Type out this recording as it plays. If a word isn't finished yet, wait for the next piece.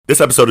This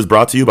episode is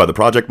brought to you by the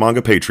Project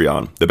Manga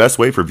Patreon, the best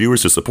way for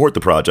viewers to support the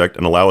project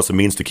and allow us a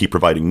means to keep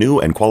providing new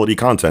and quality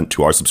content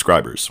to our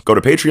subscribers. Go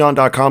to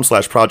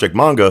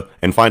patreon.com/projectmanga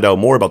and find out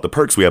more about the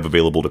perks we have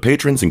available to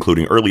patrons,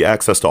 including early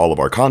access to all of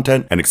our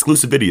content and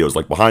exclusive videos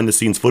like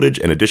behind-the-scenes footage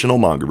and additional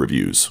manga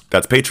reviews.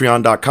 That's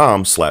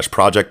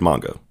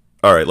patreon.com/projectmanga.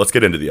 All right, let's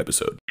get into the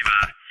episode.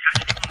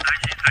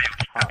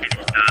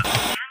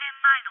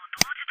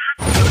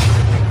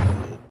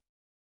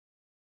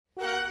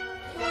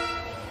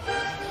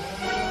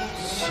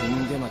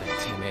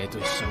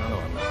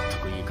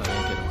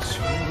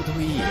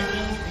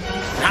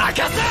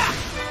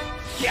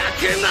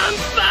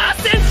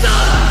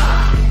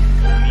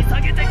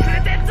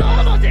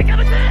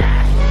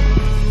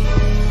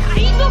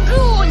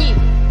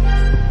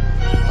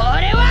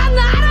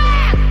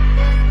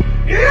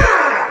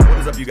 What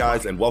is up, you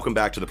guys, and welcome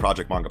back to the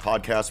Project Manga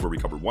Podcast, where we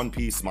cover One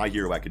Piece, My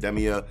Hero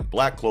Academia,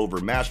 Black Clover,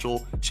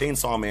 Mashle,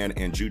 Chainsaw Man,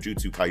 and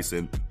Jujutsu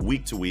Kaisen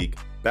week to week.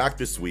 Back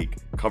this week,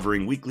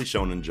 covering Weekly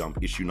Shonen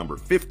Jump issue number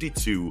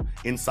 52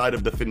 inside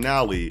of the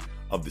finale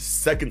of the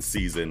second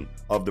season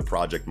of the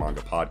Project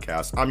Manga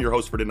Podcast. I'm your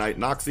host for tonight,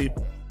 Noxie.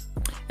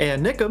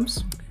 And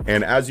Nickums.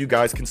 And as you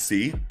guys can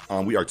see,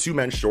 we are 2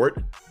 men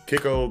short.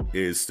 Kiko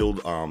is still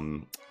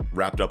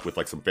wrapped up with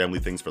like some family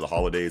things for the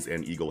holidays,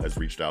 and Eagle has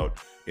reached out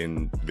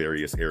in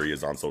various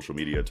areas on social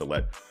media to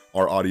let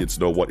our audience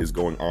know what is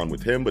going on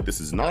with him, but this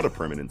is not a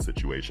permanent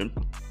situation.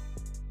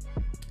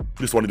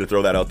 Just wanted to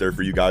throw that out there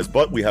for you guys,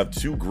 but we have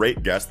 2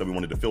 great guests that we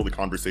wanted to fill the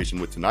conversation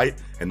with tonight,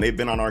 and they've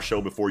been on our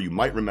show before. You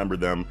might remember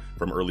them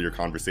from earlier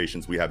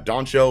conversations. We have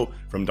Doncho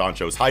from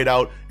Doncho's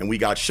Hideout, and we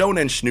got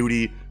Shonen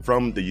Snooty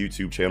from the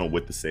YouTube channel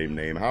with the same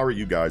name. How are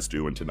you guys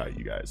doing tonight,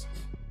 you guys?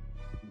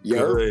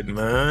 Good,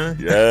 man.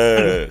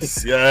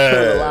 Yes,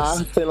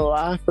 yes. Been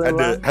alive.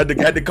 Had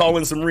to call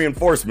in some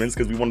reinforcements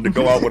because we wanted to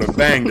go out with a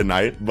bang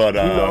tonight. But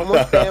I'm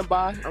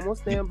on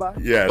standby.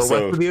 Yeah, The so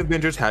rest of the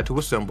Avengers had to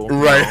assemble.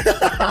 right.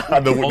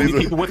 Only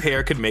people with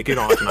hair could make it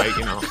on tonight,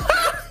 you know.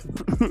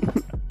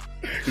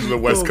 These are the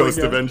West Coast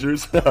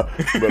Avengers.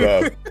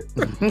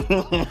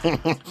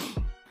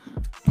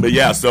 But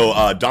yeah, so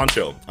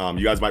Doncho,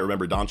 you guys might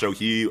remember Doncho.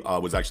 He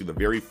was actually the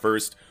very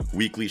first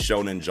Weekly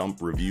Shonen Jump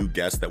review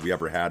guest that we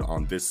ever had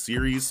on this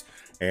series.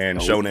 And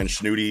Shonen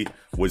Snooty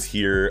was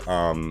here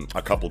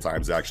a couple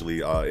times,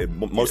 actually,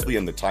 mostly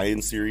in the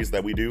tie-in series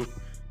that we do.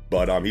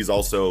 But he's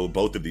also,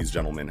 both of these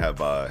gentlemen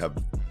have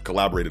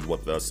collaborated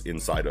with us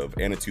inside of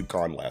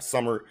AnitubeCon last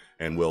summer,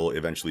 and will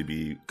eventually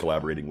be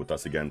collaborating with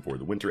us again for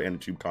the Winter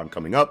AnitubeCon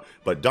coming up.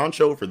 But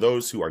Doncho, for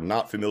those who are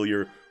not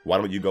familiar, why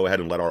don't you go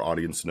ahead and let our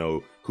audience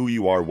know who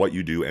you are, what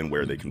you do, and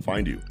where they can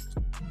find you.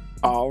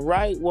 All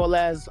right. Well,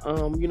 as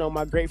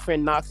my great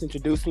friend Knox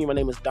introduced me, my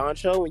name is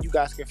Doncho, and you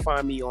guys can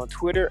find me on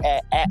Twitter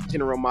at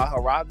General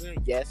Maharaga.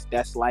 Yes,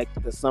 that's like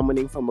the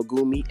summoning from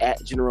Megumi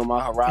at General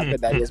Maharaga.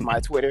 That is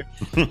my Twitter.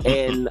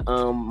 And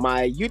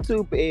my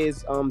YouTube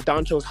is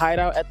Doncho's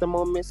Hideout at the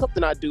moment.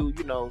 Something I do,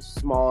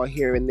 small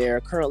here and there.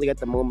 Currently, at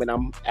the moment,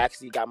 I'm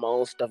actually got my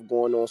own stuff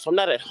going on, so I'm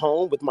not at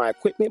home with my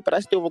equipment, but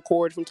I still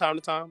record from time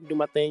to time, do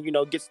my thing,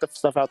 get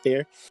stuff out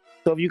there.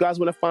 So if you guys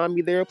want to find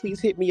me there,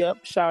 please hit me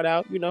up, shout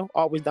out,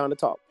 always down to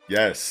talk.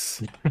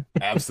 Yes,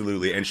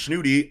 absolutely. And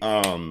Snooty,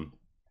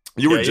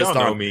 you were just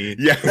on me.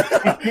 Yeah,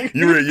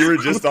 you were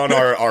just on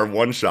our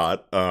one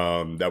shot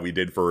that we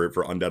did for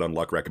Undead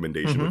Unluck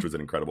recommendation, which was an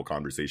incredible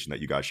conversation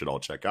that you guys should all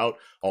check out.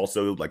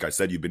 Also, like I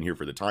said, you've been here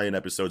for the tie-in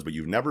episodes, but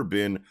you've never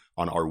been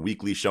on our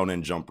Weekly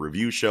Shonen Jump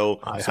review show.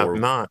 I have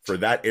not. For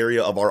that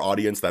area of our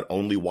audience that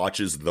only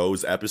watches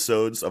those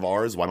episodes of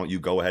ours, why don't you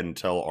go ahead and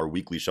tell our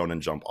Weekly Shonen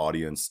Jump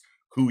audience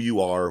who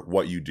you are,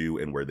 what you do,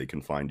 and where they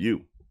can find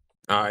you.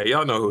 All right,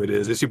 y'all know who it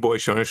is. It's your boy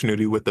Shonen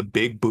Snooty with the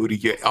big booty,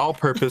 your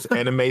all-purpose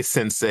anime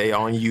sensei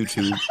on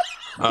YouTube.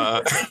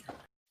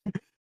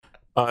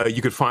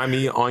 You could find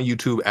me on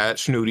YouTube at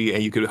Snooty,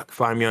 and you could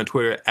find me on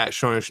Twitter at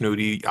Shonen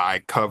Snooty. I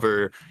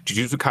cover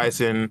Jujutsu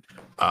Kaisen,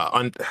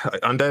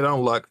 Undead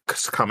Unluck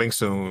coming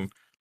soon,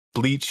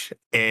 Bleach,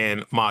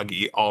 and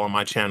Magi all on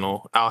my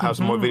channel. I'll have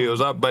some more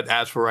videos up, but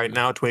as for right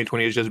now,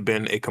 2020 has just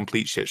been a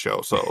complete shit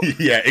show. So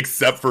yeah,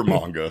 except for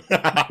manga.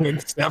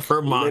 Except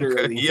for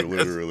manga.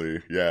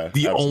 Literally, yeah.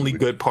 The only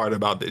good part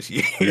about this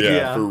year.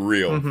 Yeah, for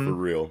real, for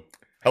real.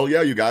 Hell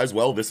yeah, you guys.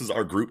 Well, this is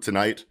our group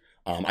tonight.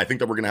 I think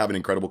that we're going to have an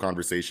incredible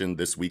conversation.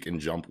 This week in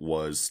Jump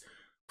was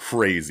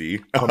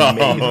crazy.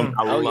 Amazing.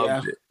 I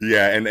loved it.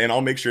 Yeah, and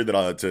I'll make sure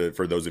that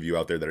for those of you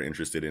out there that are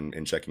interested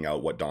in checking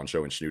out what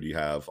Doncho and Snooty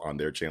have on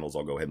their channels,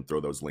 I'll go ahead and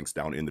throw those links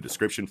down in the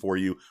description for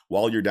you.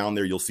 While you're down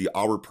there, you'll see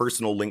our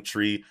personal link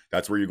tree.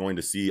 That's where you're going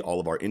to see all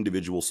of our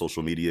individual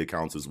social media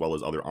accounts, as well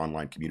as other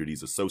online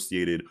communities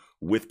associated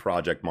with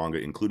Project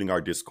Manga, including our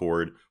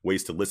Discord,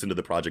 ways to listen to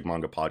the Project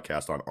Manga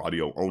podcast on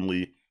audio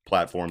only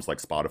platforms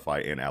like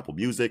Spotify and Apple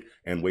Music,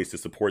 and ways to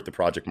support the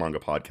Project Manga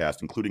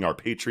podcast, including our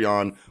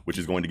Patreon, which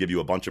is going to give you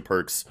a bunch of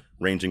perks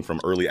ranging from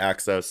early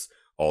access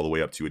all the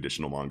way up to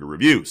additional manga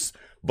reviews.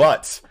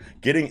 But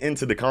getting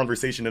into the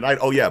conversation tonight,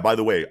 oh yeah, by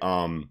the way,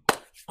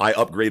 I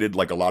upgraded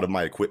like a lot of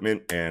my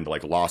equipment and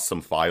like lost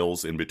some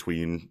files in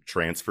between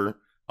transfer.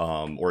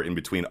 or in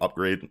between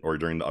upgrade or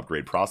during the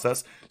upgrade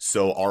process.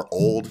 So our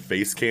old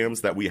face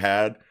cams that we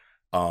had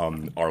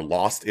are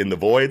lost in the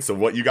void. So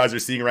what you guys are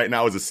seeing right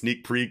now is a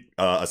sneak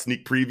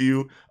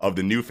preview of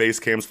the new face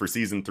cams for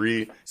season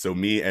 3. So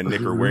me and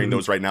Nick are wearing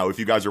those right now. If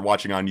you guys are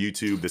watching on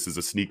YouTube, this is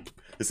a sneak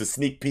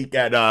peek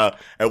at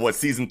what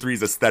season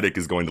 3's aesthetic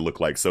is going to look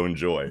like. So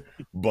enjoy.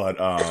 But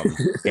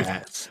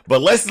Yes.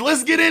 but let's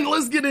get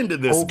into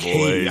this,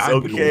 Okay, boys.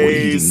 I've been Okay,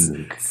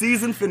 waiting.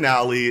 season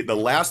finale, the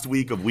last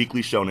week of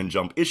Weekly Shonen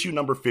Jump, issue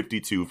number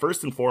 52.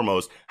 First and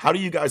foremost, how do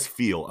you guys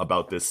feel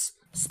about this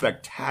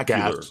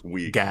spectacular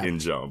week in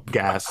Jump?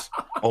 Gas.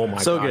 Oh my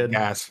So god, good.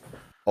 gas.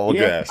 All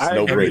gas,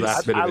 no every breaks.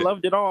 last bit of I it.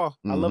 loved it all.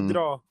 I loved Mhm. it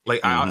all. Like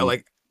I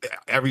like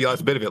every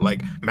last bit of it.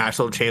 Like Mashed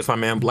Up Chainsaw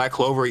Man, Black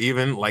Clover,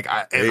 even like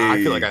I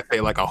feel like I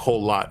say like a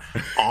whole lot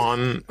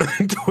on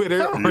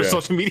Twitter or Yeah.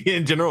 social media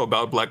in general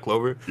about Black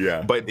Clover.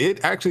 Yeah. But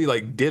it actually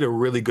like did a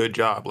really good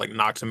job. Like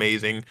Nox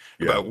amazing.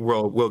 Yeah. But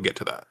we'll get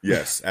to that.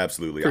 Yes,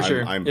 absolutely. For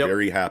sure. I'm Yep.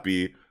 very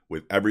happy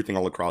with everything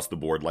all across the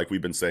board. Like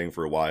we've been saying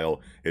for a while,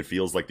 it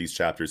feels like these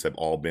chapters have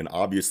all been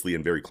obviously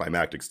in very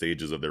climactic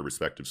stages of their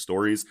respective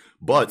stories,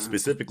 but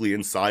specifically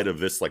inside of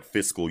this like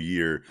fiscal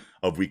year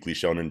of Weekly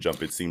Shonen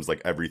Jump, it seems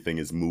like everything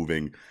is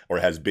moving or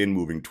has been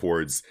moving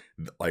towards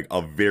like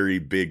a very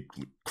big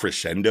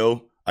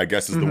crescendo, I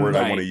guess is the word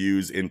I Right. want to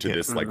use, into Yeah.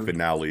 this like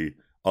finale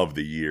of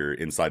the year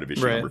inside of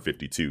issue Right. number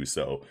 52.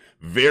 So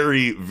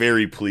very,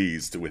 very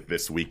pleased with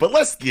this week. But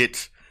let's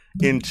get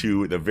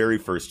into the very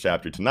first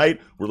chapter tonight.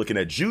 We're looking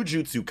at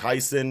Jujutsu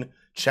Kaisen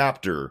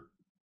chapter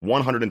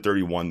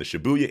 131, the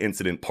Shibuya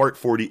incident, part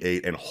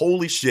 48, and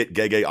holy shit,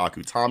 Gege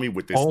Akutami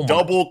with this Oh my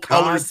double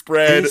color God,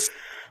 spread. this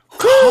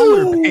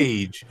color Woo!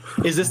 page.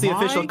 Is this the My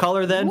official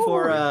color then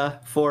for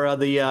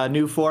the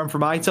new form for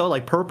Mahito,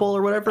 like purple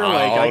or whatever?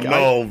 Like, Oh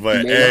no,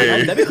 but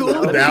hey, that'd be cool.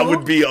 That'd be that cool.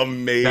 would be That would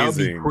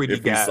amazing. be pretty if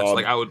we gas. saw,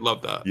 Like I would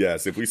love that.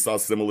 yes, if we saw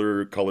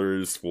similar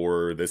colors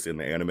for this in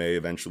the anime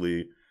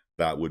eventually,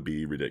 that would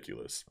be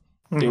ridiculous.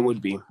 It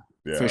would be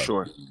Yeah, for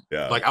sure.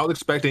 Yeah, Like I was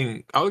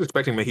expecting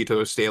Mahito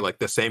to stay like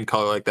the same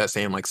color, like that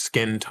same like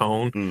skin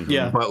tone. Mhm.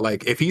 Yeah. But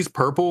like if he's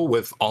purple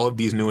with all of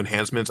these new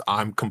enhancements,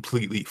 I'm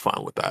completely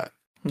fine with that.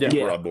 Yeah.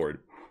 super Yeah. on board.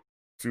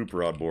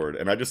 Super on board.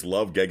 And I just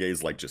love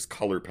Gege's like just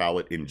color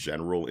palette in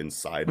general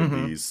inside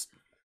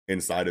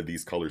of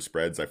these color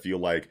spreads. I feel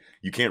like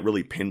you can't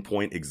really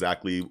pinpoint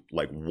exactly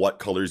like what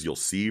colors you'll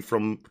see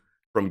from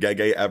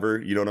Gege ever.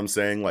 You know what I'm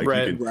saying? Like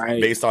Right. you can,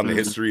 Right. based on the Mhm.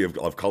 history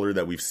of color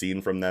that we've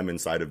seen from them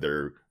inside of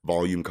their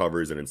volume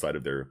covers and inside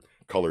of their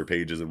color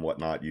pages and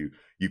whatnot, you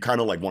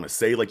kind of like want to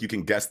say like you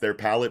can guess their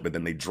palette, but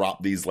then they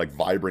drop these like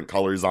vibrant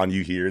colors on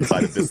you here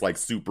inside of this like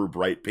super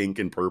bright pink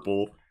and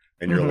purple,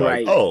 and you're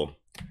Right. like, oh,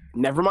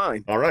 Never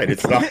mind. all right,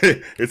 it's not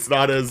as it's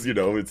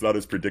not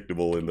as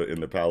predictable in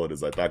the palette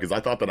as I thought, because I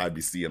thought that I'd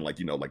be seeing like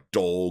like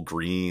dull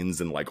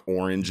greens and like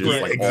oranges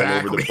Yeah, like all over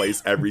exactly. the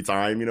place every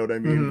time, you know what I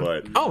mean?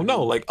 But Oh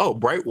no, like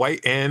bright white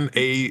and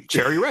a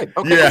cherry red.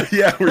 Okay.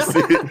 yeah,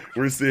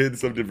 we're seeing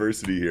some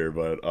diversity here,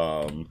 but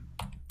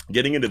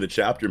getting into the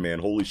chapter, man,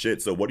 holy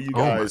shit. So what do you Oh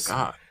my guys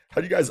god.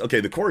 how do you guys the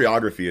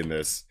choreography in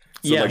this?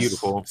 So Yes. like,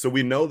 Beautiful. So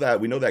we know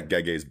that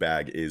Gege's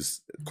bag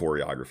is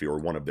choreography, or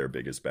one of their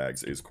biggest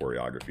bags is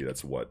choreography.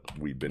 That's what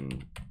we've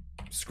been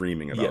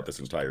screaming about Yeah. this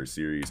entire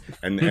series.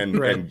 And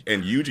Right.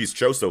 and Yuji's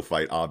Choso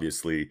fight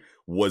obviously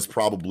was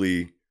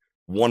probably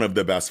one of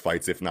the best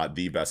fights, if not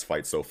the best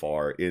fight so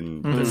far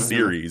in the Mhm.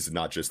 series,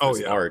 not just Oh,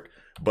 this yeah. arc.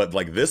 But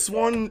like this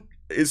one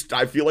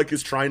I feel like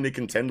is trying to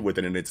contend with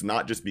it, and it's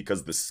not just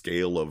because the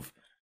scale of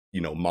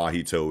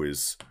Mahito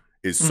is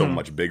so Mhm.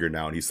 much bigger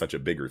now, and he's such a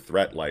bigger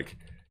threat. Like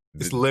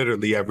It's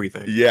literally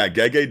everything. yeah,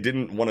 Gege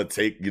didn't want to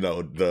take,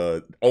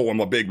 the I'm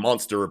a big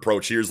monster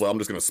approach. Here's like I'm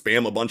just gonna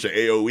spam a bunch of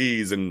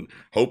AoEs and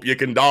hope you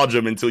can dodge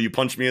them until you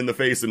punch me in the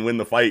face and win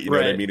the fight. You know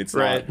what I Right, mean? It's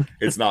right.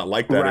 not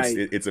like that. Right.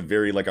 It's a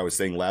very, like I was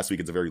saying last week,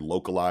 it's a very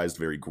localized,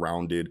 very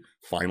grounded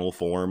final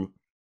form.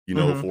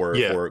 Mhm.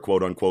 For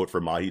quote unquote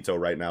for Mahito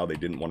right now, they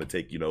didn't want to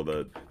take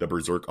the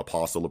Berserk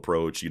Apostle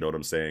approach. You know what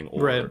I'm saying?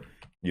 Or Right.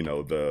 He's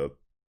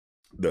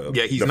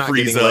the not Frieza.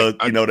 getting like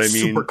a You know what I mean?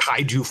 super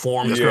kaiju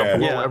form that's Yeah. gonna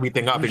blow Yeah.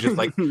 everything up. It's just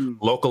like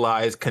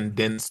localized,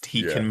 condensed.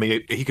 He Yeah. can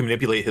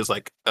manipulate his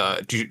like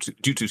jutsu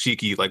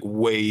shiki like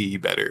way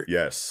better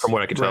Yes. from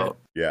what I can Right. tell.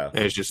 Yeah.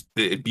 And it's just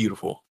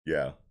beautiful.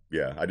 Yeah,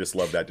 yeah. I just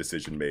love that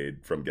decision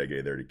made from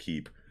Gege there to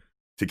keep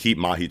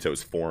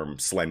Mahito's form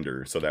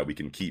slender, so that we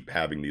can keep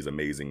having these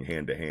amazing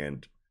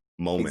hand-to-hand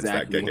moments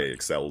Exactly. that Gege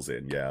excels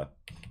in. Yeah.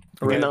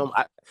 And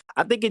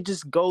I think it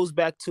just goes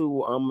back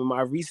to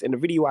in the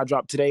video I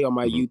dropped today on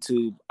my Mhm.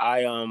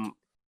 YouTube.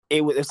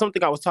 It was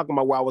something I was talking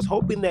about where I was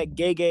hoping that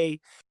Gege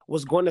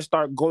was going to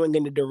start going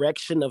in the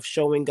direction of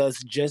showing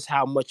us just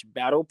how much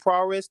battle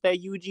prowess that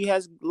Yuji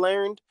has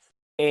learned,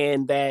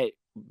 and that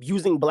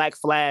using Black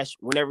Flash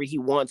whenever he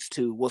wants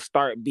to will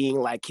start being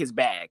like his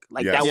bag.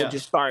 Like Yes. that Yeah. will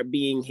just start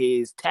being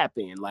his tap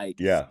in. Like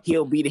Yeah.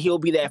 he'll be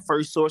that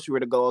first sorcerer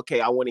to go,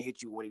 okay, I want to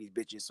hit you with one of these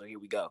bitches, so here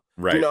we go.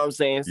 Right. You know what I'm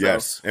saying? So,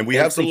 Yes, and we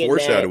and have some seeing that-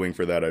 foreshadowing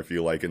for that. I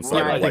feel like inside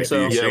Right, I of think like so.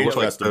 the Yeah, Exchange with,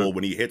 like, Festival the-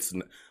 when he hits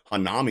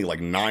Hanami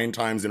like 9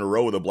 times in a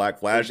row with a Black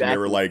Flash, and they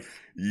were Exactly. like,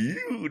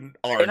 You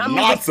are And I mean,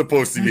 not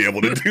supposed to be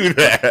able to do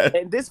that.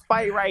 And this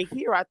fight right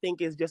here, I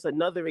think, is just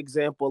another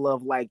example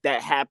of like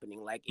that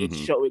happening. Like it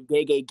Mhm. showed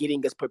Gege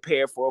getting us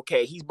prepared for,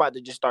 okay, he's about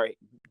to just start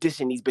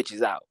dishing these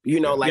bitches out. You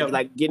know, Yeah.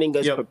 like getting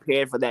us Yep.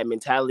 prepared for that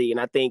mentality. And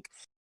I think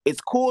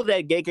it's cool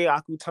that Gege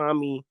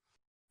Akutami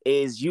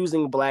is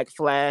using Black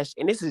Flash,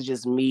 and this is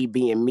just me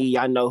being me.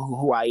 I know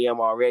who I am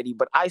already,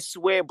 but I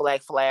swear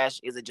Black Flash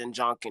is a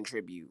Janjonkin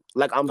tribute.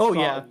 Like I'm Oh,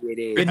 sorry, yeah. it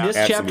is. In this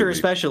Absolutely. chapter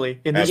especially.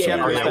 In this Absolutely.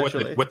 chapter Yeah,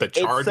 especially. with the It's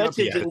charge up, such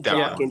a yeah, Janjonkin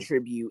definitely.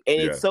 tribute, and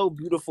Yeah. it's so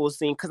beautiful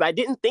seeing, because I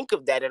didn't think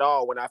of that at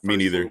all when I Me first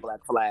neither. seen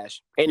Black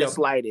Flash in Yep. the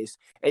slightest,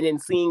 and then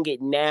seeing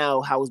it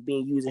now how it's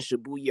being used in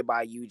Shibuya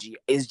by Yuji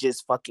is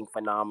just fucking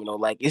phenomenal.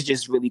 Like it's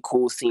just really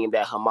cool seeing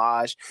that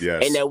homage,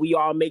 Yes. and that we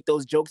all make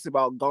those jokes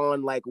about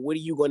Gon, like what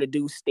are you going to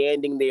do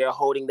standing there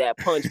holding that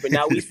punch, but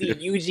now we see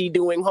Yuji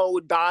doing whole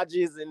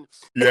dodges and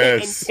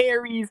Yes.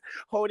 parries,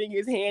 holding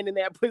his hand in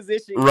that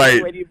position,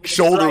 Right. ready for the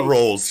Shoulder strike.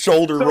 rolls,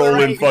 shoulder So,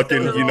 rolling right,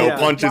 fucking, shoulder you know,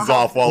 rolls. punches Wow.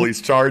 off while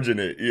he's charging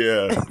it.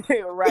 Yeah.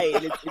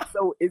 Right.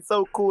 It's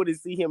so cool to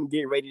see him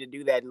get ready to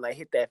do that and like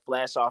hit that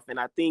flash off. And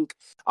I think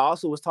I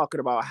also was talking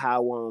about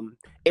how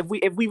if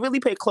we really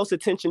pay close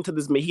attention to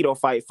this Mahito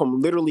fight from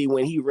literally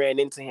when he ran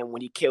into him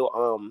when he killed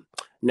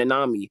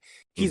Nanami,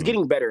 he's Mhm.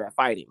 getting better at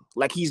fighting.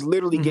 Like he's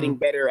literally Mhm. getting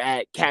better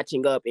at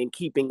catching up and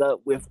keeping up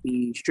with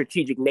the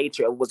strategic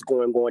nature of what's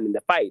going on in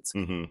the fights.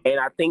 Mhm. And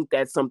I think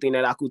that's something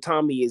that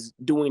Akutami is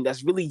doing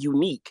that's really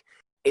unique,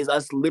 is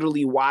us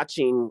literally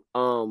watching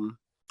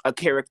a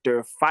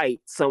character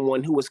fight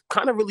someone who was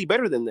kind of really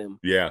better than them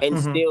Yeah. and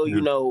Mhm. still, Yeah.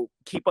 you know,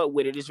 keep up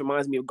with it. This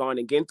reminds me of Gon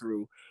and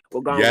Genthru.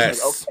 Where Gon was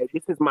Yes. like,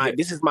 okay,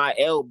 this is my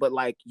L, but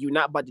like you're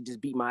not about to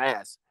just beat my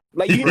ass.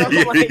 Like you know,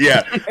 like,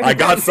 Yeah. I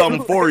got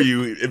something for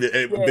you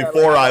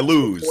before I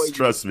lose. before you.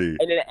 Trust me.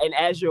 And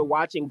as you're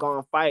watching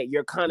Gon fight,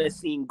 you're kind of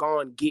seeing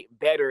Gon get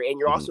better, and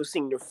you're Mhm. also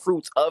seeing the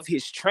fruits of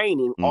his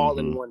training all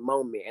in Mhm. one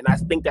moment. And I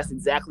think that's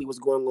exactly what's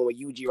going on with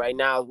Yuji right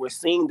now. We're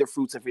seeing the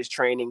fruits of his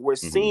training. We're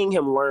Mhm. seeing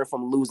him learn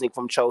from losing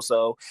from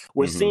Choso.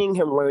 We're Mhm. seeing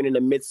him learn in the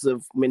midst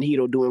of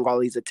Manhito doing all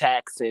these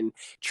attacks and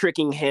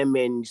tricking him,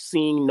 and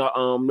seeing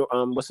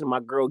what's my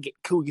girl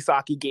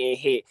Kugisaki getting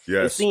hit, and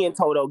Yes. seeing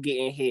Toto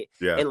getting hit.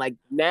 Yeah. And like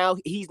now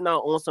he's not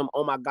on some,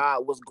 oh my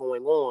God, what's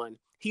going on?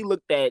 He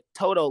looked at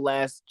Toto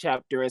last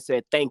chapter and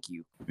said, thank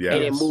you. Yeah.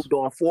 And then moved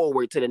on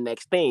forward to the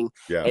next thing.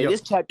 Yeah. And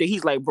this chapter,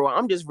 he's like, bro,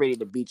 I'm just ready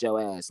to beat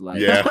your ass. Like,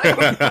 Yeah.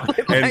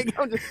 like,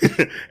 I'm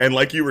just- And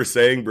like you were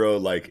saying, bro,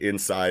 like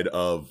inside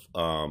of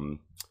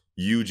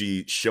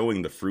Yuji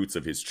showing the fruits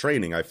of his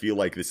training, I feel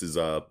like this is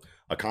a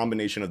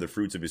combination of the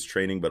fruits of his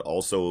training, but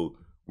also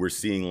we're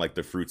seeing like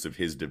the fruits of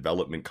his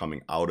development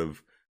coming out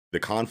of the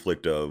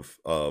conflict of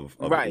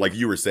Right. like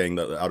you were saying,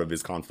 that out of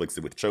his conflicts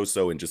with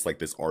Choso and just like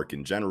this arc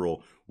in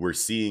general, we're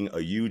seeing a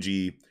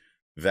Yuji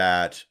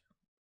that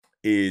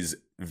is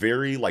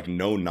very like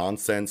no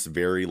nonsense,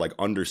 very like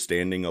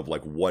understanding of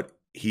like what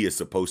he is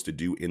supposed to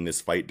do in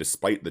this fight,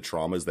 despite the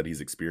traumas that he's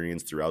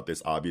experienced throughout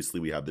this. Obviously,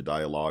 we have the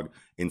dialogue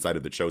inside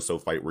of the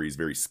Choso fight where he's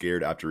very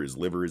scared after his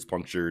liver is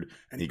punctured,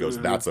 and he goes,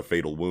 Mhm. "That's a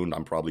fatal wound.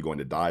 I'm probably going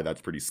to die.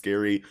 That's pretty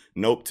scary."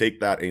 Nope, take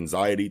that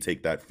anxiety,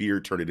 take that fear,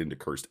 turn it into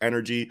cursed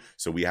energy.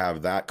 So we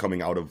have that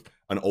coming out of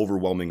an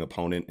overwhelming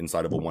opponent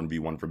inside of a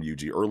 1v1 from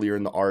Yuji earlier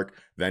in the arc.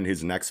 Then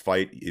his next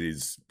fight,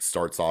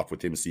 starts off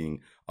with him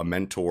seeing a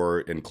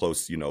mentor and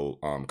close,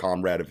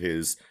 comrade of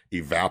his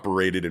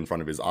evaporated in front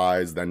of his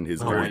eyes. Then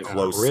his very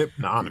close, Rip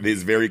Nami.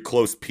 his very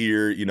close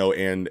peer,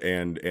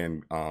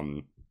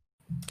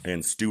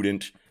 and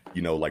student,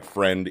 like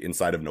friend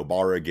inside of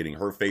Nobara getting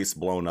her face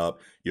blown up.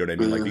 You know what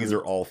I mean? Like these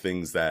are all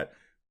things that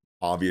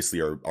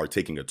obviously are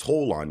taking a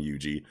toll on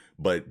Yuji,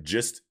 but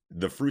just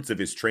the fruits of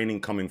his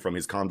training coming from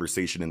his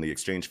conversation in the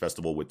exchange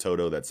festival with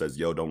Toto that says,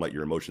 yo, don't let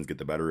your emotions get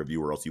the better of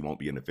you or else you won't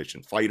be an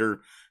efficient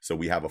fighter. So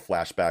we have a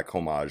flashback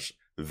homage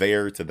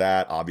there to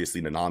that. Obviously,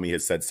 Nanami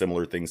has said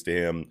similar things to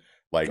him.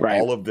 Like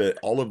Right. all of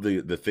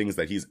the things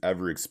that he's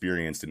ever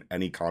experienced in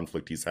any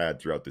conflict he's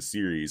had throughout the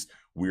series,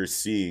 we're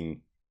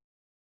seeing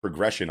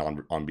progression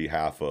on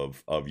behalf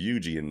of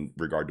Yuji in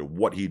regard to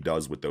what he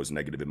does with those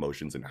negative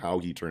emotions and how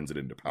he turns it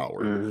into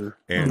power. Mhm.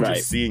 And Right.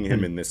 just seeing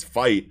him in this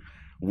fight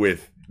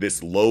with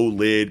this low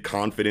lid,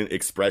 confident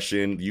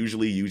expression.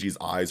 Usually Yuji's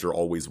eyes are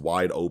always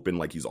wide open,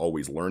 like he's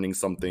always learning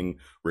something,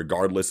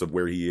 regardless of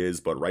where he is.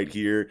 But right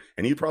here,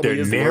 and he probably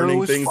They're is narrow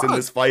learning as things in fuck.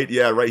 this fight.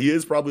 Yeah, right. He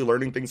is probably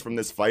learning things from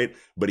this fight,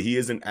 but he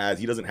doesn't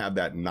have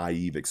that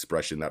naive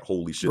expression, that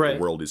holy shit, Right. the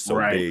world is so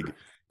Right. big.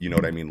 You know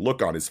what I mean?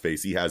 Look on his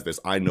face. He has this,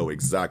 I know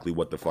exactly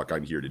what the fuck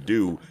I'm here to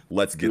do.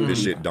 Let's get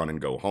this shit done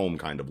and go home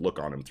kind of look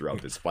on him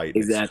throughout this fight.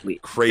 It's Exactly.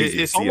 crazy.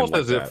 It's to see him almost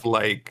like as that. if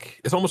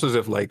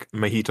like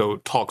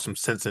Mahito talked some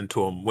sense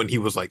into him when he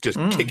was like just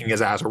kicking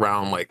his ass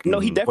around. Like,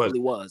 No, he Mhm. definitely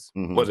was.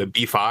 Mhm. was it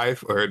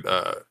B5 or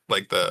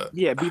like the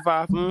Yeah,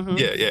 B5. Mhm.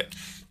 yeah,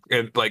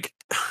 and like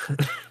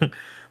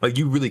like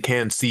you really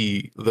can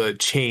see the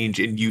change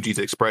in Yuji's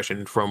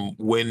expression from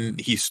when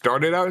he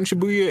started out in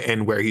Shibuya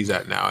and where he's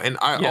at now. And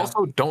I Yeah.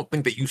 also don't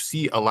think that you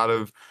see a lot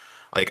of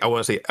like I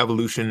want to say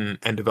evolution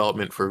and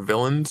development for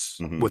villains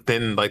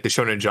within like the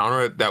shonen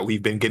genre that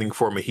we've been getting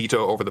for Mahito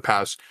over the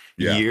past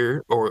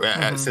year or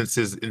since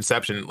his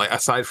inception. Like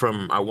aside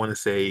from I want to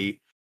say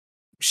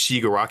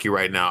Shigaraki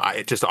right now,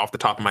 just off the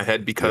top of my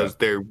head, because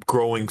they're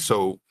growing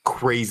so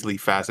crazily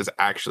fast, it's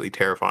actually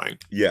terrifying.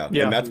 Yeah,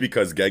 and that's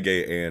because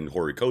Gege and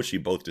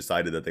Horikoshi both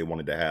decided that they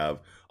wanted to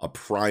have a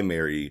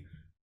primary,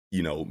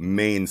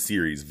 main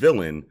series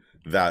villain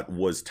that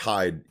was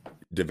tied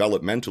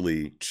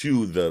developmentally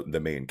to the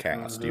main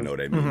cast. You know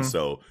what I mean?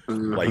 So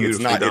like it's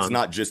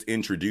not just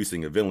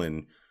introducing a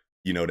villain,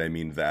 you know what I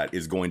mean, that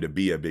is going to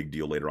be a big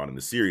deal later on in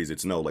the series.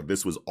 It's like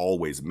this was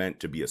always meant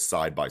to be a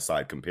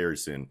side-by-side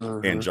comparison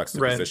and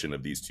juxtaposition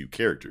of these two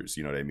characters.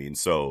 You know what I mean?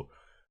 So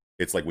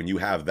it's like when you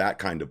have that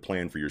kind of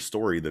plan for your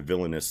story, the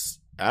villainous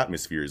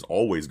atmosphere is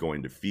always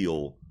going to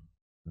feel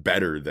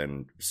better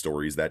than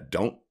stories that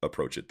don't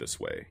approach it this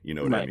way. You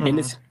know what I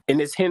mean?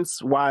 And it's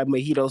hence why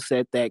Mahito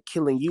said that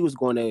killing you is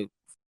going to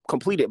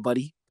complete it,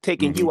 buddy.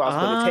 Taking you out is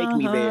going to take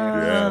me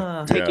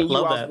there. Taking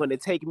you out is going to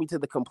take me to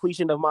the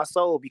completion of my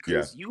soul,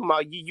 because you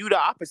the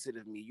opposite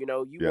of me.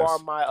 You are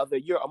my other.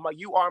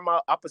 You are my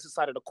opposite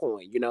side of the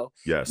coin.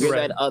 Yes, you're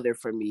that other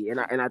for me. And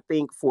I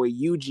think for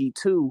Yuji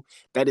too,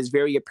 that is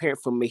very apparent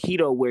from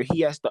Mahito, where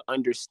he has to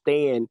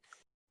understand.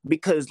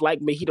 Because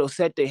like Mahito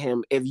said to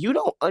him, if you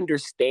don't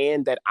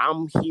understand that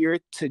I'm here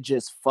to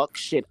just fuck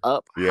shit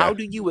up, how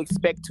do you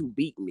expect to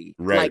beat me?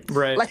 Like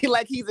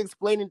he's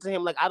explaining to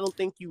him, like, I don't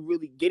think you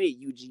really get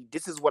it, Yuji.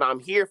 This is what I'm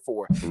here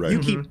for. You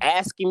keep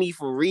asking me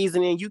for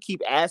reasoning. You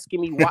keep asking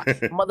me why,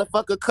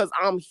 motherfucker, because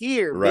I'm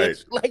here,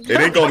 bitch. Like,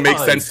 it ain't gonna make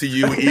sense to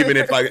you even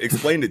if I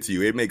explained it to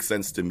you. It makes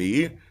sense to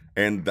me.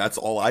 And that's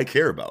all I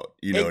care about.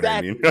 You know what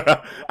I mean?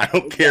 I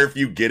don't care if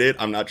you get it.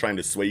 I'm not trying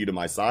to sway you to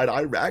my side.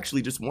 I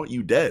actually just want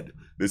you dead.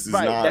 This is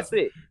not. That's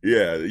it.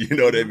 Yeah, you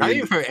know what I mean? Not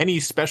even for any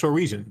special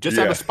reason. Just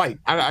out of spite.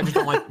 I just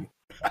don't like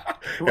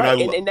you.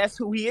 And that's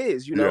who he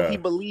is. He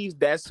believes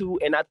that's who.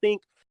 And I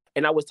think,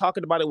 and I was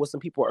talking about it with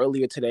some people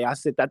earlier today. I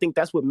said, I think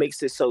that's what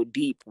makes it so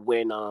deep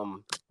when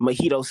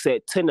Mahito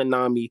said to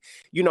Nanami,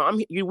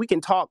 we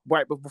can talk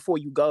right before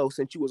you go,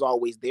 since you was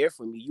always there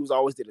for me. You was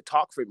always there to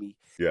talk for me.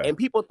 Yeah. And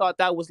people thought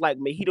that was like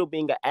Mahito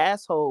being an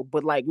asshole,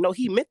 but like, no,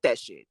 he meant that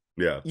shit.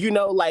 Yeah.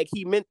 Like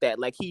he meant that.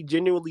 Like he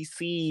genuinely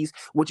sees,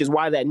 which is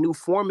why that new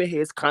form of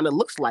his kind of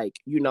looks like,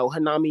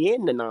 Hanami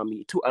and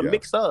Nanami, to a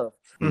mix of,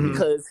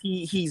 because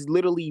he's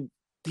literally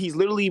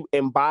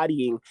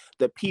embodying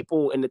the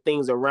people and the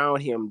things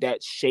around him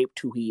that shaped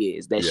who he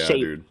is, that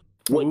shaped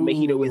what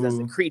Mahito is as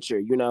a creature,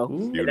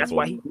 and that's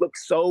why he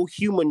looks so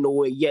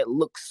humanoid yet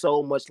looks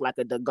so much like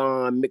a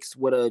Dagon mixed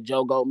with a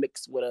Jogo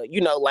mixed with a,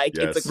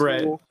 it's a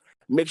cool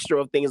mixture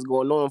of things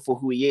going on for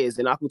who he is,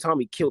 and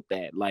Akutami killed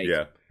that.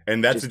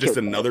 And that's just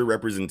another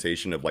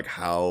representation of like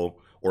how,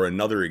 or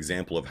another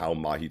example of how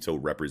Mahito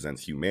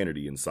represents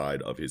humanity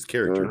inside of his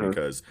character,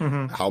 because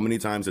how many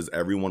times has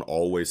everyone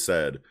always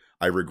said,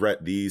 I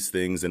regret these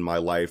things in my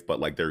life, but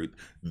like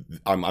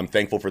I'm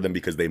thankful for them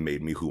because they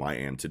made me who I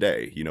am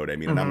today. You know what I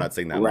mean? And I'm not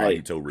saying that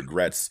Mahito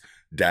regrets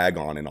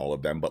Dagon and all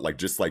of them, but like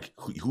just like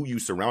who you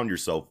surround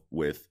yourself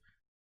with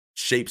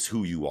shapes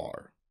who you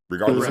are,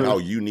 regardless of how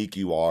unique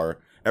you are.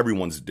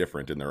 Everyone's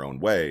different in their own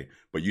way,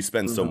 but you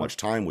spend so much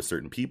time with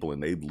certain people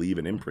and they leave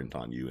an imprint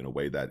on you in a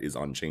way that is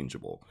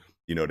unchangeable.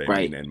 You know what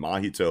I mean? And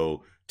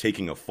Mahito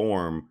taking a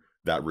form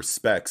that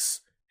respects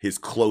his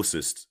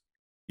closest,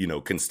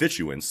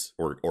 constituents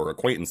or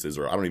acquaintances,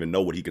 or I don't even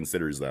know what he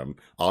considers them.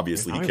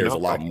 Obviously, he cares a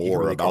lot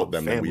more about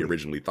them than we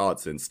originally thought,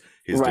 since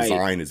his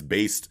design is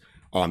based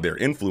on their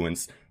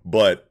influence.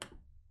 But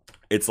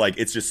it's like,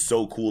 it's just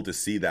so cool to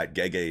see that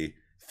Gege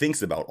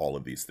thinks about all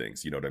of these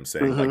things. You know what I'm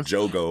saying? Like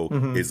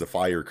Jogo is a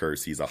fire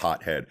curse, he's a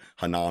hothead.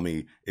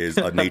 Hanami is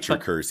a nature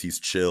curse,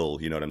 he's chill.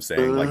 You know what I'm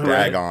saying? Like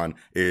Dagon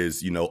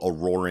is, a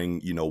roaring,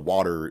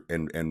 water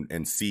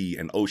and sea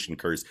and ocean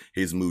curse.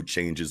 His mood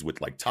changes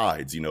with like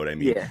tides. You know what I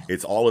mean?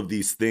 It's all of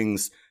these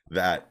things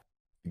that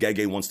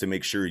Gege wants to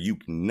make sure you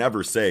can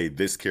never say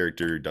this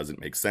character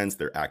doesn't make sense,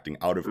 they're acting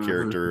out of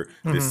character,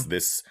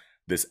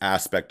 this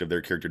aspect of their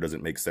character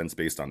doesn't make sense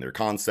based on their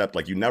concept.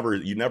 Like you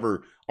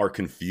never are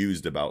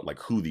confused about like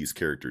who these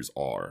characters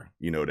are.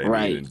 You know what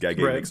I mean? And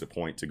Gege makes a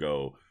point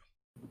to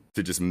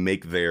just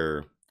make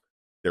their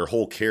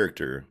whole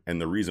character and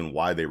the reason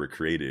why they were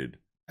created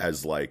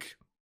as like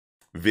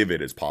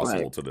vivid as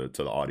possible to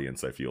the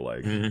audience, I feel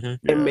like. And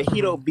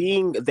Mahito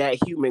being that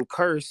human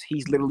curse,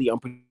 he's literally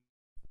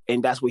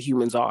and that's what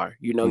humans are.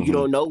 You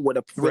don't know what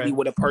a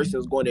person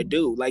is going to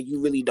do. Like you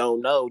really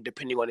don't know,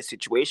 depending on the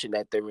situation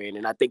that they're in.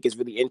 And I think it's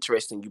really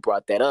interesting you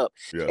brought that up.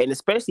 And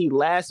especially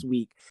last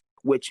week,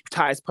 which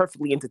ties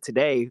perfectly into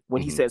today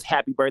when he says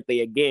happy birthday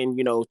again,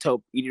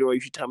 tell Itadori, you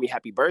should tell me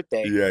happy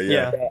birthday.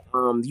 That,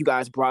 you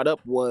guys brought up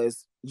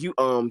was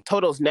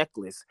Toto's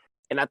necklace.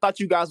 And I thought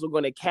you guys were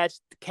going to catch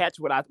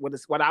what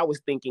I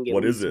was thinking.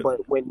 What is it?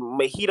 But when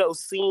Mahito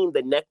seen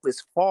the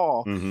necklace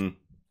fall,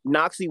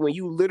 Noxie, when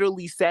you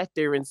literally sat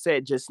there and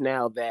said just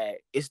now that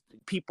it's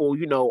people,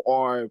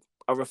 are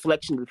a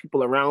reflection of the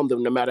people around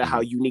them, no matter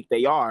how unique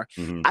they are.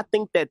 I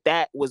think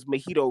that was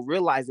Mahito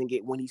realizing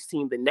it when he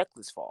seen the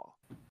necklace fall.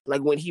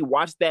 Like when he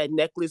watched that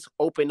necklace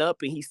open up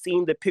and he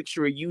seen the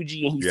picture of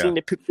Yuji and he seen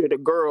the picture of the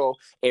girl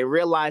and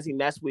realizing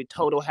that's what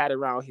Todo had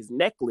around his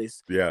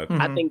necklace. Yeah.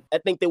 I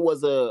think there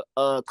was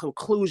a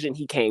conclusion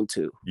he came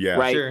to. Yeah.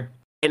 Right. Sure.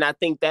 And I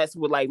think that's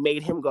what like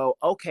made him go,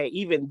 okay,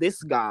 even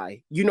this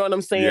guy, you know what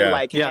I'm saying?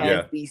 Like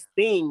has these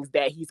things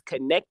that he's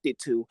connected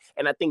to.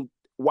 And I think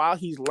while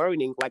he's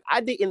learning, like I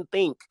didn't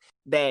think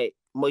that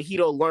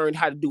Mahito learned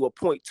how to do a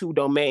 0.2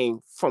 domain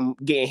from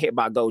getting hit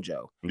by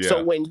Gojo. Yeah.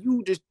 So when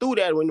you just threw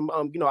that, when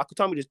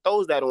Akutami just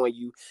throws that on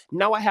you,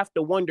 now I have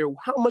to wonder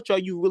how much are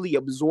you really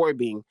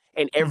absorbing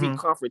in every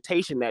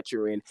confrontation that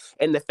you're in,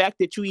 and the fact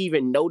that you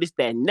even noticed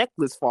that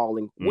necklace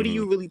falling. What are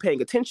you really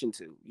paying attention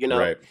to? You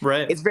know,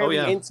 right? It's very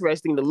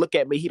interesting to look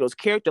at Mahito's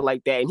character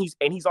like that,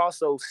 and he's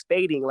also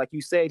stating, like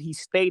you said, he's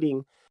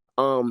stating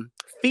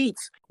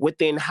feats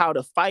within how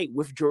to fight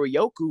with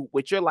Joryoku,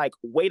 which you're like,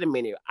 wait a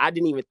minute, I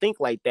didn't even think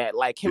like that.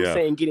 Like him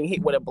saying getting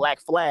hit with a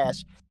black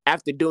flash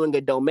after doing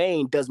a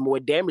domain does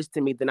more damage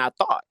to me than I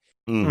thought.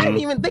 I didn't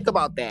even think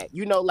about that.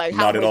 You know, like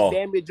how much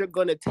damage you're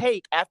gonna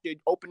take after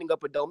opening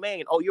up a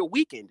domain. Oh, you're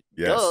weakened.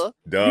 Yes.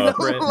 Duh. You know,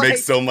 like,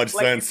 makes so much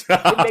sense.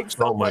 It makes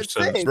so much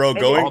sense. Bro,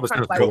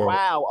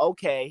 wow,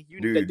 okay.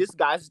 Dude, this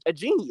guy's a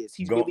genius.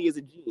 He really is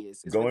a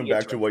genius. It's going really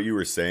back to what you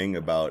were saying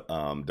about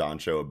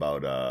Dancho,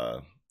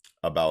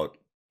 about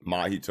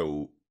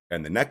Mahito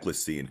and the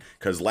necklace scene,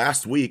 because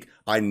last week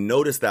I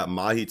noticed that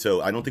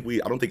Mahito, I don't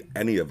think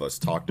any of us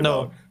talked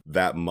about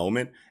that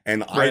moment,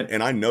 and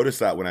I noticed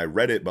that when I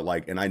read it, but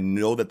like, and I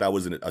know that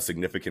was a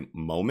significant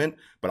moment,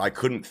 but I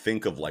couldn't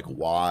think of like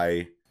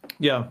why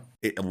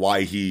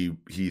he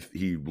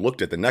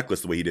looked at the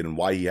necklace the way he did and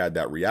why he had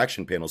that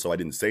reaction panel, so I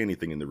didn't say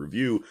anything in the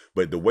review.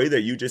 But the way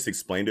that you just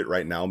explained it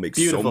right now makes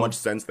so much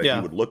sense that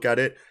he would look at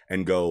it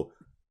and go,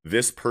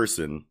 this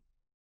person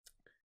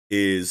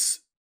is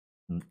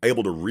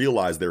able to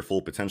realize their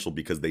full potential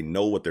because they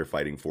know what they're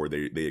fighting for.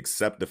 They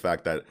accept the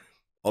fact that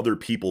other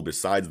people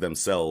besides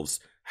themselves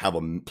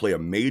play a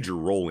major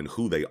role in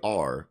who they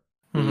are.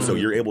 So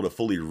you're able to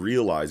fully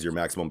realize your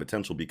maximum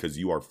potential because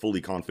you are fully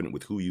confident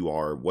with who you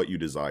are, what you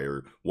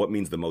desire, what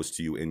means the most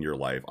to you in your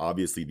life.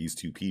 Obviously, these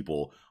two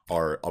people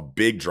are a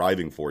big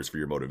driving force for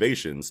your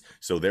motivations.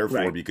 So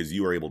therefore, because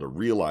you are able to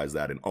realize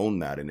that and own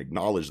that and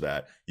acknowledge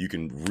that, you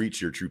can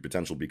reach your true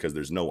potential because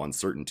there's no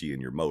uncertainty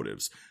in your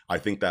motives. I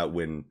think that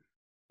when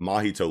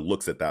Mahito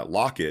looks at that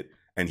locket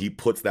and he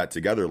puts that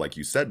together, like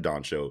you said,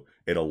 Dancho,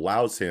 it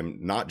allows him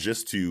not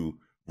just to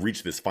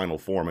reach this final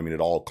form. I mean, it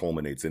all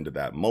culminates into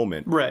that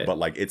moment, but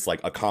like it's like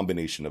a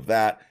combination of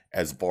that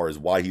as far as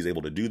why he's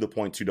able to do the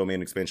 0.2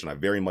 domain expansion. I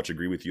very much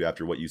agree with you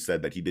after what you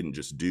said, that he didn't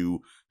just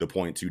do the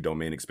 0.2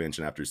 domain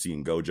expansion after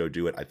seeing Gojo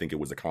do it. I think it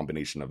was a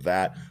combination of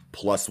that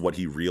plus what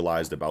he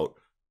realized about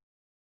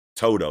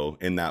Todo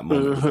in that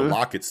moment with the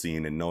locket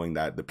scene, and knowing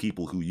that the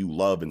people who you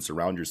love and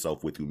surround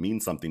yourself with who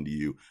mean something to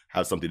you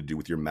have something to do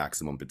with your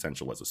maximum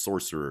potential as a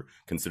sorcerer,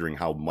 considering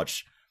how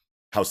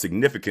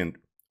significant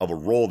of a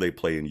role they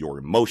play in your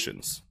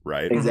emotions,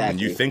 right? Exactly.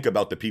 And you think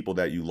about the people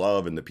that you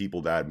love and the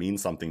people that mean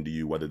something to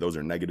you, whether those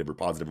are negative or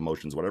positive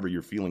emotions, whatever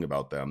you're feeling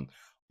about them,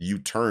 you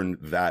turn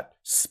that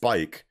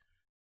spike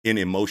in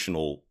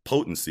emotional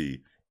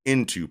potency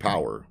into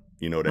power.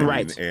 You know what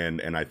I mean?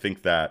 And I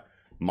think that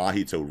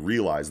Mahito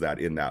realized that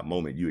in that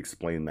moment. You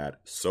explained that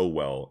so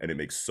well, and it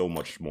makes so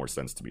much more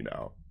sense to me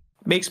now.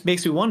 Makes me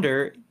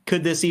wonder,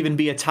 could this even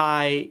be a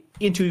tie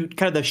into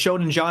kind of the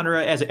shonen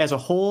genre as a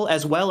whole,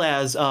 as well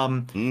as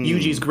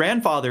Yuji's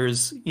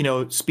grandfather's,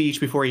 speech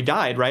before he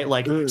died, right?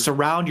 Like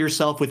surround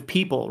yourself with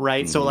people,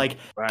 right? So like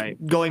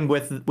going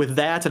with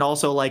that, and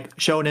also like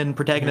shonen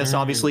protagonists,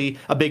 obviously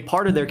a big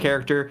part of their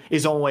character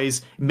is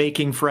always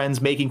making friends,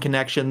 making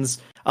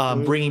connections,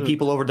 bringing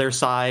people over to their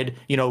side,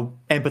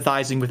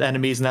 empathizing with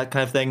enemies and that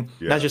kind of thing.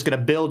 Yeah. That's just going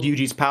to build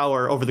Yuji's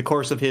power over the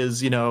course of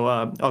his,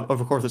 over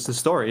the course of the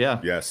story. Yeah.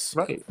 Yes.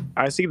 Right.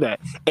 I see that.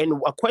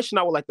 And a question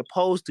I would like to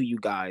pose to you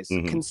guys,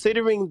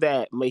 considering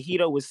that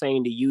Mahito was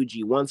saying to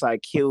Yuji, once I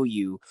kill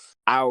you,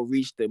 I'll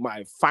reach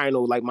my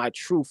final, like my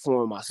true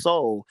form, my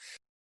soul.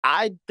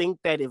 I think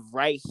that if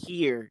right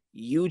here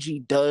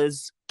Yuji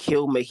does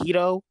kill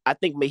Mahito, I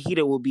think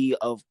Mahito will be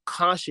a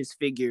conscious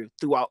figure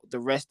throughout the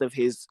rest of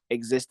his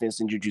existence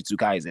in Jujutsu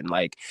Kaisen.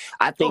 Like,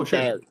 I think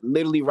that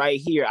literally right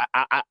here,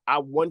 I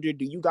wonder,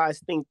 do you guys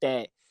think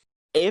that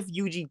if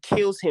Yuji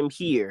kills him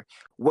here,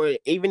 where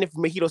even if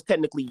Mahito's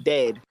technically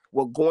dead,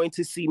 we're going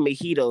to see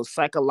Mahito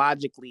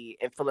psychologically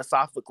and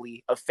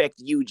philosophically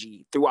affect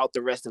Yuji throughout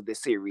the rest of the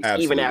series,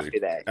 even after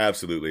that?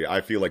 Absolutely.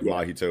 I feel like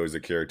Mahito is a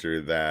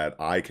character that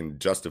I can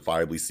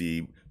justifiably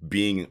see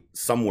being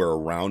somewhere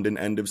around an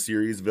end of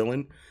series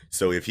villain.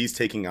 So if he's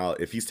taken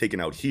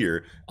out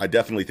here, I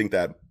definitely think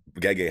that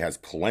Gege has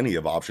plenty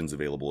of options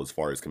available as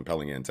far as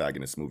compelling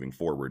antagonists moving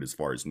forward, as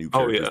far as new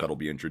characters that'll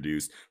be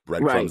introduced,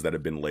 breadcrumbs that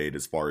have been laid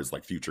as far as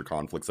like future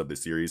conflicts of the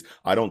series.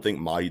 I don't think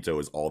Mahito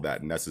is all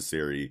that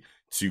necessary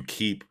to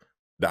keep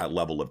that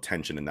level of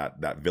tension and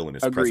that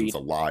villainous Agreed. presence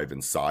alive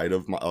inside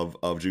of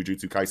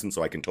Jujutsu Kaisen.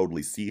 So I can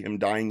totally see him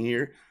dying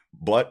here.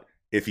 But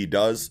if he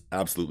does,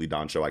 absolutely,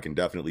 Dancho, I can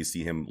definitely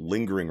see him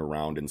lingering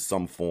around in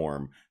some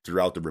form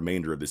throughout the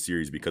remainder of the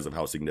series because of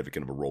how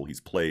significant of a role he's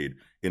played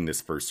in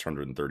this first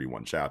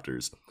 131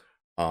 chapters.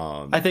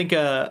 I think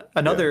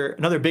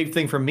another big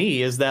thing for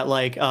me is that,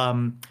 like,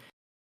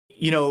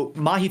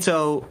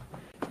 Mahito,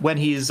 when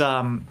he's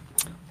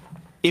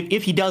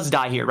if he does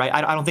die here, right?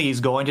 I don't think he's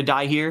going to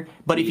die here,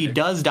 but if he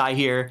does die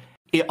here,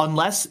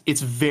 unless it's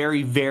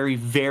very, very,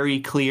 very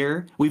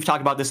clear, we've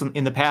talked about this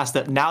in the past,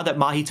 that now that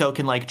Mahito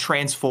can like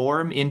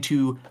transform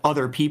into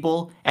other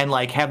people and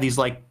like have these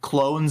like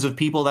clones of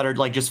people that are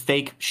like just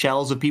fake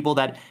shells of people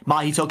that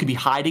Mahito could be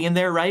hiding in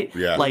there, right?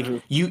 Yeah. Like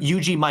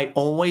Yuji might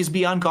always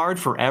be on guard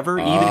forever,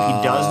 even if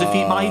he does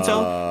defeat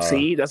Mahito.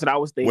 See, that's what I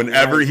was thinking.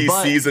 Whenever right? he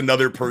sees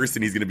another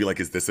person, he's gonna be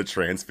like, "Is this a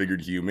transfigured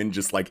human?"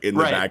 Just like in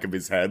the back of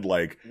his head,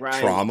 like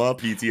trauma,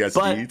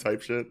 PTSD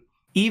type shit.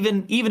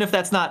 Even if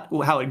that's not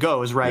how it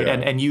goes, right? Yeah.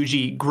 And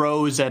Yuji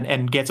grows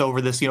and gets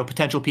over this,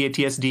 potential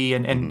PTSD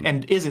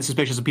and isn't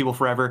suspicious of people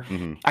forever.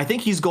 Mm-hmm. I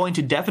think he's going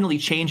to definitely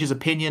change his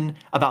opinion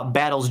about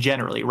battles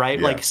generally, right?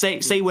 Yeah. Like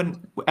say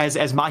when, as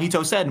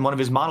Mahito said in one of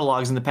his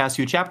monologues in the past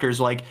few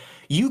chapters, like,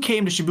 you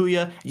came to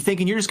Shibuya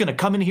thinking you're just going to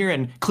come in here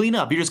and clean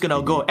up. You're just going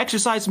to go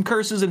exercise some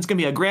curses and it's going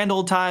to be a grand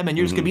old time and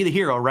you're just going to be the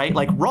hero, right?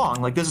 Like, wrong.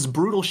 Like, this is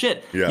brutal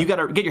shit. Yeah. You got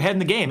to get your head in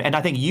the game. And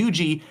I think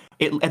Yuji,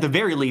 at the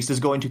very least,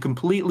 is going to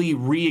completely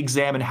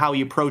re-examine how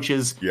he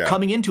approaches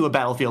coming into a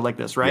battlefield like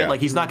this, right? Yeah.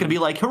 Like, he's not going to be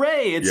like,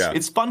 hooray,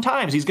 it's fun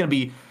times. He's going to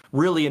be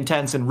really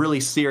intense and really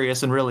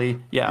serious and really,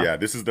 Yeah,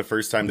 this is the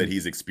first time that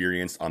he's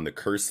experienced, on the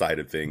curse side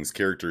of things,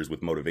 characters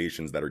with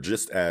motivations that are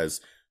just as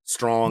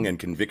strong and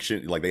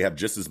conviction, like they have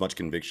just as much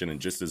conviction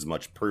and just as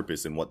much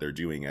purpose in what they're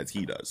doing as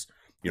he does.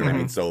 You know what I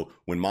mean? So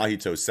when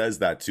Mahito says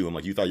that to him,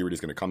 like, you thought you were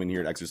just going to come in here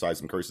and exercise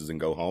some curses and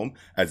go home,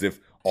 as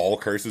if all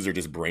curses are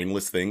just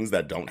brainless things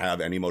that don't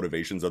have any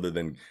motivations other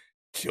than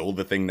kill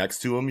the thing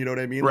next to him. You know what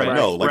I mean? Right, like,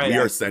 no, like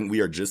we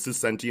are just as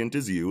sentient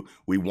as you.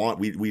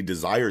 We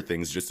desire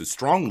things just as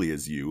strongly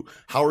as you.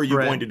 How are you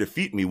going to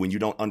defeat me when you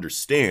don't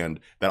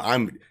understand that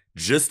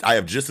I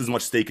have just as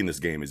much stake in this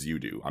game as you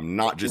do? I'm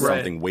not just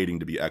something waiting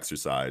to be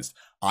exercised.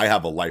 I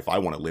have a life I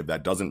want to live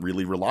that doesn't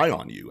really rely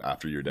on you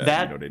after you're dead.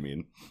 You know what I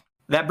mean?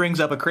 That brings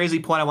up a crazy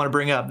point I want to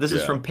bring up. This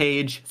is from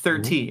page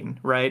 13,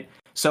 right?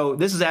 So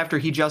this is after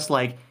he just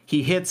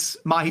he hits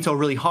Mahito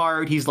really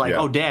hard. He's like,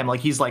 oh damn, like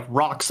he's like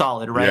rock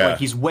solid, right? Like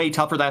he's way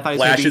tougher than I thought he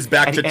was going to be. Flashes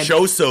back to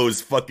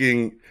Choso's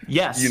fucking,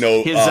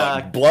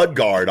 his blood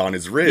guard on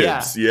his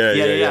ribs.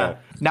 Yeah.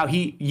 Now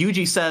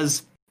Yuji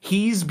says,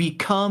 he's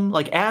become,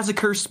 like, as a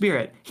cursed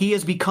spirit, he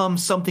has become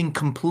something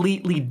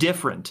completely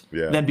different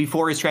than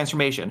before his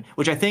transformation,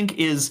 which I think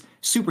is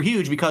super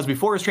huge, because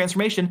before his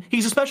transformation,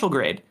 he's a special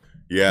grade.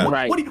 Yeah.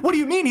 What do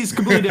you mean he's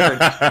completely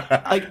different?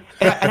 Like,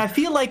 and I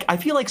feel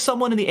like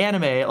someone in the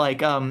anime,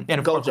 like, and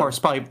of course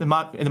probably in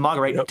the manga,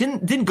 right?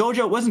 Wasn't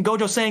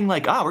Gojo saying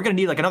like, we're gonna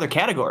need like another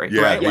category,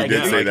 right? Like,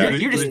 did say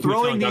that. You're just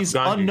throwing these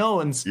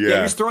unknowns. Yeah.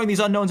 You're just throwing these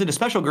unknowns into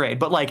special grade,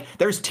 but like,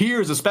 there's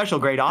tiers of special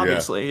grade,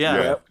 obviously.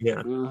 Yeah.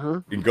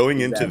 Mm-hmm. And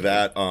going into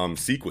that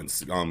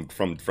sequence,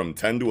 from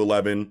 10 to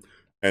 11,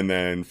 and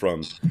then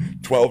from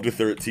 12 to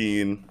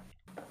 13,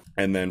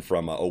 and then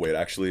from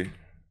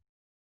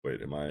Wait,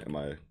 am I?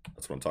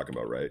 That's what I'm talking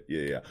about, right?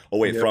 Yeah. Oh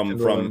wait,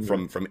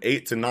 from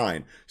 8 to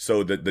 9.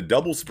 So the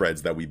double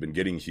spreads that we've been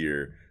getting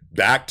here,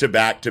 back to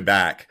back to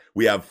back.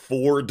 We have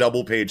 4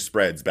 double page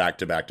spreads back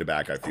to back to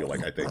back. I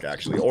think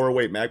actually, or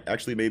wait,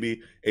 actually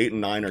maybe 8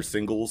 and 9 are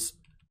singles,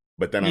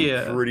 but then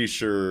I'm pretty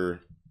sure,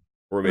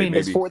 or maybe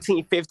it's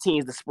 14, 15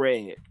 is the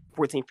spread.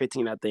 14,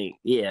 15, I think.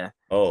 Yeah.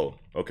 Oh,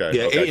 okay.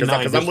 Yeah, okay. 8 and 9.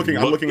 Because I'm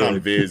looking on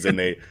Viz, and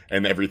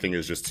everything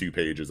is just 2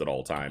 pages at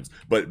all times.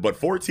 But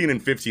 14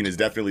 and 15 is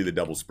definitely the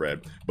double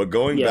spread. But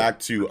going back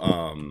to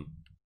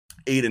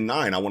 8 and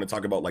 9, I want to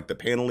talk about like the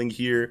paneling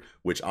here,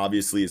 which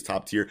obviously is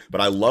top tier. But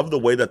I love the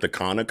way that the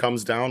kana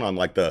comes down on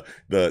like the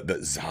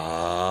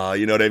za,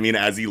 you know what I mean?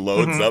 As he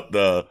loads up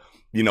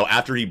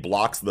after he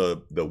blocks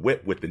the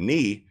whip with the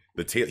knee.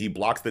 He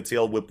blocks the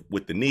tail whip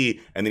with the knee,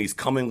 and then he's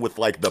coming with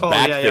like the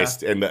back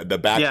fist, and the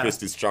back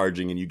fist is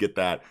charging, and you get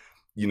that,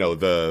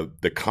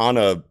 the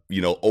kana,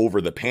 over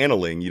the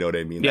paneling, you know what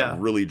I mean? That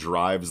really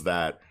drives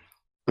that.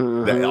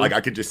 That, like,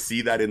 I could just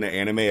see that in the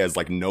anime as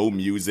like no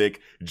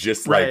music,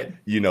 just like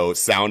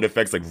sound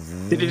effects, like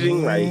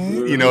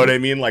you know what I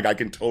mean? Like, I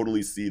can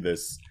totally see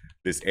this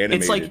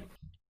animated.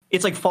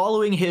 It's like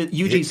following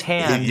Yuji's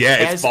hand.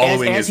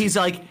 As he's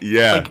like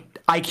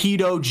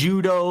Aikido,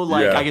 judo,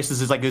 like I guess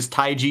this is like this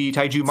Taiji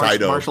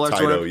martial arts,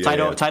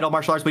 Taido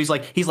martial arts, but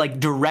he's like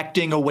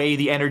directing away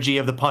the energy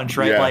of the punch,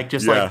 right?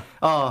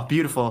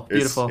 Beautiful.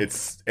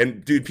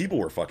 And dude, people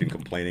were fucking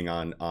complaining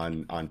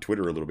on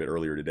Twitter a little bit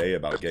earlier today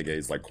about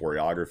Gege's like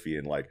choreography,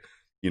 and like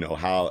you know,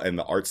 how, and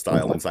the art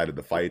style inside of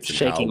the fights, and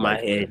Shaking how, my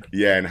like, head.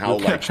 yeah, and how,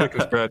 like,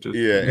 Chicken scratches.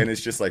 yeah, and it's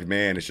just like,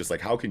 man, it's just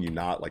like, how can you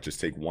not, like, just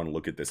take one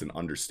look at this and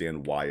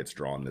understand why it's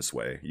drawn this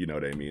way? You know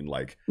what I mean?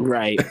 Like,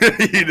 Right.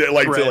 you know,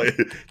 like, Right.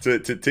 to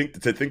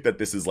think that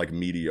this is like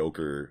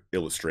mediocre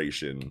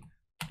illustration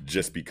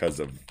just because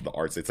of the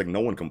arts. It's like no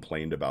one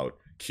complained about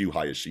Q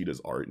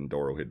Hayashida's art in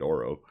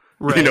Dorohedoro.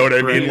 Right, You know what I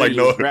right. mean? Like,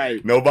 no,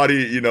 Right.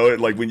 nobody, you know,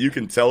 like, when you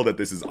can tell that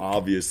this is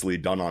obviously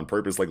done on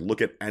purpose, like,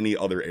 look at any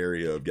other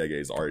area of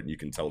Gege's art and you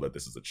can tell that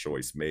this is a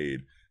choice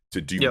made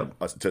to do, Yep.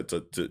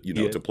 to you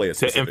know, Yeah, to play a to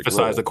specific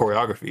emphasize the role.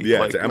 choreography. Yeah,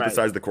 like, to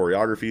emphasize the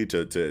choreography,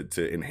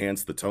 to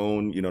enhance the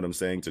tone, you know what I'm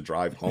saying? To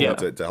drive home, Yeah.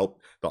 to help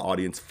the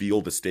audience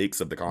feel the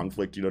stakes of the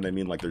conflict, you know what I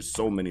mean? Like, there's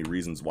so many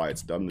reasons why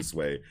it's done this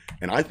way,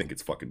 and I think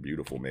it's fucking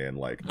beautiful, man.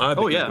 Like, I think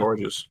Oh, it's yeah.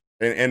 gorgeous.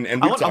 and I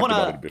we've wanna- talked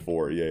about it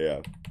before. Yeah.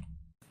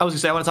 I was gonna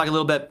say I want to talk a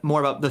little bit more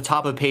about the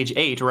top of page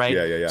 8, right?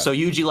 Yeah. So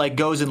Yuji like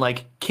goes and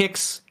like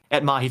kicks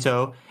at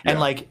Mahito, and Yeah.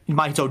 like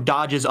Mahito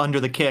dodges under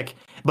the kick.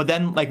 But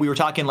then like we were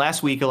talking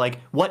last week, like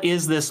what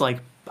is this like?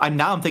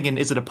 I'm thinking,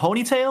 is it a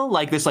ponytail?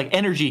 Like this like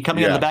energy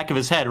coming out of Yeah. the back of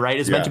his head, right?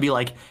 It's meant Yeah. to be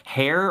like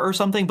hair or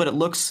something, but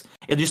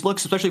it just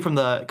looks, especially from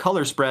the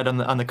color spread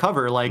on the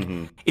cover, like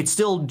it's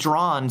still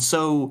drawn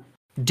so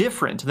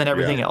different than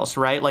everything Yeah. else,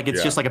 right? Like it's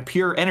Yeah. just like a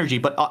pure energy,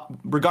 but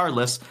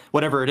regardless,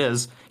 whatever it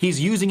is, he's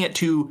using it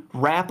to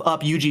wrap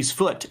up Yuji's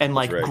foot and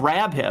like right.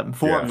 grab him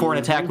for Yeah. an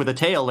attack with a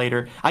tail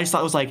later. I just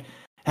thought it was like,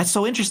 that's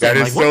so interesting. That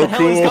Like is what so the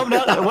hell is cool. coming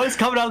out? What is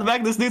coming out of the back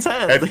of this dude's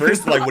head? At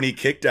first, like, when he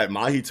kicked at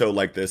Mahito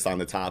like this on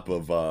the top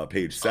of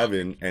page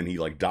 7, and he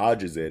like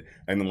dodges it,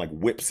 and then like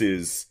whips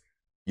his,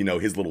 you know,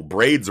 his little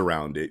braids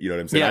around it. You know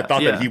what I'm saying? Yeah, I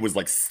thought yeah. that he was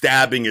like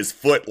stabbing his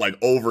foot like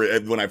over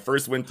it. When I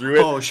first went through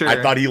it, Oh, sure.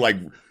 I thought he like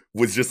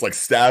was just like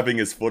stabbing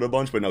his foot a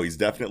bunch, but no, he's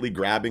definitely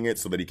grabbing it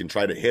so that he can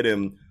try to hit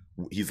him.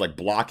 He's like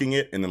blocking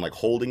it and then like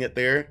holding it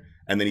there,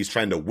 and then he's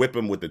trying to whip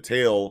him with the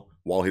tail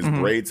while his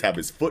braids have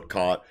his foot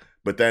caught.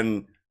 But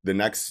then the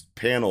next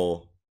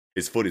panel,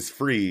 his foot is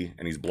free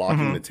and he's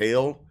blocking the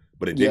tail,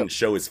 but it didn't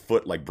show his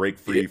foot like break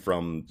free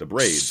from the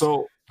braids.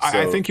 So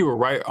I think you were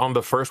right on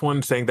the first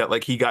one, saying that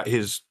like he got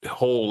his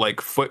whole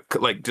like foot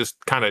like just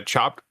kind of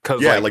chopped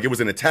because yeah, like it was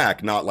an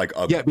attack, not like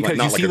a Yeah, because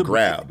not you like see a the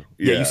grab.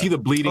 yeah, you see the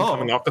bleeding Oh.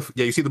 coming off the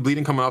you see the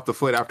bleeding coming off the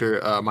foot after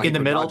Mahito in the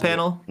middle dodges it.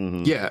 panel.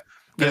 Mhm. Yeah.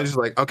 And it's just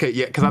like, okay,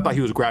 yeah, because I thought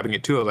he was grabbing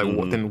it too. I was like,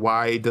 well, Mhm. then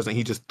why doesn't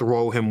he just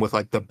throw him with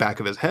like the back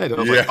of his head? And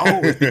I was Yeah. like,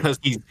 oh, it's because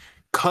he's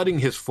cutting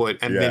his foot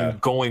and Yeah. then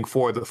going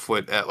for the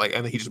foot at like,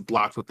 and then he just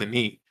blocks with the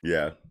knee.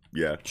 Yeah.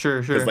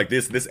 Sure. Because like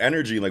this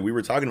energy, like we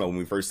were talking about when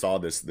we first saw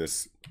this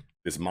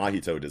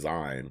Mahito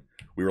design,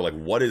 we were like,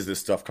 what is this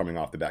stuff coming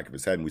off the back of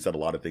his head? And we said a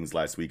lot of things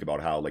last week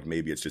about how like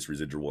maybe it's just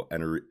residual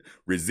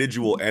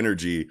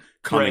energy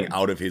coming Right.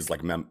 out of his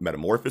like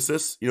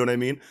metamorphosis. You know what I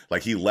mean?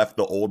 Like he left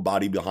the old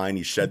body behind,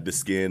 he shed the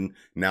skin.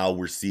 Now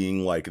we're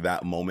seeing like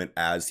that moment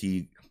as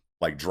he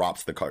like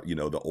drops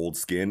the old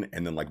skin,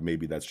 and then like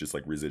maybe that's just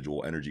like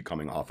residual energy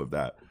coming off of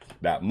that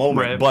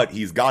moment. Right. But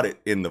he's got it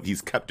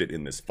he's kept it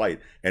in this fight,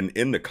 and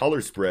in the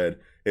color spread,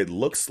 it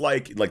looks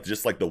like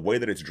just like the way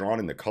that it's drawn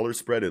in the color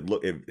spread,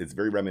 it's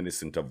very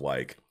reminiscent of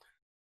like,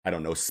 I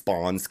don't know,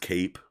 Spawn's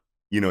cape.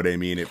 You know what I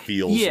mean? It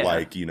feels Yeah.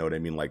 like, you know what I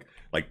mean, like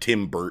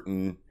Tim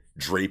Burton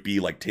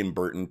drapey, like Tim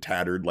Burton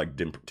tattered, like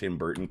Tim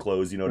Burton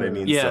clothes. You know what I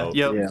mean? Yeah. So,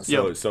 Yep.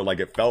 yeah. Yep. so like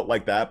it felt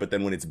like that, but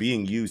then when it's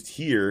being used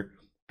here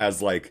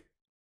as like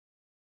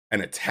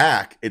an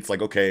attack, it's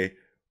like, okay,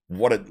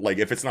 like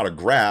if it's not a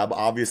grab,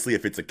 obviously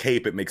if it's a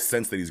cape, it makes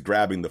sense that he's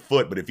grabbing the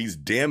foot, but if he's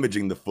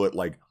damaging the foot,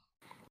 like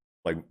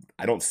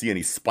I don't see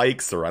any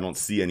spikes, or I don't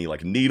see any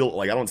like needle,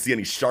 like I don't see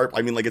any sharp.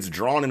 I mean, like it's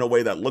drawn in a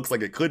way that looks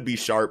like it could be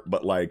sharp,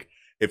 but like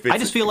if it's I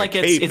just feel a like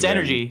cape, it's then-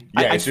 energy.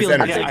 Yeah, I it's feel just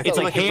like energy. it's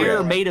like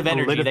hair made of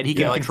energy that he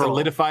can like control.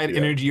 solidified Yeah.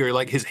 energy, or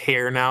like his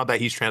hair now that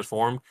he's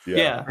transformed.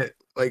 Yeah.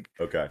 Like,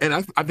 Okay. and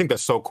I think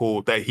that's so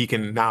cool that he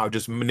can now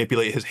just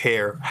manipulate his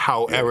hair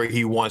however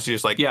he wants to,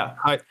 just like Yeah.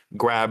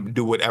 grab,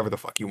 do whatever the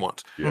fuck he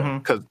wants. Yeah.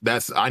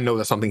 Because I know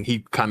that's something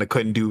he kind of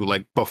couldn't do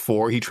like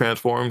before he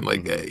transformed.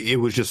 Like it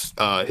was just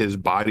his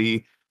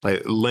body,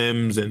 like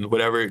limbs and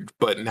whatever.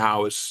 But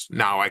now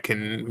I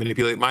can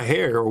manipulate my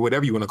hair or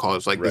whatever you want to call it.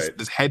 It's like Right.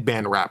 this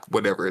headband wrap,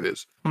 whatever it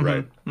is.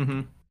 Right.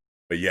 Mm-hmm.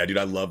 But yeah, dude,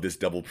 I love this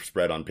double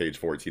spread on page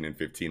 14 and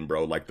 15,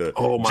 bro. Like the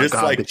Oh my just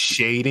god, like the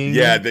shading.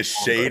 yeah, the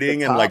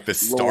shading and top, like the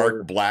stark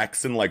lower.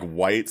 blacks and like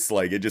whites,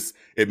 like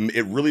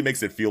it really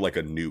makes it feel like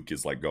a nuke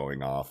is like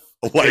going off,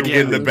 like Yeah,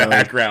 in the it does.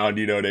 background.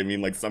 You know what I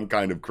mean? Like some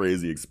kind of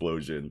crazy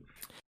explosion.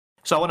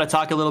 So I want to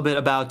talk a little bit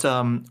about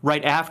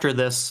right after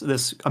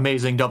this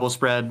amazing double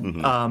spread.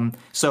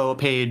 So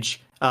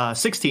page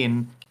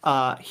 16,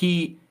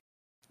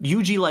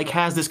 Yuji like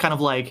has this kind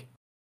of like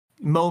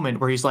moment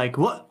where he's like,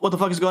 what the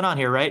fuck is going on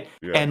here, right?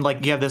 Yeah. And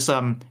like you have this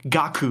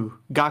gaku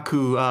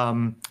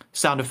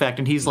sound effect,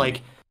 and he's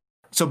like,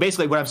 so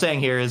basically what I'm saying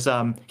here is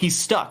he's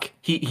stuck.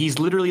 He's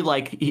literally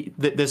like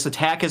this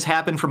attack has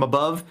happened from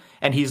above,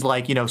 and he's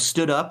like,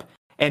 stood up,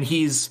 and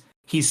he's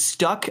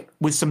stuck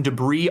with some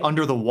debris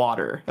under the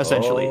water,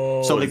 essentially.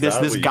 Oh, so like is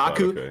that this what you thought?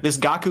 gaku Okay. this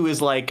gaku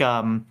is like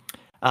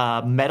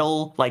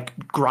metal like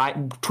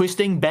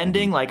twisting,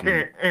 bending, like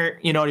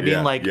you know what I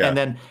mean, like and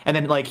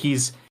then like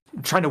he's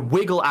trying to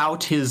wiggle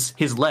out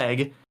his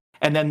leg.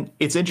 And then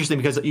it's interesting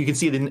because you can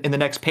see in the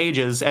next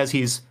pages as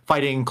he's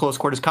fighting close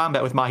quarters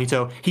combat with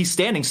Mahito, he's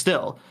standing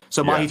still.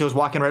 So Mahito's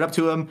walking right up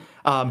to him.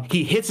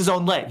 He hits his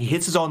own leg. He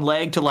hits his own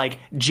leg to like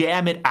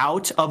jam it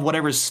out of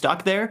whatever's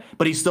stuck there,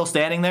 but he's still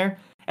standing there.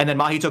 And then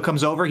Mahito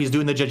comes over. He's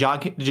doing the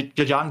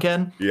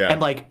Jajanken.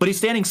 And like, but he's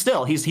standing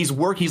still.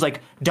 He's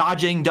like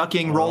dodging,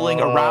 ducking, rolling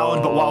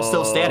around, but while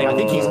still standing.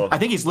 I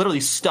think he's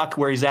literally stuck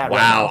where he's at. Wow,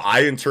 right now.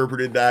 I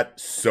interpreted that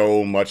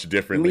so much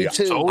differently. Me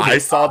too. I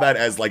saw that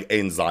as like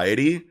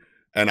anxiety.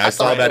 And I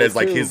saw that as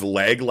like his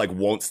leg like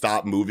won't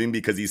stop moving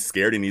because he's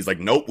scared, and he's like,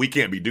 nope, we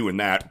can't be doing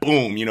that.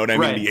 Boom, you know what I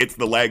mean? Right. He hits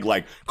the leg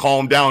like,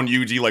 calm down,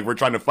 Yuji, like we're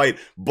trying to fight.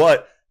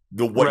 But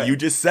what you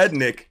just said,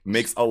 Nick,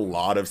 makes a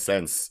lot of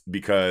sense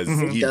because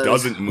he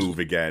doesn't move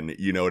again.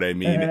 You know what I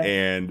mean?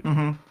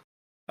 And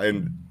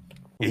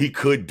he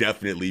could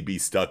definitely be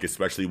stuck,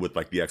 especially with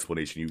like the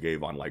explanation you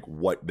gave on like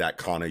what that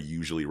kana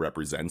usually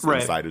represents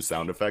inside of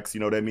sound effects. You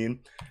know what I mean?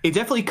 It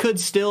definitely could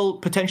still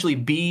potentially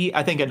be,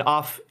 I think, an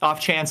off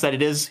chance that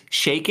it is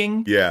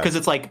shaking. Yeah. Because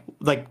it's like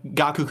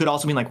Gaku could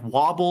also mean like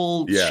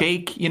wobble,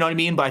 shake. You know what I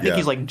mean? But I think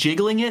he's like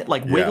jiggling it,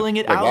 like wiggling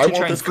it like, out why to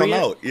try and free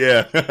it.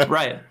 Yeah.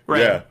 Right.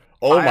 Yeah.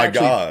 Oh my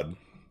God.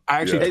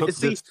 I actually took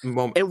this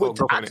moment. And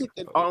with, I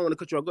don't want to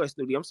cut you off. Go ahead,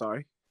 Snooty. I'm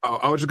sorry.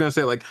 I was just gonna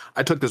say, like,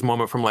 I took this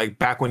moment from like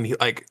back when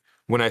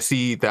when I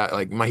see that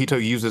like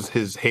Mahito uses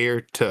his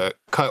hair to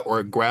cut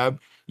or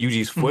grab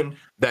Yuji's foot,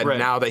 that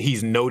now that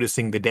he's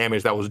noticing the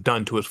damage that was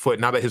done to his foot,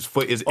 now that his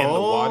foot is in the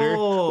water,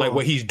 like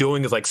what he's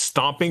doing is like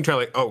stomping,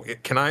 trying to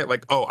like, can I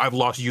like, I've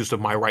lost use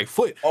of my right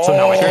foot, so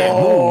now I can't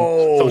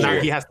move.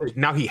 So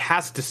now he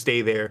has to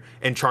stay there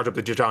and charge up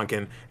the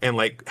Jajanken and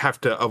like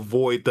have to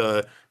avoid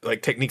the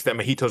like techniques that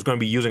Mahito's going to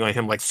be using on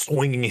him, like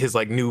swinging his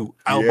like new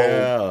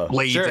elbow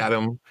blades at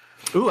him.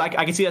 Ooh, I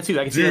can see that too.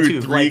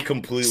 Three like,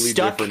 completely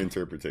different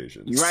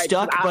interpretations. Right.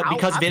 Stuck, but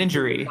because of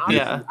injury.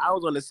 I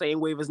was on the same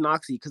wave as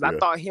Noxie because I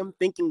thought him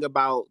thinking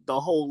about the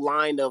whole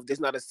line of there's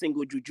not a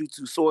single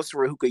jujutsu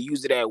sorcerer who could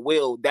use it at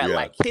will that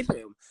like hit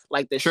him.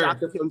 Like the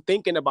shock of him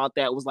thinking about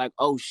that was like,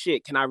 oh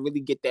shit, can I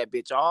really get that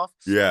bitch off?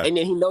 Yeah. And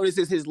then he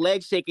notices his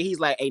leg shaking. He's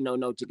like, hey, no,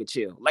 Jigga,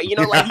 chill. Like, you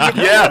know, like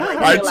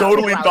I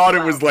totally thought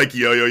it was like,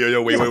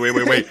 yo,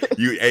 wait.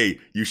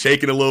 You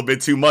shaking a little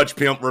bit too much,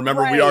 pimp.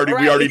 Remember, we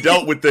already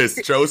dealt with this.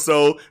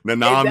 Choso,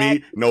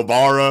 Nanami,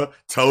 Nobara,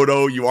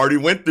 Toto. You already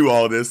went through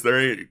all this.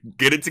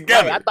 Get it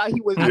together. Right. I thought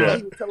he was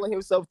telling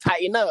himself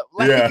tighten up.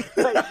 Like,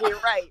 like, you're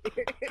right.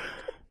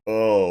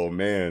 Oh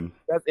man,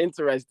 that's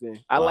interesting.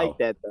 I like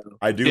that though.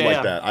 I do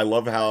like that. I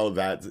love how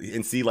that,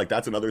 and see, like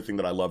that's another thing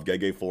that I love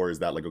Gege for is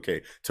that like,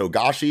 okay,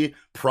 Togashi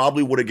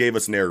probably would have gave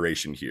us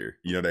narration here.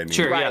 You know what I mean?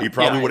 Sure, he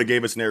probably would have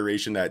gave us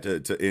narration that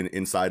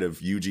inside of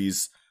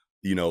Yuji's,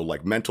 you know,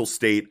 like mental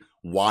state,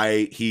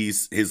 why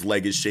his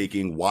leg is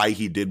shaking, why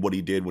he did what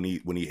he did when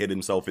he hit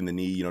himself in the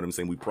knee. You know what I'm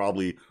saying? We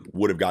probably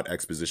would have got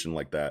exposition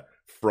like that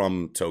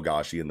from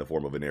Togashi in the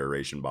form of a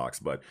narration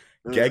box, but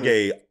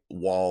Gege,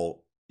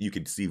 while you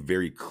could see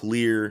very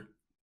clear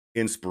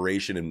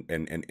inspiration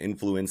and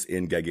influence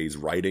in Gege's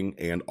writing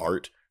and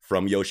art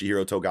from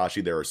Yoshihiro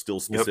Togashi, there are still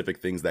specific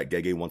things that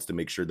Gege wants to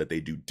make sure that they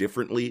do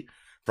differently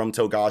from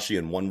Togashi.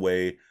 And one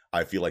way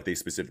I feel like they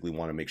specifically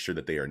want to make sure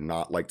that they are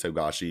not like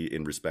Togashi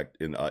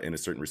in a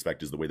certain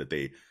respect is the way that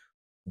they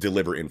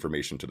deliver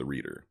information to the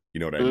reader. You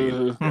know what I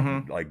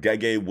mean? Like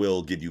Gege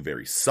will give you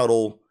very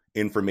subtle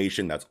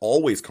information that's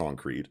always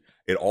concrete.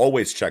 It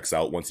always checks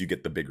out once you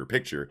get the bigger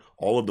picture.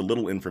 All of the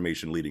little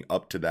information leading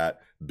up to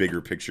that bigger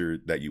picture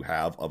that you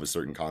have of a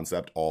certain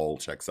concept all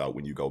checks out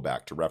when you go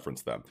back to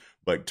reference them.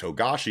 But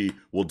Togashi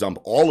will dump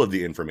all of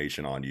the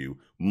information on you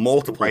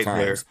multiple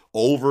times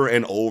over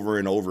and over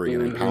and over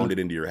again and pound it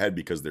into your head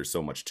because there's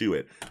so much to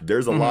it.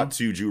 There's a lot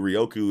to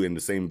Juryoku in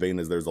the same vein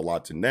as there's a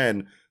lot to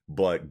Nen,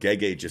 but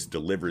Gege just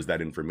delivers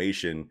that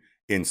information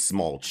in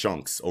small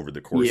chunks over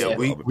the course of a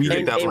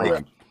period of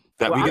time.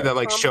 We get that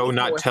like show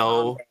not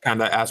tell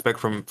kind of aspect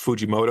from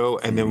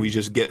Fujimoto, and then we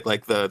just get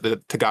like the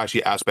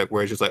Togashi aspect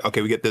where it's just like,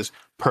 okay, we get this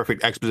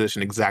perfect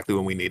exposition exactly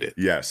when we need it.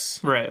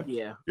 Yes. Right.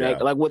 Yeah.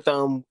 Like with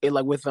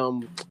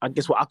I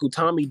guess what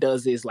Akutami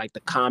does is like the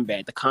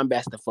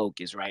combat's the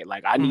focus, right?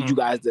 Like I need you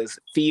guys to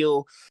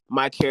feel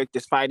my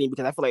characters fighting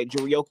because I feel like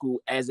Juryoku,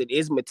 as it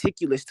is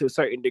meticulous to a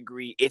certain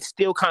degree, it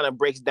still kind of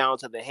breaks down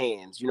to the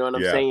hands. You know what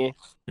I'm saying?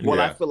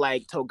 Well, I feel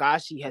like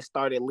Togashi has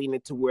started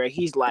leaning to where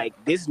he's like,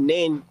 this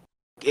Nen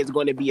is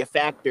going to be a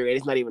factor and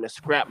it's not even a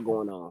scrap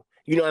going on.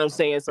 You know what I'm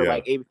saying? So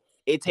like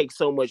it takes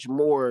so much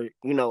more,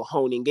 you know,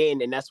 honing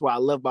in. And that's what I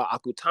love about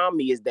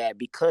Akutami is that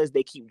because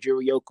they keep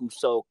Juryoku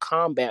so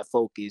combat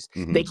focused,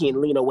 they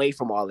can lean away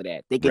from all of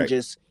that. They can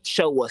just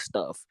show us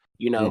stuff,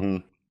 you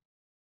know?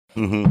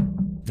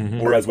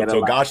 Whereas with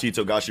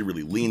Togashi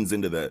really leans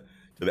into the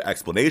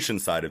explanation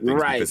side of things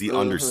because he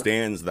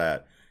understands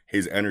that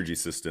his energy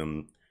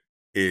system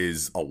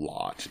is a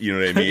lot. You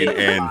know what I mean?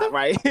 And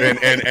right.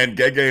 and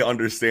Gege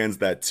understands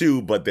that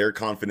too, but they're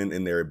confident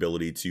in their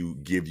ability to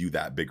give you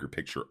that bigger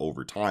picture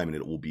over time, and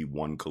it will be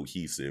one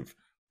cohesive,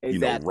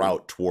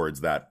 route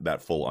towards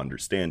that full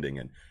understanding.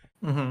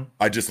 And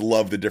I just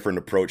love the different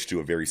approach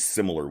to a very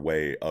similar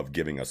way of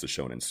giving us a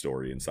shonen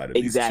story inside of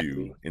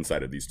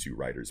these two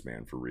writers,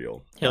 man, for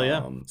real. Hell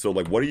yeah. So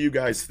like, what do you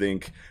guys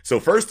think? So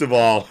first of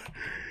all,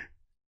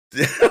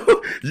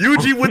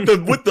 Yuji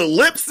with the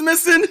lips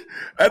missing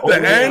at the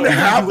end,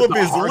 half of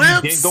his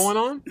lips going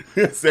on.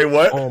 Say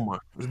what? Oh my!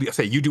 I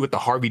say Yuji with the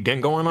Harvey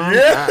Dent going on.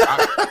 Yeah,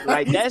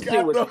 like that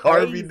shit was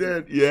Harvey crazy.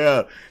 Dent.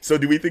 Yeah. So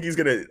do we think he's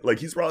gonna like?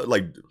 He's probably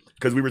like,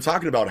 because we were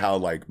talking about how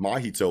like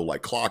Mahito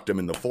like clocked him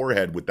in the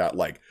forehead with that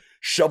like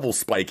shovel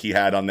spike he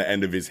had on the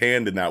end of his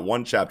hand in that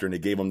one chapter, and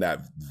it gave him that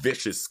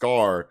vicious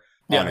scar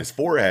on his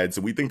forehead.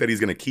 So we think that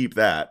he's gonna keep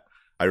that.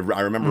 I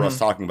remember us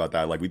talking about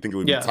that. Like we think it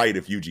would be tight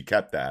if Yuji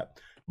kept that.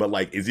 But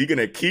like, is he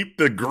gonna keep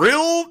the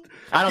grill?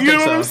 I don't you think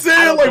know so. what I'm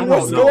saying? Like,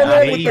 what's going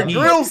on with the He-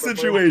 grill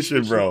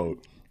situation, bro?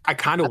 I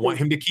kind of want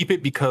him to keep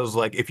it because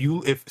like if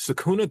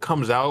Sukuna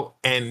comes out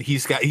and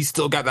he's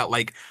still got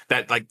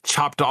that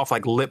chopped off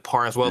like lip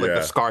part as well, like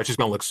the scar, it's just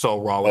gonna look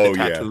so raw with the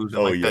tattoos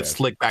and that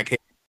slick back hair.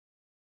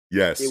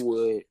 Yes, it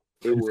would.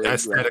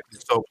 Aesthetic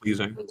is so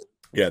pleasing.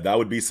 Yeah, that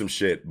would be some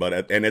shit. But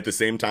at the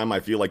same time, I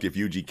feel like if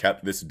Yuji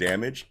kept this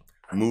damage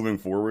moving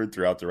forward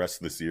throughout the rest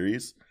of the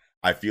series,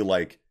 I feel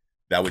like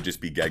that would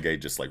just be Gege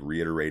just like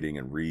reiterating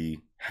and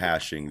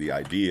rehashing the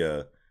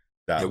idea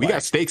that we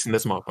got stakes in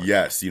this motherfucker.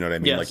 Yes, you know what I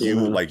mean? Yes.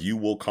 Like you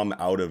will come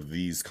out of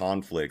these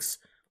conflicts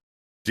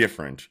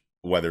different,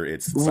 whether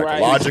it's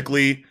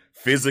psychologically,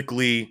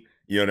 physically,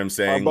 you know what I'm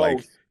saying?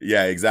 Like,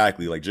 yeah,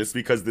 exactly. Like just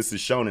because this is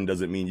shonen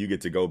doesn't mean you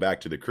get to go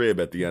back to the crib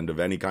at the end of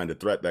any kind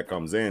of threat that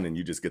comes in and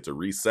you just get to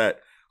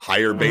reset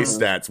higher base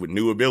stats with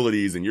new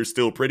abilities and you're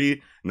still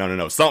pretty.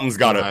 No. Something's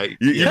gotta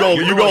you're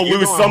gonna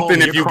lose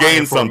something if you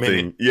gain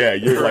something. Yeah,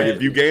 you're like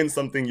if you gain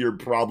something, you're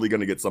probably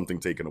gonna get something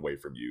taken away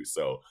from you.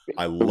 So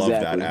I love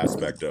that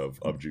aspect of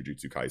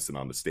Jujutsu Kaisen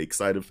on the stake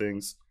side of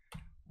things.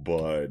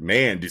 But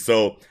man,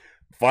 so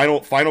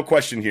final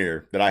question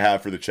here that I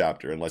have for the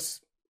chapter, unless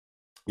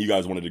you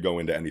guys wanted to go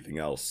into anything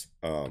else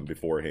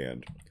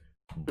beforehand.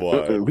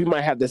 But we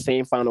might have the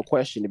same final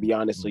question, to be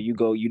honest. So you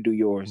do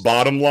yours.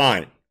 Bottom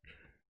line,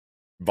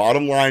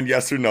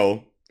 yes or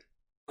no?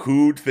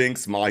 Who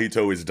thinks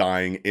Mahito is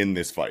dying in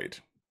this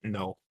fight?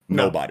 No.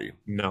 Nobody.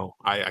 No,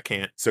 I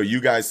can't. So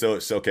you guys, so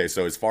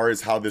as far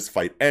as how this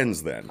fight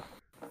ends then,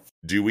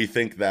 do we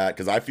think that,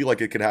 because I feel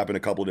like it could happen a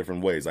couple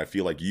different ways. I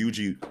feel like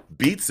Yuji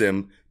beats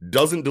him,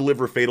 doesn't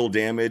deliver fatal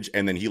damage,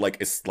 and then he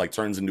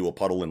turns into a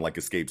puddle and like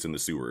escapes in the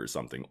sewer or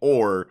something.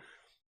 Or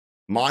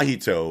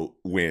Mahito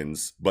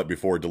wins, but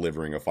before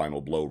delivering a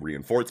final blow,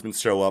 reinforcements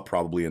show up,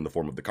 probably in the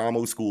form of the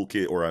Kamo school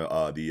kid or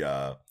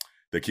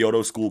the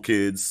Kyoto school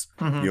kids,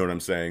 you know what I'm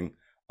saying?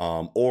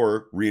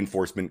 Or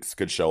reinforcements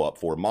could show up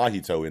for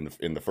Mahito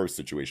in the first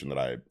situation that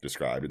I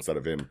described. Instead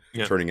of him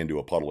turning into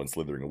a puddle and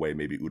slithering away,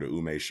 maybe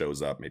Uraume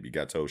shows up, maybe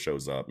Geto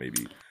shows up,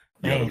 maybe,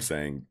 you know what I'm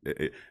saying?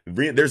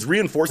 There's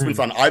reinforcements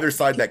on either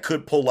side that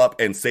could pull up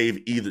and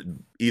save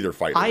either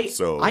fighter.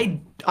 I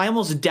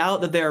almost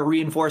doubt that there are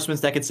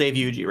reinforcements that could save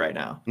Yuji right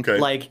now. Okay.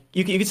 Like,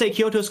 you could say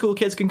Kyoto school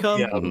kids can come.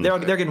 Yeah.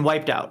 They're getting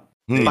wiped out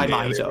by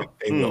Mahito.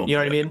 You know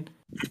what I mean?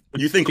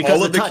 You think because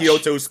all of the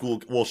Kyoto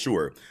school? Well,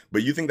 sure,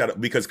 but you think that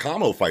because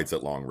Kamo fights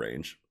at long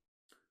range?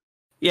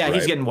 Yeah, right?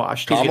 He's getting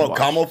washed.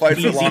 Kamo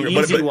fights at long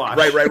range,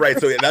 but right.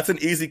 So that's an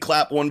easy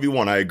clap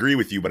 1v1. I agree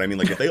with you, but I mean,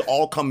 like if they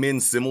all come in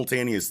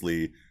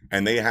simultaneously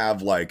and they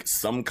have like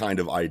some kind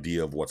of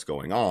idea of what's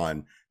going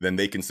on, then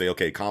they can say,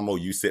 okay, Kamo,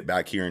 you sit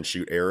back here and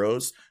shoot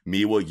arrows.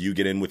 Miwa, you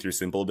get in with your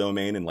simple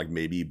domain and like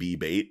maybe be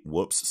bait.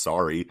 Whoops,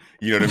 sorry.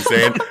 You know what I'm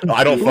saying?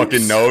 I don't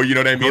fucking know. You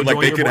know what I mean? Like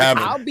they could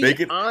have,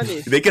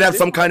 they could have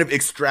some kind of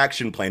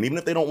extraction plan. Even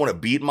if they don't want to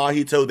beat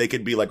Mahito, they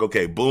could be like,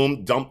 okay,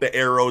 boom, dump the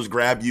arrows,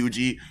 grab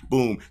Yuji,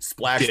 boom,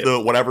 splash the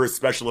whatever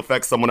special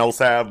effects someone else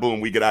have,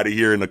 boom, we get out of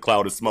here in a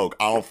cloud of smoke.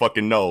 I don't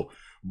fucking know,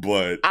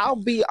 but I'll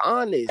be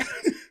honest.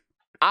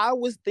 I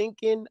was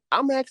thinking,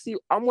 I'm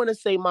going to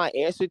say my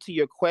answer to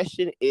your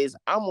question is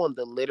I'm on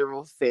the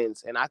literal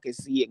fence and I can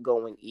see it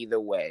going either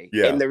way.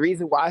 Yeah. And the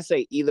reason why I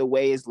say either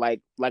way is like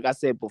I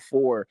said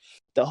before,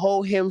 the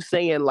whole him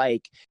saying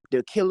like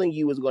the killing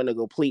you is going to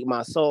complete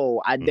my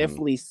soul. I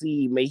definitely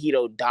see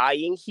Mahito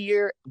dying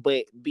here,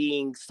 but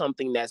being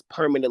something that's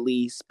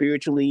permanently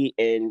spiritually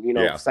and,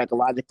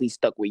 psychologically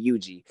stuck with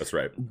Yuji. That's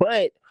right.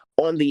 But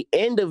on the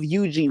end of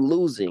Yuji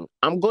losing,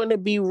 I'm going to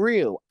be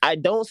real. I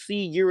don't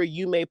see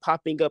Uraume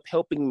popping up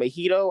helping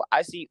Mahito.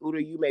 I see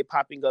Uraume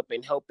popping up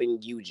and helping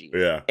Yuji.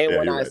 Yeah. And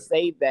when I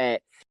say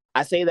that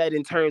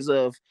in terms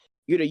of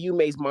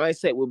Uraume's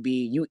mindset would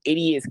be, you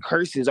idiot's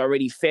curses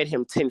already fed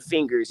him 10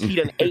 fingers. He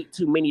done ate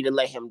too many to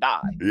let him die.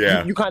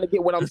 Yeah. You kind of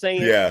get what I'm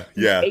saying? Yeah.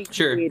 He ate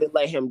too many to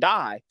let him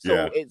die.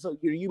 So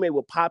Uraume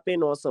will pop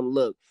in on some,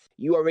 look,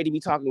 you already be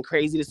talking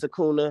crazy to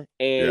Sukuna,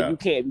 and you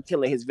can't be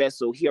killing his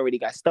vessel. He already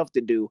got stuff to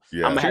do.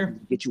 I'm gonna have to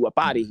get you up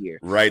out of here.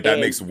 Right, that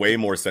makes way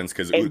more sense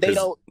because they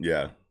don't.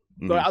 Yeah,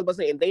 So I was about to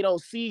say, and they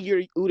don't see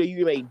your Uda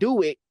Yume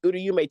do it.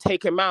 Uda Yume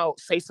take him out,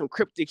 say some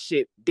cryptic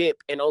shit, dip,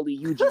 and only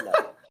Yuji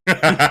know.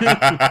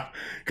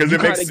 Because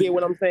it makes get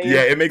what I'm saying.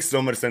 Yeah, it makes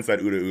so much sense that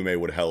Uda Ume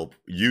would help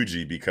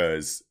Yuji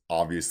because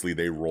obviously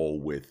they roll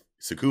with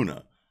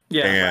Sukuna.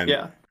 Yeah,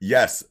 and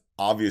yes,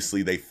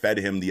 obviously they fed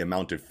him the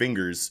amount of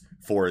fingers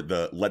for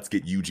the let's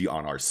get Yuji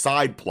on our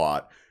side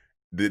plot,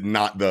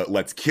 not the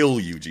let's kill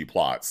Yuji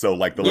plot. So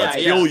like the let's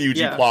kill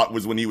Yuji plot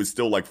was when he was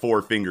still like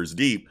 4 fingers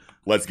deep.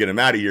 Let's get him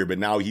out of here. But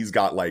now he's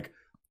got like,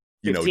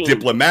 you know,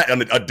 15.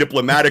 a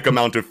diplomatic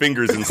amount of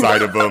fingers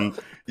inside of him.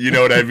 You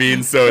know what I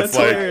mean? So it's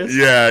like, hilarious.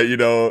 yeah, you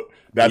know,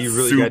 that's You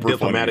really super got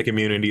diplomatic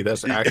funny. immunity.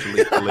 That's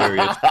actually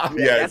hilarious.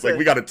 Yeah, it's like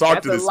we got to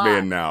talk to that's this a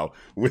man now.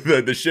 With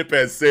the ship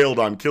has sailed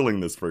on killing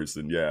this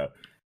person. Yeah,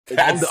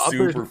 that's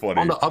super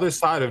funny. On the other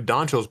side of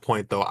Dancho's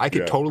point, though, I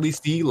could totally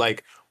see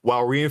like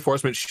while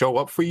reinforcements show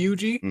up for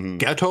Yuji,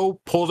 Geto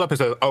pulls up and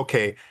says,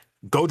 "Okay,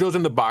 Gojo's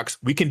in the box.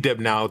 We can dip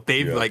now.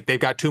 They've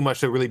got too much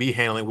to really be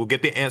handling. We'll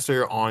get the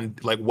answer on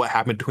like what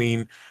happened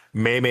between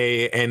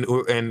Mei and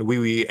Wee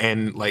Wee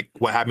and like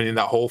what happened in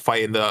that whole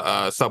fight in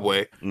the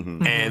subway,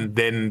 and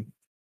then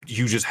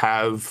you just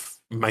have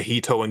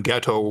Mahito and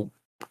Geto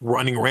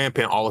running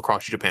rampant all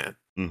across Japan."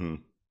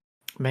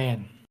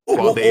 Man.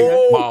 While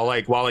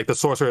the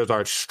sorcerers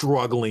are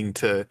struggling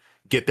to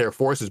get their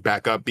forces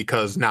back up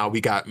because now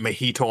we got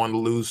Mahito on the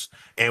loose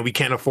and we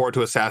can't afford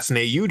to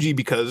assassinate Yuji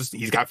because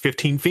he's got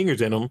 15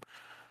 fingers in him.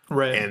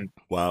 Right. And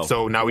wow.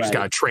 So now we just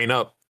got to train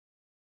up.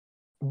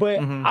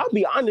 But I'll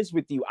be honest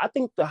with you. I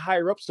think the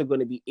higher ups are going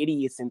to be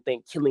idiots and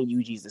think killing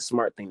Yuji is the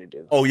smart thing to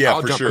do. Oh yeah,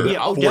 I'll for jump sure. in.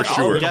 For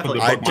sure. I Definitely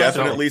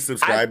definitely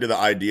subscribe to the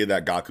idea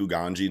that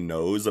Gakuganji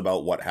knows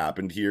about what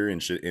happened here in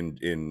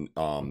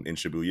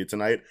Shibuya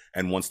tonight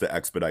and wants to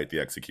expedite the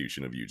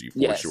execution of Yuji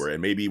for sure.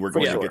 And maybe we're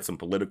going to get some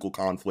political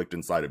conflict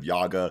inside of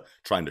Yaga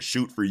trying to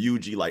shoot for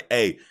Yuji. Like,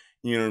 hey,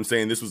 you know what I'm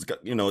saying? This was,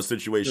 you know, a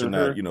situation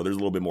that, you know, there's a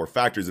little bit more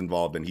factors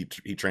involved, and he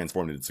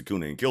transformed into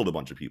Sukuna and killed a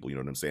bunch of people. You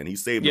know what I'm saying? He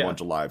saved a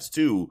bunch of lives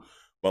too.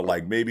 But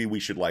like maybe we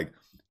should like,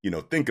 you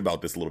know, think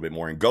about this a little bit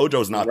more. And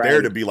Gojo's not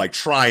there to be like,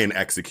 try and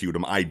execute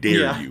him. I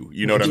dare you.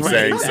 You know what I'm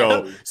saying?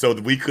 So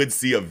we could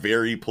see a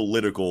very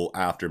political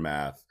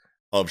aftermath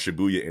of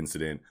Shibuya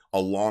incident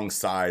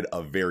alongside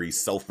a very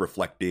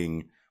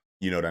self-reflecting,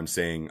 you know what I'm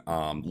saying,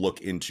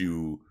 look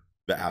into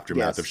the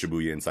aftermath of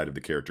Shibuya inside of the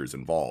characters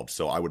involved.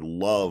 So I would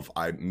love,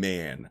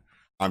 I'm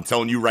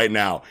telling you right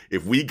now,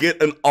 if we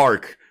get an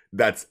arc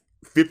that's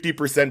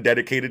 50%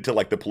 dedicated to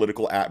like the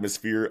political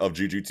atmosphere of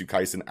Jujutsu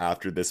Kaisen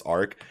after this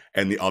arc,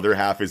 and the other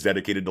half is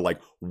dedicated to like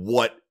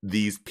what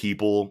these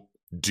people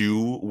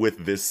do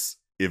with this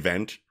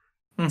event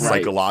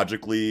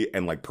psychologically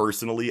and like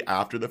personally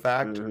after the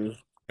fact,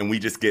 and we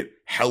just get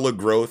hella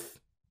growth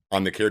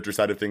on the character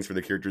side of things for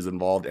the characters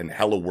involved and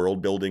hella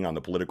world building on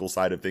the political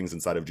side of things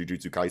inside of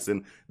Jujutsu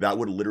Kaisen, that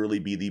would literally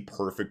be the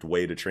perfect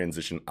way to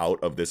transition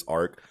out of this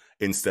arc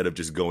instead of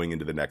just going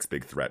into the next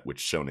big threat, which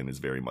Shonen is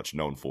very much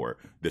known for.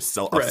 This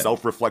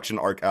self-reflection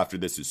arc after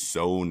this is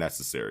so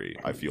necessary,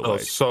 I feel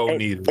like. So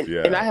needed.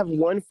 And I have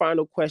one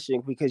final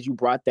question because you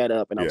brought that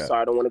up, and I'm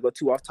sorry, I don't want to go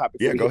too off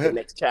topic. Yeah, go ahead. The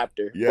next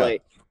chapter.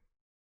 But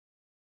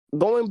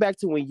going back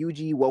to when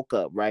Yuji woke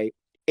up, right?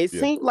 It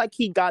seemed like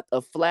he got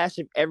a flash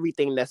of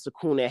everything that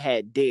Sukuna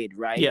had did,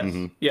 right?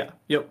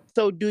 Yep.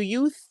 So do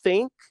you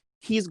think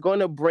he's going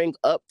to bring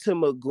up to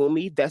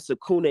Megumi that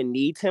Sukuna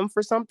needs him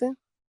for something?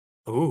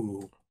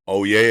 Ooh.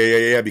 Oh,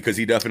 yeah, because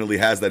he definitely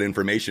has that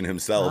information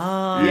himself.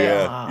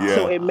 Yeah.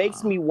 So it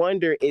makes me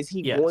wonder, is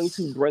he going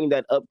to bring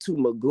that up to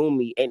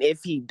Megumi? And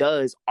if he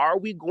does, are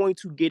we going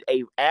to get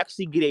a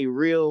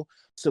real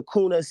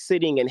Sukuna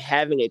sitting and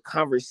having a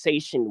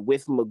conversation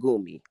with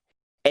Megumi?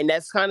 And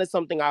that's kind of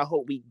something I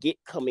hope we get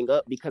coming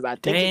up, because I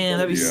think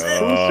it'll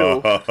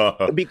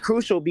be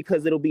crucial,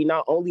 because it'll be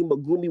not only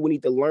Megumi will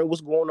need to learn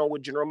what's going on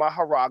with General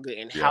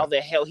Maharaga and how the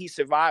hell he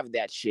survived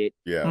that shit.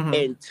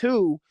 And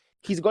 2,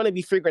 he's going to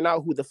be figuring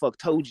out who the fuck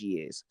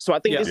Toji is. So I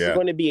think this is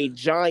going to be a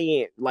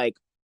giant like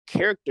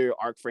character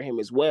arc for him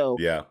as well,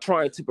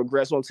 trying to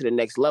progress on to the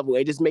next level.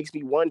 It just makes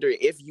me wonder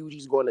if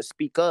Yuji's going to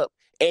speak up,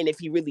 and if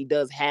he really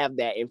does have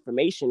that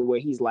information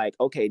where he's like,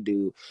 okay,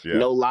 dude,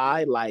 no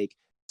lie, like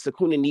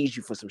Sukuna needs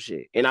you for some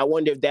shit. And I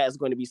wonder if that's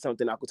going to be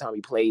something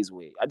Akutami plays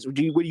with. What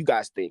do you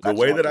guys think? The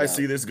way that I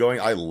see this going,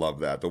 I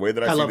love that. The way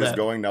that I see this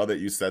going, now that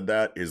you said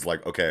that, is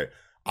like, okay,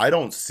 I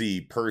don't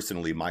see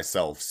personally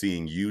myself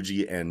seeing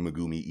Yuji and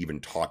Megumi even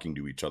talking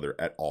to each other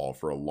at all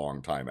for a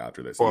long time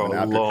after this.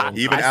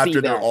 Even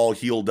after they're all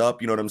healed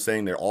up, you know what I'm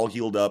saying? They're all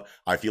healed up.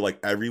 I feel like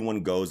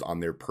everyone goes on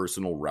their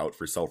personal route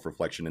for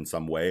self-reflection in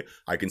some way.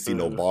 I can see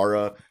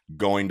Nobara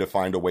going to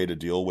find a way to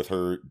deal with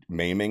her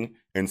maiming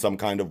in some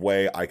kind of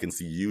way. I can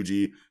see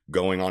Yuji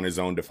going on his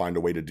own to find a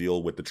way to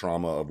deal with the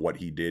trauma of what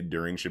he did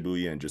during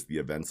Shibuya and just the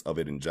events of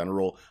it in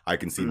general. I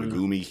can see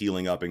Megumi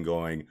healing up and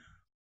going,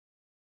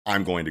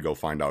 I'm going to go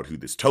find out who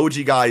this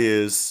Toji guy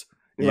is.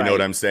 You know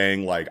what I'm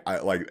saying? Like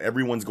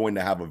everyone's going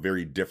to have a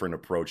very different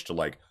approach to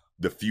like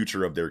the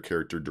future of their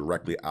character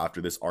directly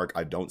after this arc.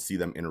 I don't see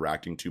them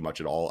interacting too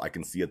much at all. I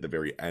can see at the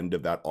very end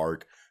of that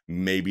arc,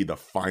 maybe the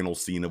final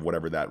scene of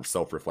whatever that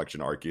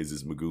self-reflection arc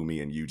is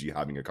Megumi and Yuji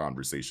having a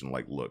conversation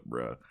like, look,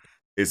 bruh,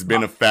 it's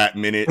been a fat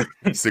minute.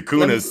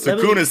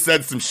 Sukuna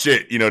said some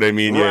shit, you know what I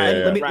mean? Right.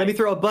 Yeah. Let me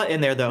throw a butt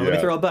in there, though. Let me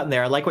throw a butt in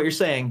there. I like what you're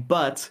saying,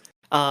 but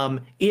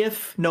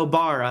if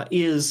Nobara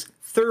is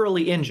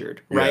thoroughly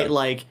injured, right?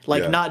 Like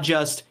not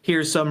just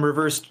here's some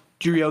reverse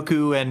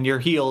Juryoku and you're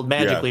healed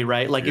magically,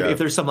 right? Like if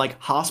there's some like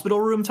hospital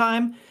room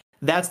time,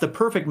 that's the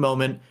perfect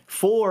moment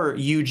for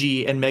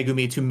Yuji and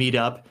Megumi to meet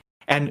up.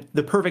 And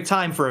the perfect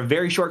time for a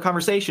very short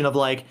conversation of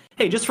like,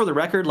 hey, just for the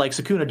record, like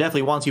Sukuna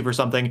definitely wants you for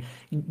something.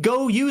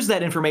 Go use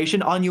that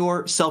information on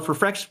your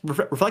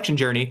self-reflection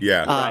journey.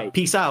 Yeah.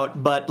 Peace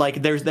out. But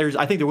like, there's,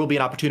 I think there will be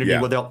an opportunity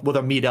where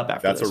they'll meet up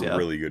after That's this. a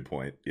really good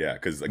point. Yeah,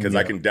 because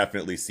I can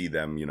definitely see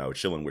them, you know,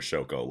 chilling with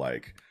Shoko,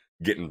 like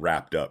getting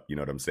wrapped up. You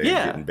know what I'm saying?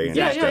 Yeah. Getting bandaged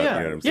up. You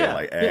know what I'm saying?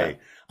 Like, hey,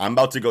 I'm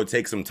about to go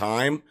take some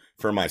time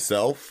for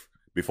myself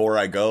before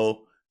I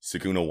go.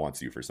 Sukuna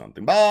wants you for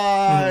something.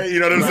 Bye. You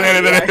know what I'm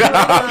saying?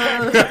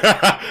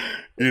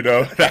 You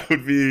know,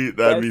 that'd be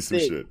some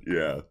shit.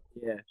 Yeah.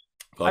 Yeah.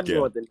 Fuck I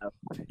just want to know.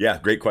 Yeah,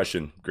 great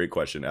question.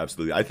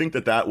 Absolutely. I think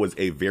that was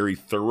a very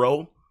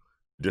thorough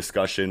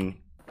discussion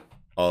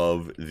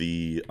of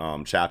the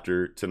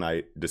chapter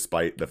tonight,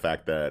 despite the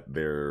fact that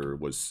it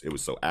was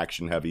so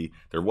action heavy.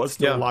 There was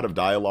still a lot of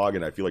dialogue,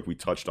 and I feel like we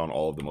touched on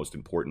all of the most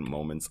important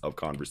moments of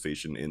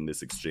conversation in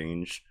this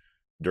exchange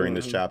during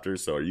this chapter.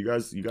 So are you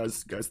guys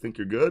think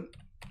you're good?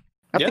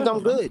 I think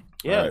I'm good.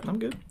 Yeah, right. I'm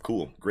good.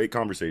 Cool. Great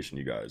conversation,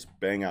 you guys.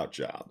 Bang out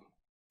job.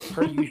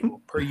 Per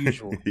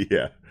usual.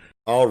 Yeah.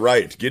 All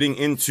right. Getting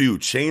into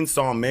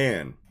Chainsaw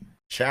Man,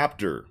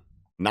 chapter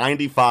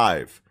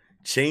 95.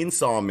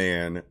 Chainsaw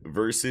Man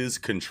versus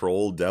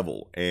Control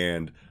Devil.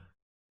 And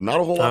not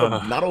a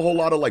whole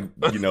lot of like,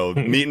 you know,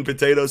 meat and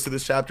potatoes to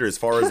this chapter as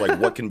far as like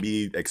what can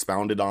be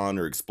expounded on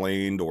or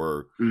explained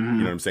or you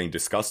know what I'm saying,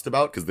 discussed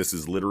about, because this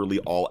is literally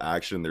all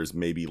action. There's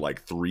maybe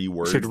like 3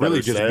 words. Should really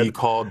just be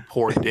called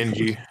Poor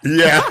Dingy.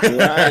 Yeah.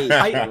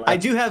 Right. I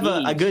do have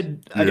a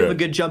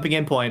good jumping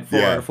in point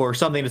for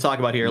something to talk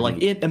about here.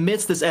 Like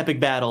amidst this epic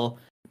battle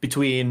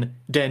between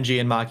Denji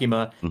and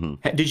Makima,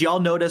 did y'all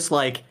notice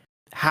like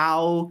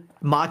how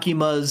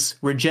Makima's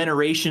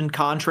regeneration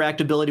contract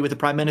ability with the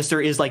Prime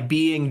Minister is like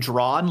being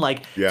drawn?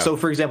 Like, so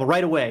for example,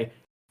 right away,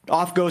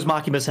 off goes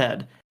Makima's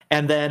head.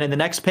 And then in the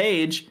next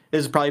page, this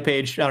is probably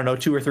page, I don't know,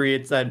 2 or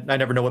 3. I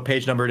never know what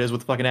page number it is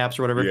with fucking apps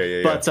or whatever.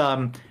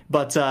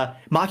 But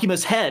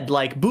Makima's head,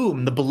 like,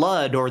 boom, the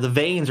blood or the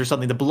veins or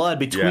something, the blood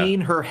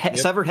between her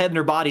severed head and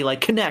her body,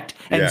 like, connect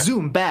and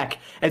zoom back.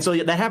 And so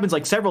that happens,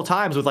 like, several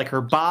times with, like, her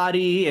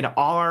body, an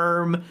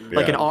arm,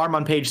 like an arm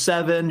on page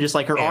 7, just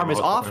like her arm is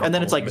off, and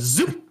then it's, like,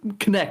 zoop,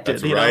 connected.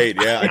 That's right,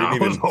 know? I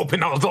was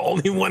hoping I was the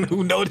only one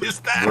who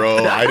noticed that.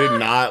 Bro, I did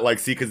not, like,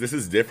 see, because this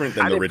is different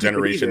than the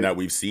regeneration that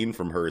we've seen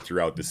from her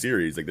throughout the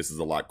series. Like, this is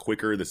a lot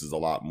quicker. This is a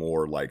lot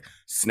more, like,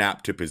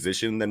 snap to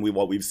position than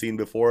what we've seen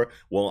before.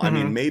 Well, I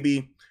mean,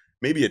 maybe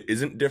it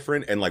isn't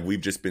different, and like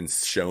we've just been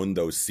shown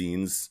those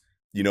scenes,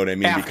 you know what I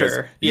mean?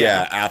 After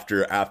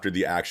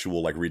the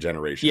actual like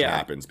regeneration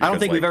happens. Because, I don't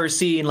think we've ever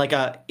seen like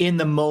a in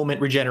the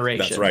moment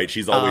regeneration. That's right.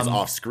 She's always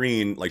off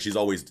screen, like she's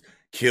always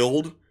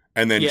killed,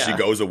 and then she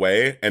goes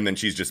away, and then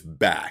she's just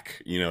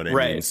back. You know what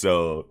I mean?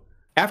 So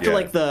after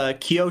like the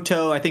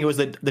Kyoto, I think it was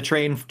the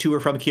train to or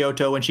from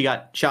Kyoto when she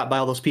got shot by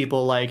all those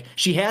people. Like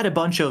she had a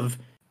bunch of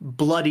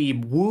bloody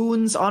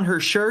wounds on her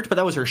shirt, but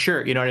that was her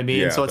shirt, you know what I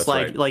mean? So it's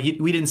like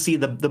we didn't see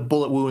the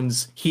bullet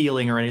wounds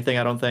healing or anything,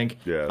 I don't think.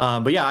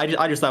 But yeah,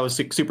 I just thought it was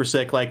super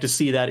sick, like to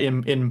see that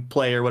in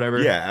play or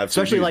whatever. Yeah,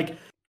 absolutely. Especially like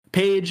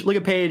look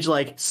at page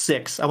like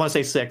 6. I want to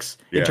say 6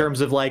 in terms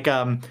of like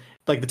the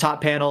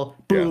top panel,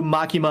 boom,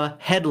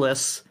 Makima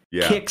headless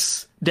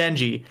kicks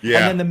Denji, and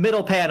then the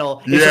middle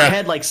panel is her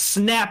head like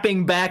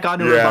snapping back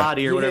onto her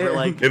body or whatever,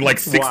 like in like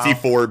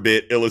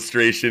 64-bit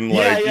illustration,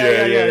 like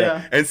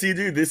And see,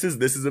 dude, this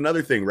is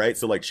another thing, right?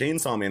 So like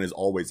Chainsaw Man has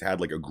always had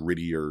like a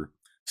grittier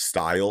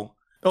style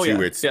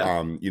to its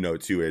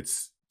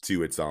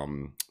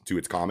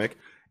comic.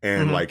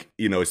 And like,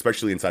 you know,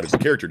 especially inside of the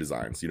character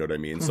designs, you know what I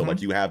mean? So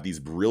like you have these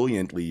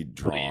brilliantly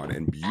drawn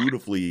and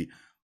beautifully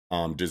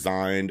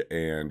designed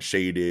and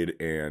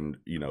shaded and,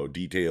 you know,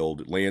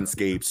 detailed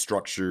landscapes,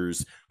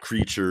 structures,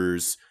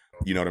 creatures,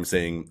 you know what I'm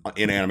saying?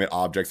 Inanimate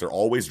objects are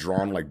always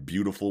drawn like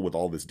beautiful with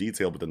all this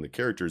detail, but then the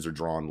characters are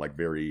drawn like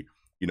very,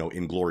 you know,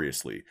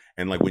 ingloriously.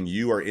 And like when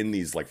you are in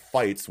these like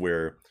fights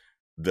where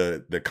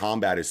the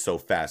combat is so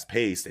fast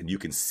paced and you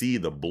can see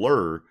the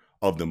blur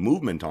of the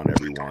movement on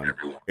everyone,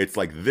 it's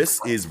like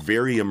this is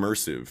very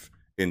immersive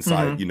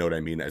inside, you know what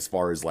I mean? As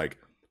far as like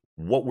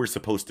what we're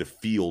supposed to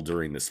feel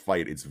during this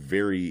fight, it's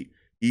very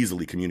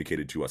easily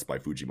communicated to us by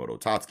Fujimoto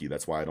Tatsuki.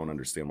 That's why I don't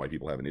understand why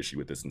people have an issue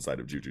with this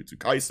inside of Jujutsu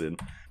Kaisen.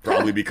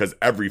 Probably because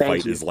every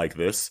fight is like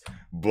this.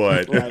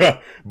 But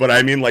but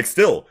I mean, like,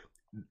 still,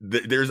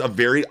 there's a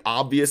very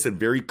obvious and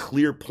very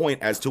clear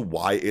point as to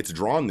why it's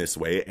drawn this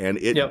way, and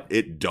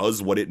it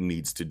does what it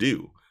needs to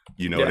do.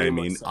 You know what I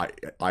mean?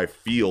 I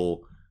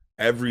feel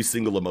every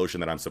single emotion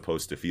that I'm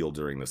supposed to feel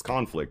during this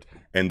conflict,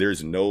 and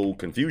there's no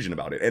confusion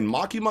about it. And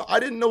Makima, I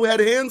didn't know had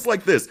hands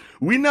like this.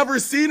 We never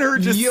seen her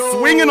just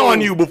swinging on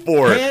you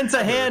before.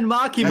 Hand-to-hand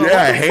Makima.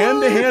 Yeah,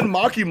 hand-to-hand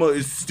Makima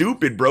is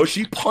stupid, bro.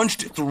 She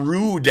punched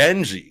through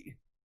Denji.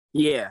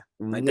 Yeah.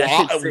 Like,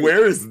 that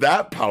where is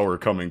that power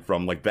coming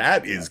from? Like,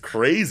 that is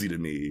crazy to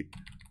me.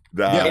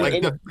 Yeah,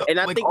 and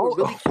I think what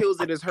really kills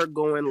it is her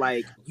going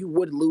like, "You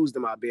would lose to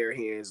my bare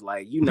hands,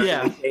 like you not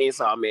a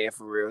Chainsaw Man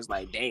for real." It's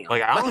like, damn.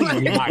 Like, I don't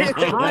even need my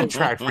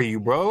contract for you,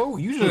 bro.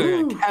 You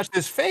should catch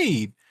this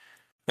fade.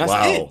 That's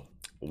it.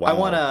 Wow. I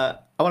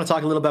wanna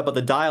talk a little bit about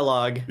the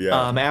dialogue. Yeah.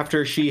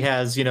 After she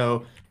has,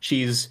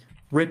 she's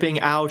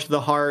ripping out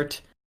the heart,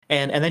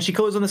 and then she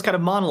goes on this kind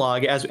of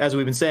monologue as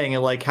we've been saying,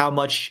 and like how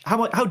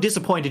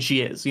disappointed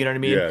she is. You know what I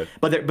mean? Yeah.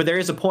 But there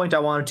is a point I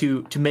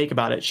wanted to make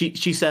about it.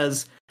 She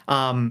says,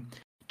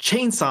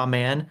 Chainsaw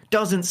Man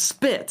doesn't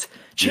spit.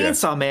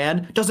 Chainsaw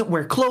Man doesn't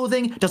wear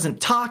clothing,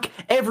 doesn't talk.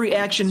 Every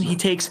action he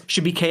takes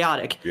should be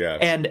chaotic. Yeah.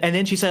 And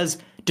then she says,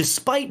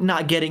 despite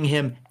not getting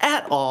him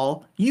at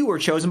all, you were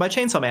chosen by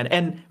Chainsaw Man.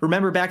 And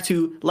remember back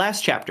to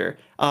last chapter,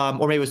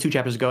 or maybe it was 2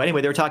 chapters ago.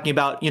 Anyway, they were talking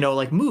about,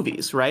 like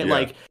movies, right?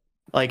 Yeah.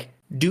 Like,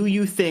 do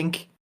you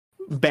think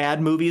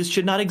bad movies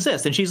should not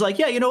exist? And she's like,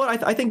 yeah, you know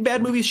what? I think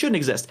bad movies shouldn't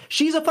exist.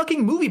 She's a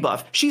fucking movie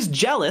buff. She's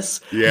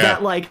jealous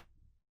that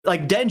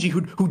like Denji,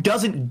 who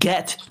doesn't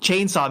get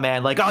Chainsaw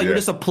Man, like, you're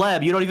just a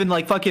pleb. You don't even you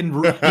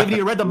haven't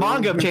even read the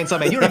manga of Chainsaw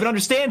Man. You don't even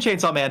understand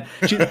Chainsaw Man.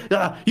 You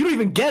don't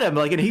even get him.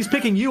 Like, and he's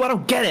picking you. I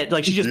don't get it.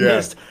 Like, she just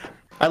missed.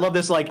 I love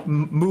this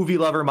movie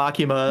lover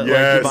Makima.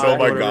 Yes, oh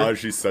my gosh,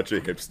 she's such a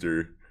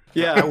hipster.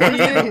 Yeah, what do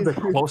you think the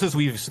closest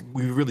we've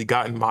really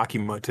gotten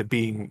Makima to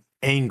being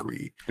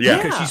angry?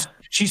 Yeah, because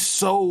she's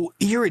so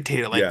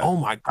irritated. Like, oh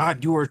my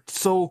god, you are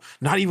so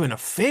not even a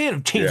fan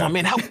of Chainsaw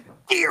Man. How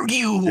dare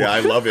you? Yeah, I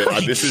love it.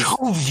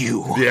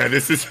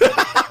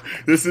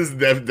 This is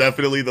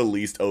definitely the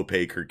least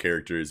opaque her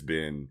character has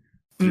been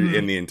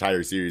in the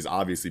entire series.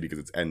 Obviously, because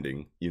it's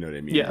ending. You know what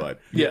I mean?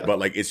 Yeah. But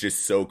like, it's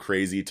just so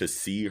crazy to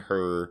see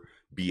her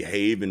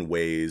behave in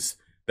ways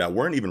that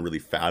weren't even really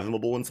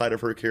fathomable inside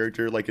of her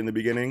character, like in the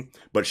beginning,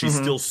 but she's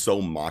still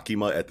so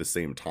Makima at the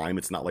same time.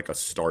 It's not like a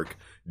stark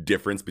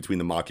difference between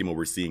the Makima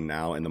we're seeing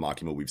now and the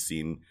Makima we've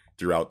seen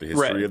throughout the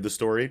history of the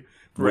story,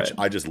 which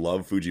I just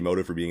love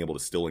Fujimoto for being able to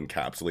still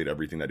encapsulate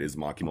everything that is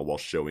Makima while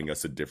showing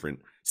us a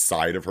different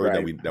side of her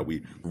that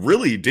we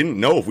really didn't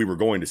know if we were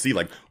going to see.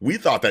 Like, we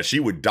thought that she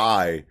would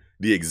die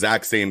the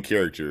exact same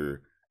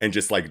character and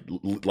just like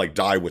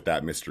die with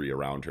that mystery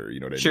around her,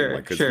 you know what I mean?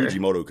 Like, because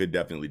Fujimoto could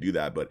definitely do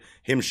that, but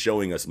him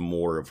showing us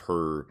more of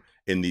her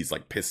in these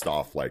like pissed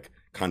off, like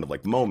kind of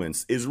like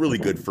moments is really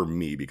good for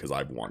me because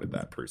I've wanted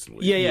that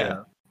personally.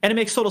 Yeah. And it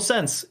makes total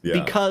sense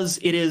because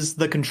it is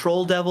the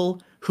control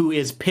devil who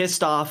is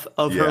pissed off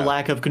of her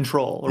lack of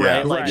control,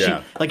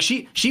 right?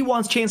 She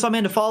wants Chainsaw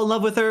Man to fall in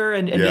love with her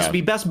and just be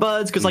best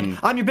buds because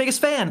I'm your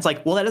biggest fan. It's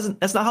like, well,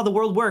 that's not how the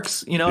world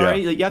works,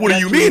 right? What do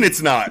you mean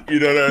it's not?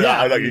 She's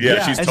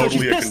and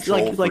totally so a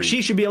control like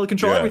she should be able to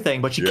control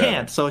everything, but she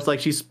can't. So it's like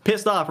she's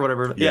pissed off or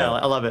whatever. Yeah,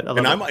 I love it.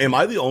 Am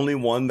I the only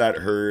one that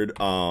heard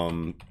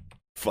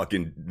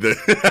fucking the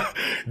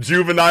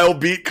juvenile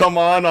beat come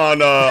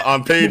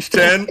on page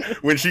 10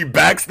 when she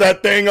backs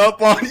that thing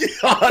up on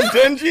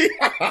Denji?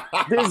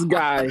 This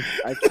guy,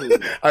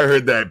 I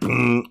heard that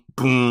boom,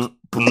 boom,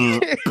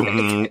 boom,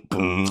 boom,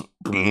 boom,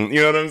 boom.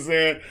 You know what I'm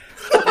saying?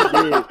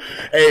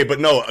 Hey, but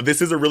no,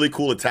 this is a really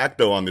cool attack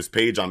though on this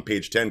page, on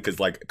page 10, because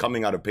like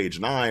coming out of page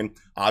 9,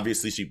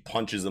 obviously she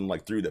punches him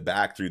like through the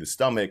back, through the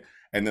stomach,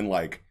 and then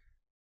like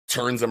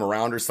turns him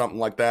around or something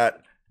like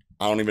that.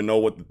 I don't even know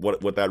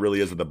what that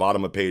really is at the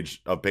bottom of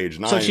page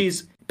 9. So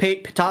she's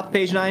top of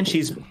page 9.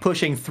 She's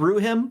pushing through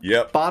him.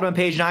 Yep. Bottom of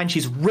page 9.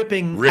 She's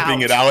ripping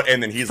it out,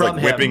 and then he's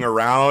like whipping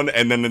around,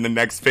 and then in the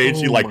next page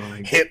she like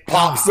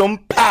pops him,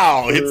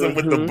 pow, hits him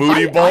with the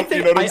booty bump.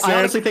 You know what I'm saying? I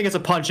honestly think it's a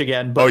punch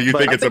again. But, you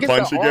think it's a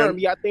punch again?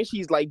 Yeah, I think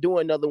she's like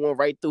doing another one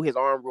right through his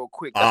arm real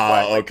quick.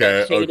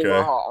 Okay. Shading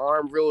on her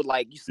arm, real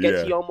like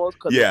sketchy almost,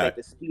 because it's like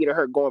the speed of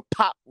her going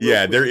pop.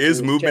 Yeah, there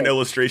is movement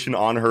illustration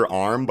on her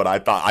arm, but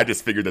I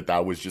just figured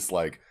that was just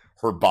like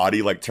her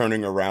body like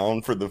turning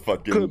around for the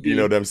fucking, you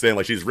know what I'm saying?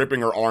 Like she's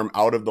ripping her arm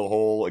out of the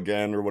hole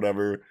again or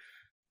whatever.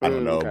 I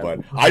don't know,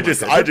 but I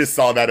just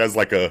saw that as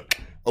like a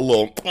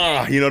little,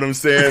 you know what I'm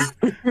saying?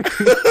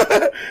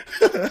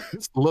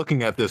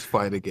 Looking at this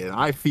fight again,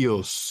 I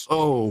feel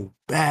so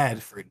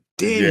bad for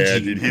Denji. Yeah,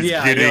 dude, he's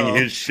getting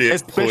his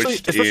shit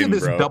pushed in,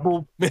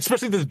 bro.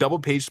 Especially this double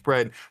page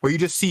spread where you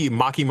just see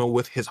Makima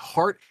with his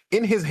heart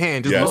in his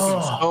hand, just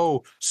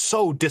looking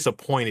so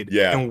disappointed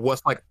in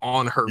what's like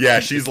on her. Yeah,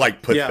 she's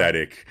like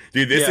pathetic,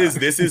 dude.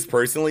 This is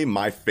personally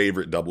my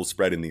favorite double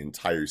spread in the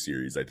entire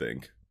series, I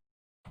think.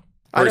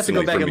 I'd have to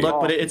go back and look,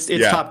 but it's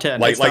top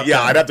 10.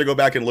 I'd have to go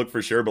back and look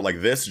for sure. But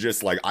like this,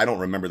 just like I don't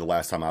remember the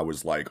last time I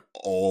was like,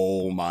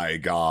 oh my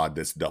god,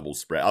 this double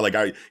spread.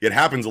 It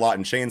happens a lot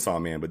in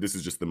Chainsaw Man, but this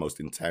is just the most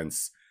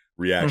intense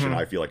reaction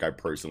I feel like I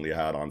personally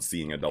had on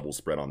seeing a double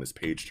spread on this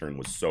page turn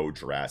was so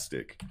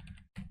drastic.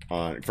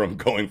 From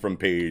going from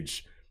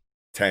page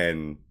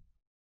 10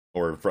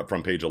 or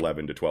from page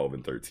 11 to 12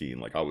 and 13.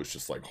 Like I was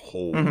just like,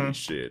 holy Mhm.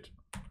 shit.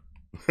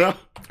 Do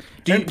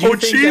you And think,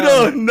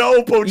 Pochita,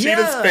 no, Pochita's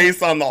yeah.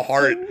 face on the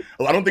heart.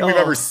 I don't think we've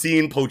Oh. ever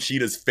seen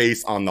Pochita's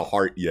face on the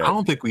heart yet. I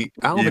don't think we You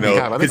have. I know,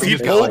 think because we he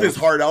just got, pulled like, his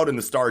heart out in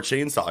the Star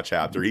Chainsaw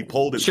chapter. He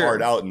pulled his Sure.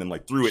 heart out and then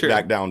like threw it Sure.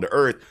 back down to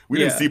Earth. We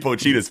didn't Yeah. see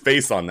Pochita's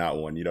face on that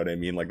one. You know what I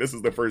mean? Like this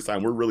is the first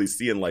time we're really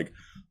seeing like,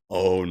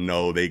 oh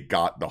no, they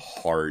got the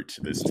heart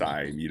this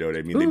time. You know what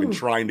I mean? They've been Ooh.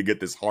 trying to get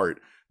this heart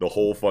the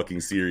whole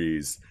fucking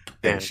series,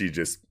 Damn. and she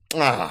just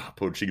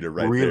Pochita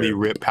right really there.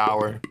 rip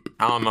power.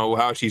 I don't know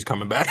how she's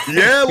coming back.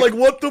 Yeah, like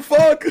what the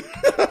fuck?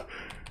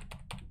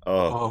 Oh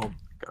Oh my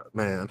god,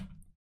 man,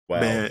 wow,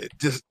 man, it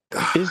just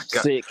It's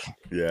God. sick.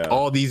 yeah.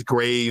 all these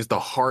graves, the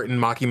heart in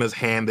Makima's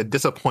hand, the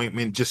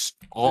disappointment just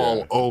all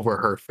Yeah. over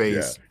her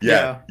face.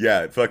 Yeah.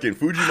 Fucking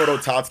Fujimoto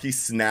Tatsuki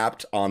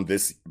snapped on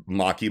this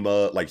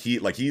Makima.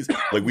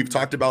 Like we've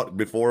talked about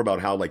before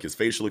about how like his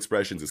facial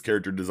expressions, his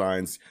character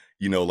designs,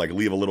 you know, like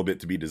leave a little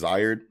bit to be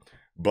desired.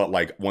 But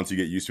like once you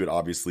get used to it,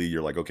 obviously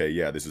you're like, okay,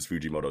 yeah, this is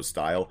Fujimoto's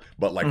style.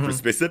 But like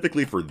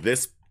specifically for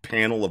this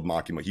panel of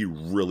Makima, he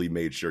really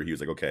made sure he was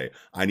like, okay,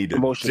 I need to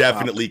Emotion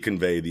definitely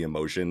convey the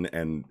emotion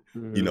and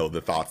Mhm. you know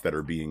the thoughts that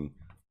are being,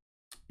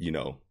 you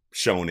know,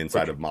 shown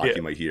inside of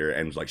Makima here,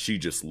 and like she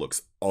just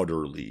looks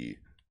utterly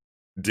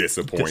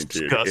disappointed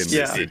in this,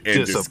 Disgusted.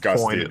 and disgusted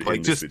Disappointed. in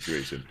Like, this just-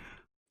 situation.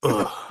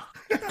 Ugh.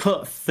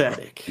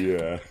 Pathetic.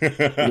 Yeah,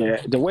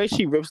 Yeah, the way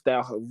she rips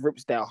that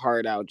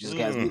heart out just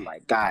has me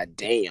like, God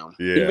damn.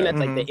 Yeah. Even at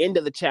like the end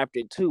of the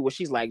chapter too, where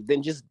she's like,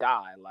 then just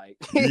die. Like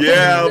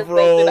yeah, Just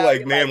bro. ripped it out, Like,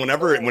 you're man,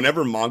 like,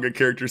 whenever manga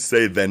characters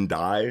say "then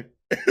die,"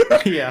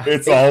 Yeah.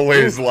 it's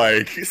always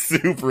like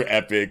super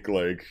epic.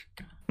 Like,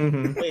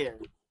 Mhm. man,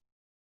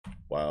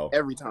 wow.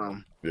 every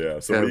time. Yeah.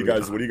 So Every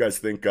what do you guys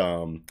think?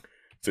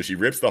 So she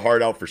rips the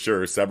heart out for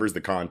sure, severs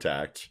the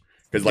contact.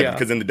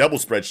 Because in the double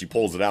spread she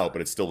pulls it out,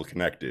 but it's still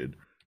connected.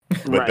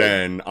 But Right.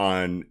 then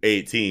on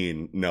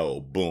 18, no,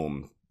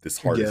 boom, this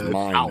heart is Yeah,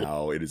 mine out.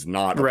 now. It is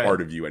not a Right.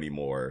 part of you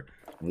anymore.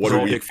 What It's do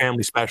all we? big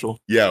family special.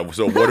 Yeah.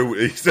 So what do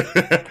we?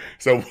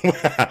 So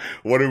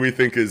what do we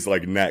think is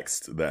like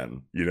next?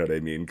 Then you know what I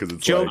mean? Because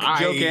it's Joke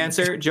like,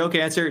 answer.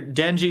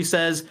 Denji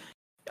says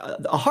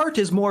a heart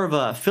is more of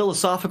a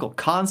philosophical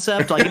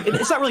concept. Like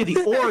it's not really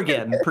the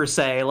organ per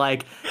se.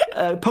 Like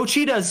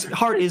Pochita's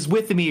heart is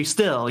with me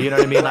still. You know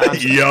what I mean? Like, I'm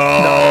just-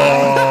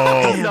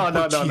 yo,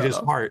 No. Cheetah's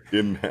heart.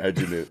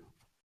 imagine it.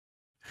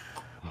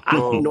 I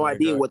have Oh no my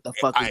idea God. what the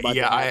fuck is about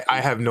to happen.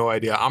 I have no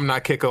idea. I'm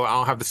not Kiko. I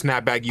don't have the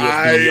snapback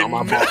USB I on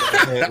my bald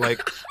head.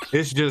 Like,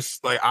 it's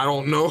just like I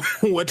don't know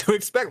what to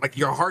expect. Like,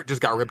 your heart just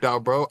got ripped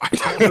out, bro. I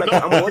don't Like, know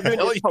I'm what to wondering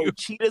tell if you.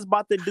 Pochita's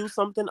about to do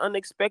something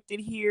unexpected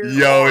here.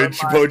 Yo, or, and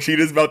like,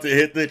 Pochita's about to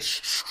hit the.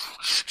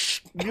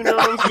 you know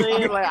what I'm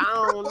saying? Like,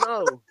 I don't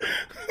know.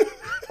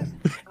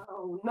 I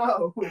don't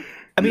know.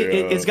 I mean,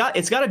 Yeah. it's got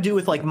to do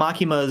with like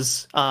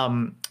Makima's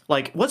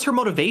like what's her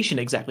motivation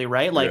exactly,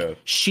 right? Like Yeah.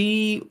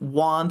 she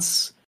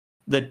wants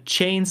the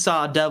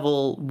chainsaw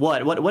devil.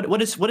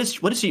 What is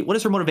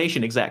her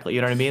motivation exactly?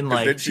 You know what I mean? Like,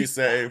 Like did she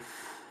say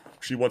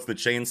she wants the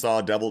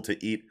chainsaw devil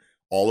to eat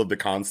all of the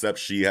concepts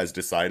she has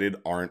decided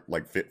aren't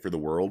like fit for the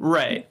world?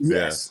 right?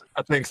 Yes.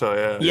 I think so,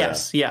 yeah.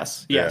 Yes. Yeah.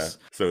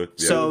 So yeah.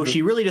 So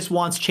she really just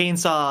wants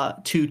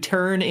Chainsaw to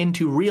turn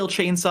into real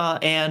Chainsaw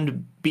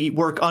and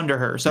work under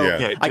her. So Yeah.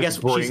 Yeah, I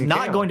just guess she's bring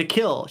not down. going to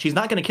kill. She's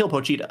not going to kill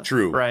Pochita.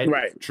 True. Right.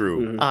 Right.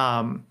 True.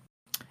 Mhm.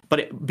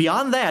 But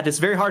beyond that, it's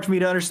very hard for me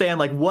to understand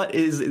like what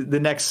is the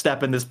next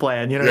step in this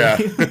plan. You know Yeah.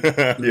 what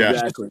I mean? Yeah.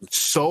 Exactly.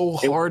 So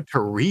hard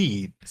to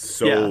read.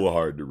 So Yeah.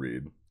 hard to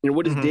read. And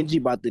what is Mhm. Denji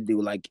about to do?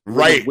 Like,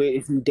 Right.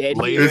 Is he dead?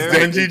 Later. here? Is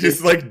Denji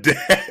just like dead?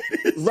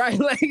 right?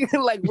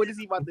 Like, what is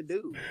he about to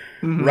do?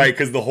 Mhm. Right,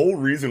 because the whole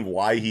reason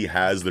why he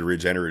has the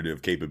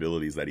regenerative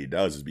capabilities that he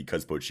does is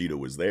because Pochita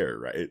was there,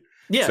 right?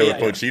 Yeah. So yeah,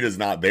 if Pochita's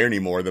not there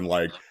anymore, then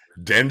like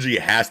Denji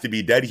has to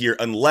be dead here,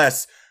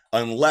 unless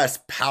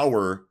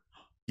Power,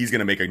 he's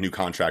gonna make a new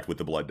contract with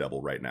the Blood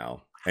Devil right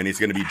now, and it's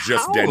gonna be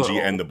just How, Denji though?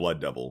 and the Blood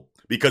Devil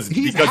because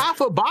He's half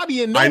a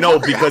body and no I know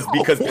heart.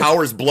 because How?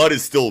 Power's blood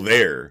is still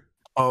there.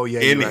 Oh yeah,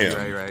 in you're right,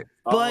 him. right.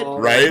 But Oh,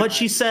 Right? but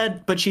she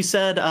said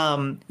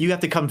you have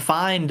to come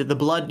find the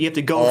blood. You have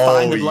to go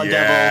find the blood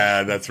devil.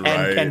 yeah, that's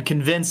right. And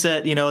convince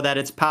it, that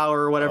it's Power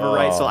or whatever,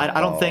 right? So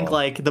I don't think Oh.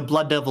 like the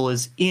Blood Devil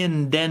is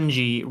in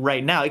Denji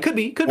right now. It could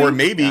be, Or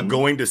maybe Um,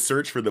 going to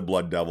search for the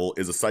Blood Devil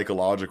is a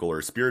psychological or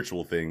a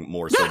spiritual thing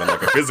more so than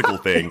like a physical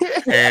thing.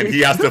 And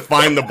he has to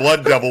find the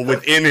Blood Devil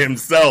within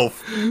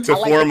himself to I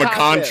like form the a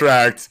concept.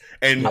 contract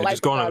and I like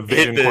Just go on a the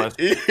vision hit quest.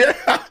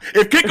 Yeah.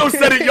 If Kiko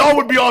said it, y'all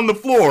would be on the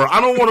floor. I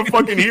don't want to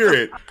fucking hear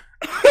it.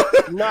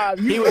 Nah,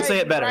 He would say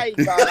it better. Right,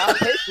 dog. I'll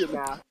take it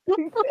now.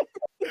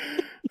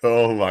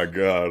 Oh my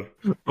god.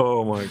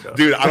 Oh my god.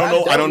 Dude, I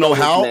don't know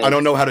what's how. next. I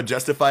don't know how to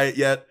justify it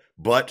yet,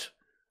 but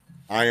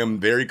I am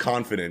very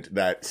confident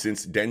that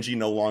since Denji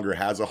no longer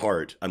has a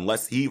heart,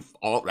 unless he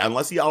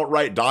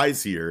outright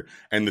dies here,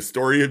 and the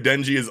story of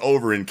Denji is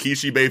over, and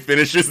Kishibe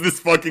finishes this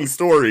fucking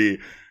story,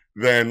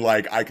 then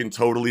like I can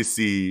totally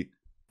see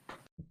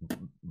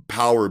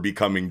power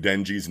becoming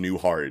Denji's new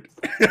heart,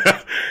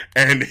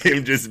 and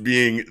him just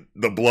being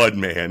the blood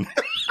man.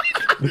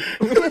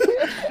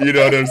 You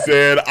know what I'm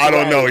saying? I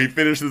don't know. He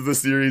finishes the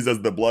series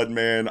as the blood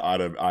man.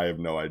 I have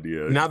no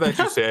idea. Now that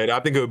you said,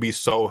 I think it would be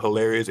so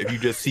hilarious if you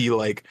just see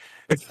like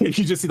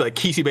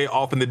Kishibe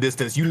off in the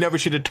distance. You never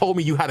should have told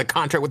me you had a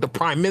contract with the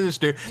Prime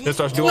Minister. Then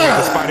starts doing like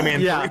the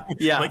Spider-Man.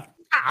 Like,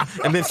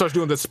 and then starts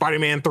doing the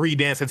Spider-Man 3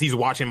 dance as he's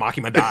watching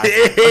Makima die.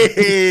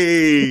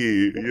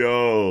 Hey,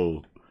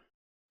 yo.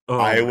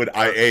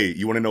 Hey,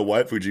 you want to know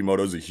what?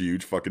 Fujimoto's a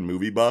huge fucking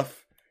movie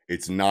buff.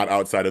 It's not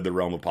outside of the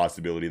realm of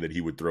possibility that he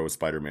would throw a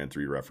Spider-Man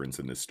 3 reference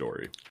in this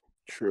story.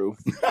 True.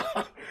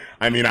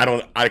 I mean,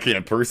 I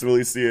can't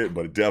personally see it,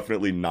 but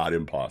definitely not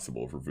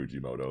impossible for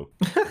Fujimoto.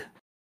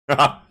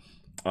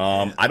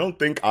 I don't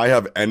think I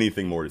have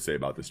anything more to say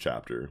about this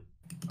chapter.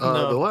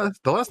 The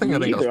last thing I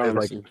think I'll say,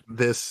 like honestly.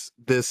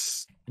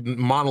 this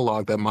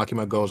monologue that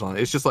Makima goes on,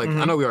 it's just like,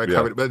 I know we already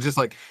covered it, but it's just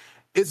like,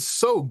 it's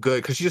so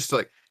good because she's just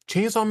like,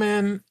 Chainsaw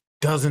Man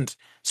doesn't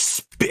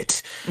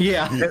spit.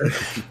 Yeah.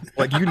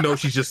 Like, you know,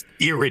 she's just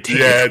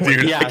irritated. Yeah,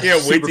 dude. Yeah, I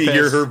can't wait to super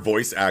hear pissed. her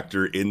voice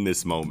actor in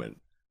this moment.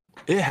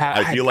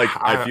 I feel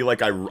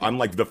like I'm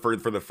like for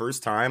the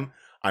first time,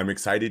 I'm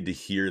excited to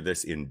hear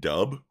this in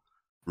dub,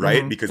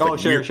 right? Because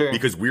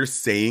because we're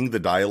saying the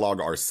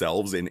dialogue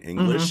ourselves in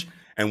English.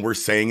 And we're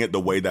saying it the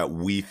way that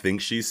we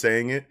think she's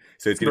saying it.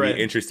 So it's going to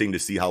be interesting to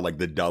see how like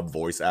the dub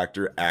voice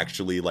actor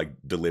actually like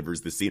delivers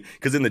the scene.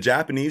 Because in the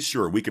Japanese,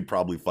 sure, we could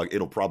probably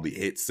it'll probably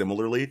hit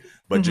similarly.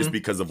 But just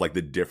because of like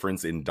the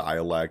difference in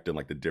dialect and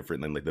like the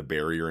different and like the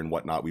barrier and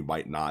whatnot, we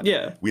might not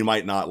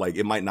like,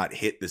 it might not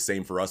hit the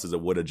same for us as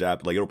it would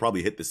like it'll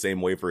probably hit the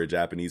same way for a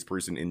Japanese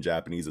person in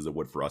Japanese as it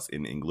would for us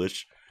in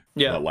English.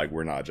 Yeah, but like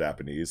we're not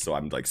Japanese, so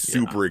I'm like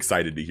super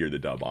excited to hear the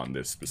dub on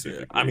this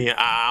specifically. I mean,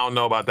 I don't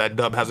know about that.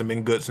 Dub hasn't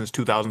been good since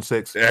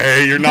 2006.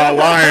 Hey, you're not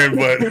lying,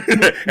 but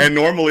and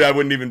normally I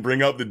wouldn't even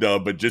bring up the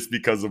dub, but just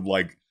because of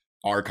like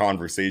our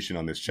conversation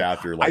on this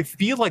chapter, like I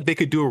feel like they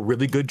could do a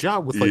really good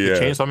job with like the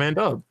Chainsaw Man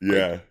dub.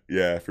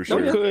 Yeah, for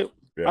sure.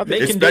 Yeah. They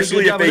can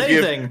especially do a good job with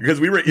anything.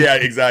 Because we were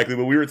exactly,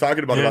 but we were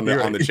talking about it on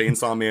the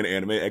Chainsaw Man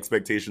anime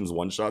expectations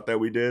one shot that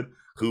we did.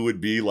 Who would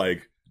be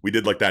like? We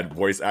did like that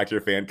voice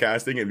actor fan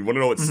casting, and you want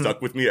to know what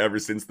stuck with me ever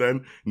since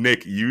then?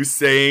 Nick, you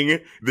saying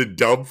the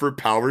dub for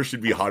Power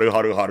should be Haru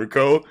Haru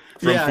Haruko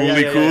from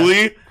Fooly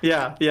Cooly?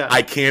 Yeah.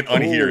 I can't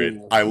unhear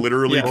it. I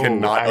literally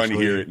cannot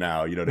unhear it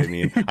now. You know what I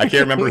mean? I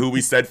can't remember who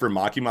we said for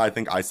Makima. I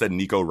think I said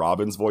Nico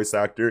Robbins' voice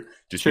actor,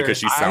 just because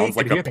she sounds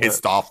like a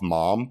pissed off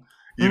mom.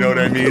 You know what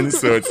I mean?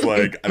 So it's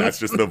like, that's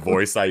just the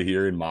voice I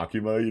hear in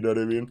Makima. You know what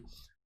I mean?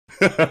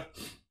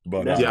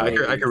 But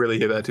I could really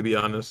hear that, to be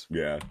honest.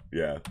 Yeah.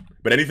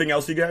 But anything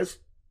else, you guys?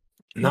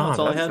 No, that's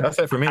all I had. That's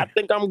it for me. I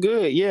think I'm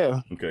good.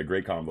 Yeah. Okay,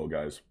 great combo,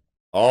 guys.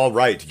 All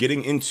right,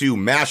 getting into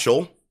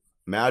Mashle,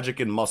 Magic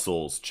and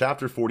Muscles,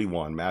 Chapter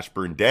 41,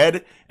 Mashburn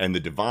Dead and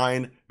the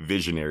Divine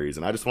Visionaries.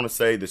 And I just want to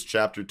say this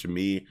chapter to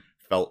me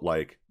felt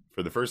like,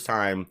 for the first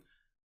time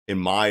in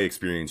my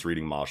experience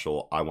reading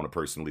Mashle, I want to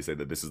personally say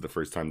that this is the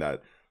first time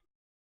that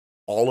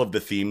all of the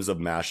themes of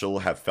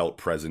Mashle have felt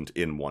present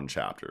in one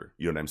chapter.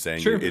 You know what I'm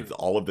saying? Sure. It's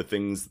all of the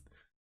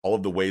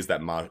ways that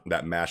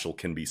that Mashle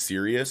can be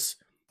serious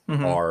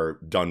are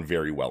done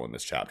very well in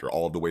this chapter.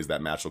 All of the ways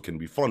that Mashle can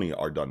be funny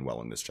are done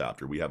well in this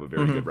chapter. We have a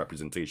very good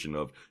representation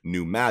of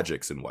new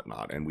magics and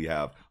whatnot, and we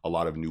have a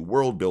lot of new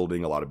world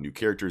building, a lot of new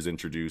characters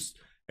introduced,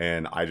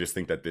 and I just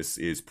think that this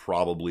is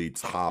probably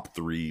top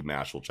 3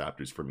 Mashle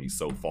chapters for me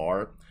so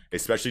far,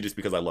 especially just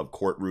because I love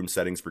courtroom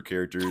settings for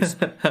characters.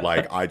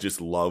 Like, I just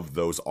love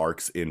those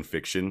arcs in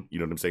fiction. You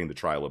know what I'm saying? The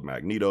Trial of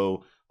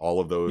Magneto, all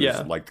of those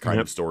like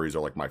kind of stories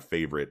are like my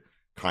favorite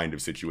kind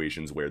of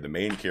situations where the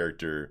main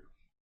character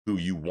who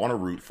you want to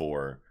root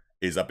for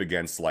is up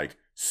against like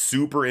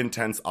super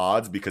intense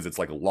odds because it's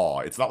like law.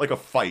 It's not like a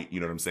fight, you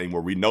know what I'm saying,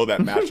 where we know that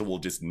Mashle will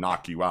just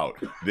knock you out.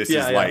 This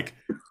is like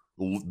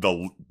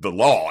the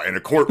law in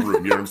a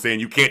courtroom, you know what I'm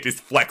saying? You can't just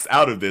flex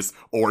out of this,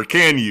 or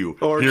can you?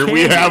 Here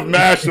we have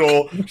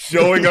Mashle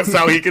showing us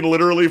how he can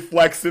literally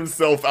flex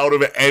himself out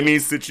of any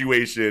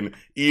situation,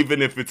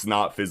 even if it's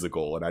not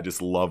physical, and I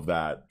just love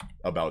that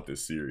about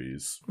this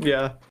series.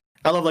 Yeah.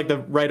 I love like the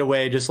right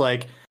away, just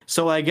like,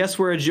 so I guess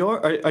we're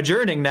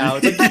adjourning now.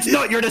 It's like, that's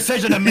not your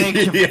decision to make,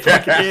 you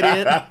fucking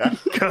idiot.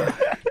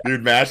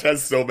 Dude, Mash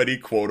has so many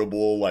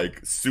quotable, like,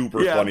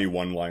 super funny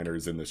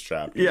one-liners in this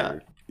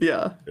chapter.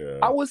 Yeah.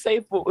 I would say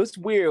it's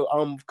weird,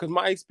 because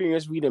my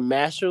experience reading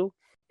Mashle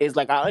is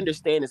like, I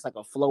understand it's like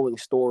a flowing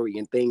story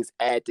and things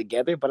add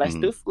together, but I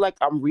still feel like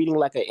I'm reading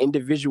like an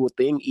individual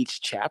thing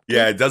each chapter.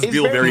 Yeah, it does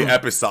feel very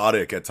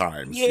episodic at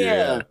times.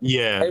 Yeah.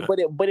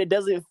 But it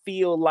doesn't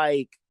feel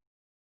like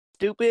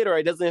stupid, or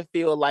it doesn't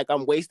feel like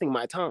I'm wasting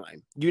my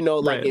time. You know,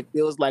 like it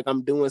feels like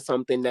I'm doing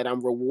something that I'm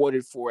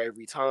rewarded for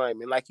every time.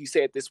 And like you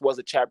said, this was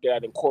a chapter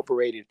that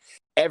incorporated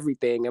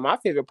everything. And my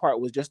favorite part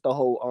was just the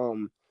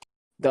whole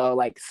the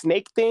like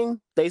snake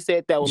thing. They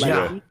said that would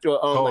like eat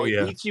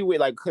you, eat you, with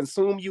like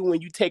consume you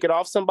when you take it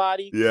off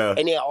somebody. Yeah.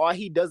 And then all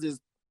he does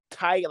is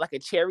tie it like a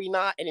cherry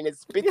knot, and then it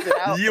spits it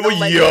out.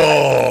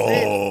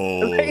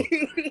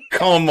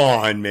 Come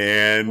on,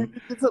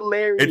 man. It's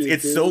hilarious.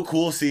 It's dude. so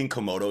cool seeing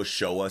Komodo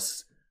show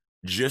us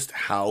just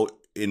how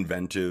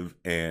inventive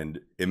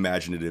and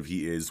imaginative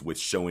he is with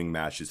showing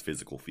Mash's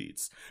physical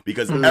feats.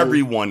 Because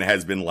everyone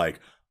has been like,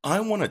 I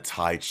want to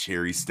tie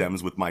cherry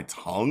stems with my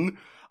tongue.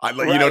 You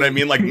know what I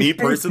mean? Like me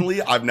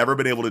personally, I've never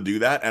been able to do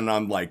that. And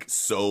I'm like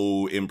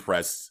so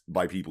impressed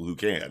by people who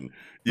can.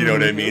 You know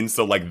what I mean?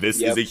 So like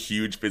this is a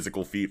huge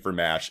physical feat for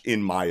Mash,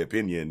 in my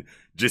opinion,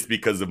 just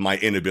because of my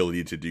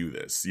inability to do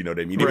this. You know what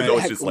I mean? Even though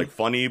it's just like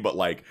funny, but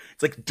like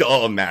it's like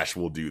duh, Mash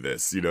will do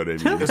this. You know what I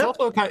mean?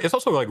 It's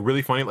also like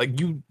really funny. Like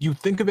you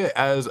think of it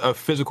as a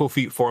physical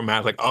feat for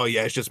Mash, like, oh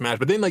yeah, it's just Mash.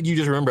 But then like you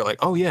just remember like,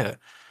 oh yeah,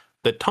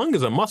 the tongue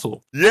is a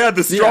muscle. Yeah,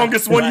 the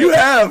strongest one you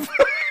have.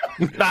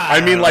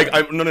 I mean, like,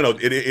 no.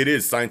 It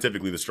is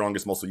scientifically the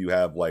strongest muscle you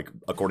have, like,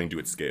 according to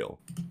its scale.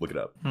 Look it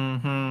up.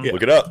 Yeah.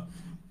 Look it up.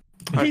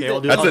 Okay,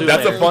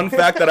 That's a fun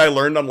fact that I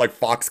learned on like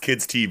Fox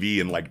Kids TV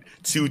in like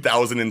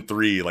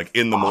 2003, like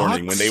in the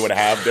morning when they would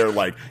have their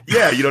like,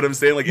 yeah, you know what I'm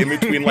saying? Like in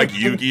between like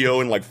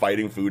Yu-Gi-Oh and like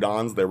fighting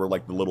Foodons, there were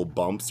like the little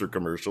bumps or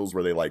commercials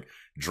where they like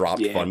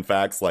dropped fun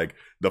facts, like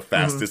the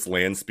fastest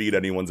land speed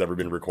anyone's ever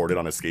been recorded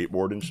on a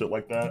skateboard and shit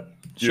like that.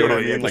 You know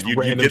what I mean? Like you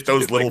get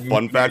those little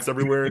fun facts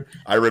everywhere.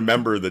 I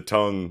remember the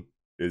tongue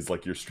is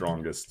like your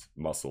strongest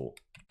muscle.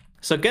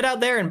 So get out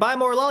there and buy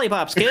more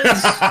lollipops,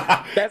 kids.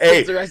 That's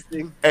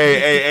interesting.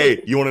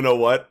 Hey, you want to know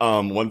what?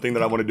 One thing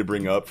that I wanted to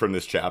bring up from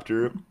this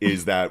chapter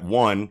is that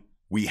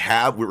we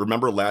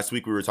remember last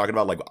week we were talking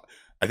about, like,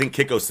 I think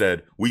Kiko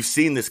said, we've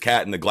seen this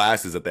cat in the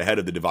glasses at the head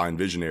of the Divine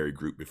Visionary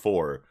group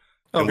before.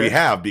 And we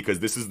have,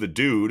 because this is the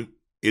dude.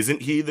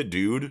 Isn't he the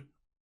dude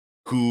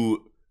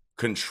who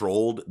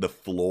controlled the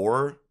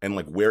floor and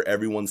like where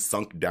everyone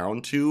sunk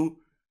down to?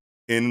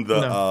 In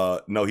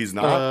the no, he's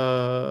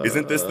not.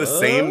 Isn't this the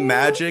same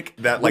magic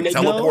that like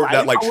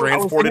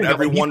transported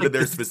everyone to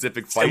their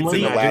specific fights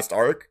in the last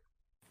arc?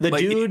 The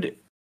dude,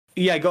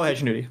 yeah, go ahead,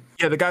 Shnooty.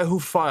 Yeah, the guy who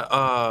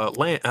fought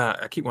Lance.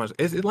 I keep wanting.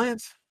 Is it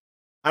Lance?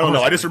 I don't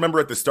know. I just remember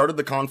at the start of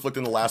the conflict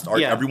in the last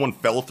arc, everyone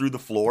fell through the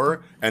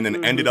floor and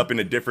then ended up in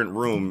a different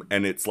room.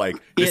 And it's like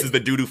this is the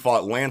dude who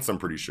fought Lance. I'm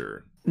pretty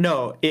sure.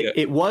 No,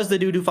 it was the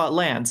dude who fought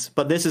Lance,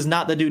 but this is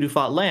not the dude who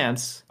fought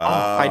Lance.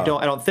 I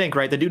don't think,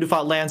 right? The dude who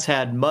fought Lance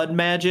had mud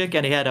magic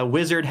and he had a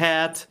wizard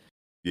hat.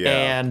 Yeah.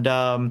 And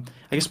I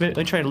guess I'm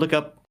trying to look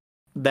up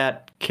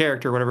that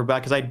character or whatever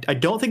back because I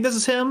don't think this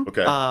is him.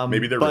 Okay.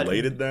 Maybe they're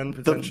related then,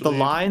 potentially. The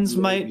lines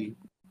might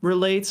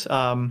relate.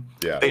 Yeah.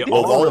 They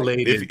are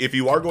related. If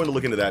you are going to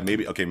look into that,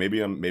 maybe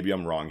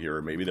I'm wrong here,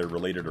 or maybe they're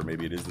related, or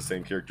maybe it is the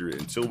same character.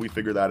 Until we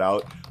figure that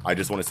out, I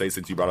just want to say,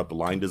 since you brought up the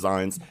line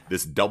designs,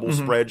 this double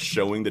spread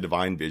showing the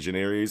Divine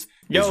Visionaries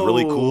is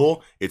really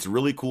cool. It's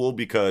really cool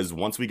because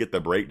once we get the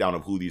breakdown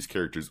of who these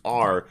characters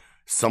are,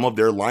 some of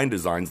their line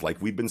designs,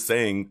 like we've been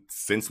saying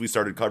since we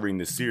started covering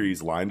this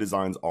series, line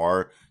designs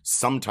are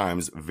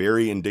sometimes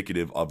very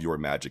indicative of your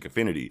magic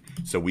affinity.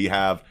 So we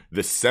have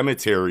the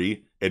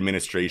Cemetery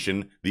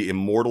Administration, the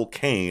Immortal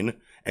Cain,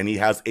 and he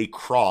has a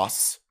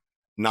cross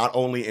not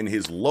only in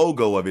his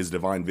logo of his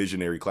Divine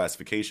Visionary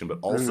classification, but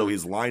also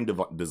his line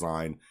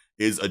design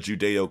is a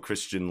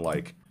Judeo-Christian,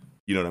 like,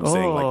 you know what I'm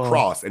saying, like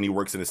cross, and he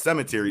works in a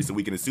cemetery, so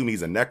we can assume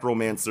he's a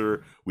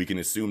necromancer. We can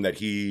assume that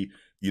he,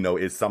 you know,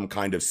 is some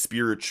kind of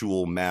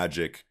spiritual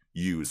magic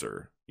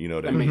user. You know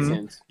what I mean? Makes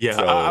sense. Yeah,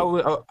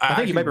 so, I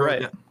think you might be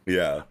right.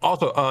 Yeah.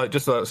 Also,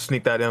 just to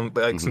sneak that in,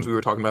 like, since we were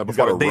talking about it He's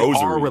got before, a they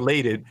rosary. are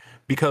related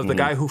because the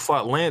guy who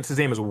fought Lance, his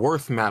name is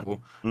Worth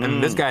Model,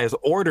 and this guy is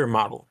Order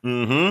Model.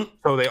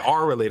 So they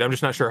are related. I'm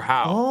just not sure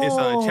how.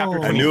 It's chapter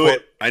 24.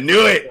 I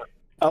knew it.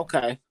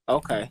 Okay.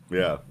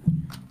 Yeah.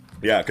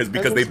 Yeah,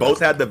 because they both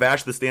had the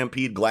Vash the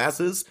Stampede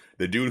glasses,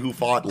 the dude who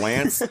fought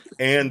Lance,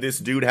 and this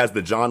dude has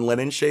the John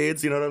Lennon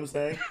shades, you know what I'm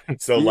saying?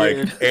 So,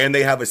 like, and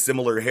they have a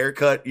similar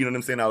haircut, you know what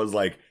I'm saying? I was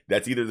like,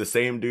 that's either the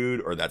same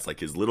dude, or that's like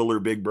his little or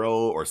big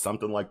bro, or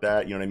something like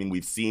that, you know what I mean?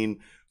 We've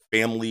seen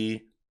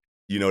family,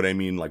 you know what I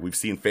mean? Like, we've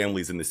seen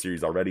families in the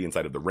series already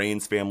inside of the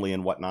Reigns family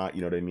and whatnot,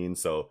 you know what I mean?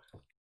 So,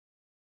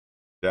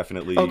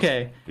 definitely.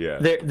 Okay. Yeah.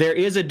 There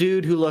is a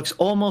dude who looks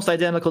almost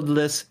identical to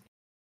this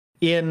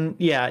in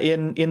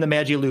the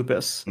Magi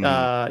Lupus.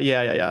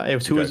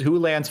 It was who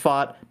Lance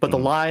fought, but the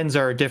lines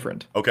are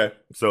different. Okay.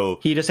 So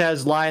he just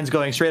has lines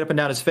going straight up and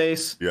down his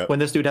face. Yep. When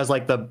this dude has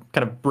like the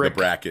kind of brick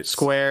brackets.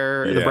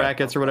 Square, the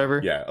brackets or whatever.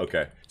 Yeah,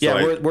 okay.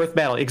 So Worth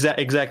Battle.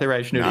 Exactly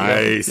right, Shnooty.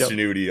 Nice,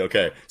 Shnooty.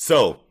 Okay.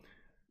 So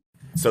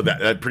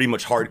that pretty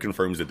much hard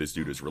confirms that this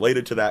dude is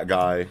related to that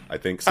guy. I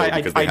think so,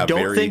 because I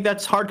don't think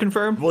that's hard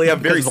confirmed. Well, they have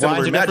very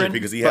similar magic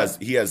because he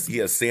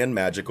has sand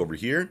magic over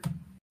here.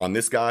 On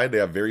this guy, they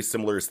have very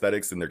similar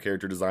aesthetics in their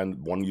character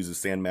design. One uses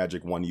sand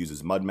magic, one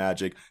uses mud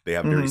magic. They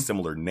have very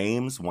similar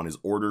names. One is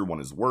Order,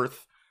 one is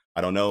Worth.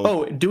 I don't know.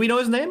 Oh, do we know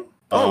his name?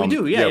 We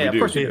do. Yeah, we of do.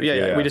 course we do.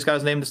 Yeah. We just got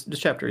his name this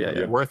chapter.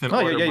 Yeah. Worth and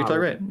Order. Order You're totally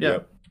right. Yeah.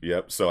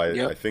 Yep. So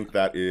I think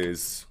that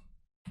is,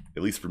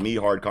 at least for me,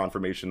 hard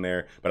confirmation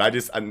there. But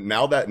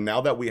now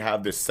that we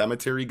have this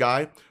cemetery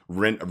guy,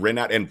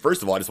 Renat, and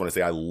first of all, I just want to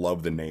say I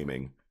love the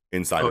naming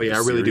inside of this I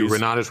really series. do.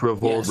 Renatus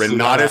Revolt.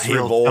 Renatus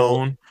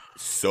Revolt.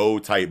 so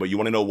tight. But you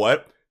want to know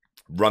what?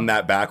 Run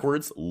that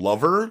backwards.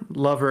 Lover.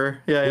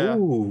 Yeah.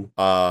 Ooh,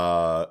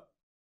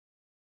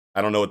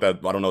 I don't know what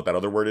that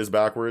other word is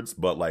backwards,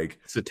 but like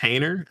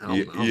Satainer?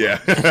 yeah.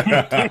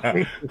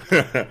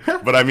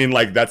 But I mean,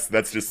 like that's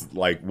just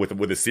like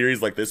with a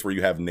series like this where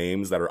you have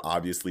names that are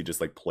obviously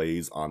just like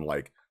plays on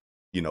like,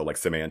 you know, like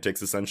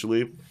semantics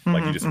essentially.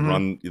 Like you just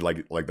run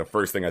like the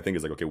first thing I think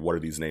is like, okay, what do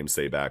these names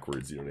say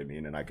backwards? You know what I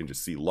mean? And I can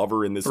just see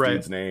lover in this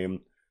dude's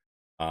name.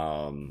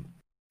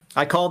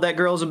 I called that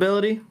girl's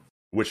ability.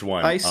 Which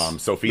one? Ice.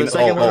 Sophie.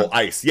 One?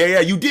 Ice. Yeah,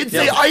 you did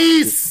say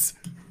ice.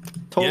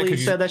 Totally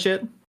said that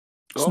shit.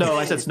 Snow.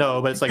 I said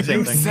snow, but it's like the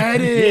same thing. You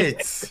said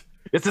it.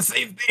 it's the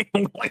same thing.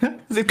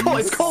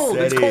 It's cold.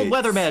 It's cold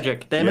weather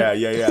magic. Damn it.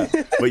 Yeah.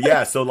 But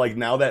yeah, so like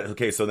now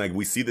that so like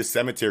we see the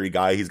cemetery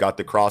guy, he's got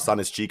the cross on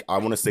his cheek. I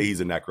want to say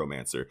he's a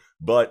necromancer,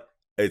 but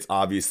it's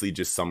obviously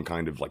just some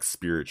kind of like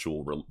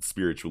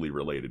spiritually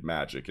related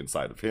magic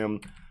inside of him.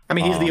 I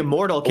mean, he's the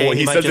immortal king. Well,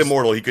 he says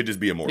immortal. He could just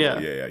be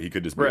immortal. Yeah. He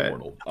could just be Right.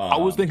 immortal. I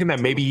was thinking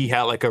that maybe he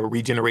had like a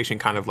regeneration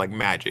kind of like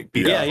magic.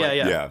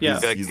 Yeah.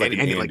 He's like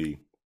an Andy.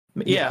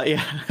 Yeah.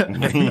 Yeah.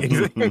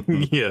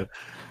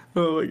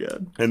 Oh my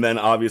god. And then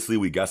obviously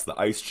we guessed the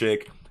ice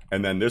chick.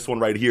 And then this one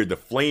right here, the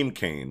flame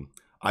cane.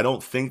 I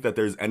don't think that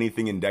there's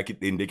anything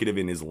indicative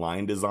in his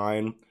line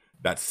design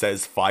that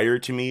says fire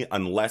to me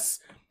unless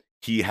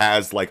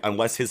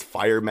his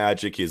fire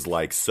magic is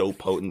like so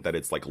potent that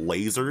it's like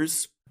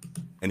lasers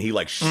and he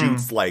like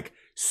shoots like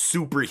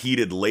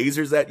superheated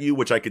lasers at you,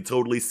 which I could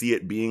totally see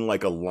it being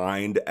like a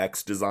lined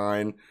X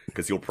design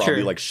because he'll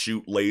probably like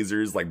shoot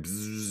lasers like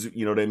bzzz,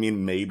 you know what I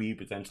mean? Maybe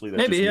potentially.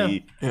 That's Maybe, just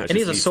me. And he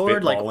has a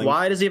sword. Like,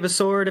 why does he have a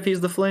sword if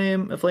he's a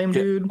flame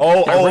dude?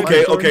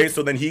 Okay.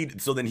 So then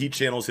he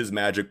channels his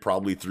magic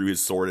probably through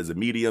his sword as a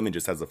medium and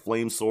just has a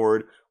flame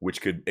sword,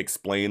 which could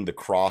explain the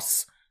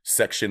cross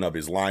section of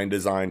his line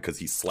design because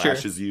he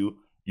slashes you.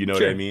 You know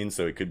what I mean?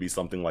 So it could be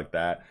something like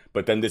that.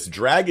 But then this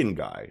dragon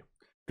guy.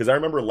 Because I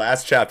remember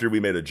last chapter we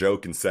made a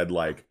joke and said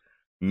like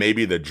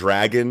maybe the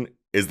dragon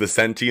is the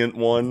sentient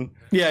one,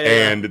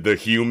 and the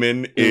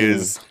human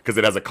is because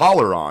it has a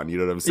collar on. You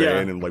know what I'm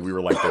saying? And like we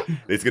were like,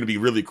 it's gonna be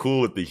really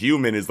cool if the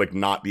human is like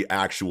not the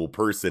actual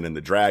person and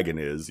the dragon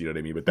is. You know what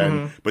I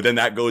mean? But then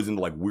that goes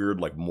into like weird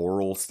like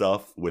moral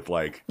stuff with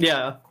like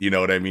you know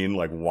what I mean?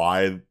 Like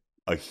why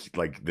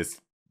this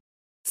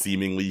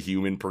seemingly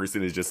human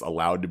person is just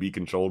allowed to be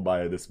controlled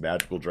by this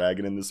magical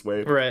dragon in this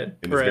way, in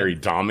this very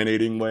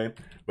dominating way.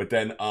 But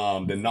then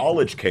the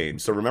knowledge came.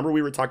 So remember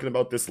we were talking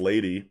about this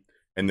lady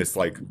and this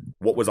like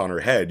what was on her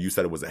head. You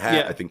said it was a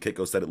hat. I think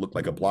Kiko said it looked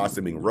like a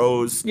blossoming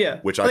rose,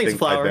 which I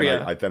think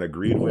I then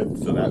agreed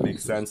with, so that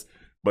makes sense.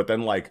 But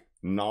then like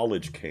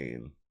knowledge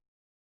came.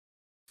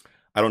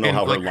 I don't know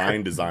how her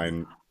line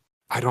design.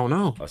 I don't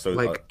know.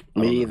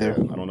 Me either.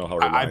 I don't know how.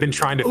 I've been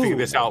trying to figure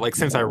this out like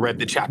since I read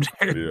the chapter.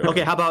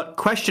 Okay, how about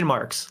question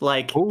marks?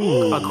 Like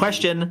a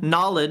question,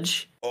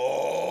 knowledge.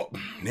 Oh,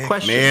 Nick,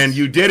 questions. Man,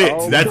 you did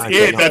it. That's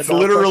it. That's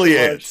literally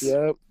it.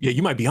 Yep. Yeah,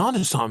 you might be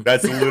onto something.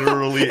 That's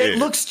literally it. It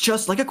looks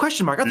just like a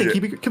question mark. I think he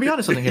could be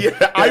onto something here.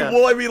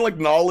 I mean, like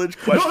knowledge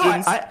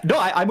questions.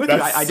 I'm with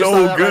That's you. I just so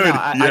thought of that good.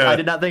 right now. I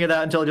did not think of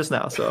that until just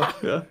now. So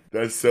yeah.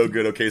 That's so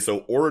good. Okay, so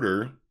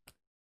order,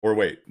 or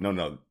wait,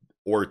 no.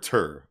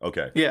 Orter.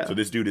 Okay. Yeah. So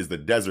this dude is the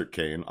Desert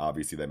Cane.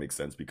 Obviously, that makes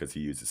sense because he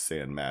uses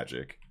sand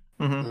magic.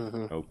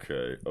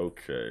 Okay.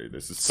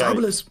 This is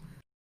Sabulous.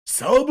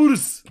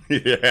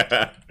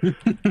 Yeah.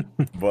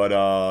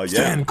 But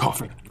Sand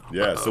coffin.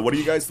 Yeah. So what do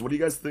you guys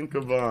think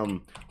of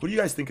who do you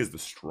guys think is the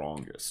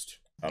strongest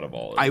out of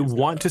all of I these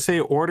want guys? to say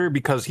order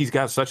because he's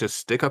got such a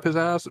stick up his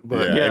ass,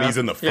 but and he's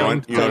in the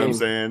front, you know what I'm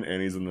saying?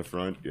 And he's in the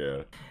front,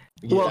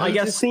 Well, I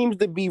guess guess- it seems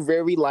to be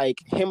very like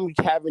him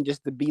having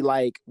just to be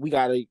like, we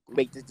gotta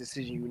make this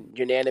decision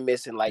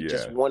unanimous and like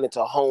just wanted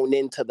to hone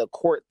into the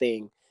court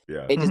thing.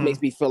 Yeah. It just makes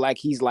me feel like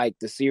he's like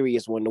the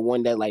serious one, the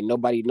one that like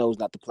nobody knows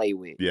not to play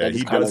with. Yeah, That he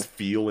just does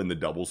feel in the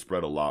double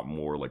spread a lot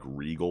more like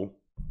regal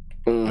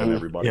than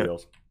everybody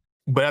else.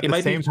 But at It the might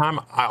be- same time,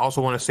 I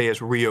also want to say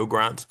it's Rio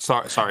Grande.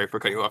 Sorry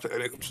for cutting you off.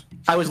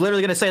 I was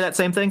literally going to say that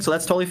same thing, so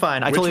that's totally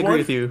fine. I Which totally agree one?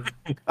 with you.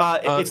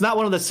 It's not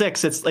one of the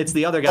six. It's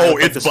the other guy. Oh,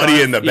 with, like, it's the Buddy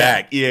scarf. in the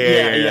back.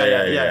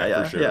 Yeah.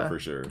 Yeah. For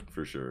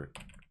sure.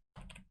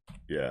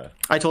 Yeah.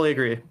 I totally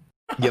agree.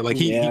 Yeah, like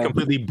he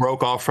completely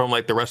broke off from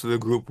like the rest of the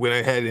group, went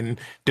ahead and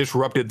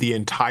disrupted the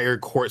entire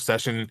court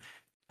session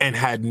and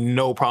had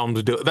no problems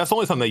to do it. That's the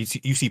only time that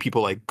you see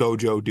people like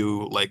Gojo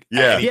do like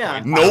at any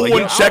point. No Like,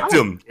 one yo, checked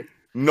him.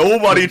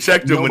 Nobody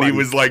checked him when he Nobody.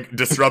 was like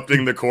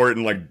disrupting the court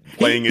and like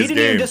playing his He didn't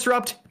game. even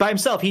disrupt by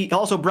himself. He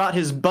also brought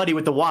his buddy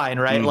with the wine,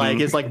 right? Like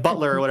his like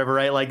butler or whatever,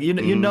 right? Like you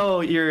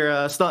know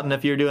you're stunting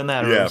if you're doing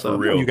that. Yeah, so. for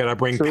real. You gotta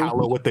bring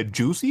Paolo with the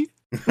juicy.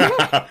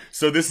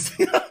 So this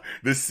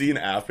this scene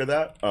after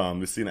that,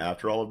 the scene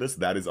after all of this,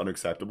 that is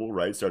unacceptable,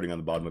 right? Starting on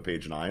the bottom of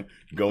page 9,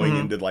 going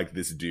into like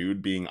this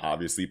dude being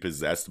obviously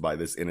possessed by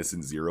this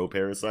innocent zero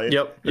parasite.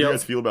 Yep. How do you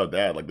guys feel about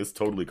that? Like this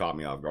totally caught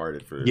me off guard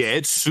at first. Yeah,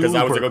 it's super. Because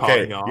I was like,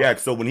 okay, off. yeah.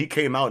 So when he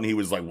came out and he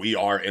was like, "We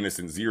are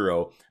innocent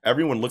zero,"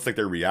 everyone looks like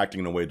they're reacting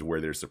in a way to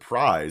where they're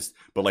surprised.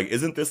 But like,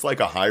 isn't this like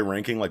a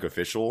high-ranking like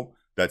official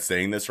that's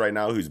saying this right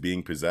now who's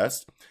being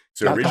possessed?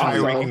 So Not the High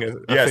originally,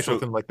 ranking Yeah, officials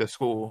so- in like the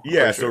school.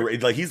 yeah, for sure.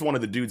 so like he's one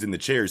of the dudes in the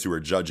chairs who are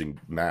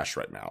judging MASH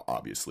right now,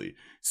 obviously.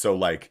 So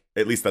like,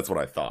 at least that's what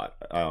I thought.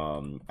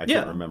 I Yeah.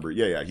 can't remember.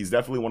 Yeah, he's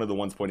definitely one of the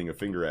ones pointing a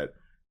finger at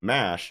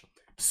MASH.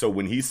 So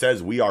when he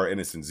says we are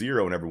innocent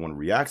zero and everyone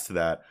reacts to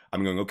that,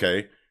 I'm going,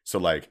 okay, so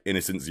like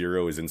innocent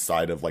zero is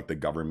inside of like the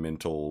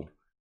governmental,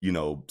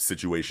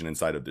 situation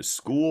inside of this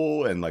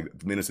school, and like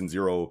innocent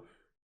zero,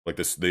 like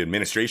this, the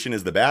administration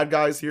is the bad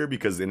guys here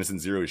because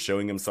innocent zero is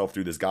showing himself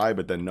through this guy,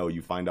 but then no,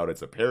 you find out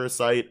it's a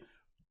parasite.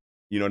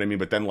 You know what I mean?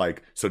 But then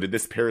like, so did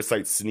this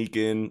parasite sneak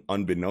in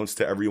unbeknownst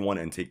to everyone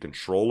and take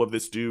control of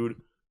this dude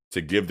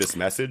to give this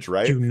message,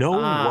 right? You know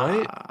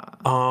what?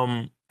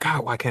 Ah.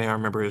 God, why can't I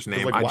remember his 'Cause,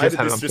 name? like, I why just did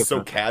had it this on just so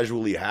tip of-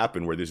 casually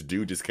happen where this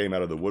dude just came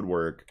out of the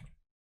woodwork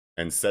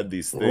and said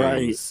these things?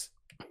 Right.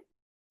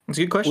 It's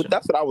a good question. Well,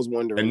 that's what I was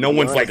wondering. And to no be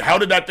one's like, honest. how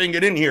did that thing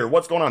get in here?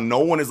 What's going on? No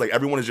one is like,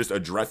 everyone is just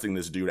addressing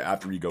this dude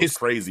after he goes It's-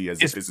 crazy as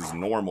if it's- this is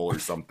normal or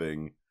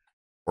something.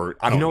 Or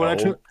I don't You know know. what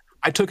I took?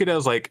 I took it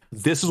as like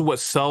this is what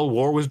Cell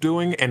War was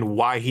doing and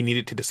why he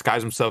needed to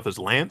disguise himself as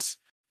Lance.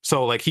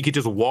 So like he could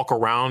just walk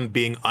around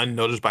being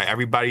unnoticed by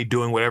everybody,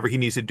 doing whatever he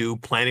needs to do,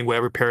 planning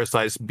whatever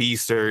parasites,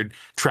 beasts, or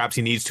traps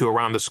he needs to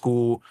around the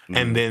school, Mhm.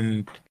 and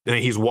then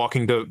he's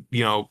walking to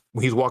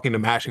when he's walking to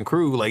MASH and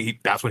crew, like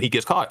that's when he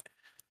gets caught.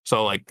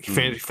 So like he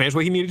finished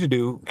what he needed to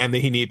do, and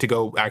then he needed to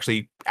go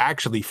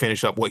actually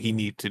finish up what he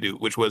needed to do,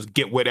 which was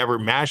get whatever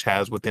MASH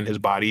has within his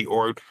body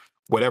or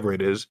whatever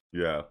it is.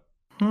 Yeah.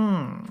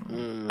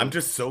 Mm. I'm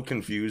just so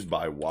confused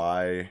by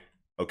why.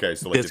 Okay,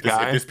 so like This if this,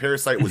 guy? if this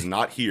parasite was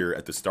not here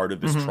at the start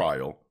of this Mhm.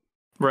 trial,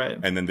 Right.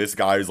 and then this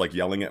guy is like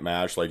yelling at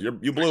MASH, like you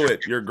blew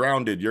it, you're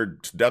grounded, you're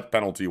death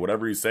penalty,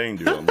 whatever he's saying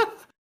to him,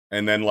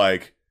 and then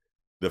like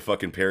the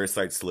fucking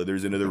parasite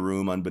slithers into the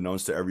room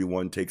unbeknownst to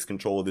everyone, takes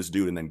control of this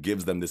dude, and then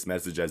gives them this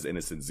message as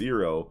innocent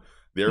zero.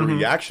 Their Mhm.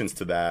 reactions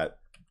to that,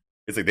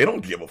 it's like they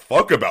don't give a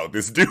fuck about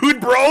this dude,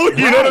 bro.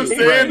 You know what I'm Right,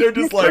 saying? right, They're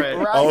just like,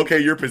 right. oh, okay,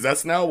 you're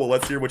possessed now. Well,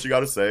 let's hear what you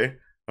got to say.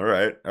 All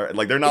right.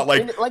 Like they're not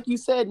like, like you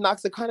said,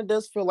 Knox. It kind of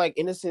does feel like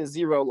Innocent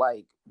Zero.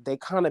 Like they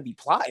kind of be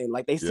plotting.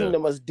 Like they seem Yeah. to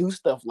must do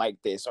stuff like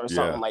this or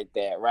something Yeah. like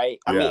that, right?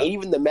 I Yeah. mean,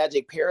 even the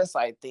magic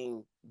parasite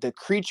thing, the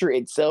creature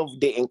itself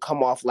didn't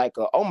come off like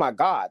a, oh my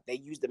god, they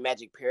used the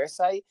magic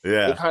parasite.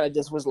 yeah. It kind of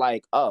just was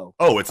like, oh,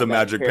 Oh, it's a a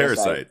magic magic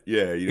parasite. parasite.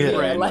 Yeah, you know Yeah,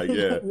 what I mean? like, Like,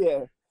 yeah. yeah.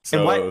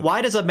 So, And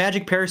why does a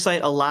magic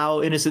parasite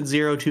allow Innocent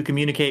Zero to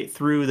communicate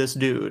through this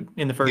dude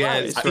in the first Yeah,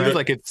 place? it right? seems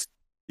like it's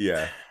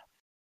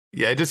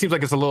yeah, it just seems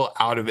like it's a little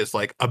out of its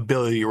like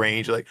ability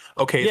range. Like,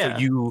 okay, Yeah. so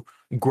you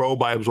grow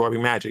by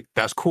absorbing magic.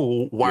 That's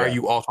cool. Why are Yeah.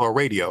 you also a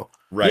radio?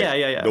 right.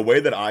 Yeah. The way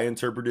that I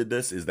interpreted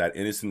this is that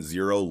Innocent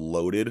Zero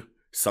loaded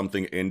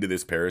something into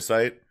this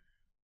parasite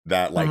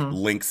that like Mhm.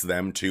 links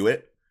them to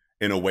it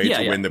in a way Yeah,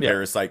 to yeah, when the yeah.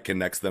 parasite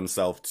connects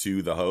themselves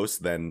to the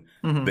host, then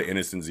Mhm. the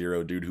Innocent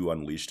Zero dude who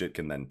unleashed it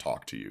can then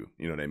talk to you.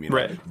 You know what I mean?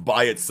 Right. Like,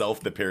 by itself,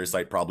 the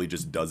parasite probably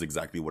just does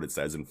exactly what it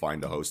says and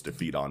find a host to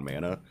feed on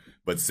mana.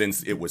 But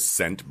since it was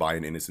sent by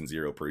an Innocent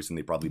Zero person,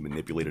 they probably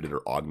manipulated it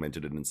or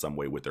augmented it in some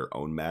way with their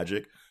own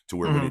magic to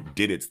where when it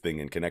did its thing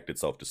and connect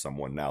itself to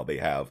someone, now they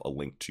have a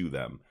link to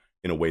them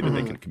in a way that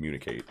they Mhm. can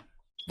communicate.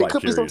 It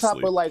could be some type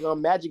vicariously. of like a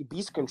magic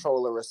beast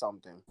controller or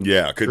something.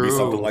 Yeah, it could be True,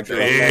 something like that.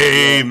 true.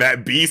 Hey,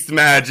 Matt, Beast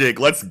Magic,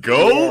 let's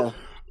go. Yeah.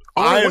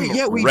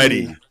 I'm we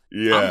ready. do.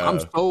 Yeah. I'm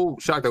so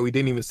shocked that we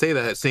didn't even say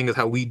that, seeing as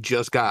how we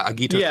just got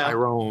Agita Yeah.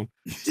 Tyrone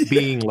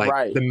being like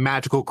Right. the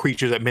magical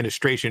creatures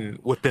administration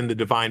within the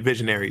Divine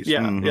Visionaries.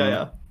 Yeah, Mhm.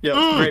 yeah.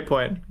 Mm. Great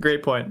point.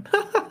 Great point.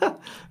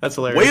 That's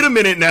hilarious. Wait a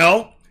minute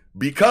now,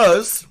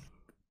 because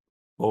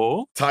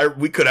Oh,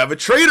 we could have a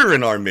traitor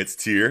in our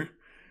midst here.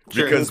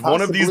 Sure. Because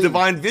one of these Possibly.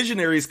 divine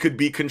visionaries could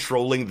be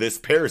controlling this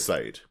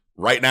parasite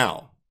right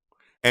now.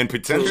 And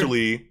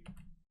potentially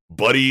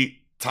Buddy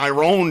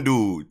Tyrone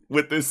dude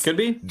with this Could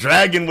be.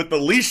 dragon with the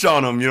leash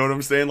on him. You know what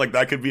I'm saying? Like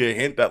that could be a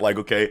hint that like,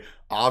 okay,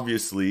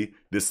 obviously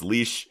this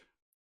leash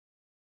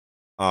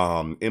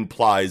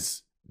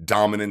implies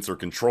dominance or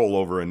control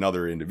over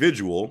another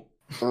individual.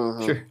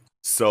 Mhm. Sure.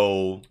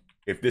 So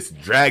if this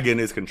dragon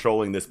is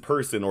controlling this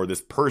person, or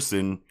this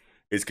person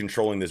is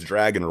controlling this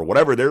dragon, or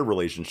whatever their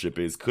relationship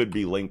is, could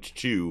be linked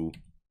to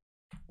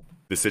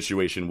the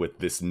situation with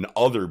this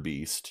other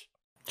beast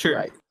Sure.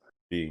 Right.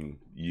 being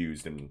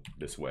used in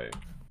this way.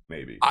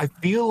 Maybe. I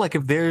feel like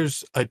if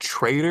there's a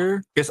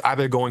traitor, it's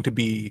either going to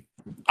be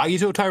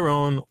Agito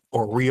Tyrone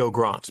or Rio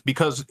Grant,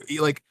 because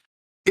like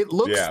it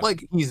looks Yeah.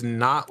 like he's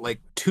not like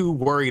too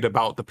worried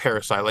about the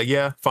parasite. Like,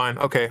 yeah, fine,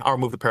 okay, I'll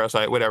remove the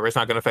parasite, whatever. It's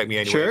not going to affect me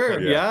anyway. Sure.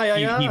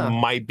 Yeah. He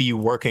might be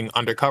working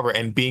undercover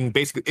and being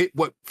basically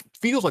what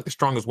feels like the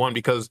strongest one,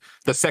 because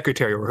the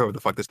secretary or whoever the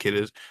fuck this kid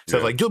is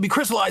says like, you'll be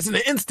crystallized in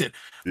an instant.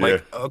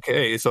 Like,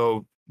 okay,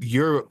 so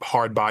you're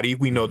hard body.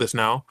 We know this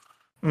now.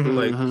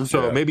 Like,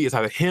 so maybe it's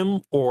either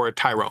him or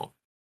Tyrone.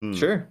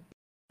 Sure.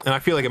 And I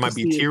feel like it might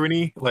be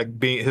Tyranny, like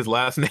being his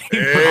last name.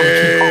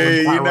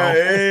 Hey,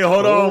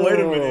 hold on, wait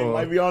a minute. It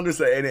might be on to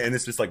say, and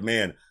it's just like,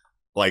 man,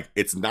 like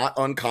it's not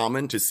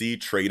uncommon to see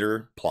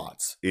traitor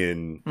plots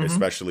in,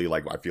 especially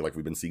like I feel like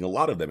we've been seeing a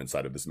lot of them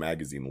inside of this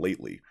magazine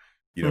lately.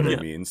 You know what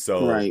I mean?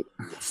 So,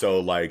 so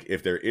like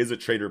if there is a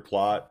traitor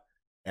plot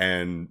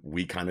and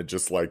we kind of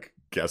just like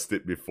guessed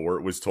it before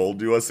it was told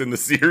to us in the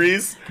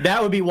series,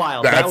 that would be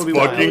wild. That's that would be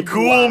fucking wild.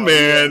 cool,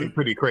 man.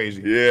 Pretty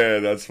crazy. Yeah,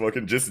 that's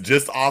fucking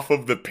just off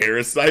of the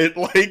parasite,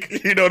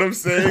 like, you know what I'm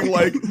saying?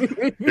 Like,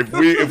 if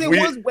we it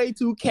was way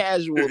too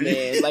casual,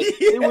 man. Like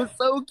it was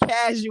so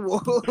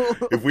casual.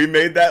 If we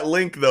made that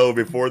link though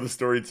before the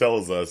story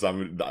tells us,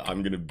 I'm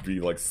gonna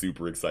be like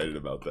super excited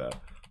about that.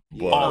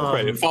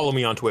 But, follow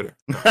me on Twitter.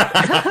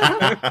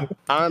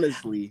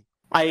 Honestly.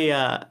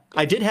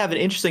 I did have an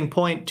interesting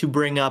point to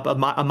bring up, a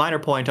minor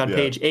point on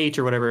page 8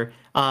 or whatever.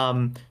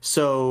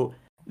 So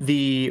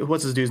the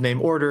what's his dude's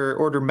name?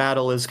 Order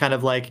Maddle is kind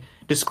of like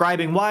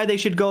describing why they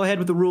should go ahead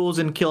with the rules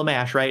and kill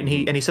Mash, right? And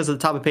he says at the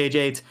top of page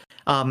 8,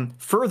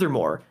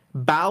 furthermore,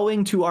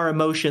 bowing to our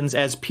emotions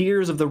as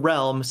peers of the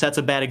realm sets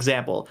a bad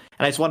example.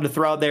 And I just wanted to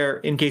throw out there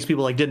in case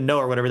people like didn't know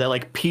or whatever that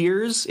like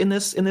peers in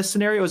this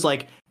scenario is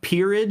like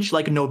peerage,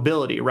 like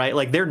nobility, right?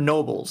 Like they're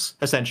nobles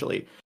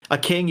essentially. A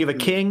king, you have a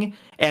king,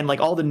 and like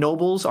all the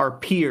nobles are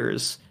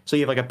peers. So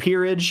you have like a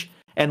peerage,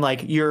 and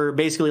like you're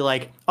basically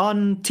like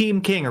on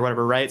team king or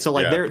whatever, right? So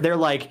like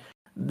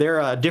they're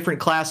a different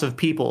class of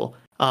people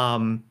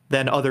than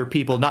other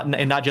people,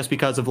 not just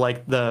because of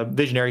like the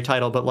visionary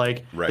title, but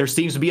like there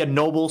seems to be a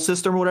noble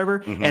system or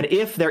whatever. And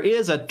if there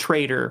is a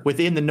traitor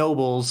within the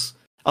nobles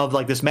of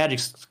like this magic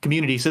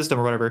community system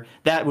or whatever,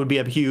 that would be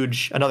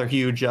another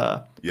huge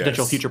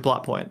potential future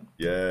plot point.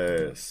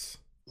 Yes.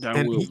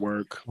 That would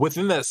work.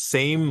 Within that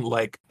same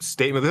like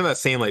statement, within that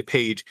same like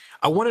page,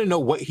 I want to know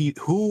what he's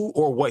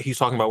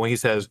talking about when he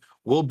says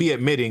we'll be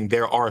admitting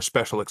there are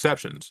special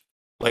exceptions.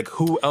 Like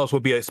who else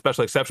would be a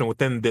special exception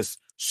within this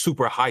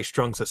super high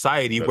strung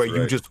society where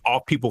you just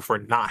off people for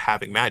not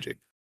having magic?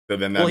 So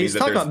then he's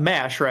talking about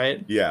Mash,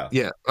 right? Yeah.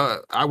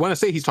 I want to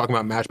say he's talking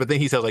about Mash, but then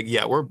he says like,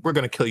 yeah, we're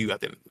gonna kill you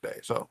at the end of the day.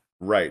 So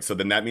right. So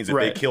then that means if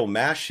they kill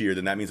Mash here,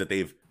 then that means that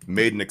they've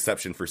made an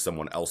exception for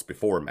someone else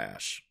before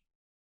Mash.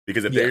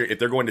 Because if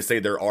they're going to say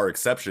there are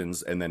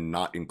exceptions and then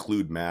not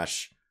include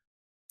Mash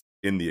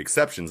in the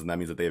exceptions, then that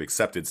means that they've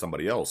accepted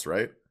somebody else,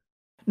 right?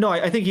 No,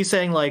 I think he's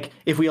saying like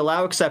if we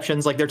allow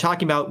exceptions, like they're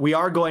talking about we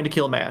are going to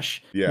kill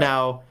Mash. Yeah.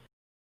 Now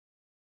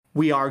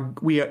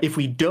if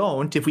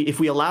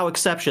we allow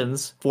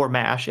exceptions for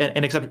Mash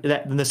and accept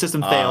that then the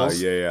system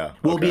fails.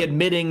 We'll be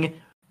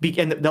admitting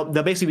and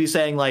they'll basically be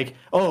saying like,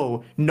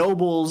 oh,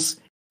 nobles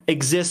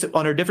exist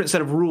under a different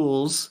set of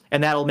rules,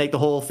 and that'll make the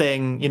whole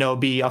thing,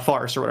 be a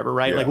farce or whatever,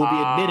 right? Like we'll be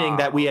admitting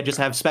that we just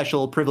have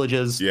special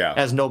privileges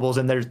as nobles,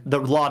 and the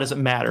law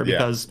doesn't matter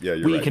because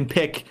we can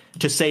pick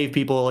to save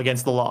people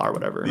against the law or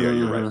whatever. Yeah,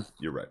 you're right.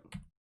 You're right.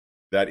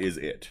 That is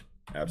it.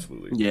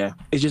 Absolutely. Yeah,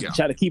 it's just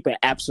try to keep it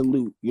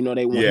absolute. They want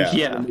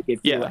to make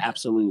it feel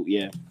absolute.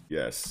 Yeah.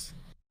 Yes.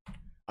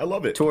 I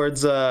love it.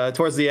 Towards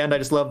the end, I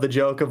just love the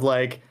joke of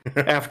like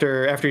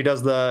after he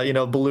does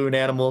the balloon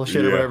animal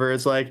shit or whatever.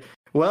 It's like,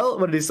 well,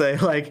 what did he say?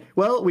 Like,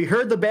 well, we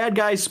heard the bad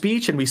guy's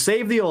speech and we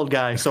saved the old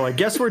guy, so I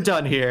guess we're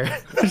done here.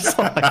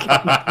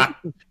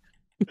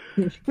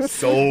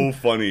 So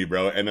funny,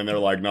 bro. And then they're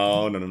like,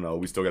 no,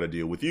 we still got to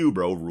deal with you,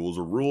 bro. Rules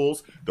are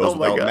rules. Those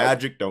without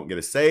magic don't get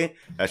a say.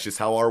 That's just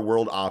how our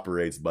world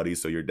operates, buddy.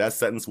 So your death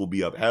sentence will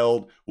be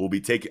upheld. We'll be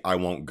taking. I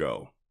won't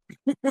go.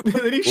 And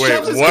then he Wait,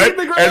 shoves his what? feet in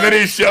the ground. And then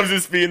he shoves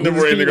his feet in the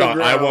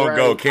ground. I won't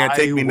go. Can't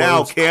take me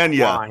now, can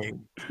ya?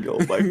 Oh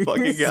my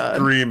fucking god!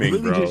 Screaming,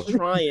 really bro. Just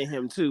trying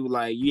him too.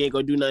 Like you ain't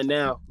gonna do nothing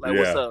now. Like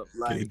what's up?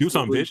 Like do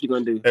something, bitch. What you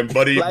gonna do? And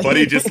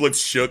Buddy just looks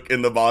shook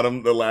in the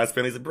bottom, the last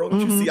panel. He said, "Bro,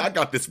 don't you see? I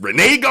got this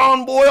Renee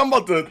gone, boy. I'm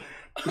about to."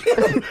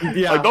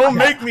 Like, don't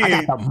make me.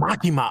 I got the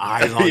monkey in my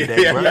eyes all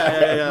day,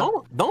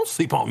 bro. Don't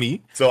sleep on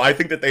me. So I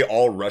think that they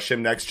all rush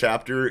him next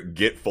chapter,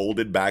 get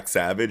folded back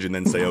Savage, and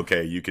then say,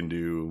 "Okay, you can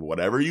do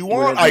whatever you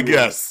want." I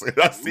guess.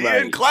 I see you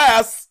in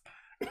class.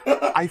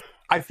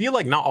 I feel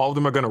like not all of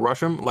them are going to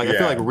rush him. Like I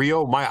feel like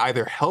Rio might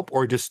either help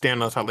or just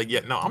stand outside. Like,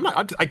 no, I'm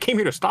not. I came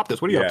here to stop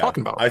this. What are y'all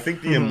talking about? I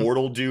think the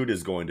immortal dude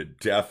is going to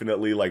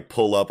definitely like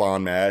pull up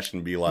on Mash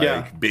and be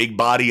like, "Big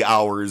body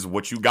hours,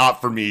 what you got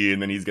for me?" And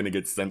then he's going to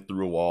get sent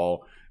through a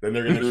wall. Then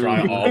they're going to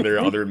try all their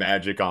other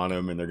magic on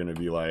him, and they're going to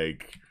be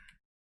like,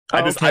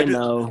 I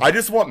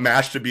just want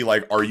Mash to be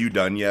like, "Are you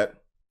done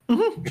yet?" Right.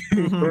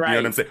 You know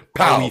what I'm saying?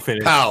 Pow,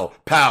 pow,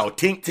 pow,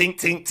 tink, tink,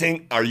 tink,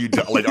 tink. Are you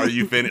done? Like, are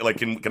you finished? Like,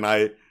 can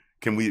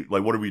can we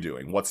like what are we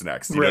doing? What's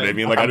next? You know what I Right.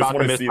 mean? Like I I'm just about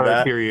want to miss see third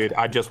that. period.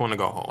 I just want to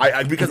go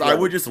home. Because I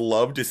would just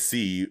love to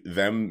see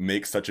them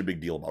make such a big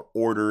deal about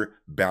order,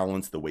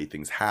 balance, the way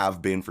things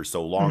have been for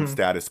so long,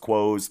 status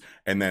quos,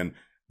 and then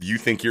you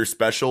think you're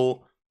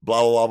special,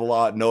 blah blah blah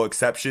blah, no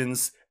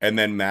exceptions. And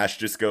then MASH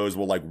just goes,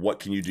 well, like, what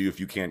can you do if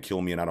you can't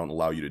kill me and I don't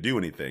allow you to do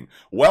anything?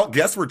 Well,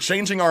 guess we're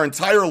changing our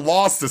entire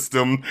law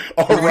system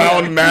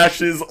around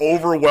MASH's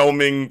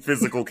overwhelming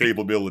physical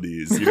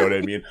capabilities. You know what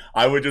I mean?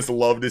 I would just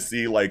love to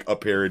see, like, a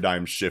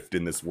paradigm shift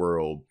in this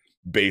world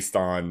based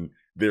on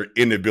their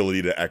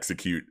inability to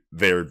execute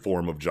their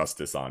form of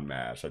justice on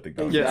MASH. I think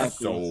that would be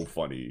so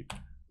funny.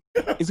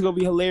 It's gonna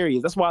be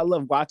hilarious. That's why I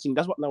love watching.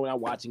 That's what no, we're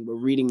not watching, but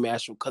reading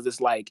MASH, because it's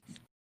like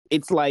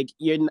it's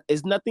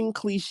nothing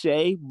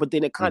cliche, but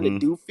then it kind of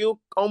do feel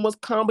almost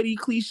comedy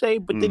cliche,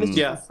 but then it's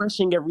just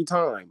refreshing every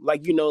time.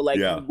 Like, you know, like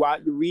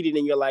you read it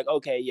and you're like,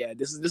 okay, yeah,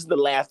 this is the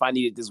laugh I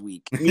needed this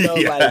week. You know,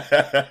 like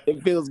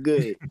it feels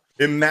good.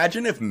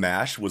 Imagine if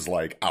MASH was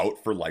like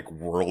out for like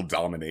world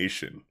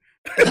domination.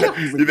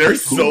 They're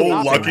so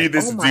lucky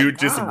this dude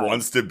just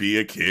wants to be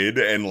a kid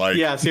and like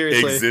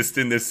exist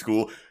in this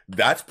school.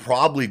 That's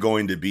probably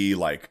going to be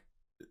like,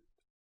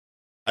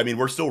 I mean,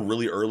 we're still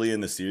really early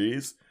in the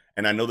series,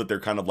 and I know that they're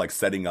kind of like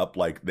setting up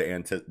like the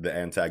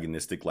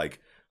antagonistic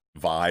like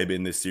vibe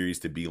in this series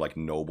to be like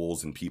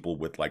nobles and people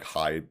with like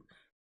high,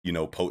 you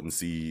know,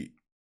 potency,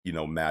 you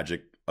know,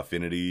 magic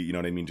affinity, you know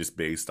what I mean, just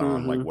based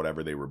on like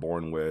whatever they were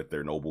born with,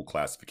 their noble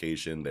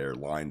classification, their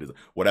line,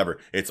 whatever.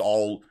 It's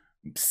all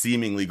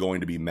seemingly going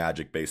to be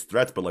magic based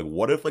threats, but like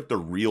what if like the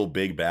real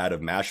big bad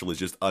of Mashal is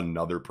just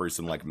another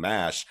person like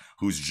Mash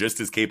who's just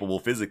as capable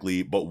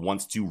physically but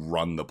wants to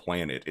run the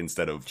planet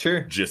instead of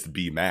just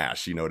be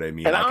Mash, you know what I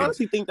mean? And I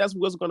honestly think that's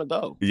what's gonna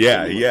go.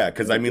 Yeah,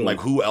 because I mean,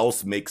 like, who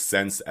else makes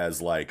sense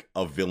as like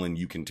a villain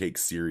you can take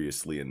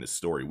seriously in this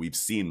story? We've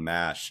seen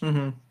Mash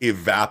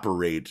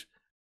evaporate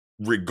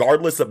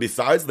regardless of,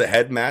 besides the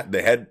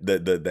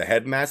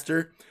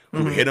headmaster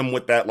who hit him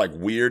with that like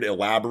weird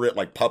elaborate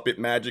like puppet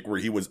magic where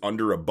he was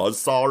under a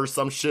buzzsaw or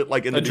some shit,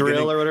 like in the drill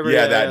beginning. or whatever.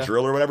 Yeah, that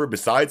drill or whatever.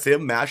 Besides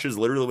him, Mash has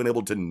literally been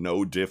able to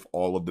no diff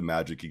all of the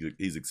magic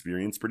he's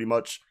experienced pretty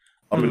much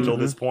up until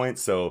this point.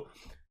 So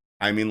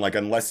I mean, like,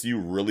 unless you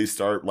really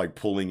start like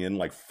pulling in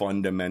like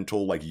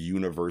fundamental like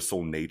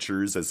universal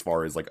natures as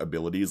far as like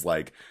abilities,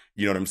 like,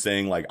 you know what I'm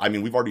saying? Like, I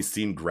mean, we've already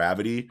seen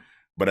gravity.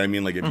 But I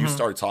mean, like, if you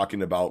start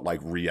talking about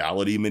like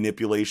reality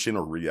manipulation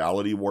or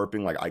reality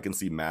warping, like I can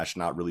see MASH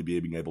not really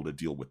being able to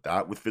deal with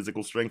that with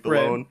physical strength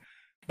alone.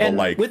 And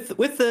like, with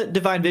the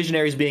Divine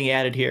Visionaries being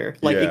added here,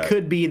 like it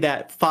could be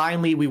that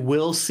finally we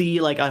will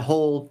see like a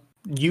whole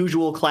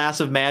usual class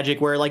of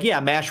magic where like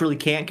MASH really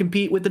can't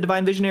compete with the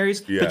Divine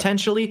Visionaries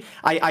potentially.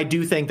 I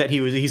do think that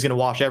he's gonna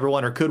wash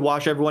everyone or could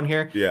wash everyone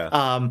here.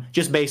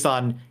 Just based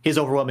on his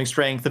overwhelming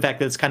strength, the fact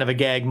that it's kind of a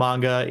gag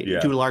manga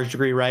to a large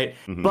degree, right?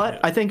 But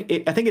I think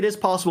it is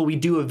possible we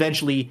do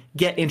eventually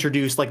get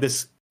introduced like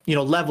this, you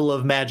know, level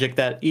of magic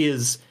that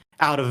is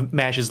out of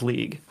MASH's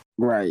league.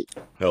 Right.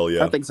 Hell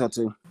yeah. I think so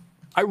too.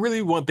 I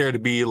really want there to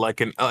be like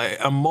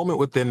a moment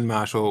within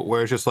Mashal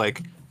where it's just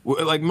like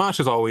Mash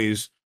is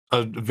always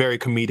a very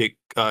comedic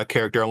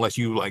character unless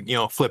you like, you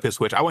know, flip his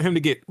switch. I want him to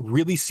get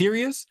really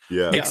serious,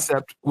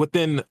 except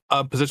within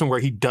a position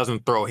where he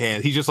doesn't throw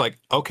hands. He's just like,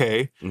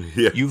 okay,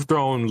 you've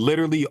thrown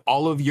literally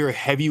all of your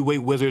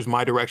heavyweight wizards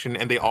my direction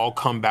and they all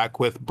come back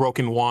with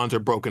broken wands or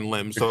broken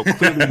limbs. So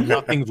clearly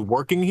nothing's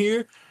working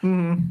here.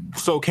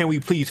 So can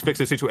we please fix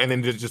the situation?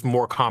 And then just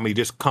more comedy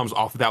just comes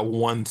off of that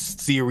one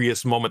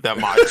serious moment that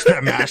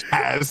MASH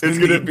has. It's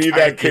going to be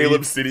that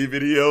Caleb City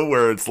video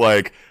where it's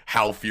like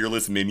how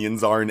fearless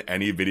minions are in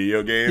any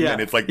video game. And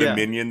it's like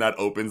the minion that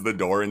opens the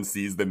door and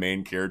sees the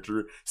main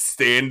character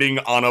standing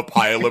on a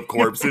pile of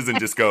corpses and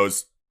just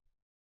goes,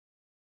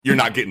 "You're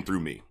not getting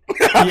through me."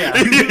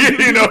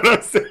 You know what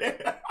I'm saying?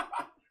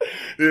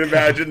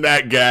 Imagine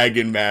that gag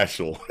in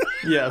Mashal.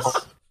 Yes.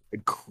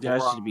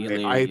 That should be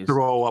hilarious. I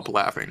throw up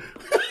laughing.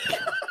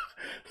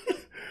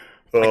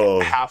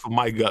 Half of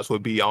my guts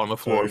would be on the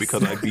floor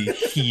because I'd be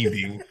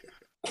heaving.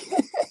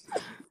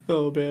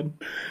 Oh man.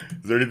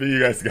 Is there anything you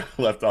guys got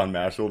left on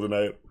Mashal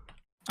tonight?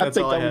 I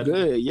think I'm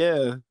good.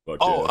 Yeah.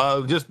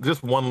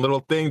 Just one little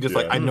thing. Just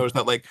like I noticed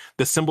that like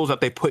the symbols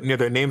that they put near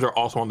their names are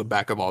also on the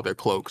back of all their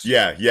cloaks.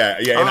 Yeah.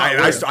 And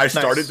I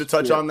started to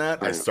touch on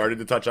that. I started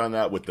to touch on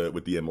that with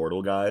the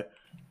immortal guy,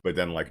 but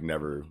then like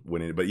never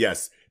went in. But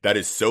yes, that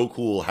is so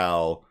cool.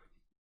 How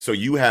so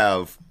you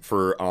have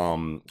for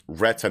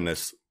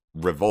Retinus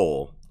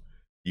Revol,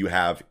 you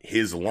have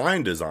his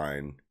line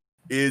design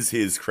is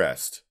his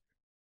crest.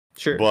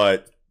 Sure.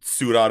 But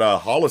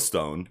Surata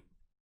Hollowstone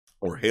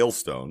or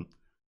Hailstone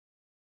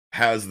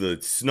has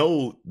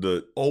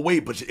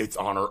but it's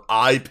on her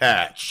eye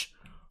patch.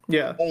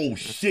 Yeah. Oh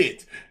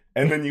shit.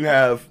 And then you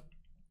have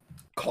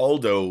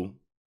Caldo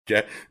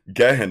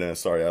Gehenna.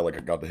 Sorry, I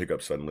got the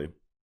hiccup suddenly.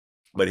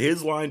 But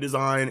his line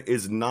design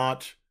is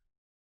not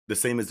the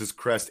same as his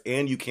crest,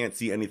 and you can't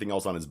see anything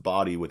else on his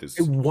body with his.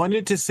 I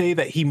wanted to say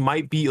that he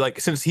might be like,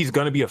 since he's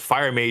gonna be a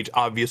fire mage,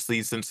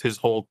 obviously, since his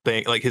whole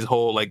thing, like his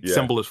whole like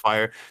symbol is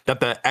fire, that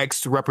the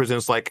X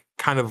represents like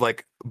kind of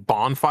like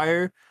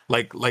bonfire,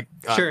 like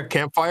Sure.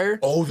 campfire.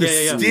 Oh, the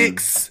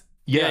sticks.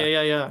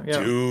 Yeah.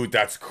 Dude,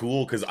 that's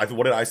cool. Because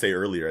what did I say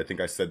earlier? I think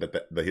I said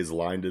that his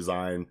line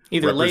design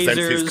either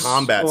represents lasers his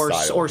combat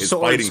style, or his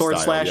sword fighting style.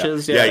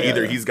 slashes. Yeah,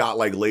 either he's got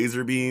like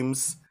laser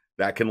beams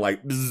that can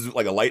like bzz,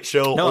 like a light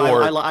show. No,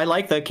 or I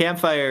like the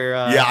campfire.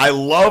 I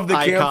love the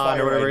icon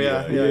campfire or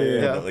whatever.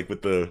 idea. Yeah. Like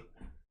with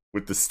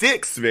the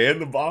sticks, man,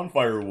 the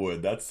bonfire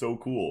wood. That's so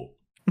cool.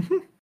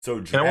 So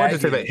and I wanted to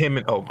say that him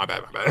and my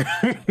bad.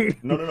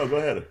 No, go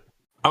ahead.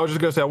 I was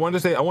just gonna say I want to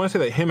say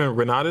that him and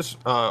Renatus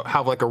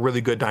have like a really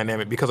good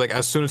dynamic, because like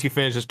as soon as he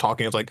finishes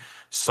talking, it's like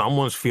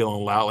someone's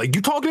feeling loud. Like,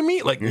 you talking to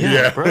me? Like,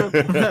 bro.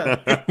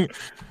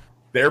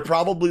 They're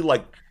probably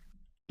like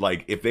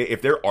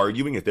if they're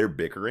arguing, if they're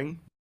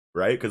bickering,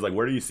 right? Because like,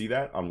 where do you see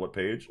that on what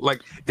page?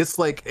 Like, it's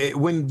like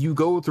when you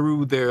go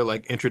through their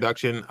like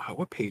introduction.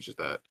 What page is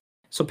that?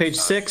 So page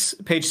six,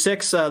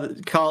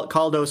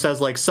 Caldo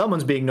says like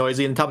someone's being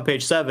noisy, and top of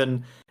page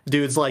 7,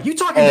 dude's like, you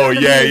talking down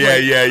to me?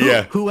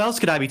 Yeah. Who else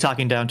could I be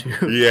talking down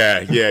to?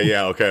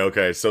 Yeah.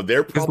 Okay. So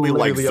they're probably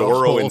like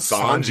Zoro and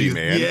Sanji,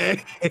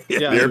 man.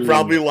 They're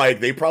probably like,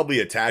 they probably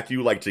attack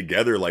you like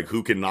together, like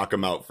who can knock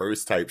them out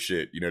first type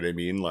shit. You know what I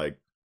mean? Like,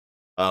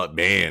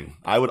 man,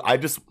 I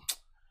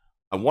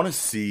want to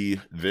see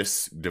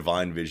this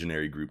Divine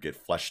Visionary group get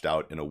fleshed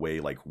out in a way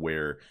like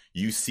where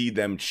you see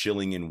them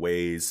chilling in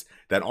ways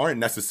that aren't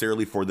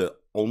necessarily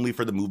only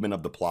for the movement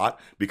of the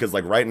plot, because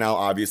like right now,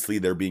 obviously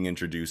they're being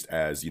introduced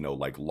as,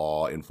 like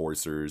law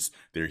enforcers.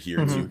 They're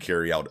here to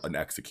carry out an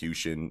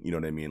execution. You know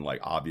what I mean?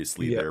 Like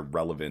obviously their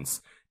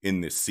relevance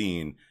in this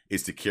scene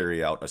is to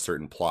carry out a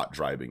certain plot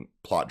driving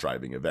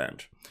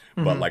event.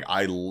 But like,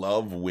 I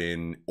love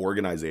when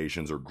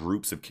organizations or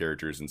groups of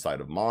characters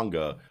inside of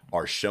manga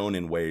are shown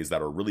in ways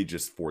that are really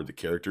just for the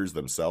characters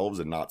themselves,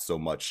 and not so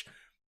much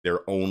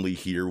they're only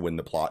here when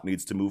the plot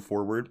needs to move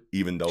forward,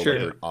 even though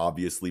they're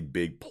obviously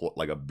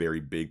like a very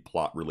big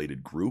plot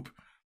related group.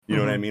 You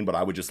know what I mean? But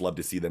I would just love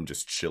to see them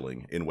just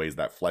chilling in ways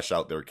that flesh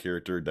out their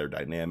character, their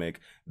dynamic,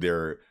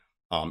 their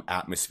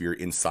atmosphere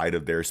inside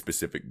of their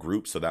specific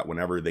group, so that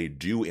whenever they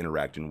do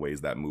interact in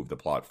ways that move the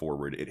plot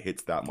forward, it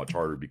hits that much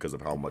harder because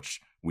of how much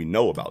we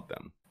know about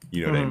them.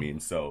 You know what I mean?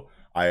 So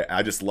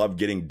I just love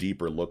getting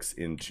deeper looks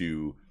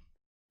into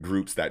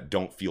groups that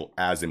don't feel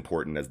as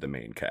important as the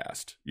main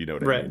cast. You know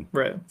what I mean?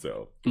 Right.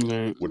 So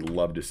would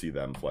love to see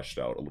them fleshed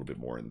out a little bit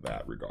more in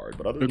that regard.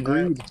 But other than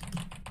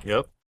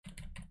that,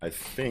 I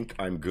think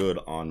I'm good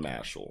on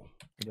Mashle.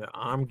 Yeah,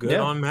 I'm good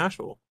on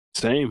Mashle.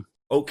 Same.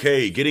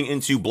 Okay, getting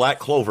into Black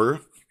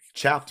Clover,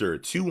 chapter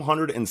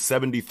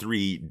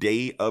 273,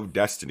 Day of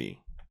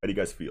Destiny. How do you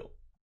guys feel?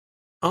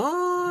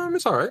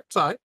 It's all right. It's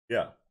all right.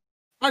 Yeah.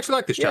 I actually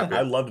like this chapter.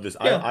 I loved this.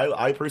 Yeah.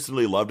 I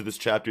personally loved this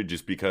chapter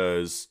just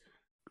because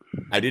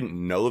I didn't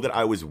know that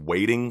I was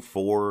waiting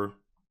for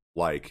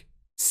like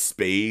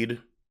Spade,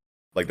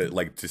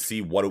 like to see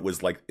what it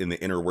was like in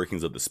the inner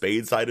workings of the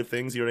Spade side of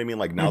things. You know what I mean?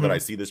 Like now that I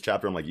see this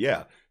chapter, I'm like,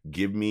 yeah,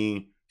 give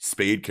me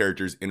Spade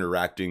characters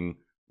interacting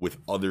with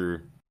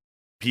other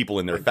people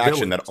in their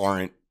faction that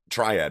aren't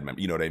Triad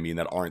members. You know what I mean?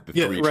 That aren't the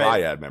three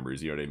Triad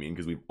members. You know what I mean?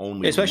 Because we've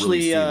only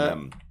really seen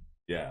them.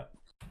 Yeah.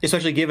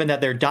 Especially given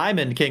that they're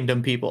Diamond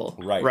Kingdom people,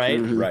 right?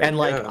 And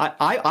like,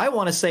 I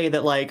want to say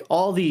that like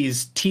all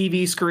these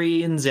TV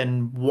screens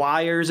and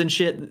wires and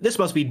shit, this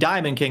must be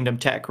Diamond Kingdom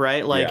tech,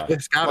 right? Like,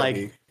 it's gotta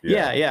be.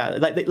 Yeah.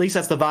 Like, at least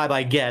that's the vibe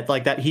I get.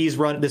 Like that he's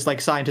run this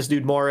like scientist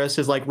dude Morris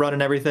is like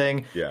running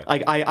everything. Yeah.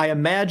 Like I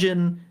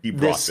imagine he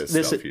brought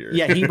this stuff here.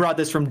 Yeah, he brought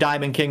this from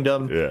Diamond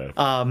Kingdom.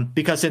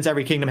 Because since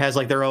every kingdom has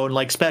like their own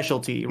like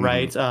specialty,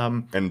 right?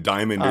 And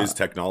Diamond is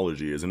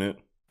technology, isn't it?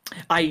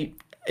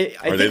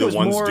 Are they the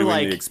ones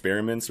doing the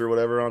experiments or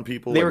whatever on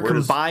people? They were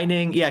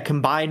combining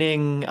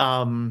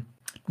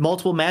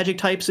multiple magic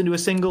types into a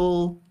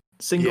single.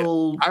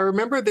 I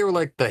remember they were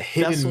like the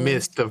hidden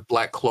mist of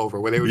Black Clover,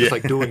 where they were just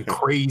like doing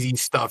crazy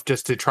stuff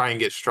just to try and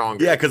get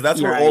stronger. Yeah, because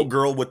that's where old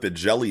girl with the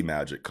jelly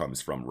magic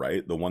comes from,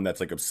 right? The one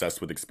that's like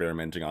obsessed with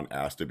experimenting on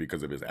Asta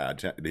because of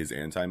his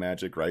anti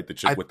magic, right? The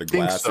chick with the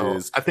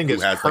glasses. So. I think who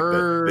it's has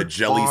her, like the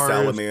jelly Mars,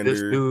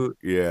 salamander.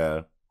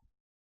 Yeah.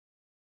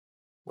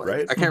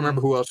 Right, I can't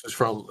remember who else is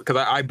from, because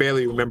I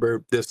barely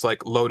remember this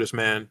like Lotus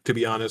man, to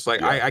be honest.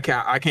 Like I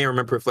can't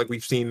remember if like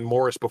we've seen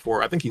Morris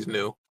before. I think he's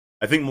new.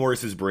 I think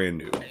Morris is brand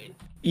new.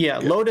 Yeah,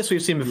 Lotus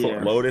we've seen before.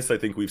 Yeah. Lotus I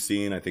think we've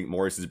seen. I think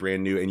Morris is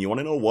brand new. And you want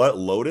to know what?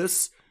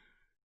 Lotus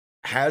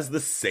has the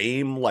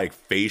same like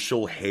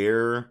facial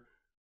hair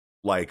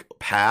like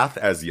path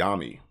as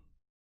Yami.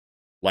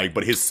 Like,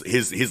 but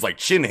his like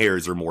chin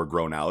hairs are more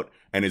grown out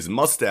and his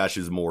mustache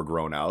is more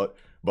grown out.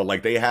 But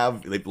like they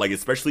have like,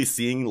 especially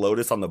seeing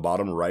Lotus on the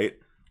bottom right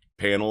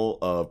panel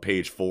of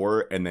page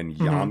 4 and then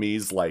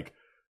Yami's like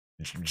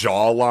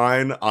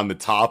jawline on the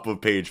top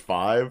of page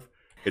 5.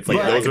 It's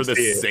like those are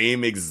the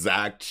same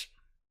exact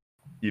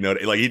You know,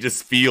 like he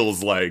just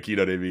feels like, you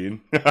know what I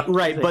mean?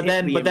 Right, but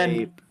then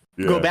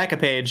Yeah. go back a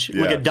page.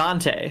 Look Yeah. at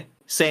Dante.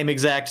 Same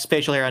exact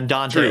facial hair on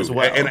Dante True. as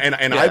well.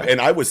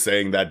 And I was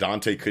saying that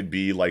Dante could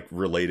be like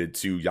related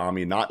to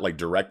Yami, not like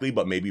directly,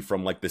 but maybe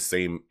from like the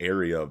same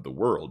area of the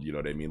world. You know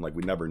what I mean? Like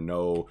we never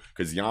know,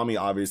 because Yami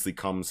obviously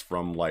comes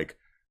from like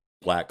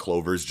Black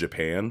Clover's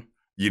Japan.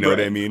 You know what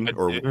I mean?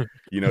 Or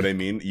you know what I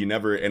mean? You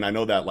never, and I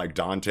know that like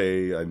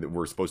Dante,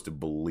 we're supposed to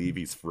believe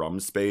he's from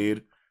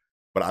Spade,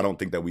 but I don't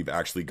think that we've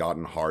actually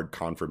gotten hard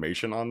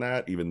confirmation on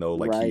that, even though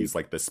like he's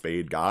like the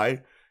Spade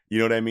guy. You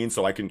know what I mean?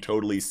 So I can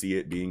totally see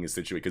it being a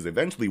situation, because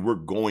eventually we're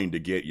going to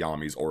get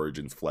Yami's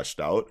origins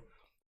fleshed out,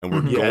 and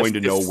we're going to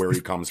know where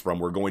he comes from.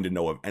 We're going to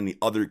know of any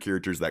other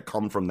characters that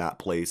come from that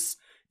place.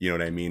 You know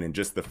what I mean? And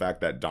just the fact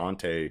that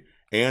Dante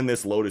and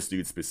this Lotus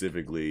dude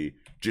specifically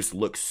just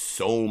looks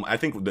so. I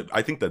think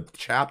the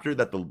chapter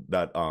that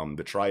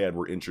the Triad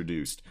were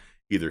introduced,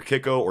 either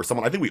Kiko or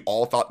someone. I think we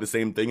all thought the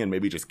same thing, and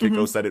maybe just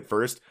Kiko said it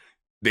first.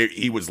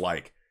 He was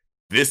like,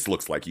 "This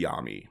looks like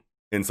Yami."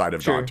 Inside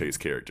of Dante's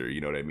character,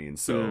 you know what I mean?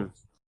 So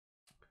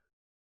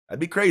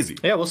that'd be crazy.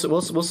 Yeah, we'll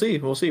see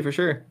for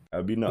sure.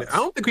 That'd be nuts. I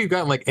don't think we've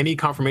gotten like any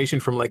confirmation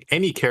from like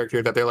any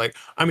character that they're like,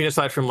 I mean,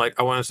 aside from like,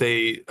 I want to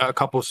say a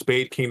couple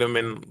Spade Kingdom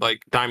and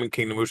like Diamond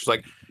Kingdom, which is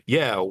like,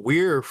 yeah,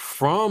 we're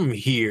from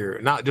here,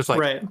 not just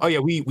like, oh yeah,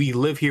 we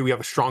live here, we have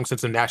a strong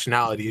sense of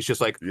nationality. It's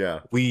just like,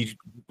 we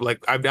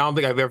like, I don't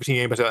think I've ever seen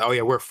anybody say, oh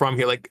yeah, we're from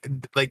here. Like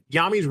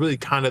Yami's really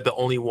kind of the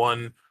only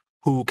one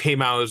who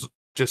came out as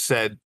just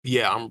said,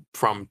 yeah, I'm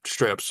from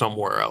straight up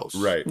somewhere else.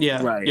 Right.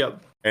 Yeah. Right.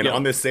 Yep. And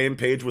on this same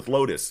page with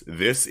Lotus,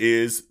 this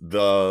is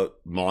the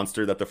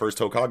monster that the first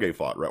Hokage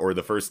fought, right? Or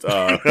the first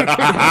that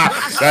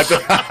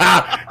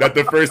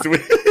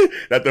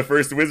the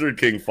first Wizard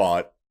King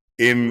fought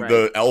in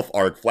the Elf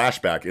arc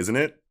flashback, isn't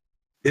it?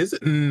 Is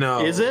it?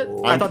 No. Is it?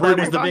 I thought that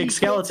was the big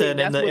skeleton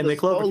in the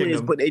Clover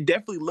Kingdom. But it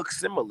definitely looks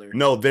similar.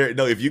 No,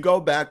 if you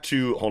go back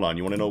to, hold on,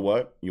 you want to know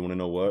what?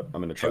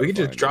 I'm gonna try. We can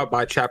just drop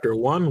by chapter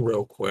 1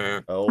 real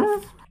quick.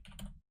 Elf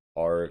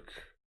arc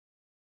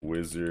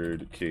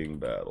Wizard King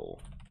battle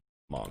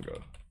manga.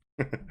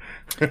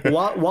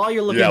 while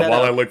you're looking,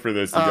 while I look for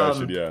this, you guys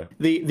should.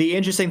 The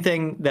interesting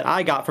thing that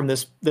I got from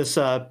this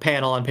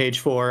panel on page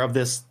 4 of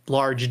this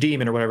large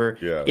demon or whatever,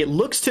 it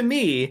looks to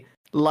me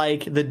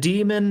like the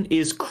demon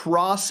is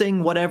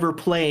crossing whatever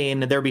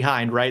plane they're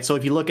behind, right? So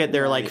if you look at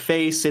their like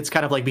face, it's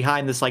kind of like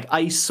behind this like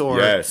ice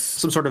or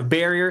some sort of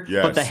barrier,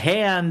 but the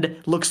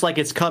hand looks like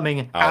it's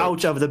coming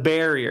out of the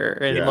barrier.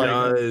 And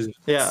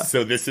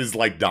So this is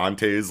like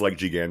Dante's like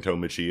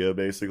Gigantomachia,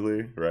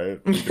 basically, right?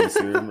 You can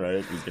assume,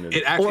 right?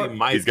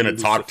 He's gonna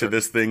talk to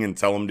this thing and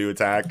tell him to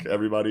attack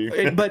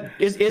everybody. But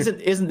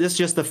isn't this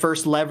just the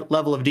first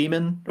level of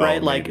demon,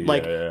 right?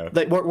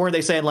 Weren't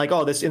they saying like,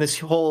 oh, this in this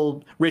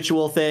whole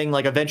ritual thing,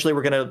 like eventually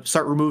we're going to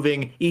start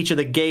removing each of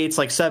the gates,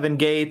 like 7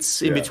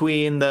 gates in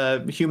between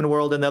the human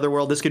world and the other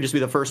world. This could just be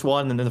the first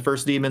one, and then the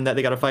first demon that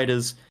they got to fight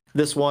is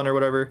this one or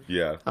whatever.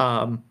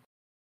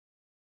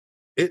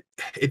 It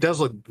does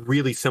look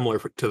really similar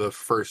to the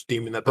first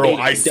demon that.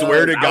 I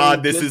swear to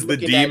God, this is the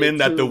demon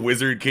that the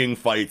Wizard King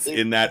fights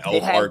in that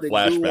Elf arc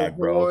flashback,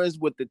 bro.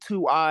 With the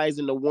 2 eyes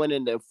and the one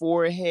in the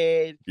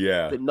forehead.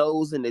 The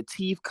nose and the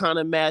teeth kind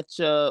of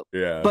match up.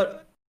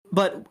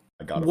 But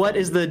what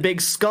is the big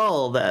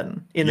skull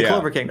then in the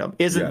Clover Kingdom?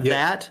 Isn't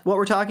that what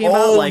we're talking about?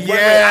 I was saying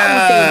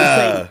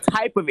the same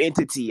type of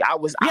entity. I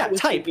was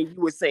thinking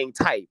you were saying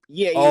type.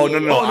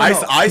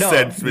 I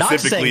said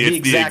specifically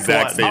it's the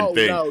exact same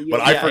thing.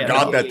 But I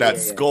forgot that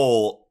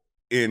skull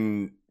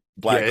in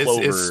Black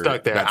Clover is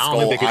stuck there. That I don't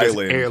think they could just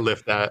Island,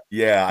 airlift that.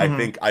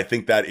 I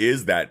think that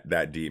is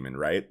that demon,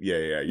 right?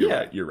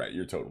 You're right.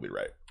 You're totally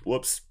right.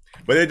 Whoops.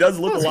 But it does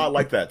look a lot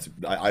like that.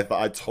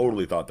 I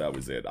totally thought that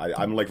was it.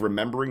 I'm like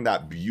remembering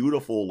that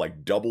beautiful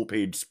like double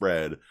page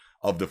spread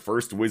of the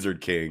first Wizard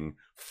King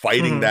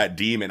fighting that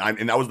demon.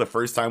 And that was the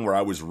first time where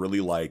I was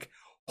really like,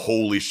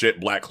 holy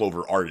shit, Black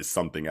Clover art is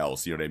something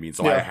else. You know what I mean?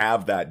 So I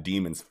have that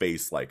demon's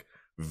face like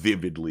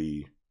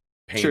vividly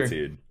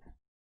painted.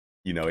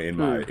 You know, in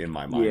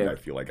my mind, I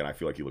feel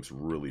like he looks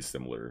really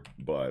similar.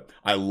 But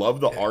I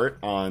love the art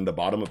on the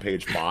bottom of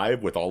page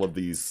 5 with all of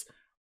these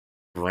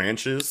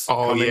branches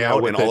coming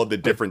out and all of the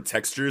different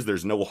textures.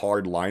 There's no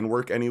hard line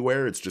work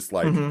anywhere. It's just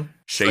like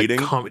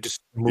shading, like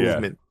just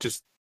movement.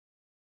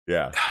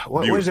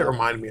 What does it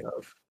remind me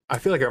of? I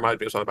feel like it reminds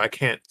me of something, but I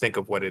can't think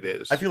of what it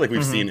is. I feel like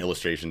we've seen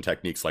illustration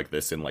techniques like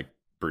this in like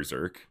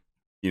Berserk.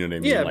 You know what I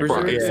mean? Yeah, like,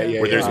 Berserk,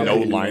 where there's no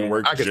line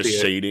work, just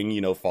shading.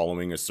 You know,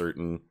 following a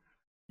certain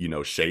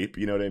shape.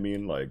 You know what I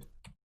mean? Like,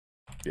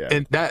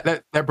 And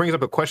that brings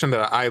up a question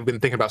that I've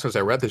been thinking about since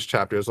I read this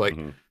chapter. Is like,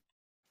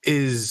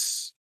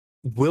 is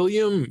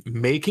William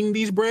making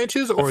these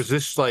branches, or is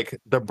this like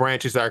the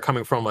branches that are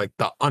coming from like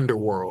the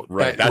underworld?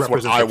 Right, that's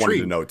what I wanted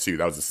to know too.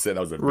 That was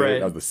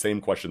the same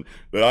question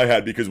that I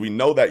had, because we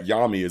know that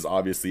Yami is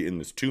obviously in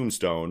this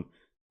tombstone,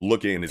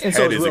 looking, and his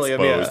head is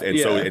William,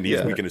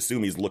 exposed, we can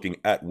assume he's looking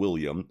at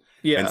William.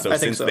 And so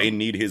since they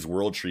need his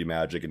world tree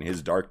magic and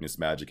his darkness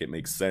magic, it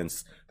makes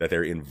sense that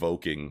they're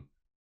invoking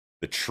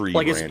the tree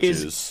like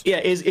branches.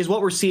 is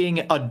what we're seeing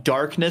a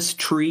darkness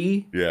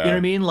tree? Yeah. You know what I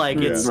mean? Like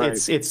Yeah.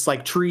 it's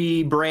like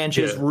tree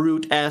branches, Yeah.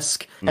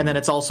 root-esque, and then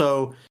it's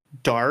also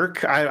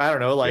dark. I don't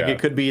know. Like Yeah. it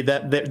could be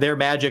that their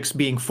magic's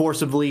being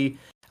forcibly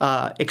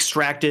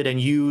extracted and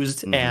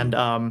used and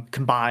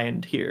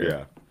combined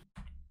here.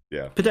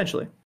 Yeah,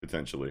 Potentially.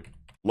 potentially.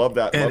 Love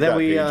that. And love then that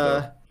page,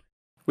 though.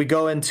 we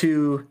go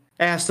into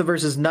Asta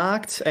versus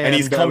Noct, And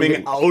he's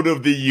coming out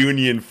of the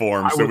Union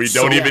form, so we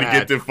don't even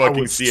get to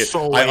fucking see it.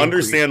 I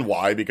understand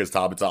why, because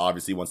Tabata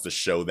obviously wants to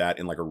show that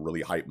in like a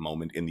really hype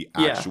moment in the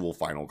actual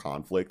final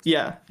conflict.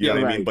 Yeah. You know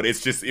what I Right. mean? But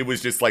it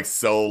was just like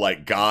so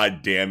like,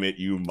 God damn it,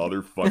 you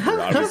motherfucker.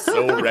 I was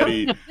so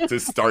ready to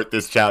start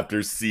this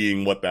chapter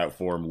seeing what that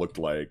form looked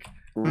like.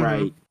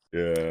 Right.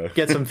 Yeah.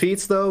 Get some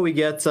feats though. We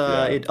get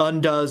it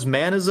undoes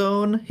Mana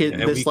Zone.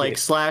 This like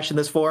slash in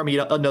this form. He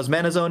undoes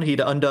Mana Zone. He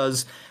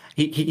undoes.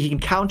 He can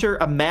counter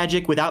a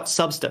magic without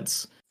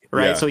substance.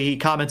 Right. Yeah. So he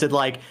commented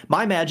like,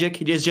 my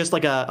magic is just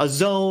like a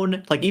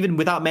zone. Like even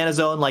without Mana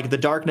Zone, like the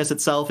darkness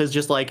itself is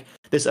just like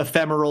this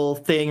ephemeral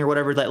thing or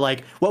whatever. That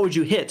like, what would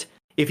you hit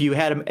if you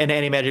had an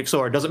anti-magic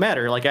sword? Doesn't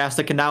matter. Like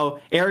Asta can now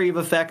area of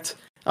effect.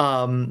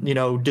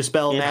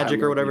 Dispel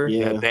magic or whatever.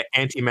 Yeah. That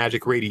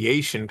anti-magic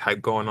radiation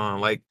type going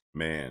on. Like,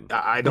 Man.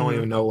 I don't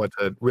even know what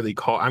to really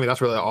call. I mean, that's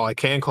really all I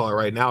can call it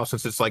right now,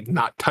 since it's like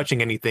not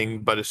touching anything,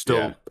 but it's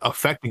still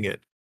affecting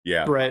it.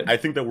 Yeah. Right. I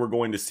think that we're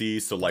going to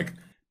see, so like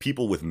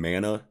people with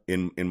mana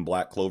in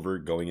Black Clover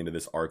going into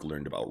this arc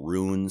learned about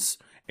runes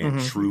and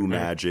true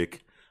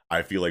magic.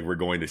 I feel like we're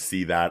going to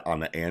see that on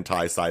the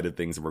anti side of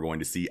things, and we're going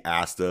to see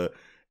Asta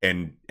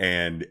and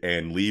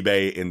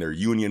Libe in their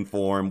union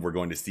form. We're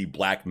going to see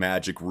black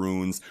magic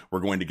runes. We're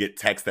going to get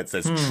text that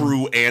says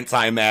true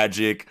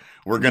anti-magic.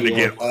 We're going to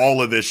get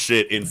all of this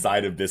shit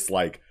inside of this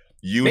like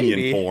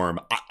union form.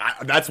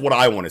 That's what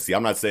I want to see.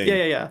 I'm not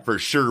saying for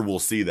sure we'll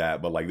see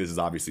that, but like this is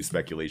obviously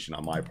speculation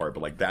on my part,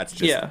 but like that's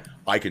just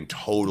I can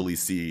totally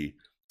see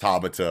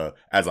Tabata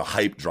as a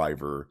hype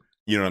driver,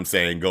 you know what I'm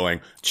saying, going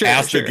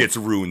Asta gets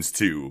runes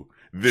too.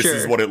 This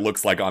is what it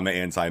looks like on the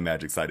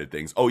anti-magic side of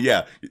things. Oh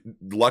yeah,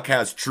 Luck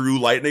has true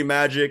lightning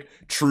magic,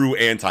 true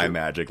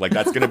anti-magic. Like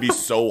that's gonna be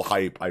so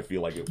hype. I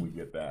feel like if we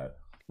get that.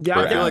 Yeah,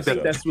 I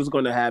think that's what's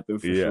going to happen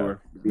for sure.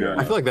 Yeah.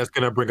 I feel like that's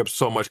going to bring up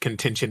so much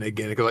contention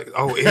again. Like,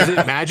 oh, is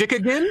it magic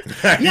again?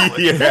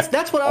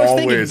 That's what I was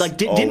thinking. Like,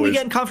 didn't we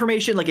get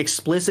confirmation, like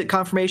explicit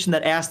confirmation,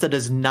 that Asta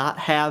does not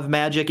have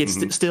magic?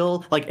 It's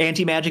still like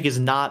anti-magic is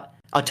not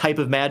a type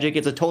of magic.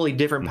 It's a totally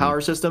different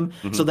power system.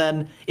 So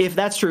then, if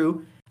that's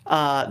true,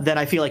 then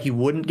I feel like you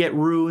wouldn't get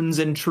runes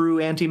and true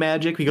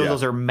anti-magic because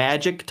those are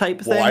magic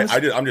type things.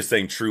 I'm just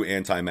saying true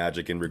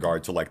anti-magic in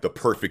regard to like the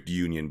perfect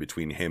union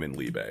between him and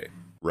Libe.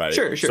 Right.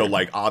 Sure. So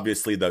like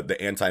obviously the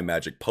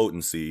anti-magic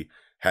potency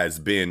has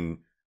been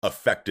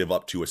effective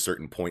up to a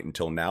certain point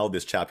until now.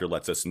 This chapter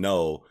lets us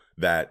know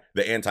that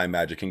the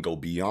anti-magic can go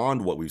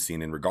beyond what we've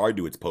seen in regard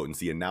to its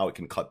potency, and now it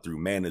can cut through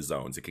mana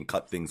zones. It can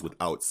cut things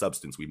without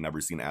substance. We've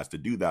never seen Asta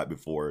do that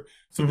before.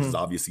 So this is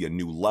obviously a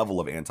new level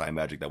of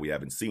anti-magic that we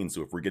haven't seen.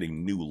 So if we're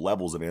getting new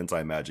levels of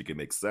anti-magic, it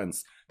makes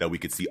sense that we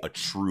could see a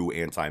true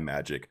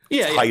anti-magic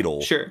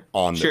title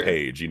on the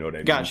page. You know what I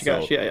mean?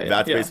 Gotcha.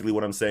 That's basically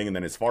what I'm saying. And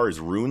then as far as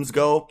runes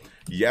go,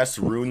 yes,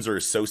 runes are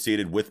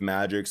associated with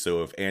magic.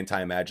 So if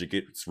anti-magic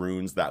gets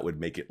runes, that would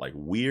make it like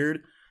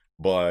weird.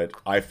 But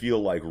I feel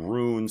like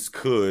runes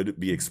could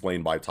be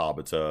explained by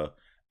Tabata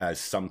as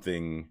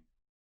something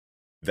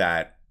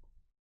that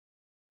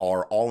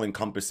are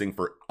all-encompassing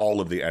for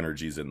all of the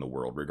energies in the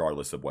world,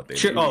 regardless of what they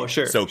mean.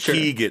 So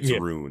Ki gets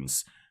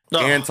runes.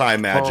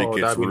 Anti-magic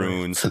gets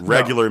runes.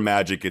 Regular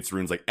magic gets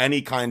runes. Like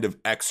any kind of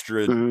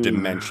extra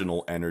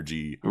dimensional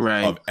energy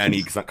of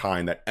any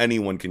kind that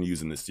anyone can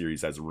use in this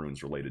series has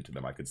runes related to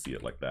them. I could see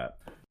it like that.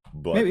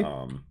 But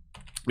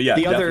But yeah,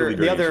 the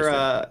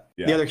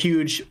other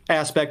huge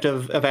aspect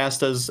of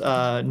Asta's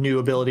new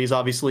abilities,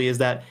 obviously, is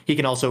that he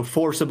can also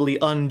forcibly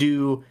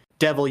undo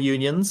devil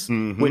unions,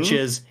 which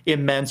is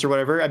immense or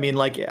whatever. I mean,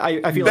 like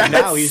I feel like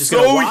now he's just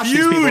gonna watch these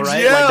people,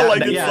 right?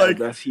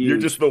 Yeah, it's you're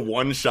just the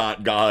one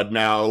shot god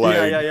now. Like,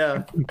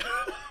 yeah.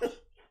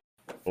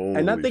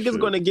 And I think it's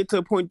going to get to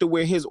a point to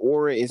where his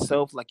aura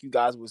itself, like you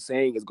guys were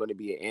saying, is going to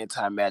be an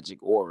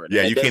anti-magic aura.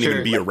 Yeah, you can't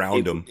even be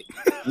around him.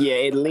 Yeah,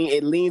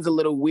 it leans a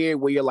little weird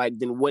where you're like,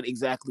 then what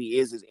exactly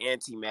is his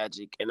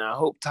anti-magic? And I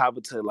hope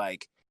Tabata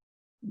like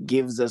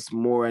gives us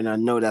more. And I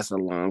know that's a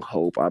long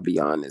hope, I'll be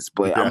honest,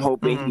 but I'm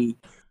hoping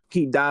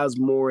he dives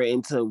more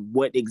into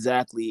what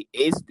exactly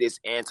is this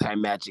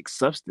anti-magic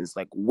substance?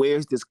 Like,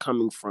 where's this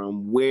coming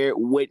from?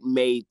 What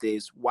made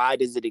this? Why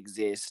does it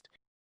exist?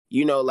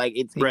 You know, like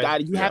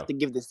you have to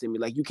give this to me.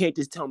 Like, you can't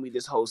just tell me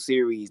this whole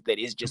series that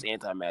it's just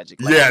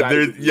anti-magic. Like,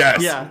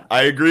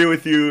 I agree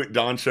with you,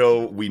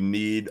 Doncho. We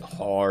need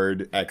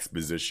hard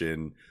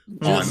exposition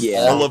on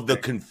all of the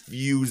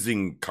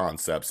confusing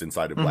concepts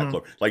inside of Black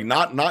Clover. Like,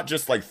 not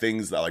just like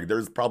things that like.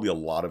 There's probably a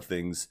lot of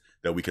things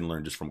that we can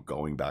learn just from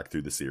going back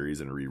through the series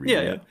and rereading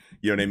it.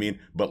 You know what I mean?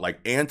 But like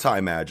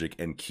anti-magic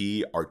and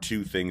Ki are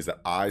two things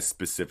that I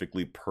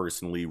specifically,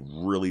 personally,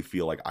 really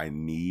feel like I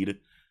need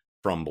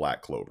from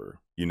Black Clover.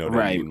 You know what I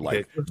Right. mean?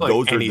 Like, It's like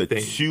those are the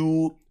anything.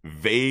 two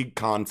vague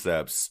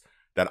concepts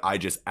that I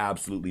just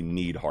absolutely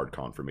need hard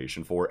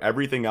confirmation for.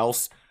 Everything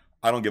else,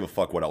 I don't give a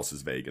fuck what else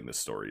is vague in this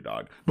story,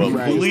 dog. But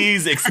Right.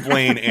 please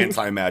explain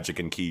anti-magic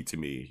and key to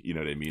me. You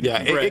know what I mean?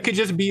 Yeah, it could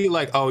just be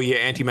like, oh yeah,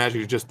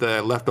 anti-magic is just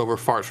the leftover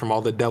farts from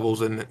all the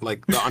devils in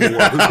like the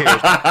underworld. Who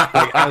cares?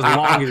 Like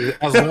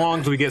as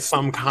long as we get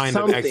some kind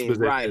of Something,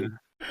 exposition. right.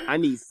 I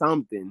need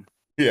something.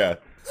 Yeah.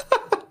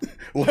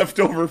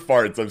 Leftover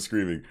farts, I'm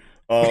screaming.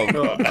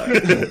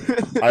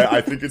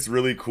 I think it's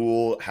really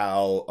cool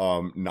how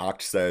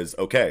Noct says,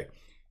 okay,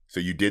 so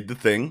you did the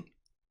thing.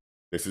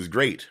 This is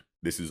great.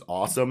 This is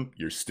awesome.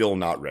 You're still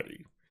not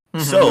ready.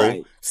 So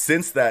Right.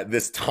 since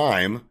this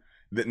time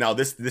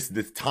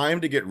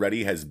to get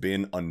ready has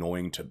been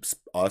annoying to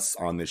us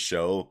on this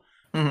show,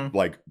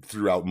 like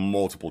throughout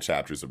multiple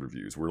chapters of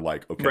reviews. We're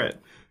like, okay, Right.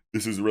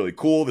 this is really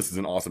cool. This is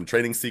an awesome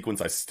training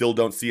sequence. I still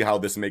don't see how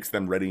this makes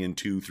them ready in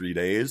 2-3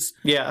 days.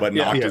 Yeah. But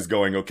yeah. Noct is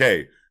going,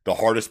 okay, the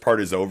hardest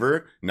part is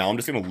over. Now I'm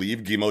just going to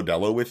leave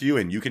Gimodello with you,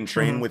 and you can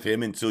train with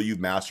him until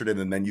you've mastered it,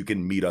 and then you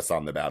can meet us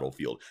on the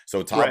battlefield.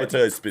 So Tabata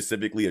is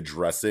specifically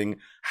addressing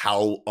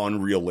how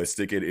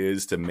unrealistic it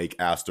is to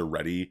make Asta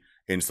ready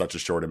in such a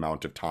short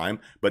amount of time.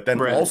 But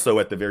then also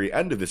at the very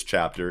end of this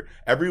chapter,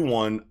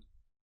 everyone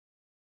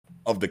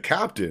of the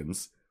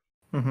captains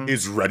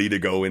is ready to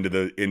go into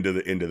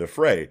the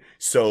fray.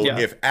 So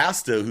if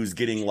Asta, who's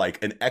getting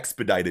like an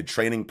expedited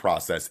training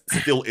process,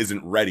 still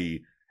isn't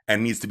ready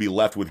and needs to be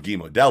left with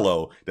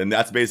Gimodello, then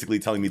that's basically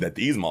telling me that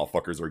these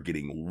motherfuckers are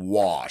getting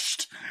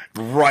washed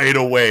right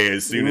away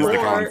as soon as the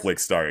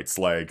conflict starts.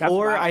 Like,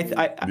 Or I think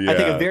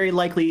a very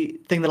likely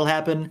thing that'll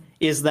happen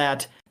is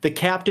that the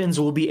captains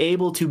will be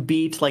able to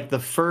beat like the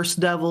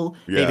first devil,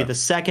 maybe the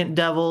second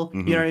devil,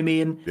 you know what I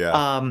mean?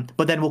 Yeah.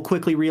 But then we'll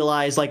quickly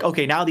realize like,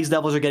 okay, now these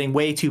devils are getting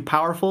way too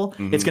powerful.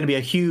 It's going to be a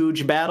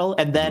huge battle,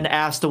 and then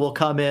Asta will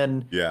come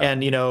in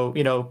and you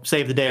know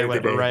save the day or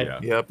whatever, right?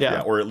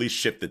 Yeah. Or at least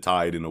shift the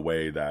tide in a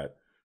way that,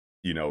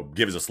 you know,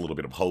 gives us a little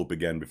bit of hope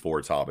again before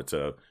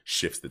Tabata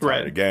shifts the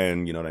tide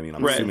again. You know what I mean?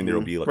 I'm assuming there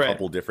will be a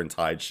couple different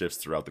tide shifts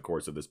throughout the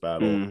course of this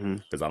battle,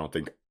 because I don't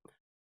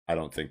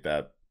think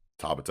that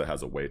Tabata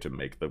has a way to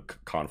make the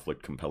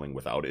conflict compelling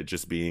without it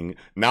just being,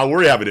 now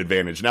we have an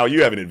advantage, now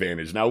you have an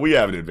advantage, now we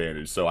have an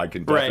advantage. So I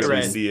can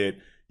definitely see it,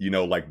 you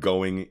know, like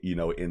going, you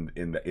know, in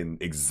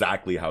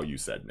exactly how you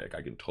said, Nick.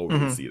 I can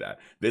totally see that.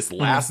 This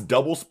last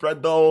double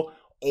spread though,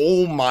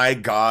 oh my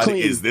God,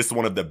 is this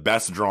one of the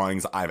best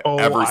drawings I've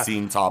ever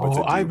seen Tabata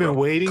do? I've been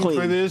waiting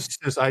for this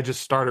since I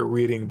just started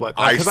reading Blood.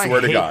 I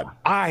swear to God.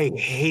 I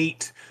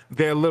hate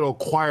their little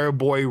choir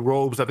boy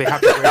robes that they have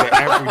to wear to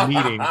every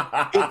meeting.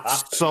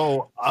 It's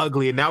so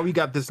ugly. And now we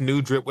got this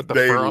new drip with the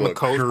fur on the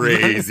coat.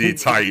 Crazy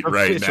tight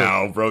right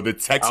now, bro. The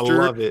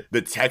texture, I love it.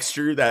 The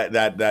texture that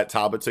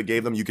Tabata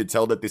gave them, you could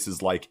tell that this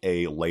is like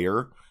a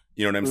layer.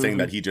 You know what I'm saying?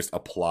 That he just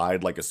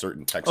applied like a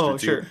certain texture to.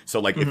 Sure. So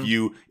like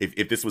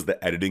if this was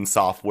the editing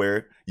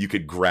software, you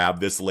could grab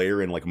this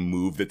layer and like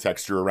move the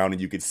texture around,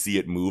 and you could see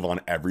it move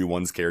on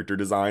everyone's character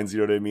designs. You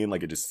know what I mean?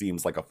 Like it just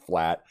seems like a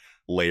flat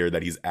layer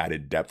that he's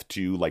added depth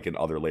to, like in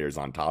other layers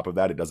on top of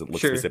that. It doesn't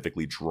look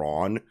specifically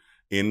drawn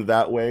in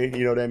that way.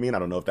 You know what I mean? I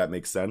don't know if that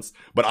makes sense,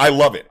 but I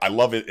love it. I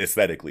love it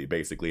aesthetically.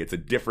 Basically, it's a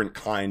different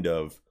kind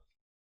of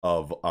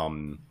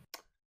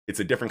it's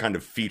a different kind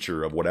of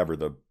feature of whatever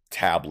the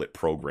tablet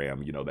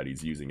program, you know, that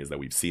he's using is that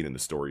we've seen in the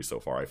story so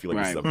far. I feel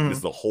like this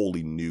is a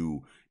wholly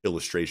new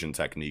illustration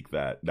technique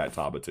that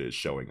Tabata is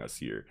showing us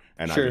here,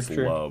 and I just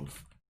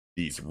love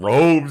these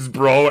robes,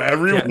 bro.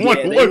 Everyone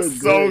looks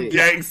so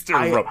gangster,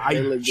 bro.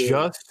 I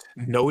just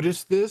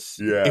noticed this.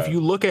 Yeah. If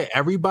you look at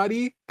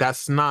everybody,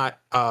 that's not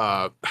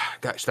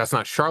that's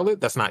not Charlotte,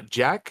 that's not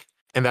Jack,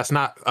 and that's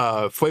not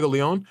Fuego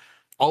Leon.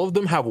 All of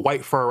them have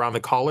white fur around the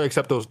collar,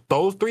 except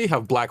those three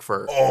have black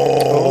fur.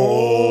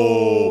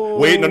 Oh,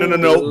 wait,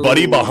 no.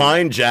 Buddy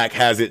behind Jack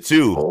has it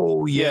too.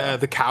 Oh yeah,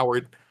 the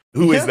coward.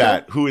 Who is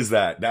that?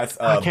 That's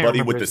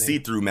Buddy with the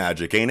see-through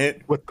magic, ain't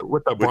it? With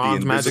the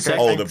bronze magic.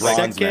 The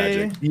bronze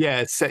magic. Yeah,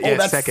 that's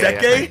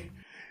Seke.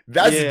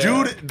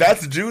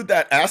 That's dude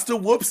that Asta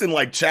whoops in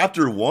like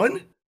chapter 1.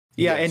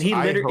 Yeah, and he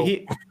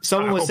literally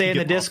someone was saying in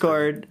the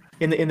Discord,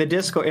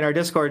 in our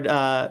Discord,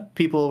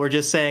 people were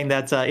just saying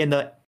that in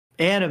the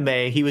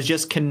anime he was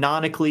just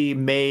canonically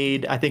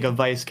made, I think, a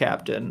vice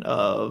captain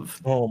of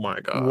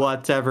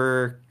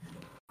whatever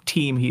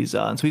team he's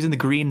on. So he's in the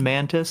Green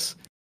Mantis.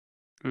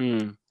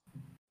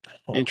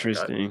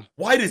 Interesting.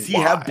 Why does he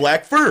have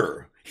black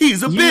fur?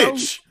 He's a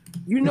bitch.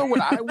 You know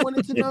what I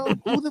wanted to know?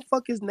 Who the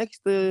fuck is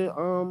next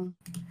to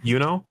You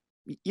know?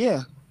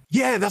 Yeah.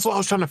 Yeah, that's what I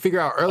was trying to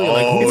figure out earlier.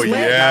 Oh, Is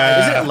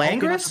it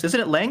Langris? Isn't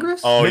it Langris?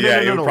 Oh,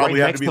 no,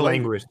 probably right have to be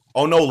Langris.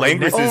 Oh no,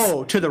 Langris is.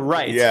 Oh, to the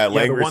right. Yeah,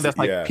 Langris, the one that's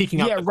like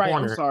peeking out the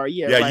corner. I'm sorry.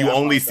 Yeah, you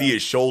only see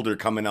his shoulder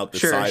coming out the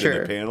side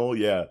of the panel.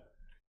 Yeah,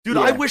 dude,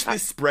 I wish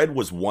this spread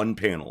was one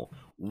panel.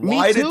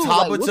 Why did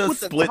Tabata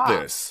split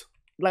this?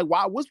 like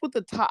why? What's with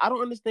the top? I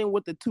don't understand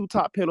what the two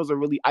top panels are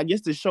really. I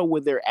guess to show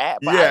where they're at.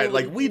 But Yeah,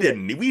 like we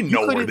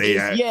know where they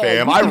at,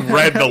 fam. I you-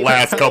 read the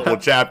last couple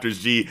chapters.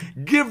 G,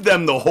 give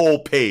them the whole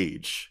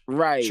page.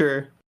 Right.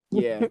 Sure.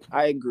 Yeah,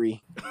 I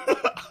agree.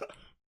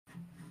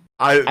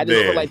 I I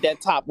just feel like that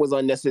top was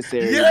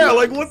unnecessary. yeah,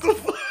 like what the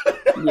fuck?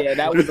 Yeah,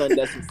 that was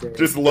unnecessary.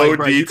 Just low Like,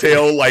 bro, you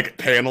detail,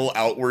 like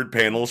outward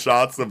panel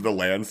shots of the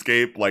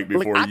landscape, like like,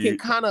 before I you. can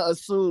kind of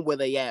assume where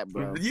they at,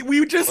 bro.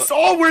 We just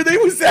saw where they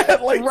was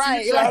at, like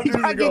Right, 2 like,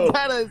 chapters ago.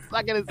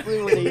 I can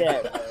assume where they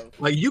at, bro.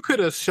 Like you could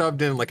have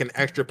shoved in like an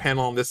extra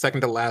panel on the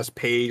second to last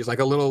page, like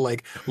a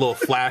little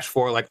flash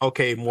for like,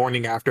 okay,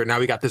 morning after. Now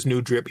we got this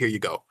new drip. Here you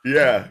go.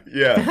 Yeah,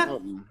 yeah,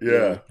 Something.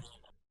 yeah.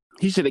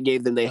 He should have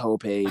gave them their whole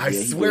page. I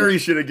Yeah, swear did. he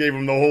should have gave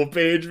him the whole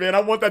page, man.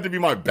 I want that to be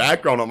my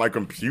background on my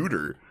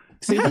computer.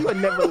 See, he would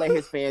never let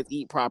his fans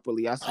eat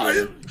properly. I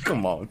swear.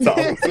 Come on,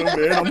 Thompson,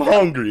 man. I'm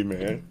hungry,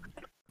 man.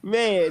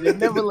 Man, they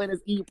never let us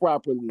eat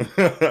properly.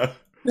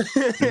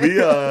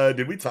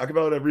 Did we talk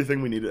about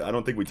everything we needed? I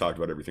don't think we talked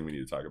about everything we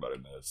need to talk about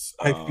in this.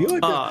 I feel like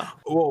Uh,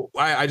 well,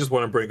 I just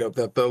want to bring up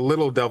that the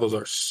little devils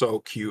are so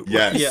cute.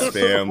 Yes, Yeah.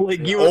 fam.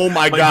 Like you, Oh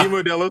my like God.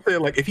 Guillermo del Toro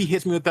said, like if he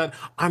hits me with that,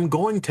 I'm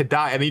going to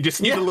die, and you just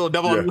see Yeah. the little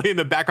devil Yeah. in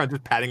the background,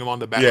 just patting him on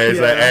the back. Yeah, he's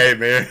like, Yeah. hey,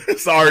 man.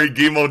 Sorry,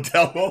 Guillermo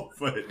Dello,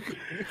 but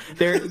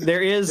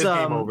there is It's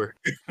game over.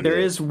 There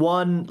is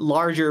one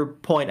larger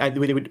point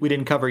we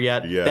didn't cover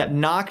yet. Yeah. That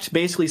Noct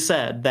basically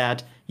said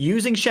that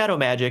using shadow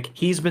magic,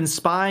 he's been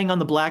spying on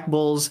the Black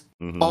Bulls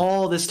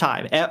all this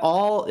time,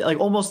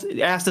 almost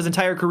Asta's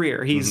entire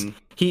career. He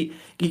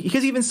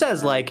because he even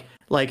says like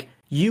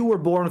you were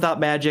born without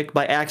magic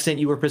by accident.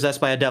 You were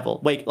possessed by a devil.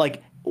 Wait,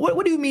 like.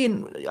 What do you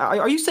mean?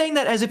 Are you saying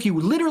that as if you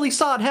literally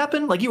saw it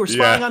happen? Like you were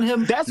spying Yeah. on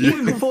him? That's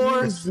even what before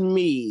confused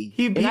me.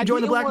 he And I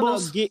joined the didn't Black wanna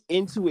Bulls? Get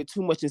into it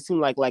too much and seem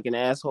like an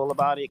asshole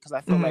about it because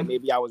I felt like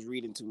maybe I was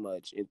reading too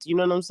much. You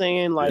know what I'm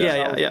saying? Like, Yeah, I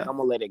yeah, was yeah. like, I'm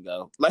gonna let it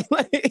go. Like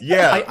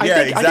yeah, I yeah,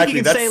 think you exactly.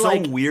 can That's say, so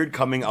like- weird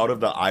coming out of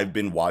the I've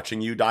been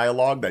watching you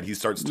dialogue that he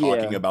starts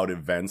talking Yeah. about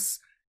events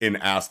in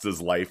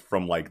Asta's life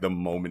from like the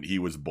moment he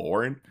was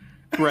born.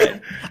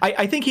 Right.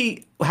 I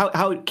think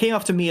how it came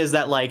off to me is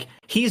that like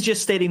he's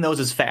just stating those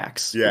as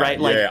facts. Yeah, right.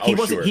 Like yeah, he oh,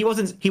 wasn't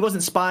sure. he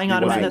wasn't spying He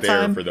on him wasn't at that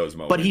there time for those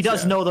but he moments,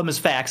 does yeah. know them as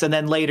facts. And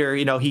then later,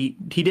 he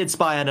did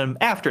spy on him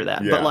after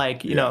that. Yeah, But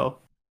like, you yeah. know,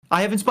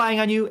 I have been spying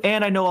on you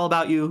and I know all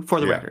about you for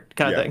the Yeah, record,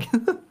 kind yeah. of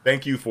thing.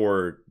 Thank you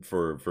for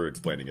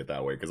explaining it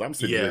that way because I'm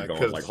sitting Yeah, here going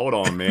 'cause- like, hold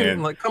on,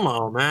 man. Like, come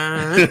on,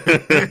 man.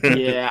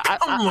 yeah,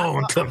 Come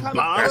on, kind of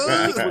Tobias.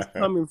 where it was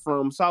coming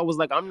from. So I was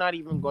like, I'm not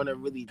even gonna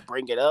really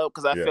bring it up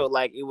because I Yeah. felt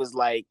like it was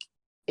like,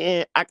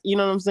 you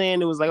know what I'm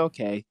saying? It was like,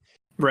 okay,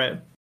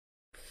 Right.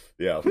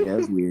 Yeah. yeah,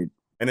 that's weird.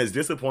 And as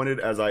disappointed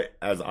as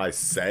I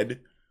said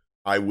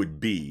I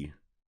would be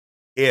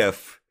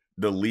if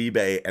the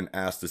Libe and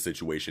Asta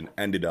situation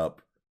ended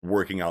up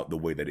working out the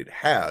way that it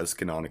has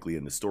canonically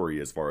in the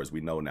story, as far as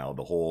we know now.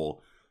 The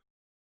whole,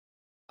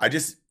 I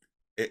just,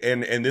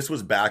 and this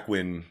was back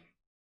when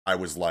I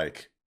was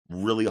like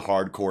really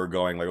hardcore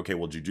going like, okay,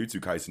 well, Jujutsu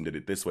Kaisen did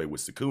it this way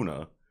with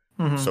Sukuna,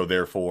 Mhm. so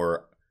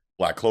therefore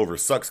Black Clover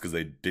sucks because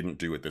they didn't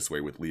do it this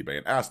way with Libe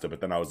and Asta.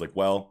 But then I was like,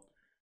 well,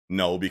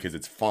 no, because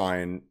it's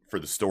fine for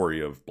the story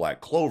of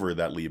Black Clover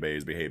that Libe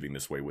is behaving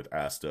this way with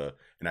Asta,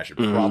 and I should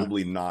Mhm.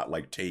 probably not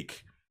like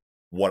take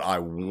what I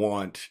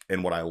want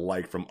and what I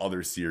like from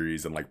other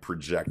series and like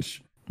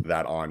project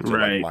that on to like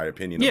Right. my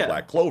opinion Yeah. of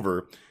Black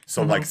Clover.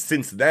 So like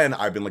since then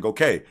I've been like,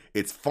 okay,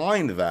 it's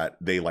fine that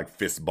they like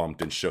fist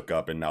bumped and shook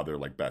up and now they're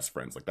like best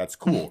friends. Like that's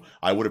cool.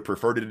 I would have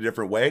preferred it a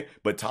different way,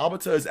 but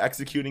Tabata is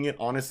executing it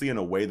honestly in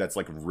a way that's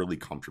like really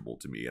comfortable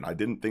to me. And I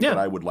didn't think Yeah. that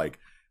I would like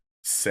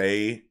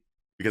say,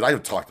 because I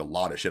talked a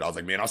lot of shit. I was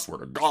like, man, I swear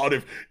to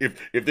God, if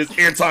this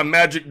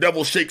anti-magic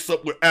devil shakes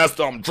up with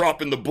Asta, I'm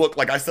dropping the book.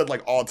 Like I said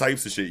like all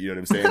types of shit, you know what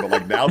I'm saying? But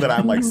like now that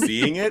I'm like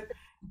seeing it,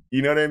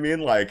 you know what I mean?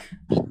 Like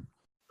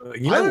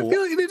You know, I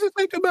feel like they just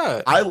think about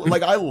it. I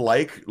like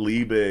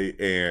Libe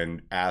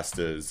and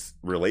Asta's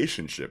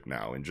relationship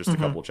now, and just a Mhm.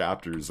 couple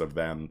chapters of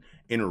them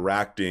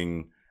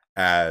interacting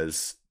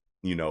as,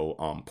 you know,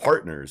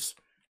 partners.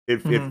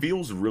 It Mhm.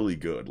 feels really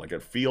good. Like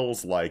it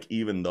feels like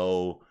even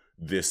though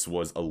this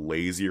was a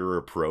lazier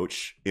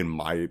approach, in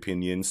my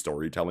opinion,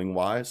 storytelling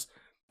wise,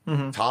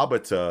 Mhm.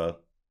 Tabata,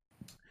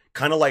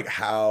 kind of like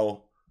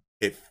how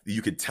if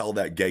you could tell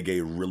that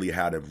Gege really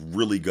had a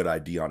really good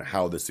idea on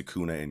how the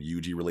Sukuna and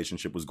Yuji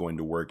relationship was going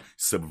to work,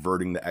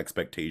 subverting the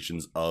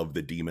expectations of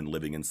the demon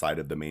living inside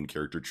of the main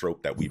character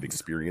trope that we've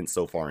experienced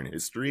so far in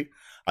history.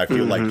 I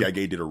feel like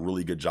Gege did a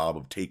really good job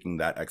of taking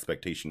that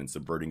expectation and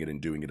subverting it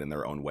and doing it in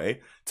their own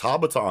way.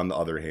 Tabata, on the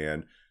other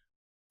hand,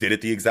 did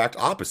it the exact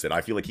opposite. I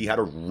feel like he had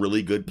a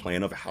really good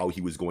plan of how he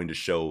was going to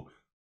show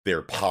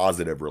their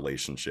positive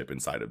relationship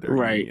inside of their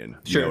Right. union.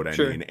 You Sure, know what I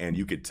sure. mean? And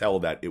you could tell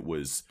that it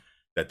was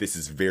that this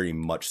is very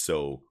much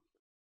so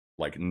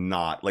like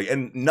not like,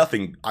 and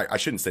nothing, I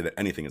shouldn't say that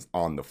anything is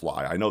on the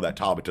fly. I know that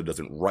Tabata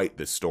doesn't write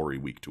this story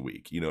week to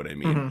week, you know what I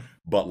mean? Mhm.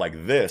 But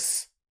like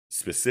this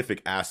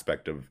specific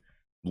aspect of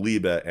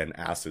Liba and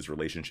Asta's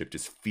relationship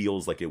just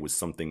feels like it was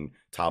something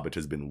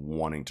Tabata's been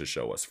wanting to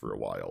show us for a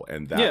while,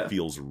 and that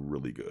feels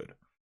really good.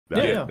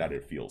 That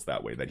it feels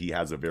that way, that he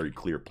has a very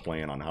clear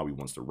plan on how he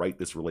wants to write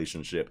this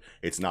relationship.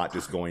 It's not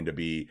just going to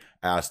be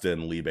Asta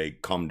and Liba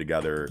come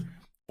together,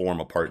 form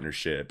a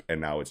partnership,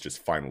 and now it's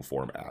just final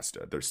form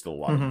Asta. There's still a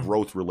lot of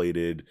growth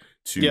related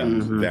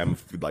to them,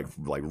 like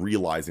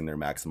realizing their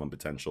maximum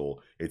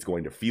potential. It's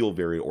going to feel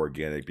very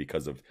organic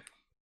because of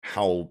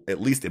how, at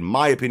least in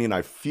my opinion,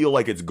 I feel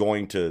like it's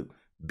going to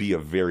be a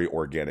very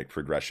organic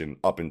progression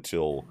up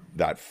until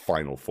that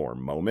final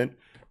form moment.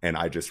 And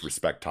I just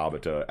respect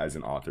Tabata as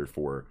an author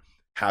for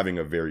having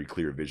a very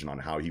clear vision on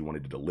how he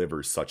wanted to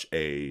deliver such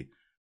a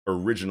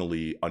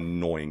originally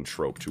annoying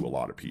trope to a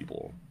lot of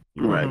people.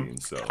 You know what I mean?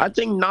 So I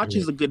think Notch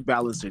is a good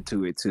balancer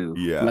to it too.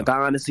 Yeah. Like, I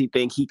honestly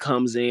think he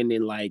comes in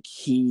and like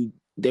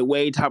the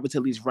way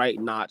Tabatelli's right,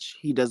 Notch,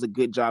 he does a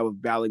good job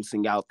of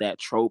balancing out that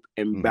trope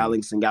and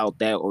balancing out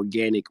that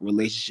organic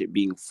relationship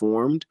being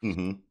formed.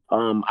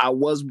 I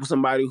was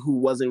somebody who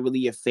wasn't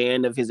really a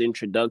fan of his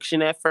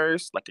introduction at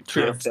first. Like, it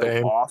kind of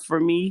fell off for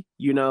me,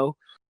 you know?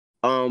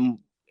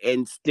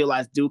 And still,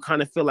 I do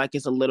kind of feel like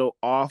it's a little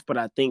off, but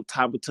I think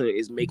Tabata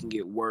is making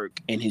it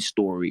work in his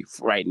story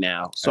right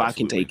now. So I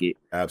can take it.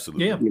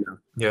 Absolutely. Yeah. You know?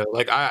 Yeah,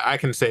 like I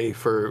can say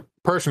for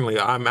personally,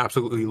 I'm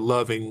absolutely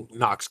loving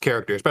Nox's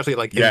character, especially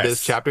like in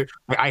this chapter.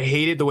 Like, I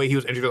hated the way he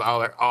was introduced. I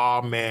was like,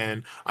 oh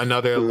man,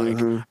 another like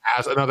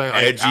as another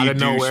like, edgy out of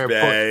nowhere,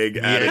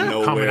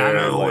 douchebag, coming out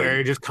of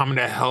nowhere, just coming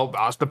to help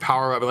us the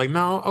power up. Like,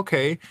 no,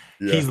 okay,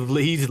 he's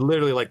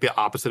literally like the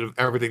opposite of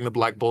everything the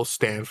Black Bulls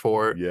stand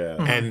for.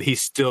 And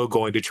he's still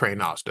going to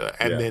train Asta.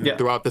 And then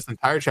throughout this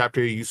entire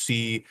chapter, you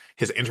see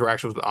his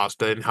interactions with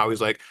Asta and how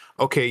he's like,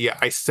 okay, yeah,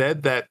 I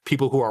said that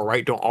people who are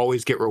right don't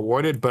always get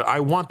rewarded, but I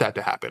want that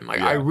to happen.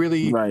 Like, I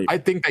really, I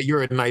think that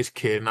you're a nice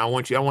kid, and I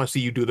want to see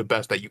you do the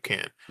best that you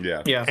can.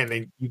 Yeah. And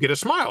then you get a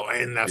smile,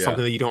 and that's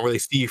something that you don't really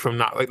see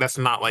from that's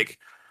not like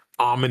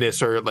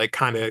ominous or like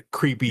kind of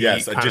creepy.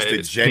 Yes, just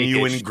a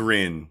genuine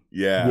grin.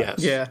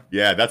 Yeah.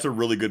 That's a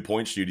really good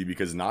point, Shooty,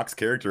 because Nox's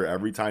character,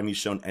 every time he's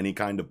shown any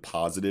kind of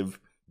positive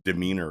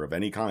demeanor of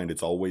any kind,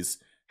 it's always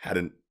had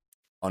an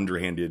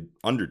underhanded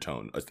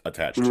undertone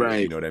attached to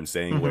it, you know what I'm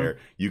saying, where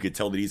you could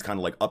tell that he's kind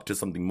of like up to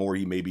something more.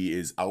 He maybe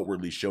is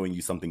outwardly showing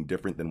you something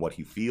different than what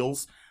he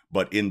feels,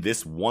 but in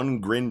this one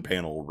grin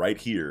panel right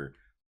here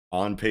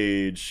on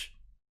page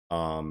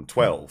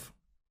 12,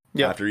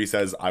 after he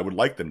says I would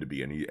like them to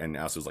be, and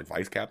Asta's like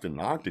Vice Captain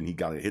Noct, and he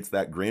kind of hits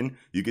that grin,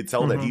 you could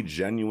tell that he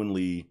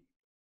genuinely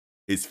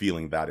is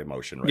feeling that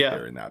emotion right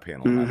there in that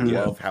panel. I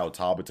love how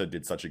Tabata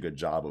did such a good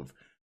job of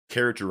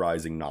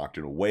characterizing Noct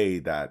in a way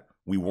that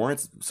we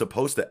weren't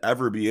supposed to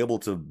ever be able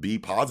to be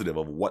positive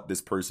of what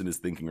this person is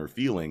thinking or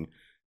feeling.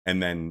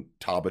 And then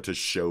Tabata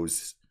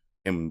shows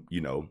him,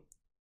 you know,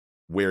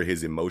 wear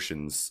his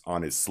emotions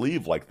on his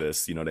sleeve like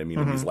this, you know what I mean,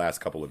 in these last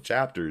couple of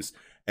chapters.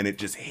 And it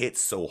just hits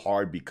so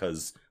hard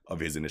because of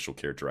his initial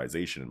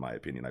characterization, in my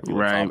opinion. I feel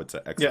like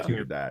Tabata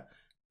executed that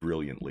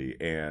brilliantly.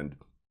 And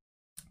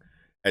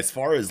as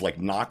far as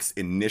like Nox's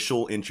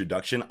initial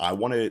introduction, I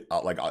want to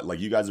like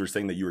you guys were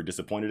saying that you were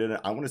disappointed in it.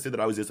 I want to say that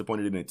I was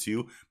disappointed in it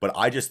too, but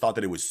I just thought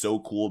that it was so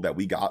cool that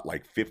we got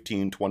like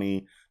 15,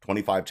 20,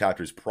 25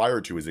 chapters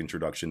prior to his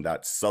introduction,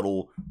 that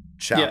subtle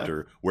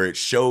chapter where it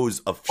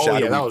shows a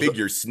shadowy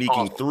figure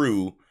sneaking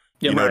through,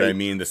 you know what I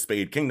mean, the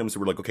Spade Kingdom. So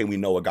we're like, okay, we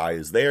know a guy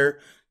is there.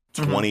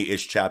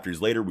 20-ish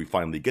chapters later, we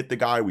finally get the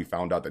guy. We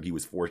found out that he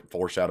was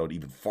foreshadowed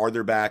even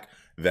farther back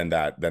than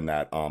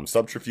that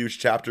subterfuge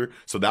chapter.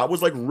 So that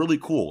was like really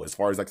cool as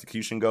far as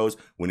execution goes.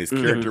 When his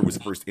character was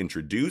first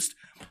introduced,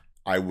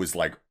 I was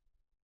like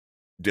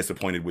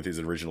disappointed with his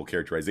original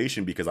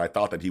characterization because I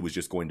thought that he was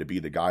just going to be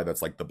the guy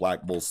that's like, the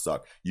Black Bulls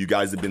suck. You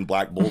guys have been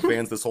Black Bull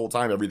fans this whole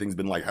time. Everything's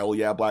been like, hell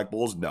yeah, Black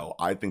Bulls. No,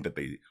 I think that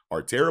they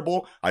are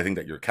terrible. I think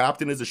that your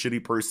captain is a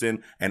shitty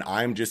person, and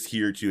I'm just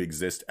here to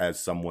exist as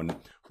someone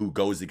who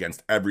goes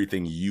against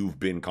everything you've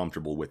been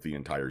comfortable with the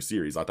entire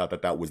series. I thought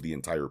that that was the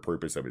entire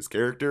purpose of his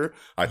character.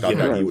 I thought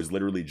that he was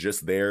literally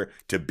just there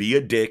to be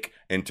a dick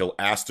until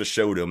Asta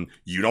showed him,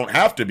 you don't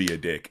have to be a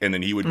dick. And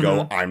then he would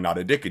go, I'm not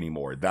a dick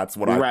anymore. That's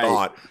what I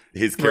thought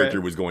his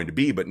character was going to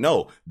be. But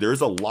no,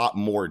 there's a lot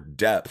more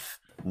depth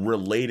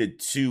related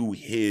to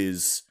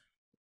his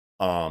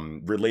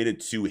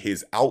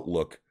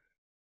outlook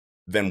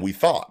than we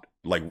thought.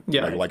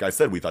 Like I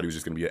said, we thought he was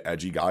just going to be an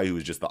edgy guy who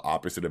was just the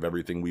opposite of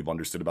everything we've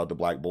understood about the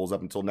Black Bulls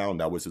up until now, and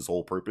that was his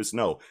whole purpose.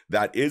 No,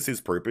 that is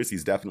his purpose.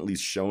 He's definitely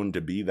shown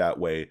to be that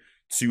way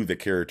to the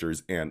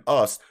characters and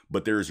us,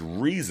 but there's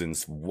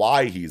reasons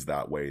why he's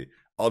that way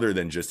other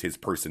than just his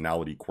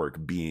personality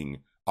quirk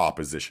being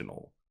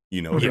oppositional.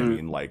 You know what I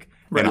mean? Like,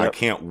 and I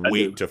can't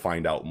wait to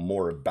find out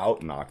more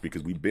about Noct,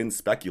 because we've been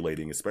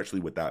speculating, especially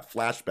with that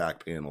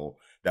flashback panel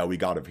that we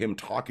got of him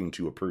talking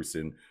to a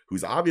person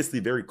who's obviously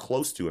very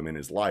close to him in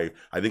his life.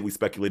 I think we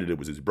speculated it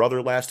was his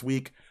brother last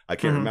week. I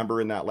can't remember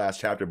in that last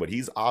chapter, but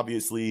he's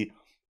obviously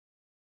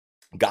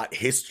got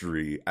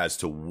history as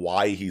to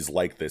why he's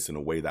like this in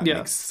a way that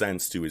makes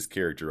sense to his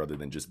character other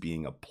than just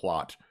being a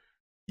plot,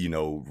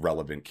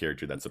 relevant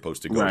character that's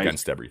supposed to go Right.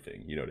 against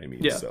everything. You know what I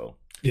mean? Yeah. So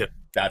Yeah.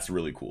 that's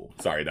really cool.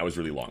 Sorry, that was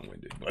really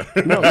long-winded,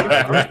 but No,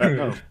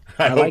 no.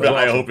 I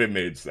like hope it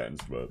made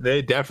sense. But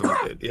They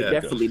definitely did. It Yeah.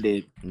 definitely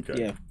did.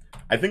 okay. Yeah.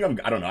 I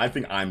don't know. I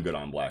think I'm good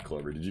on Black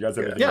Clover. Did you guys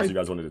have anything Yeah. else you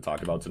guys wanted to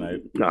talk about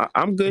tonight? No,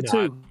 I'm good Nah,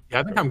 too.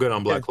 Yeah, I think I'm good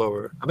on Black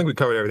Clover. I think we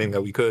covered everything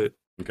that we could.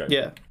 Okay.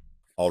 Yeah.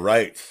 All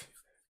right.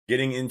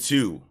 Getting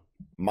into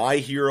My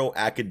Hero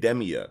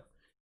Academia,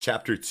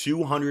 chapter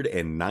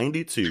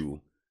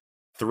 292,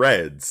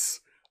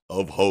 Threads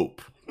of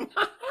Hope.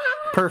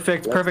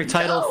 Perfect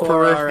title for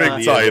Perfect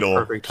our title.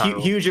 Perfect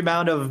title. huge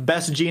amount of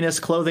best genus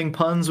clothing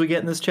puns we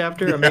get in this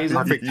chapter. Amazing.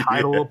 Perfect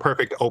title,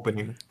 perfect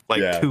opening,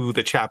 Yeah. to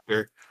the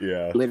chapter.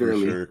 Yeah,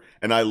 Literally. for sure.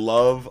 And I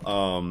love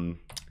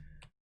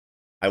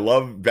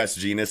Best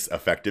Genus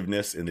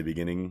effectiveness in the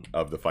beginning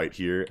of the fight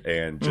here,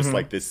 and just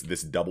like this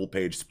double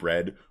page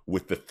spread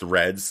with the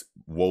threads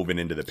woven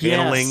into the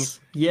paneling.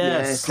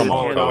 Yes. Come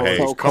on,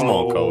 Kohei. Come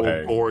on,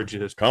 Kohei.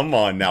 Gorgeous. Come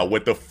on now,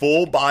 with the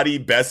full body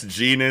Best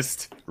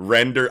Genus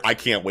render, I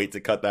can't wait to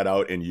cut that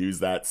out and use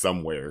that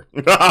somewhere.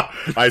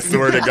 I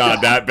swear to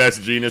God, that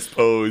Best Genus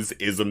pose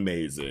is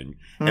amazing.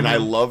 And I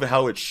love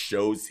how it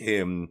shows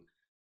him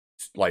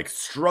like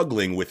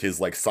struggling with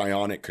his like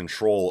psionic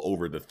control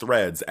over the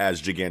threads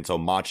as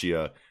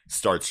Gigantomachia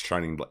starts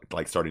starting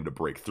to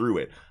break through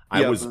it.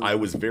 I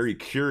was very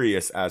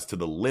curious as to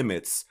the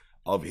limits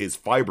of his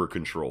fiber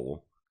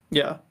control.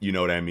 Yeah. You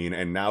know what I mean?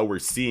 And now we're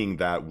seeing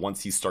that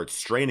once he starts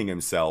straining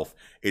himself,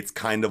 it's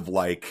kind of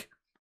like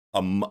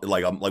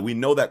we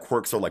know that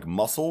quirks are like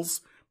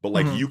muscles, but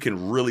like you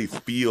can really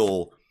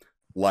feel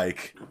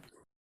like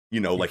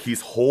like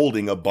he's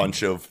holding a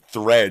bunch of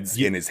threads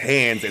in his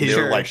hands, and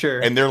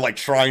they're like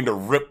trying to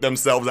rip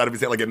themselves out of his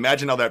hand. Like,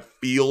 imagine how that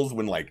feels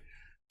when like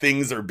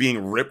things are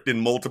being ripped in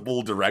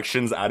multiple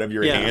directions out of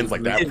your hands.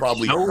 Like, that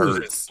probably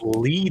hurts.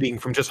 Bleeding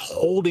from just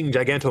holding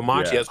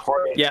Gigantomachia as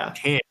hard as you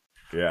can.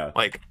 Yeah.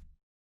 Like,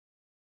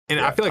 and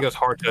I feel like it's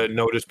hard to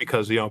notice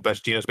because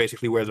Best Genus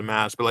basically wears a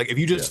mask. But like, if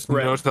you just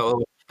notice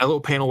that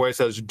little panel where it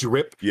says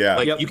drip, you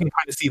can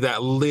kind of see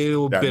that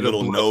little bit of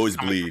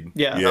nosebleed.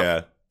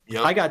 Yeah.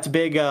 Yep. I got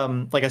big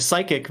like a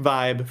psychic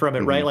vibe from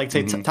it, right? Like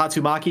say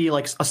Tatsumaki,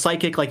 like a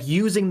psychic, like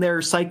using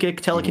their psychic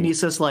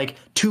telekinesis like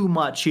too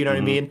much, you know what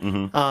I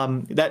mean?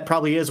 That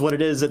probably is what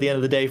it is at the end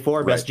of the day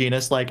for Best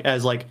Genus, like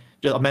as like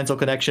a mental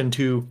connection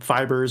to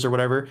fibers or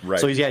whatever. Right.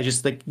 So he's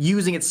just like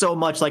using it so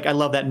much. Like I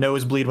love that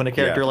nosebleed when a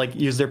character like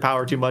use their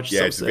power too much. Yeah,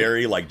 so it's sick.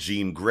 very like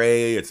Jean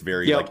Grey. It's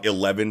very like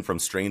 11 from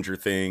Stranger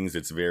Things.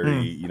 It's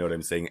very you know what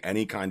I'm saying?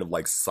 Any kind of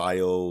like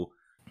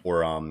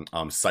or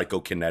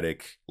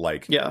psychokinetic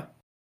like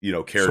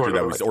character sort of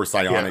that was like, or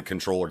psionic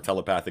control or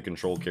telepathic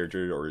control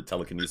character or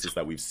telekinesis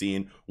that we've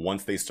seen.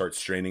 Once they start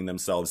straining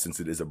themselves,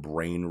 since it is a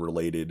brain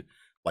related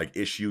like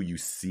issue, you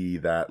see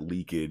that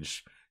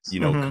leakage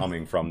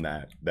coming from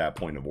that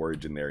point of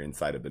origin there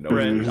inside of the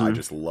nose. I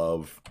just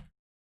love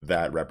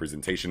that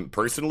representation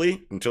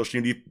personally, until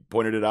Shindy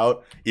pointed it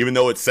out. Even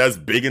though it says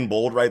big and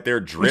bold right there,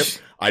 drip,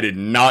 I did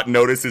not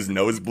notice his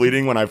nose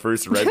bleeding when I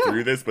first read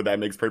through this, but that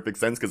makes perfect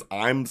sense because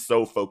I'm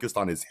so focused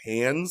on his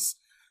hands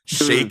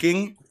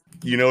shaking.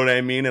 You know what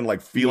I mean? And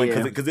like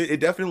feeling, because it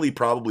definitely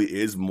probably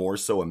is more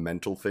so a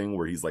mental thing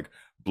where he's like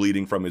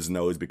bleeding from his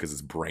nose because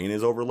his brain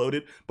is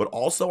overloaded. But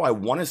also, I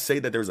want to say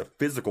that there's a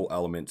physical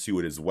element to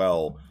it as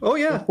well. Oh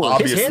yeah,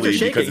 obviously,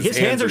 his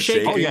hands are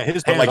shaking. Oh yeah,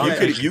 his but hands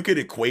like you could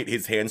equate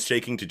his hands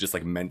shaking to just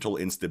like mental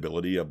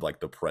instability of like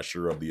the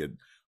pressure of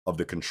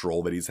the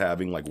control that he's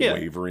having, like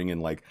wavering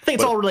and like. I think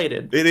it's all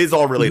related. It is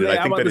all related. Yeah,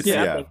 I think that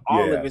it's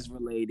all of it's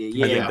related.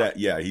 Yeah, I think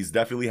that he's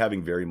definitely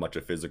having very much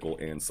a physical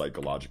and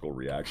psychological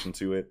reaction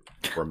to it,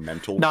 or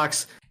mental.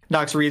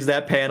 Nox reads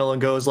that panel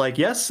and goes like,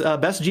 "Yes,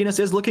 Best Genus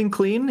is looking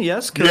clean.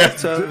 Yes, correct.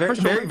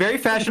 Very, very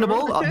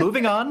fashionable.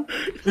 Moving on."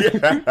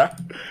 Yeah.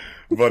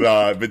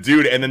 But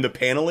dude, and then the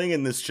paneling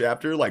in this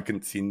chapter like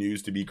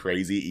continues to be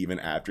crazy even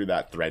after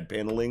that thread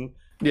paneling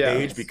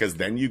page, because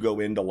then you go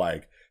into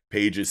like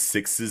pages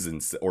 6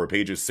 and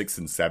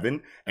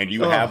 7, and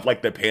you have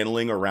like the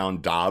paneling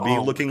around Dobby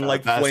looking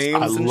like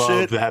flames and shit. I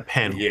love that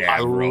panel. Yeah,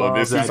 bro,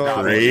 this is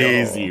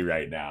crazy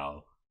right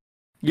now.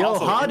 Yo,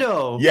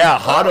 Hado. Yeah,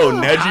 Hado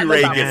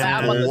Nejire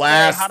gets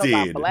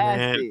blasted.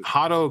 Man,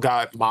 Hado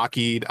got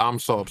Maki'd. I'm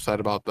so upset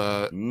about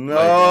that.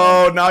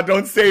 No,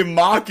 don't say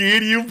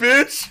Maki'd, you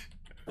bitch.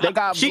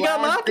 She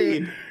got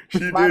Maki'd. She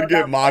did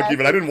get Maki,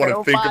 but I didn't want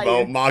to think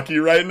about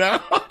Maki right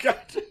now.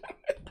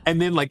 And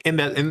then like in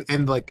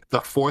like the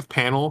fourth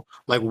panel,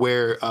 like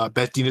where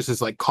Best Genus is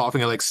like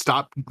coughing and like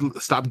stop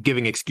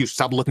giving excuses,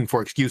 stop looking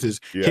for excuses.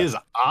 His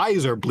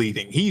eyes are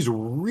bleeding. He's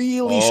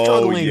really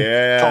struggling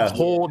to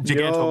hold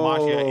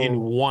Gigantomachia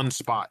in one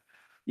spot.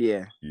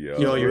 Yeah.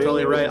 Yo, you're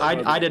totally right.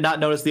 I did not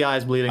notice the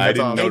eyes bleeding. I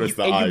didn't notice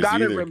the eyes. You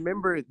gotta either.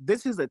 remember,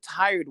 this is a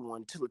tired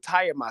one to a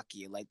tired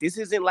Makia. Like, this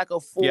isn't like a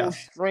full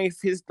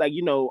strength. His like,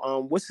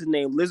 what's his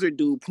name? Lizard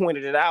dude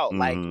pointed it out.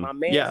 Like, my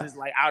man is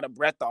like out of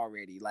breath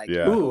already. Like,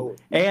 ooh,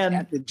 and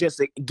after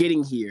just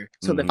getting here.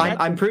 So the fact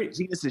I'm pretty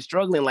Genus is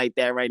struggling like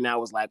that right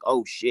now is like,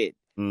 oh shit.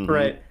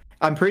 Right.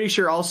 I'm pretty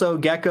sure also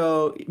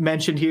Gecko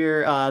mentioned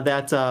here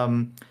that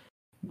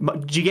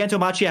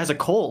Gigantomachia has a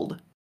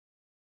cold.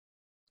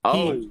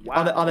 Oh,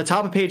 wow. On the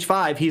top of page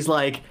 5, he's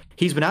like,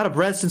 he's been out of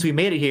breath since we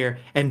made it here,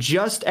 and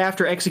just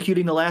after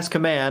executing the last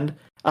command,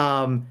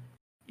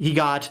 he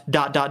got ...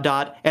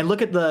 And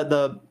look at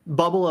the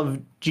bubble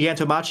of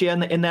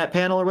Gigantomachia in that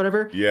panel or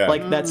whatever. Yeah.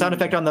 Like that sound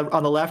effect on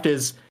the left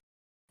is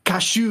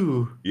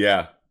Kashu.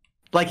 Yeah.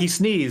 Like he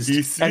sneezed.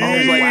 He sneezed. And I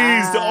was like,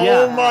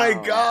 Oh my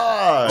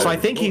god. so I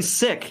think he's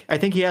sick. I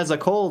think he has a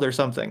cold or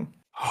something.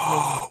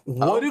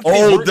 What if they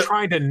weren't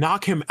trying to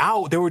knock him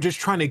out? They were just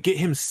trying to get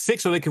him sick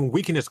so they can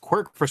weaken his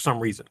quirk for some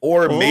reason.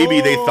 Or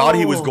maybe they thought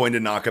he was going to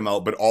knock him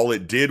out, but all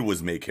it did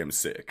was make him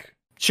sick.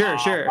 Sure.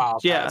 Wow,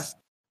 Yeah.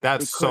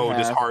 That's so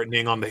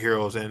disheartening on the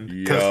heroes' end.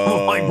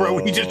 Because like,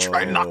 bro, we just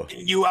tried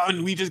knocking you out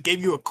and we just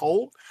gave you a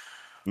cold.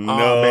 No,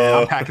 Oh man,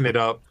 I'm packing it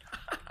up.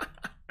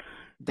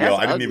 Yo,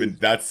 I didn't even.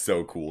 That's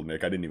so cool,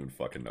 Nick. I didn't even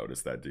fucking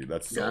notice that, dude.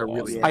 That's so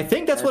awesome. I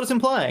think that's what it's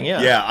implying.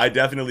 Yeah. Yeah, I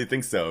definitely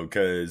think so.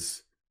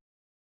 Because,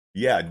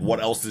 yeah,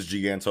 what else is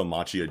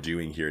Gigantomachia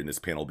doing here in this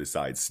panel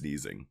besides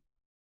sneezing?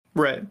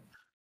 Right.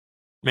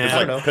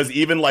 Man, Because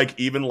even like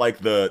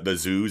the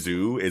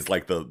Zoo is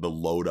like the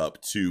load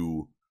up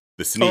to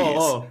the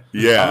sneeze.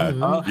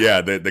 Yeah, yeah.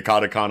 The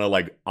katakana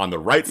like on the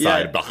right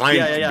side behind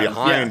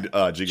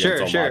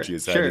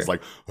Gigantomachia's head is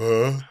like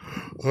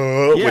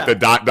with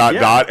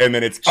the ... and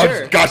then it's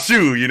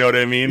Gashu. You know what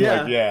I mean?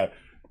 Yeah. Like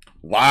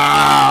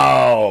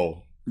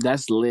wow.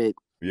 That's lit.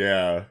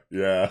 Yeah.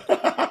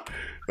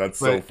 That's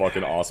so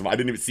fucking awesome. I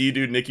didn't even see,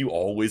 dude. Nick, you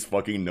always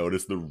fucking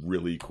notice the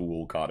really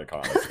cool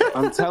katakana.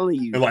 I'm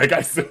telling you. Like,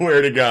 I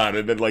swear to God.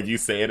 And then, like, you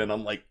say it, and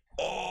I'm like,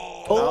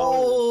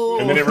 oh.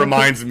 And then it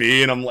reminds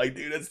me, and I'm like,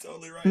 dude, that's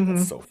totally right.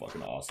 That's so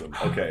fucking awesome.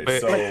 Okay,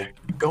 so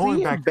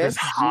going back to this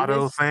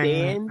Hado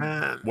thing,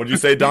 what'd you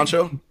say,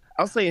 Doncho?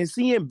 I was saying,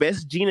 seeing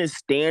Best Gina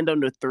stand on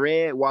the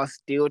thread while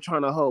still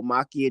trying to hold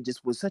Makia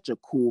just was such a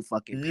cool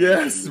fucking page.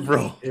 Yes,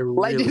 bro.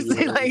 Like, just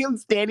like him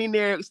standing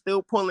there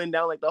still pulling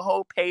down like the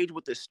whole page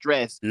with the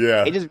stress.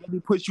 Yeah. It just really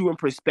puts you in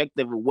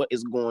perspective of what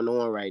is going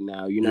on right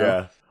now, you know?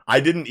 Yeah.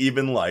 I didn't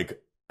even realize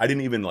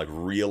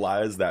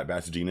that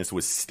Bastinus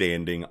was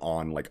standing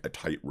on like a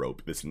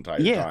tightrope this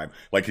entire time.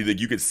 Like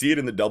you could see it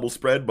in the double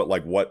spread, but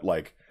like what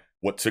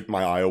took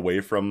my eye away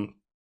from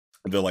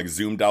the like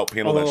zoomed out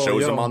panel that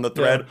shows him on the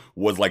thread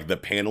was like the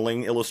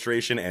paneling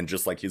illustration and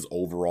just like his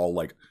overall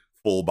like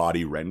full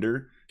body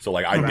render. So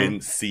like I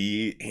didn't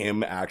see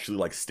him actually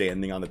like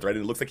standing on the thread.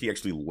 And it looks like he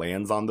actually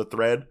lands on the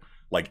thread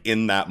like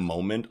in that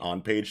moment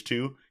on page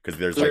 2 because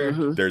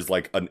there's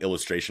like an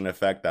illustration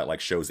effect that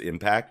like shows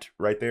impact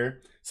right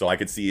there. So I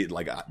could see it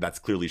like that's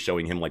clearly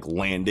showing him like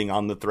landing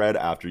on the thread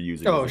after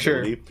using his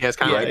ability. Yeah, it's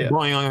kind of like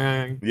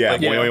boing. Yeah,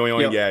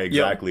 boing. Yeah,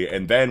 exactly.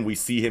 And then we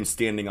see him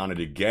standing on it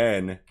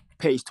again.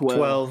 Page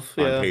 12.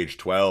 On page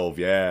 12,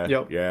 yeah.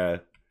 Wow. Yeah,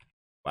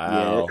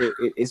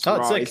 it's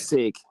raw, sick. it's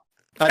sick.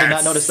 I did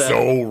not notice that.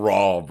 So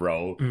raw,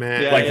 bro.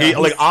 Man. He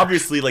like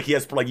obviously like he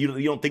has like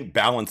you don't think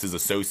balance is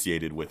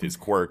associated with his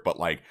quirk, but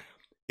like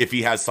if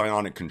he has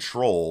psionic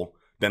control,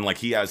 then like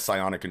he has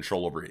psionic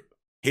control over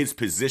his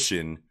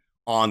position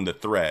on the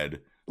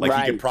thread.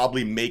 Like he could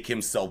probably make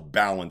himself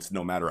balance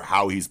no matter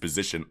how he's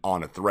positioned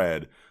on a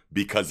thread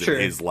because of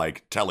his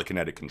like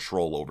telekinetic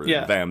control over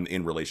them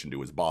in relation to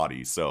his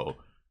body. So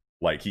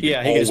like he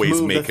can always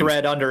just move make the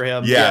thread under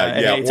him. or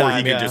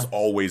he can just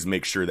always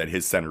make sure that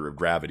his center of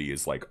gravity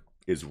is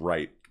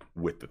right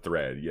with the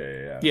thread.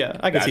 Yeah.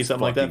 I can see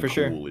something like that for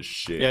sure. Cool as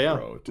shit,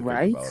 bro.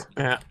 Right?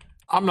 Yeah.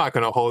 I'm not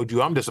gonna hold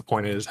you. I'm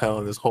disappointed as hell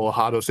in this whole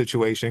Hado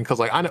situation because,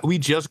 like, I know we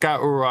just got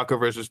Uraraka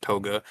versus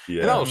Toga, and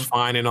that was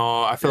fine and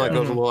all. I feel like it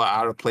was a little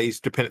out of place,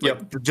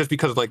 just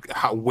because of like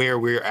where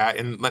we're at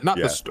and like, not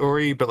the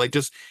story, but like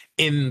just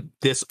in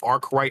this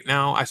arc right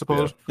now. I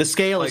suppose the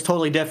scale is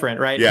totally different,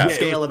 right? Yeah, the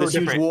scale of this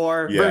huge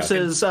war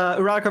versus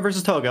Uraraka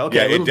versus Toga.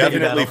 Okay, it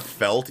definitely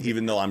felt,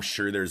 even though I'm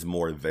sure there's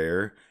more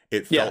there,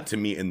 it felt to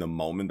me in the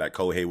moment that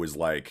Kohei was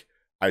like,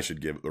 I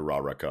should give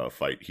Uraraka a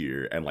fight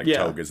here, and like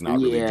Toga's not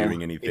really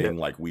doing anything.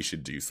 Like we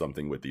should do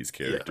something with these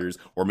characters,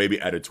 or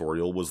maybe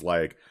editorial was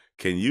like,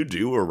 "Can you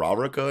do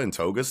Uraraka and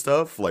Toga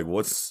stuff? Like,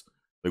 what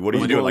are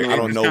you doing? Like, I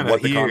don't know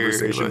what the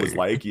conversation was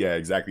like." Yeah,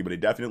 exactly. But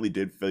it definitely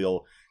did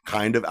feel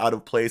kind of out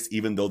of place,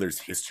 even though there's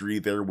history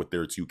there with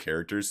their two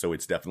characters. So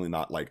it's definitely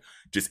not like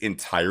just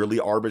entirely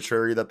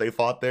arbitrary that they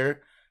fought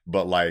there,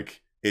 but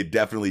like it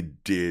definitely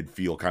did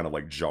feel kind of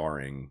like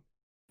jarring.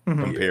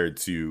 Compared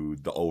to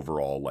the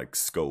overall like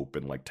scope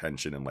and like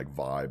tension and like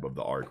vibe of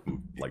the arc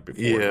like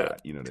before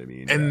that, you know what I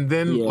mean? And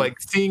then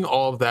like seeing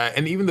all of that,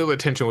 and even though the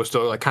tension was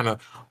still like kind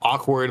of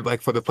awkward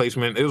like for the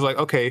placement, it was like,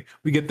 okay,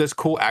 we get this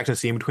cool action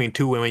scene between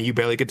two women. You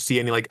barely get to see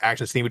any like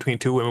action scene between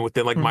two women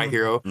within like My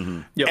Hero.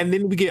 And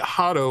then we get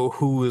Hado,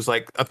 who is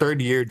like a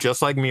third year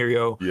just like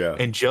Mirio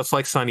and just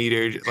like Sun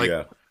Eater,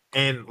 like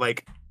and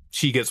like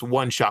she gets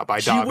one shot by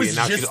Dabi. She was and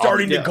now just she's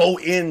starting to go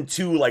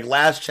into like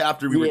last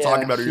chapter we were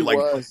talking about her. You're like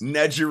was.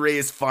 Nejire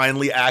is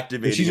finally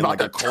activated she's in about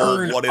like a to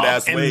turn cold-blooded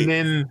ass and way.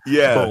 then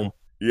boom.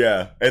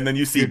 Yeah, and then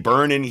you see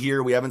Burn in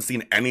here. We haven't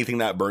seen anything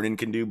that Burn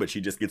can do, but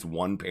she just gets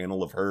one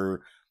panel of her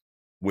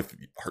with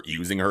her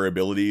using her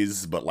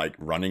abilities, but like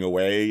running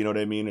away. You know what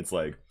I mean? It's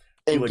like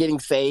and getting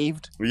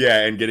saved.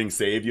 Yeah, and getting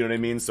saved. You know what I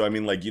mean? So I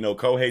mean, like, you know,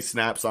 Kohei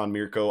snaps on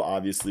Mirko.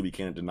 Obviously, we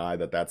can't deny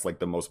that that's like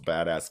the most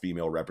badass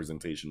female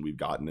representation we've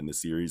gotten in the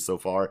series so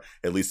far.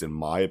 At least in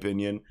my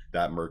opinion,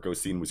 that Mirko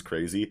scene was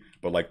crazy.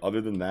 But like,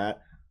 other than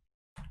that,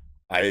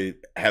 I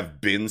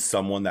have been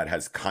someone that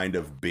has kind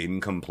of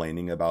been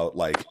complaining about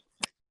like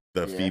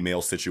the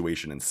female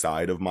situation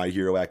inside of My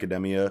Hero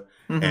Academia,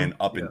 and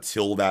up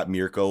until that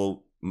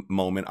Mirko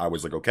moment, I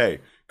was like, okay,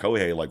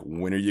 Kohei, like,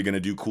 when are you gonna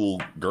do cool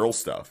girl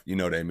stuff? You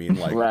know what I mean?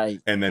 Like, right.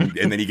 And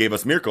then he gave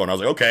us Mirko, and I was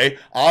like, okay,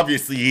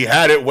 obviously he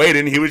had it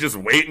waiting. He was just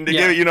waiting to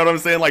give it. You know what I'm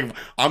saying? Like,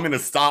 I'm gonna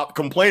stop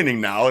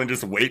complaining now and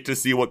just wait to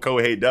see what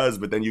Kohei does.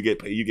 But then you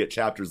get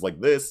chapters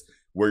like this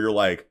where you're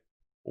like,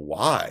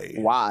 why?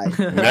 Like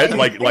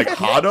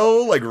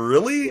Hado? Like,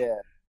 really? Yeah.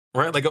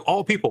 Right, like of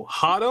all people,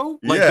 Hado,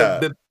 like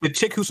the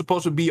chick who's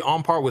supposed to be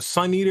on par with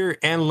Sun Eater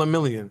and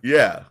Lemillion.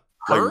 Yeah,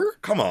 her.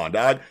 Like, come on,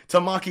 dog.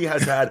 Tamaki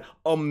has had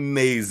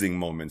amazing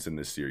moments in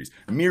this series.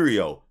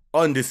 Mirio,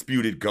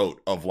 undisputed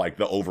GOAT of like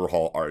the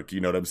overhaul arc. You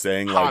know what I'm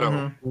saying? Like,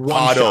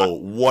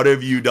 Hado, what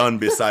have you done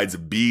besides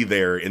be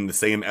there in the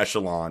same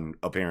echelon?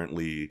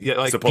 Apparently,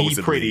 like supposedly.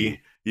 Be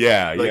pretty.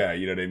 Yeah, like,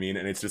 you know what I mean.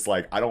 And it's just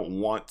like I don't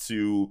want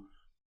to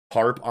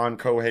harp on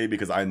Kohei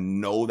because I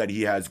know that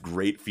he has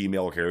great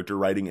female character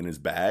writing in his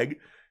bag,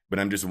 but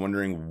I'm just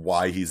wondering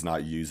why he's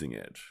not using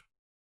it.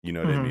 You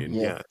know what I mean?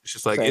 Yeah. It's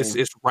just like it's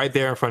right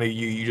there in front of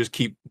you. You just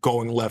keep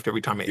going left every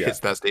time it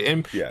hits that stage.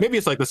 And maybe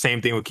it's like the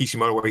same thing with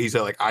Kishimoto where he's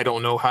like, I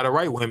don't know how to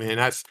write women.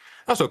 That's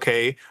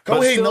okay.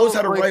 Kohei knows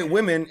how to write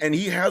women, and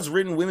he has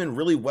written women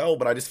really well,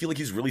 but I just feel like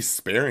he's really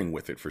sparing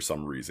with it for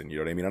some reason. You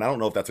know what I mean? And I don't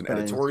know if that's an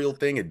editorial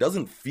thing. It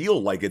doesn't feel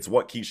like it's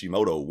what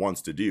Kishimoto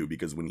wants to do,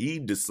 because when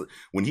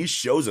he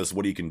shows us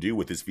what he can do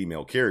with his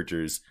female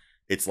characters,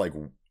 it's like,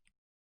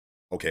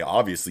 okay,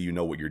 obviously you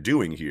know what you're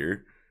doing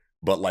here,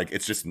 but like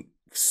it's just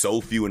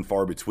so few and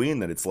far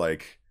between that it's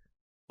like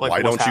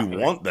why don't you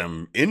want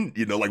them in?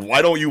 You know, like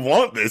why don't you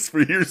want this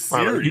for your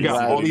series? You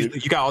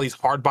got all these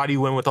hard body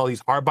women with all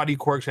these hard body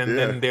quirks, and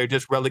then they're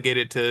just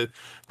relegated to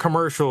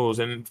commercials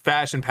and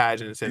fashion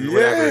pageants and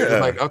whatever.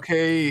 It's like,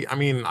 okay, I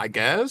mean, I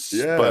guess,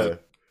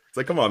 but it's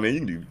like, come on, man, you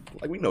can do,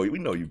 like, we know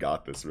you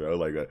got this, bro.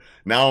 Like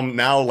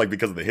now, like,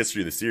 because of the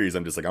history of the series,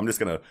 I'm just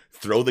gonna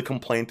throw the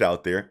complaint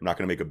out there. I'm not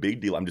gonna make a big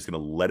deal. I'm just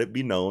gonna let it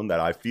be known that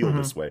I feel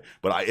this way.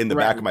 But in the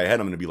back of my head,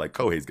 I'm gonna be like,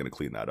 Kohei's gonna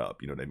clean that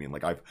up. You know what I mean?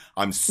 Like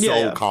I'm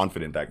so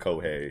confident that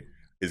Kohei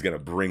is gonna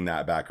bring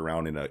that back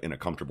around in a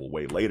comfortable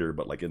way later.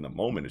 But like in the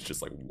moment, it's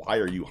just like, why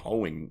are you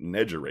hoeing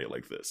Nejire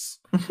like this?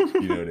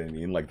 You know what I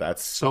mean? Like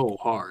that's so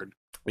hard.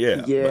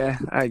 Yeah,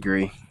 I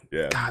agree.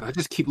 Yeah. God, I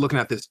just keep looking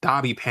at this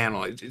Dabi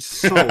panel. It's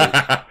so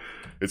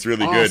it's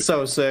really good.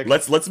 So sick.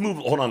 Let's move.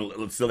 Hold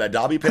on. So that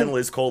Dabi panel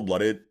is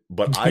cold-blooded,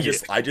 but I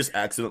just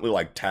accidentally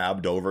like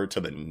tabbed over to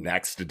the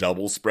next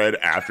double spread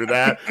after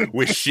that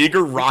with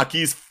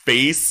Shigaraki's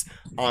face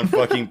on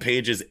fucking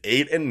pages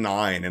 8 and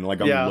 9, and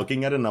like I'm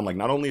looking at it and I'm like,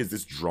 not only is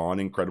this drawn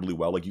incredibly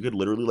well, like you could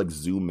literally like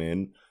zoom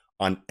in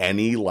on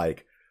any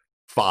like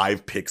 5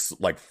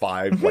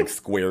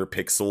 square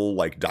pixel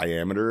like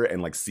diameter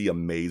and like see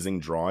amazing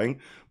drawing,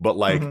 but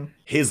like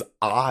his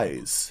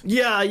eyes,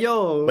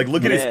 like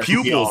look at his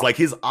pupils, like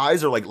his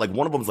eyes are like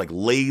one of them's like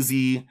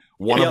lazy,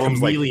 one of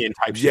them's like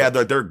type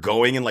they're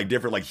going in like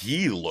different, like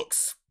he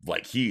looks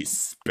like he's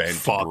spent,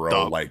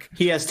 bro. Like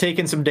he has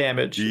taken some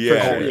damage.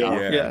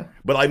 Yeah.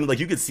 But I mean, like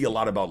you could see a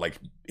lot about like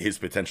his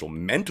potential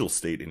mental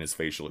state in his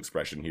facial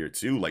expression here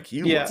too. Like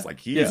he looks like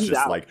he's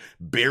just like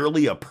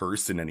barely a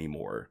person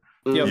anymore.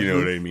 You know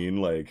what I mean?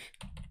 Like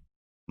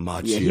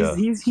Machia.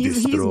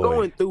 He's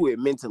going through it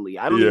mentally.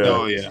 I don't even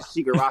know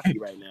Shigaraki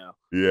right now.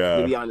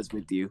 To be honest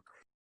with you.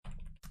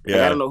 Like,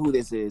 I don't know who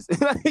this is.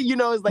 You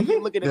know, it's like you're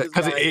looking at this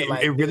because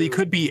it really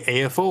could be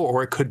AFO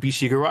or it could be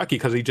Shigaraki,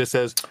 because he just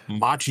says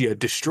Machia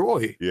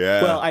destroy.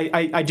 Yeah. Well,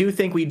 I do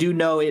think we do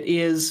know it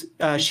is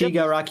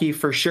Shigaraki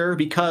for sure,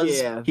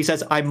 because he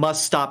says, I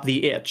must stop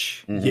the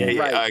itch. When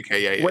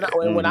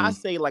I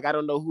say like I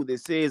don't know who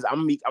this is,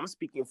 I'm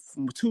speaking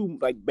to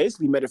like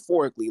basically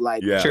metaphorically,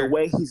 like the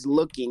way he's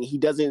looking, he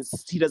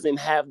doesn't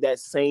have that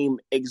same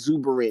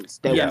exuberance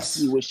that we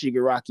see with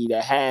Shigaraki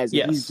that has.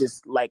 He's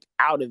just like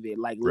out of it,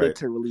 like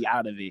literally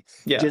out of it.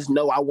 Just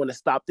know I want to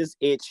stop this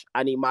itch.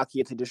 I need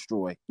Machia to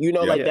destroy. You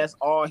know, like that's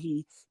all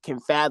he can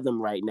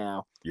fathom right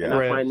now. And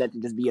I find that to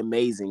just be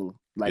amazing,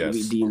 like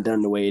being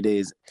done the way it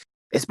is.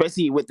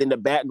 Especially within the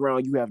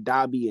background, you have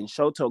Dabi and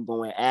Shoto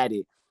going at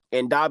it,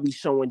 and Dabi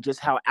showing just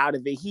how out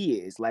of it he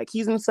is. Like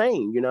he's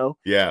insane, you know?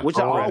 Which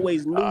I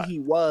always knew he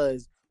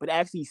was. But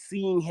actually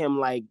seeing him,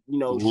 like, you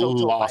know,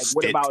 Shoto, like,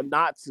 what about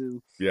Natsu?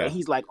 And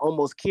he's like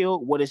almost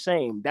killed. What a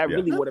shame. That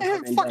really would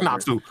have been fuck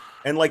Natsu.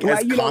 And like,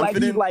 as you confident, know, like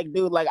he's like,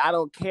 dude, like I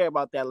don't care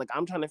about that. Like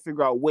I'm trying to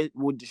figure out what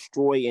would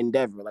destroy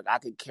Endeavor. Like I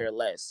could care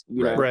less.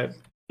 You know?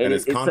 And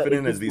as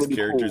confident as these really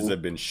characters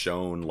have been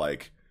shown,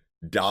 like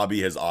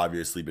Dabi has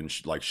obviously been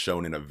like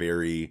shown in a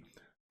very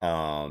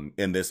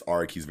In this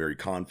arc, he's very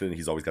confident.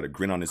 He's always got a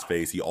grin on his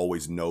face. He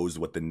always knows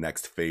what the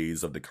next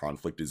phase of the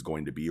conflict is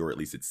going to be, or at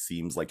least it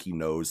seems like he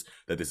knows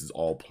that this is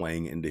all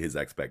playing into his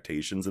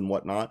expectations and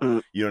whatnot.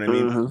 You know what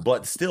I mean?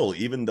 But still,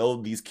 even though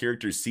these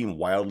characters seem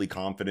wildly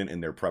confident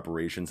in their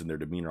preparations and their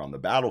demeanor on the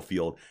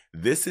battlefield,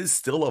 this is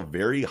still a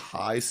very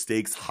high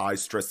stakes, high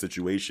stress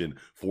situation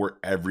for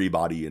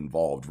everybody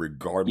involved,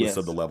 regardless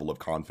of the level of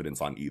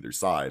confidence on either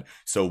side.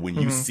 So when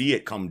you see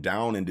it come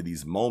down into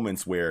these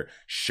moments where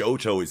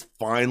Shoto is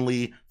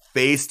finally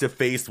face to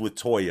face with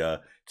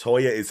Toya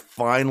is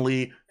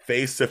finally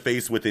face to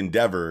face with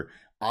Endeavor.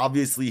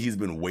 Obviously, he's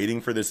been waiting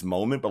for this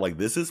moment, but like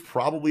this is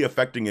probably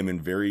affecting him in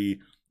very,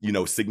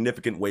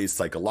 significant ways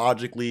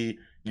psychologically.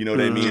 You know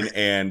what I mean?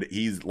 And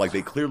he's like,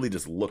 they clearly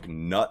just look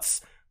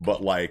nuts,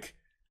 but like,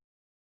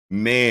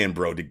 man,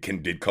 bro, did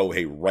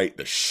Kohei write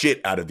the shit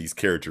out of these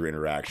character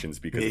interactions,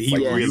 because it's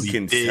like you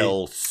can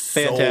tell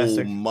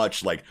so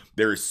much. Like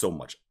there is so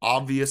much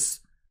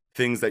obvious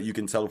things that you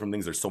can tell from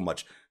things. There's so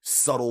much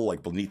subtle,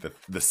 like beneath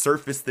the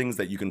surface things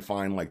that you can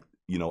find, like,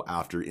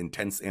 after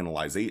intense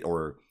analyzing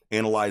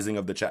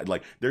of the chat.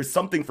 Like there's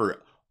something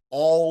for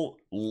all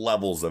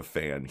levels of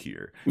fan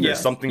here. There's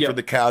something for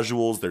the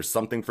casuals. There's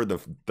something for the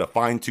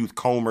fine-tooth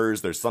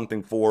combers. There's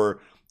something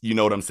for, you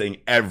know what I'm saying,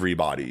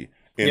 everybody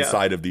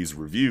inside of these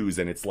reviews.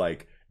 And it's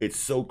like, it's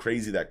so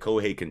crazy that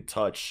Kohei can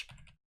touch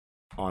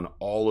on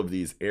all of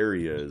these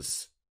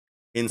areas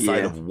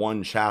inside of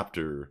one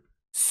chapter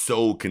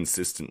so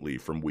consistently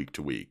from week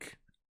to week.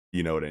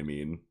 You know what I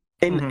mean?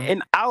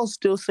 And I'll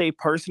still say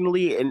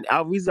personally, and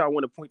the reason I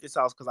want to point this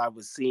out is because I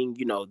was seeing,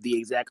 the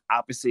exact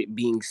opposite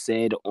being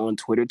said on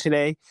Twitter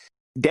today.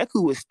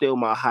 Deku is still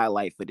my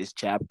highlight for this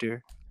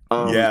chapter.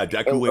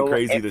 Deku went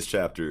crazy this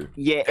chapter.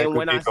 Yeah, Deku and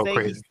when I say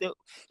crazy.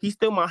 he's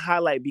still my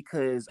highlight,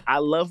 because I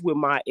love with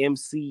my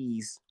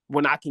MCs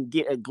when I can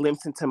get a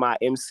glimpse into my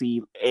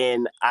MC,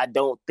 and I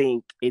don't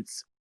think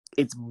it's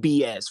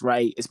BS,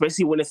 right?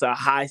 Especially when it's a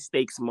high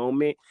stakes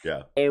moment.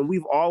 Yeah. And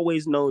we've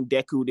always known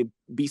Deku to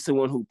be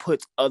someone who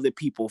puts other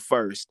people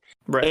first.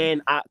 Right.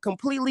 And I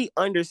completely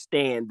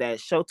understand that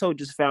Shoto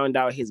just found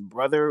out his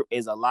brother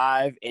is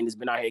alive and has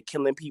been out here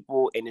killing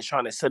people and is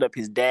trying to set up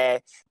his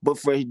dad. But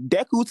for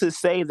Deku to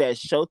say that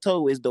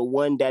Shoto is the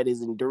one that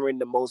is enduring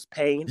the most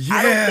pain,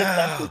 I don't think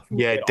that's the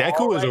truth at Deku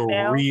all is right a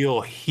now.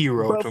 real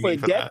hero But to for me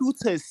for that. Deku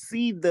to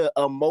see the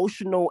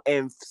emotional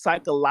and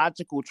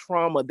psychological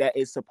trauma that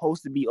is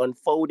supposed to be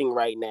unfolding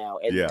right now,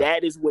 and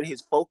that is what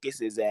his focus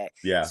is at,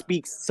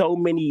 speaks so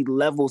many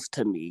levels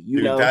to me.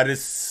 You know, that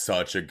is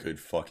such a good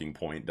fucking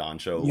point,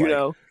 Dancho. You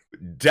know,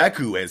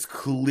 Deku has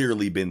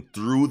clearly been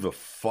through the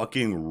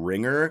fucking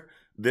ringer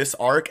this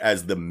arc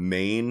as the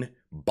main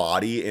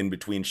body in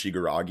between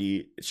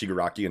Shigaraki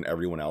and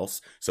everyone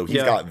else. So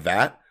he's got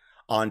that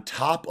on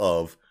top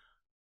of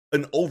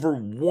an over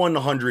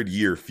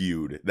 100-year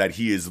feud that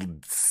he is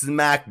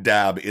smack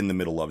dab in the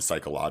middle of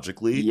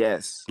psychologically.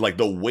 Yes. Like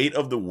the weight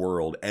of the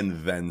world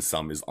and then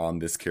some is on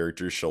this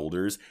character's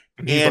shoulders.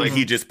 And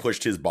he just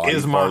pushed his body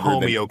Is my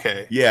farther homie than,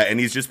 okay? Yeah, and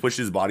he's just pushed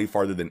his body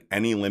farther than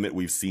any limit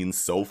we've seen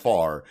so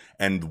far.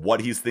 And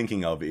what he's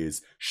thinking of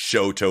is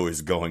Shoto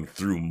is going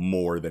through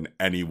more than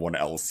anyone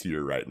else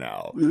here right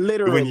now.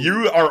 Literally. When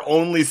you are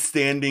only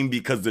standing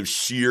because of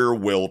sheer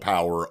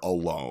willpower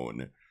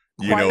alone.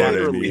 You know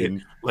what I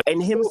mean?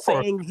 And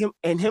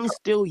him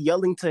still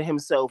yelling to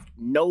himself,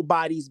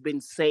 nobody's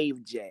been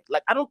saved yet.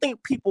 Like, I don't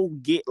think people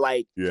get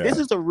this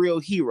is a real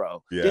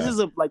hero. Yeah. This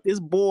is this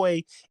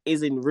boy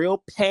is in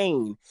real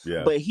pain,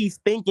 but he's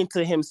thinking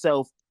to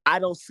himself, I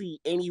don't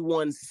see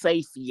anyone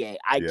safe yet.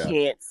 I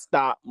can't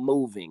stop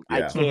moving.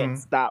 I can't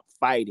stop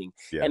fighting.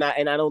 And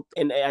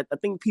I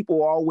think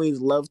people always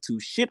love to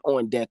shit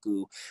on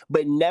Deku,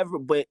 but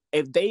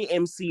if they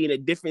MC in a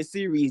different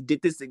series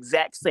did this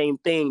exact same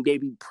thing,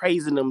 they'd be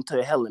praising them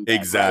to hell and back.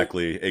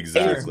 Exactly. And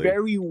it's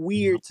very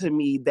weird to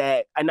me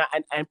that, and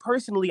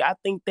personally, I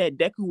think that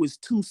Deku is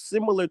too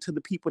similar to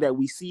the people that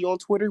we see on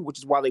Twitter, which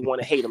is why they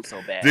want to hate him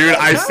so bad. Dude,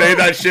 I say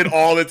that shit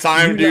all the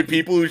time, dude.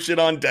 People who shit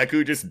on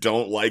Deku just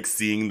don't like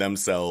seeing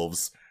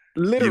themselves,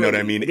 literally, you know what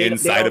I mean,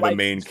 inside of a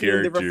main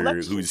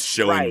character who's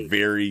showing right.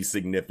 very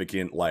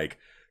significant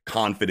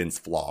confidence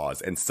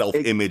flaws and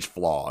self-image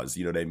flaws,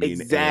 you know what I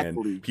mean?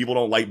 Exactly. And people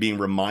don't like being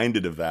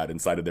reminded of that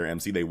inside of their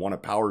MC. They want a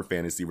power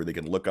fantasy where they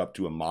can look up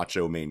to a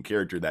macho main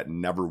character that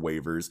never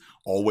wavers,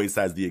 always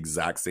has the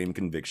exact same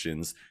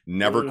convictions,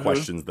 never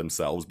questions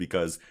themselves,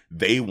 because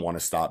they want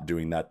to stop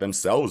doing that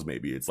themselves.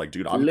 Maybe it's like,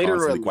 dude, I'm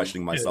constantly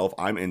questioning myself.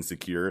 I'm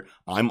insecure.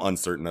 I'm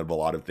uncertain of a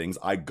lot of things.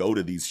 I go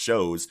to these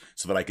shows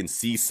so that I can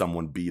see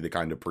someone be the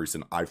kind of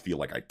person I feel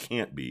like I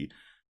can't be.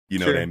 You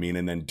know what I mean?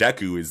 And then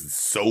Deku is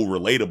so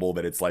relatable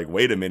that it's like,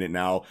 wait a minute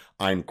now,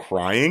 I'm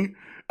crying?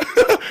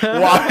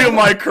 Why am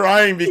I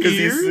crying? Because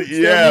this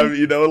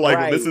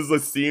is a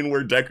scene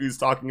where Deku's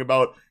talking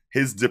about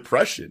his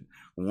depression.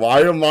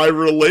 Why am I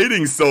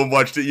relating so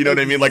much to, you know what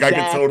I mean? Like, I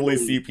can totally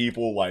see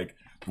people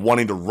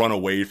wanting to run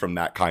away from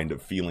that kind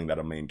of feeling that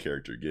a main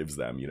character gives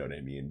them, you know what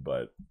I mean?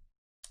 But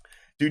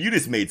dude, you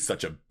just made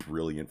such a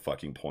brilliant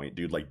fucking point,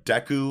 dude. Like,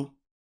 Deku,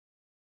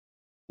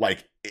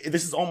 like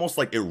this is almost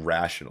like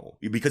irrational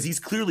because he's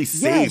clearly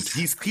saved.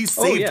 Yes. He's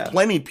saved yeah.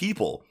 plenty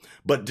people,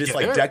 but just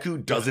like Yeah.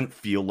 Deku doesn't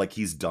feel like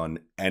he's done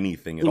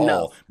anything at No.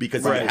 all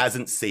because Right. he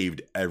hasn't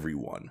saved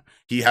everyone.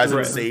 He hasn't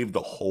Right. saved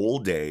the whole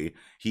day.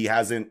 He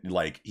hasn't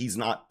he's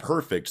not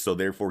perfect, so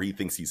therefore he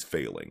thinks he's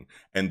failing.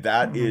 And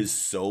that is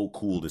so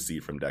cool to see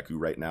from Deku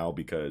right now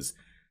because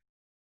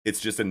it's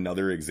just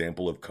another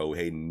example of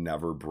Kohei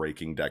never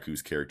breaking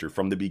Deku's character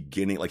from the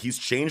beginning. Like he's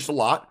changed a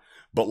lot,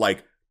 but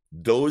like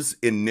those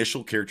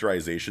initial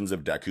characterizations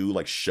of Deku,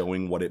 like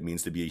showing what it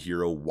means to be a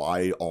hero,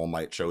 why All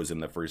Might chose him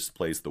in the first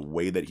place, the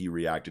way that he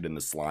reacted in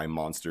the slime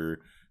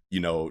monster,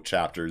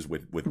 chapters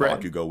with Right.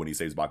 Bakugo when he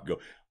saves Bakugo,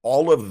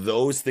 all of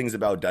those things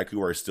about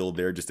Deku are still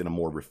there, just in a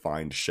more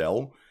refined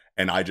shell.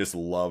 And I just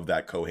love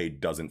that Kohei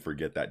doesn't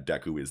forget that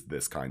Deku is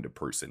this kind of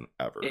person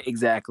ever.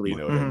 Exactly. You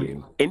know what I Mhm.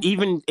 mean? And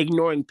even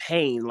ignoring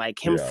pain,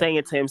 like him Yeah.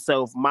 saying to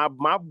himself, my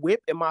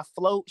whip and my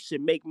float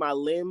should make my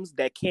limbs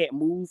that can't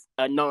move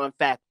a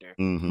non-factor.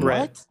 Mhm. Right.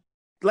 What?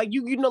 Like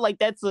you know, like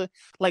that's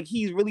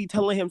he's really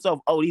telling himself,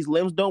 oh, these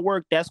limbs don't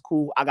work. That's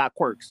cool. I got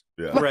quirks.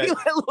 Yeah. Right.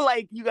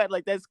 Like you got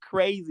that's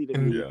crazy to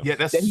And me. Yeah.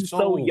 that's That he's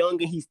so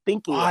young and he's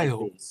thinking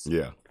wild. like this.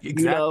 Yeah.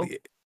 Exactly.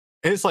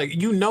 And it's like,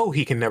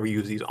 he can never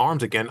use these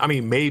arms again. I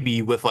mean,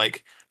 maybe with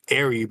like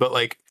Eri, but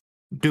like,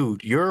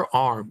 dude, your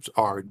arms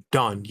are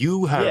done.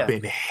 You have Yeah.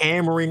 been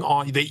hammering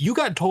on that. You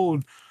got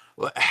told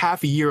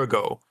half a year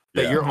ago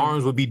that Yeah. your Mhm.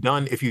 arms would be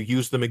done if you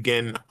use them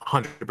again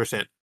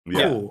 100%.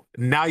 Yeah. Cool.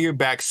 Now you're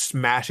back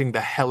smashing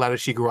the hell out of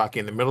Shigaraki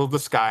in the middle of the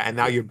sky, and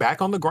now you're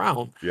back on the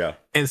ground Yeah.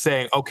 and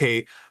saying,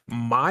 "Okay,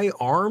 my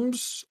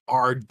arms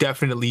are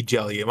definitely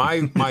jelly.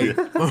 My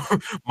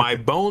my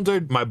bones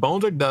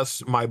are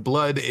dust. My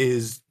blood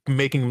is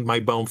making my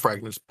bone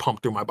fragments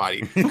pump through my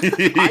body.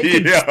 I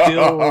can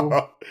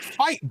still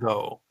fight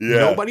though. Yeah.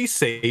 Nobody's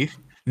safe.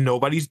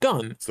 Nobody's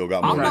done. Still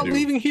got more I'm to not do.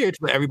 leaving here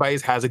till everybody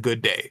has a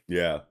good day."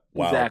 Yeah.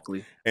 Wow.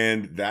 Exactly.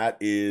 And that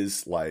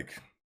is like,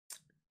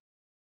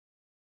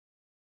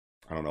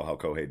 I don't know how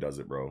Kohei does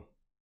it, bro.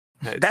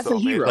 That's a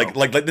hero. amazing.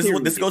 Like this is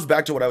what this Period. goes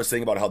back to what I was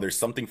saying about how there's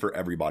something for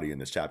everybody in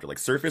this chapter. Like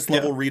surface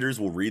level readers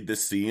will read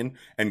this scene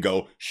and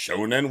go,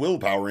 shonen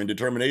willpower and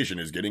determination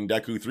is getting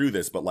Deku through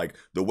this. But like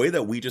the way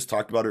that we just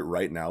talked about it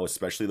right now,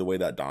 especially the way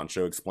that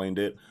Dancho explained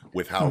it,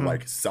 with how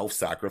like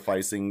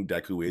self-sacrificing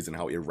Deku is and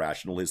how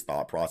irrational his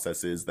thought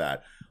process is,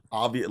 that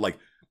obvious like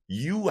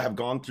you have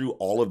gone through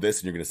all of this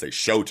and you're gonna say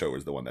Shoto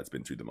is the one that's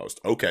been through the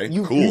most. Okay,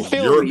 You cool.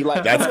 feel me?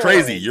 Like, That's come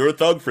crazy. on. You're a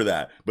thug for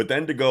that. But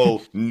then to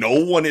go,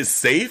 no one is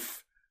safe.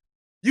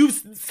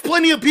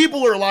 Plenty of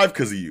people are alive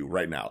because of you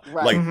right now.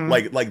 Right.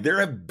 Like there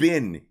have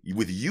been,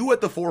 with you at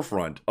the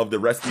forefront of the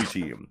rescue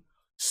team,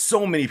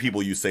 so many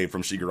people you saved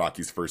from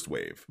Shigaraki's first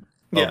wave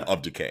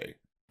of decay.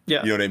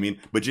 Yeah. You know what I mean?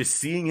 But just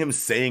seeing him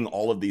saying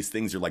all of these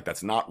things, you're like,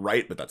 that's not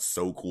right, but that's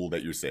so cool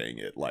that you're saying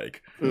it.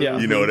 Like, Yeah.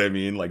 you know what I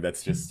mean? Like,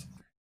 that's just,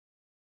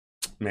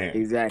 man.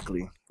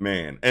 Exactly.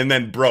 Man. And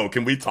then, bro,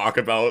 can we talk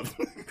about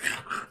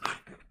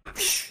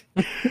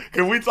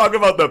can we talk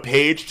about the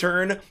page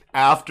turn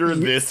after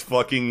this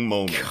fucking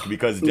moment?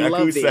 Because Deku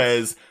Loved it.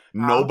 says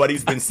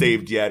nobody's been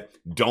saved yet.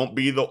 Don't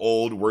be the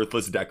old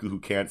worthless Deku who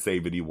can't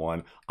save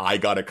anyone. I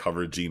gotta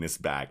cover Genis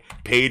back.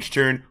 Page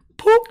turn.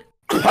 Poop.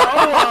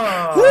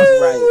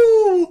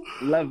 Right.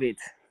 Love it.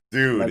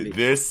 Love Dude, it.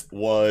 this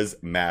was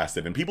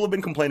massive. And people have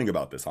been complaining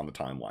about this on the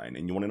timeline.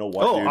 And you want to know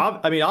what, Oh,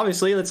 dude? I mean,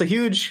 obviously, that's a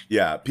huge.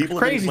 Yeah, people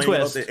have Crazy been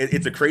complaining twist. about it.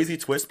 It's a crazy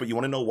twist, but you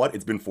want to know what?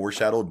 It's been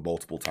foreshadowed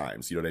multiple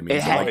times. You know what I mean?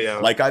 It So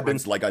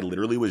has. like I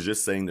literally was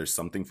just saying, there's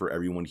something for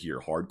everyone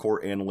here: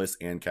 hardcore analysts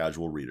and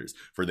casual readers.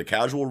 For the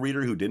casual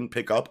reader who didn't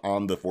pick up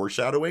on the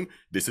foreshadowing,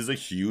 this is a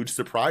huge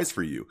surprise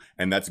for you,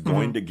 and that's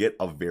going to get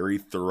a very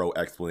thorough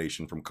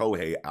explanation from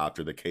Kohei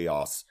after the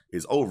chaos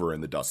is over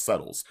and the dust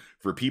settles.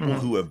 For people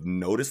who have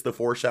noticed the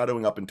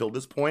foreshadowing up until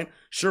this point,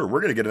 sure,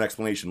 we're gonna get an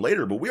explanation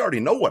later, but we already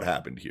know what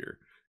happened here.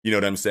 You know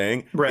what I'm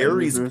saying? Right.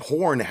 Aries'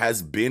 horn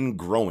has been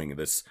growing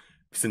this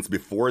since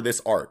before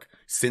this arc,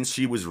 since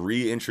she was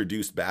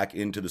reintroduced back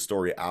into the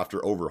story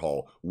after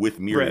Overhaul with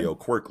Mirio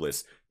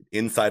Quirkless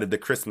inside of the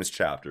Christmas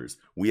chapters.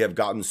 We have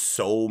gotten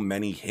so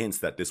many hints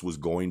that this was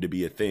going to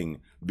be a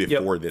thing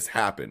before this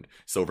happened.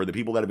 So for the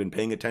people that have been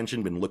paying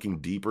attention, been looking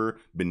deeper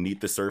beneath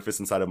the surface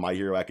inside of My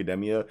Hero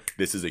Academia,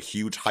 this is a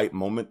huge hype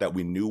moment that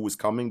we knew was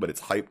coming, but it's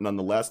hype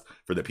nonetheless.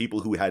 For the people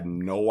who had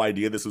no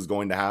idea this was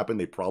going to happen,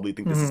 they probably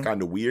think this is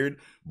kind of weird,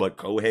 but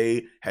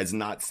Kohei has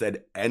not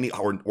said any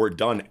or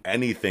done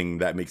anything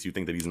that makes you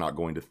think that he's not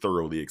going to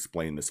thoroughly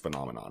explain this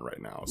phenomenon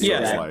right now. So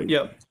it's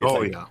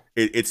like,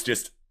 it's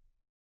just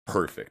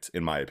perfect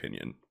in my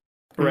opinion.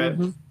 Right.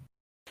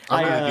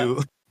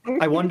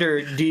 I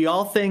wonder, do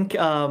y'all think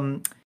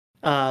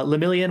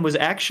Lemillion was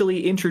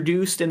actually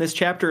introduced in this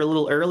chapter a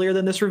little earlier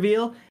than this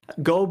reveal?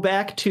 Go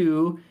back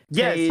to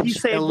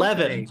page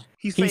 11.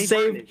 He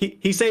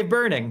saved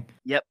Burning.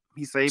 Yep.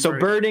 He saved So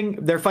Burning,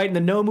 they're fighting the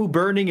Nomu.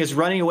 Burning is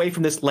running away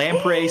from this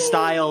lamprey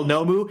style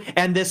Nomu,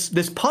 and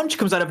this punch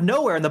comes out of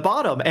nowhere in the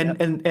bottom,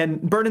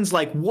 and Burning's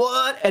like,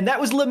 what? And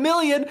that was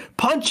Lemillion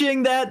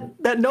punching that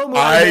Nomu.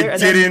 I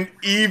didn't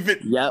even.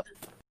 Yep.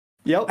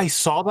 Yep. I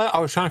saw that. I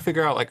was trying to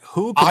figure out like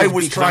who. I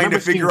was trying to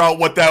figure out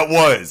what that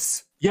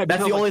was. Yeah,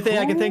 That's the only thing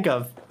I can think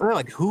of.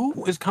 Like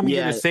who is coming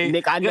here Yeah, to say?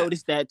 Nick, I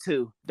noticed that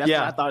too. That's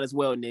Yeah. what I thought as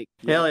well, Nick.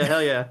 Hell yeah,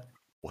 hell yeah.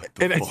 What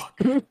the And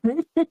fuck?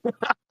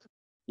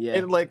 Yeah.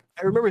 And like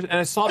I remember, and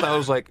I saw that I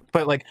was like,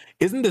 but like,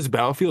 isn't this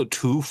battlefield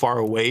too far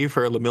away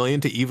for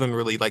Lemillion to even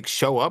really like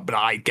show up? But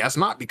I guess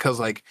not, because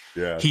like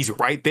Yeah. he's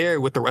right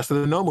there with the rest of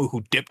the Nomu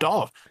who dipped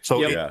off. So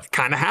Yep. it Yeah.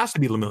 kind of has to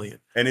be Lemillion.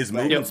 And his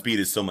movement Yep. speed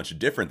is so much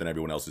different than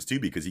everyone else's too,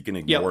 because he can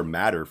ignore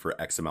matter for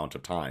X amount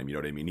of time. You know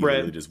what I mean? He Right.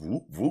 literally just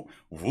whoop, whoop,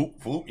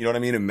 whoop, whoop. You know what I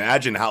mean?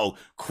 Imagine how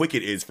quick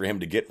it is for him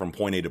to get from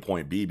point A to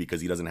point B, because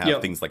he doesn't have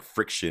Yep. things like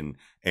friction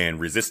and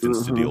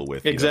resistance to Mhm. deal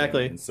with. You know what I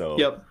Exactly. mean? So,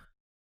 Yep.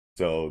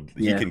 so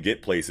he Yeah. can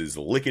get places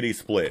lickety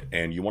split.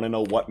 And you want to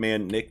know what,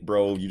 man? Nick,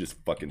 bro, you just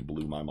fucking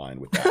blew my mind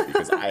with that,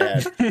 because I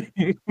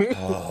had,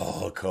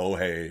 oh,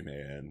 Kohei,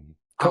 man.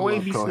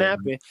 Koei be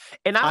snapping.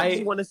 And I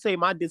just want to say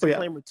my yeah.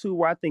 disclaimer too,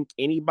 where I think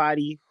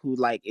anybody who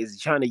like is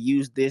trying to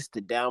use this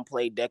to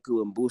downplay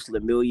Deku and boost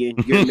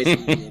Lemillion, you're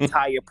missing the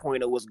entire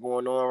point of what's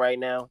going on right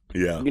now.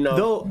 Yeah. You know,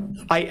 Though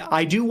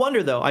I do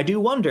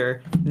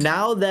wonder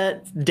now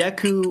that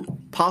Deku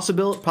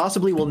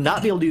possibly will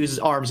not be able to use his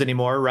arms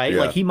anymore, right? Yeah.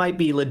 Like he might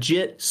be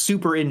legit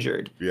super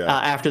injured Yeah.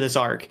 after this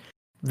arc.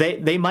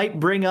 They might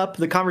bring up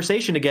the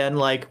conversation again,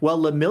 like, well,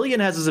 Lemillion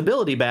has his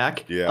ability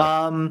back.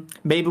 Yeah.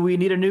 Maybe we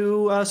need a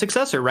new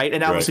successor, right?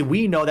 And obviously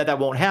we know that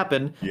won't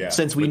happen Yeah.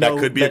 since we But know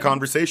that could be a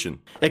conversation.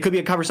 It could be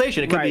a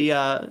conversation. It could be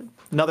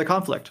another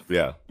conflict.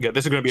 Yeah. Yeah,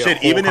 this is going to be Shit,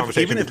 a whole even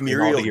conversation if between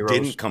all the Muriel heroes.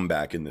 didn't come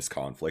back in this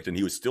conflict and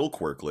he was still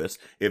quirkless,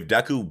 if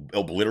Deku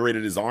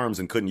obliterated his arms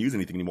and couldn't use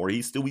anything anymore,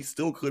 we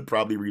still could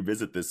probably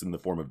revisit this in the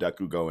form of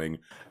Deku going,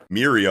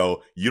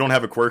 Muriel, you don't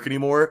have a quirk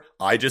anymore.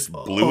 I just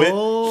blew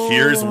it.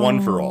 Here's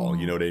one for all.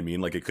 You know what I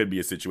mean? Like it could be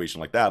a situation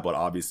like that, but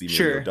obviously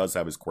Muriel does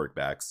have his quirk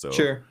back, so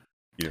Sure.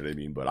 you know what I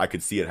mean? But I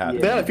could see it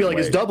happening. That I feel like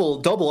either is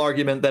way. double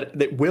argument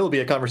that will be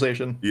a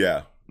conversation.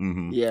 Yeah.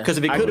 Mm-hmm. yeah. Because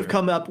if it could have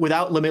come up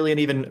without Lemillion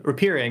even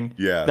appearing,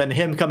 Yeah. then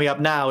him coming up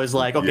now is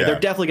like, okay, Yeah. they're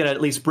definitely gonna at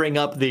least bring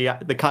up the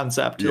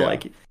concept. Yeah.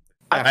 Like,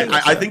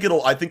 I think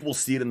we'll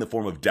see it in the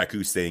form of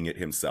Deku saying it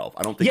himself.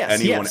 I don't think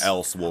anyone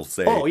else will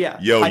say, Oh, yeah.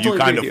 yo, I you totally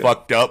kind agree of with you.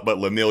 fucked up, but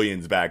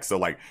Lemillion's back. So,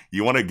 like,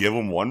 you want to give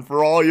him one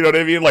for all? You know what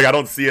I mean? Like, I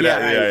don't see it.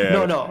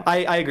 No,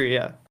 I agree.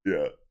 Yeah.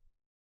 Yeah.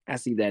 I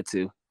see that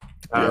too.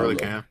 I really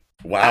can.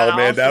 Wow, And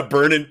man, also- that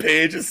burning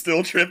page is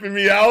still tripping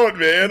me out,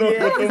 man.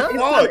 Yeah, What the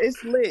fuck?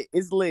 it's lit.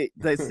 It's lit.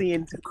 Like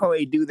seeing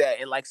Koei do that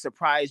and like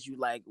surprise you,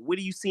 like, what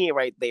are you seeing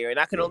right there? And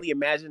I can only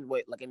imagine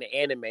what, like in the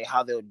anime,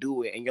 how they'll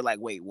do it, and you're like,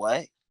 wait,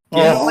 what?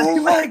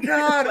 Oh my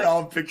god!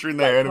 I'm picturing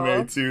the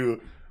anime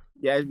too.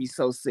 Yeah, it'd be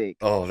so sick.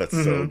 Oh, that's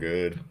so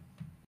good.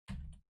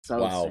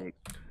 So Wow. sick.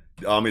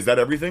 Is that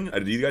everything?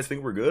 Do you guys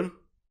think we're good?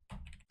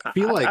 I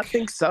feel like I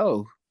think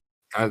so.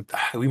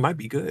 we might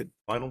be good.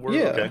 Final word?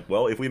 Yeah. Okay.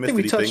 Well, if we I missed think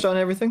we anything, touched on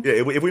everything. yeah,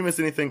 if we missed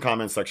anything,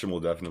 comment section will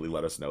definitely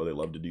let us know. They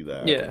love to do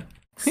that. Yeah.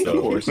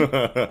 So,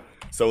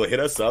 so hit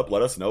us up,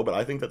 let us know. But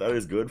I think that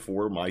is good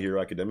for My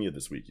Hero Academia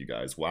this week, you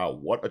guys. Wow,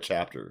 what a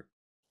chapter!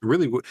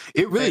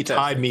 It really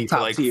tied me for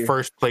Top like tier.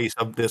 first place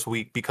of this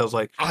week, because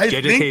like I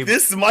JJK think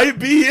this might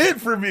be it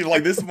for me.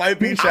 Like this might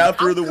be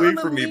chapter of the week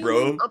for me,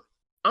 bro.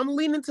 I'm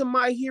leaning to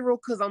My Hero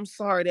because I'm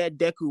sorry that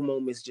Deku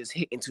moment's just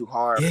hitting too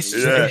hard. for Yes,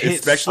 me. Yeah, it hits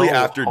especially so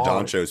after hard.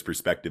 Doncho's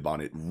perspective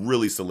on it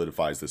really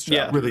solidifies this Yeah,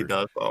 chapter. It really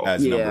does. Though.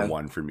 As Yeah. number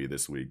one for me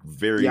this week.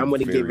 Very, Yeah, I'm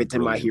gonna give very it to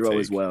My brilliant Hero take.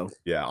 as well.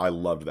 Yeah, I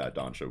loved that,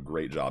 Doncho.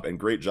 Great job. And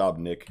great job,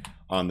 Nick,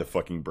 on the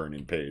fucking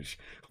burning page.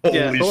 Holy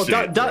Yeah. Well,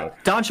 shit, bro.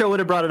 Doncho would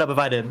have brought it up if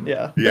I didn't.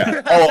 Yeah.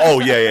 Yeah.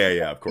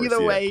 Yeah, of course.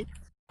 Either yeah. way,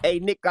 hey,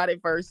 Nick got it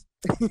first.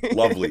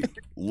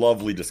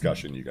 Lovely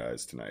discussion, you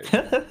guys, tonight.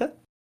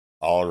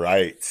 All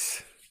right.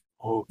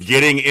 Oh,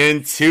 Getting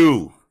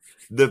into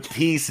the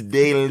piece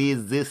de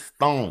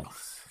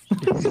resistance. You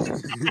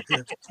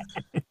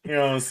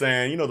know what I'm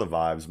saying? You know the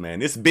vibes, man.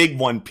 This big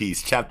One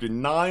Piece, chapter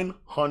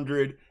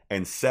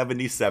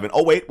 977.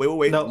 Oh, wait.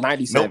 No.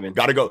 97. Nope,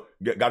 gotta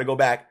go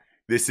back.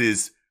 This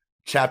is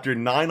chapter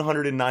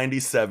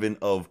 997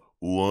 of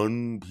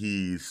One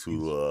Piece.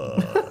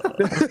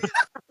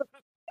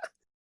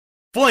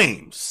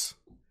 Flames,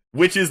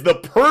 which is the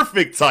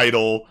perfect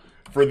title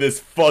for this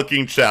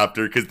fucking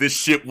chapter, because this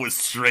shit was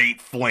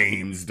straight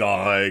flames,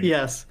 dog.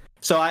 Yes.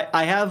 So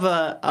I have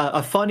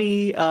a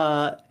funny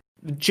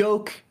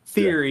joke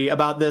theory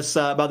about this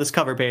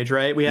cover page,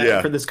 right? We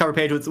have for this cover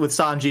page with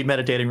Sanji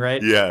meditating,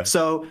 right? Yeah.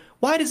 So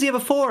why does he have a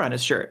 4 on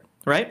his shirt,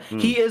 right?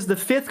 He is the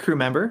 5th crew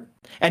member,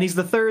 and he's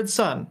the 3rd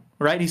son,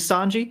 right? He's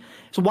Sanji.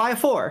 So why a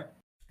 4?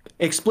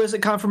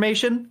 Explicit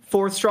confirmation,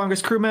 4th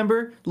strongest crew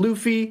member,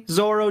 Luffy,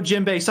 Zoro,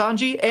 Jinbei,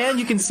 Sanji, and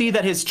you can see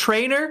that his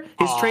trainer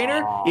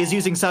is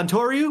using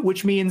Santoryu,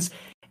 which means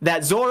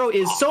that Zoro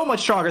is so much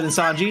stronger than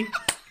Sanji.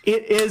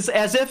 It is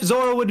as if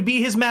Zoro would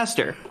be his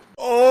master.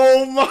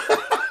 Oh my.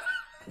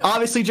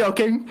 Obviously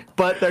joking,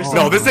 but there's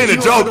No, this ain't a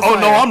fuel joke. to the Oh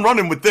no, fire. I'm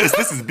running with this.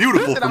 This is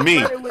beautiful for me.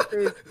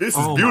 This is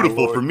Oh, my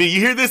beautiful Lord. for me.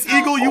 You hear this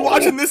eagle? You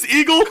watching this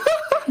eagle?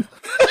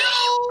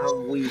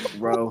 I'm weak,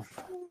 bro.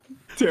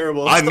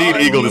 Terrible. I need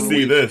Sorry, Eagle to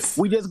see this.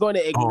 We just going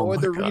to ignore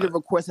my the God. reader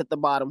request at the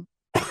bottom.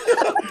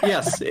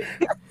 Yes.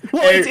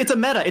 Well, Hey. it's a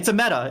meta. It's a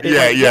meta. It's Yeah,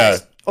 like, yeah.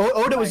 yes,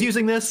 Oda was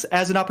using this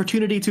as an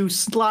opportunity to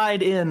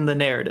slide in the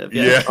narrative.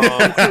 Yeah.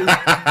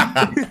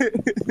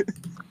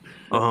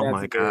 Oh That's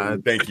my good.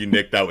 God. Thank you,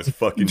 Nick. That was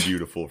fucking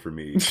beautiful for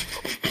me.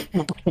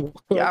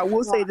 Yeah, I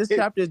will say this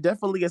chapter is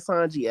definitely a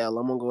Sanji L.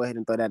 I'm gonna go ahead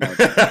and throw that out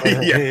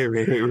there. Yeah. It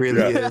really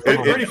Yeah. is.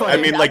 Pretty funny. I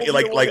mean, like, I don't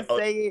even wanna uh,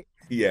 say it.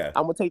 yeah,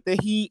 I'm gonna take the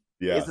heat.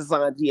 yeah. It's a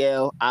Sanji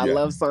L. I Yeah.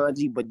 love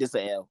Sanji, but this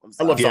a L. I'm I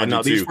sorry. love Yeah, Sanji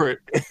no, these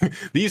too.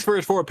 these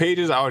first 4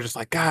 pages, I was just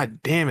like, God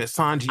damn it,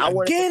 Sanji I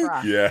wanted to again.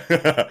 cry.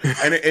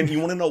 Yeah, and you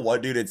want to know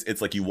what, dude?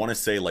 It's like you want to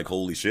say like,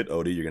 holy shit,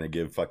 Oda, you're gonna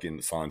give fucking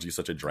Sanji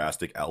such a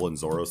drastic L and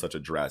Zoro such a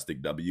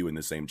drastic W in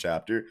the same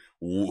chapter.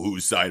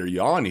 Whose side are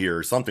you on here,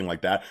 or something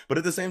like that? But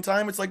at the same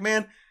time, it's like,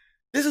 man,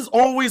 this is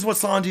always what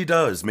Sanji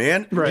does,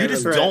 man. Right, you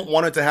just right. don't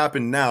want it to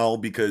happen now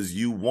because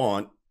you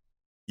want,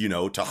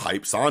 to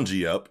hype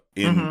Sanji up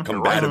in Mhm.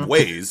 combative Right.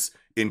 ways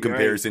in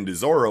comparison to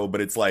Zoro.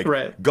 But it's like,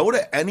 Right. go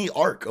to any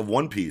arc of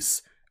One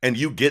Piece and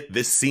you get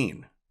this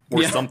scene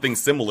or Yeah. something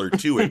similar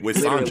to it with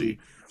Literally.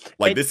 Sanji.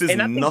 Like, And- this is and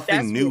I think nothing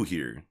that's new what-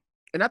 here.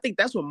 And I think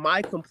that's what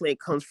my complaint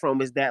comes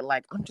from is that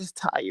like I'm just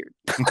tired.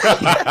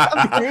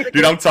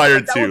 Dude, I'm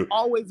tired That too. was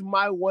always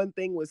my one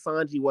thing with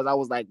Sanji was I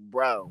was like,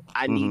 bro,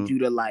 I need you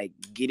to like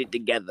get it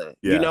together.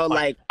 Yeah. You know,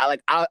 like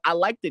I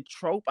like the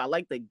trope, I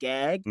like the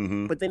gag,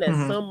 Mhm. but then at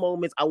Mhm. some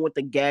moments I want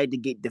the gag to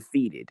get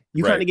defeated.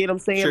 You Right. kind of get what I'm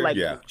saying? Sure, like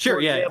yeah. Sure, for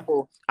yeah, yeah.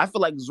 example, I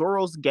feel like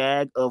Zoro's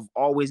gag of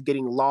always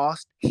getting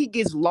lost, he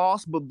gets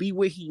lost but be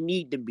where he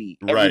need to be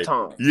every Right.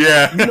 time.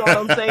 Yeah. You know what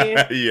I'm saying?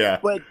 Yeah.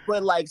 But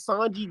like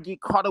Sanji get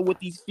caught up with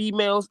these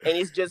females and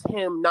it's just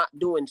him not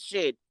doing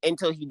shit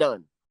until he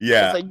done.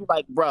 Yeah. So you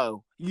like,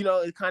 bro,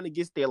 it kind of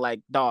gets there like,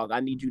 dog, I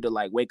need you to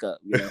like wake up.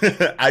 You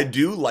know? I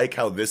do like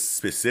how this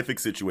specific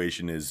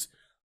situation is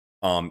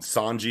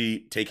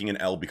Sanji taking an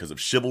L because of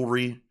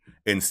chivalry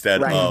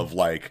instead Right. of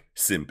like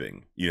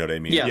simping. You know what I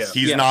mean? Yes,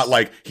 He's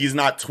yes. he's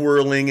not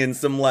twirling in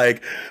some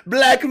like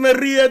Black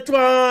Maria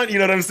Twan. You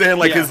know what I'm saying?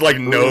 Like Yeah. his like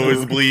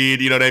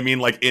nosebleed, you know what I mean?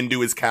 Like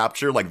into his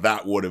capture. Like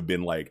that would have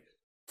been like,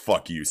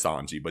 fuck you,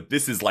 Sanji. But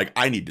this is like,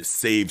 I need to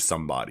save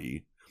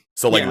somebody.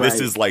 So like Yeah. this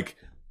Right. is like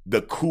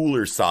the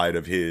cooler side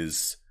of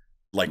his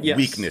like Yes.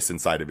 weakness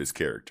inside of his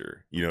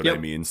character. You know what I Yep.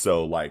 mean?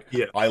 So like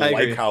Yeah, I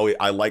agree.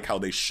 like how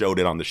they showed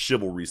it on the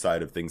chivalry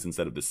side of things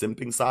instead of the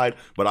simping side.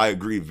 But I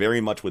agree very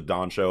much with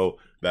Doncho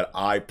that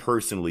I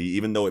personally,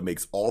 even though it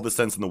makes all the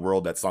sense in the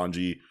world that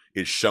Sanji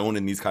is shown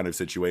in these kind of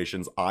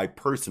situations, I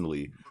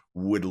personally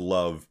would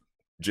love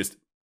just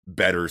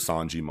better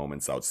Sanji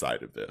moments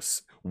outside of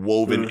this,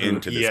 woven Mhm.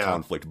 into this Yeah.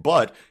 conflict.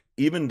 But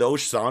even though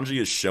Sanji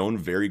is shown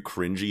very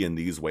cringy in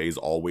these ways,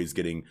 always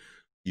getting,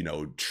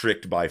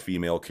 tricked by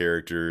female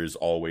characters,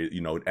 always,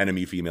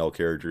 enemy female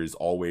characters,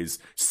 always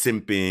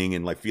simping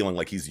and like feeling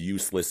like he's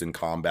useless in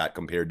combat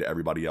compared to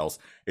everybody else.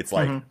 It's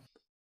like, Mhm.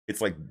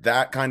 it's like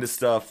that kind of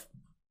stuff,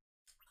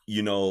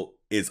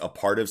 is a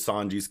part of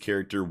Sanji's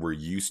character. We're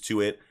used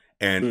to it.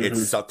 And it Mhm.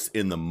 sucks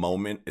in the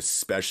moment,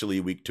 especially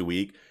week to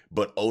week.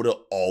 But Oda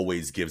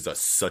always gives us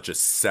such a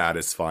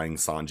satisfying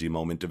Sanji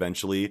moment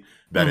eventually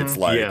that it's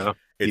like, Yeah,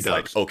 he it's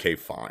like, does. okay,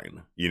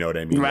 fine. You know what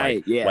I mean? Right,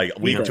 Like, yeah, like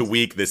he week to does.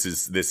 week, this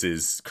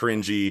is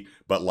cringy,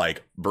 but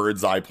like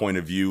bird's eye point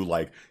of view,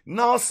 like,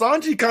 no,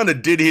 Sanji kind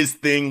of did his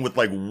thing with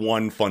like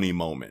one funny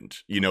moment.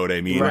 You know what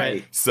I mean?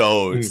 Right.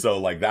 So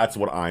Mm. like that's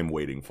what I'm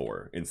waiting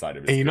for inside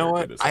of his And you know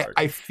character what? this arc.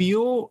 I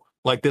feel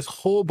like this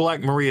whole Black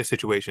Maria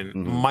situation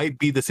Mhm. might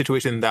be the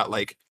situation that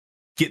like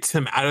gets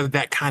him out of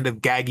that kind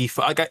of gaggy.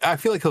 Like I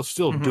feel like he'll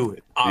still Mhm. do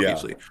it,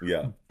 obviously.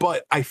 Yeah.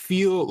 But I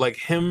feel like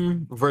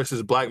him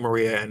versus Black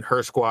Maria and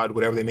her squad,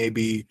 whatever they may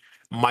be,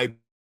 might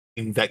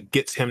be that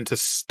gets him to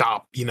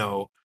stop,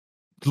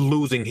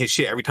 losing his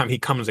shit every time he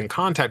comes in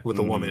contact with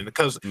a Mhm. woman.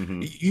 Because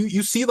Mhm.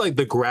 you see like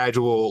the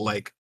gradual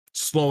like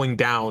slowing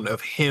down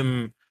of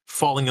him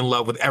falling in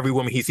love with every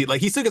woman he sees.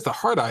 Like he still gets the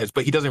hard eyes,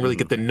 but he doesn't really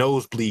get the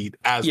nosebleed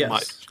as Yes.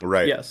 much.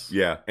 Right. Yes.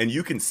 Yeah. And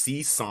you can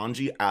see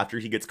Sanji after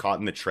he gets caught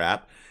in the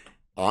trap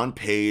on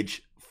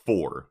page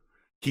 4.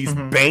 He's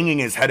Mhm. banging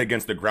his head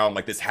against the ground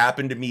like this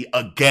happened to me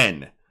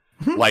again.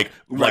 like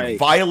Right.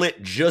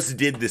 Violet just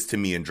did this to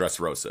me in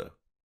Dressrosa.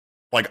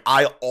 Like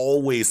I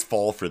always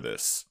fall for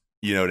this.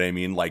 You know what I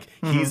mean? Like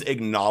he's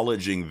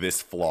acknowledging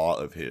this flaw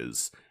of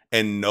his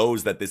and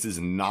knows that this is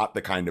not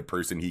the kind of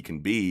person he can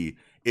be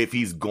if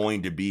he's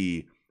going to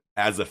be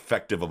as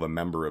effective of a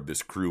member of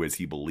this crew as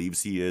he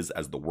believes he is,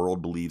 as the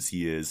world believes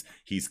he is.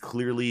 He's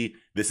clearly,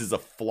 this is a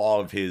flaw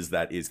of his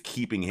that is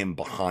keeping him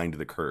behind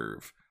the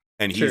curve.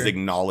 And he's Sure.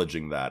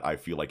 acknowledging that, I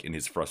feel like, in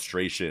his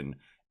frustration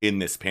in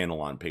this panel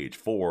on page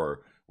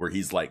 4, where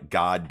he's like,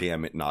 God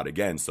damn it, not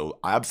again. So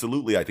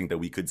absolutely, I think that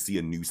we could see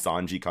a new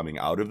Sanji coming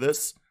out of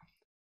this,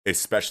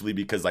 especially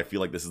because I feel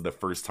like this is the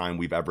first time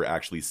we've ever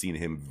actually seen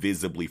him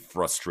visibly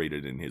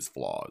frustrated in his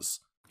flaws.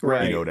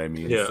 Right. You know what I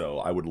mean? Yeah. So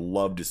I would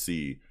love to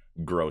see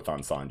growth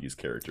on Sanji's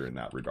character in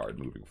that regard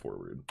moving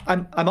forward.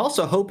 I'm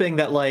also hoping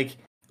that like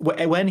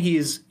when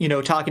he's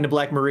talking to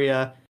Black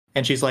Maria,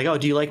 And she's like, "Oh,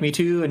 do you like me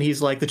too?" And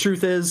he's like, "The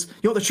truth is,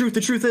 the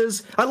truth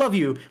is, I love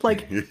you."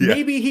 Like,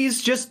 maybe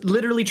he's just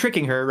literally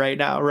tricking her right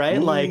now, right?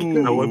 Ooh, like,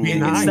 that would be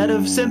nice. instead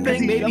of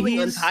simping, maybe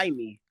he's untie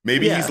me.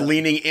 Maybe he's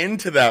leaning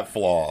into that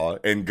flaw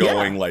and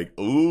going like,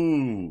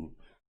 "Ooh."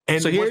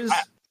 And so here's.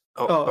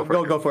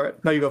 Go for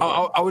it. No, you go for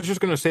it. I was just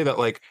gonna say that,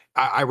 like,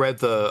 I read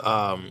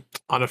the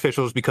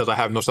unofficials because I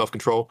have no self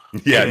control.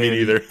 Yeah, me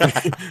neither.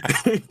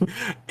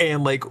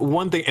 And like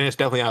one thing, and it's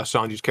definitely not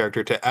Sanji's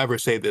character to ever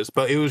say this,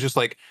 but it was just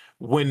like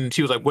when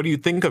she was like, "What do you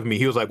think of me?"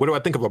 He was like, "What do I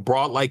think of a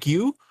broad like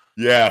you?"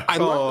 Yeah. I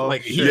love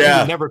like he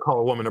would never call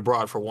a woman a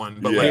broad for one,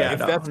 but like if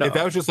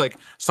that was just like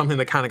something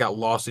that kind of got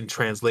lost in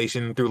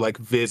translation through like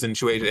Viz and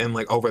Shueisha and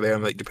like over there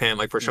in like Japan,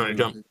 like for Shonen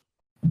Jump,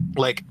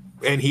 like,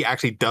 and he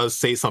actually does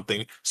say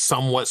something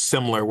somewhat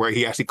similar where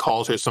he actually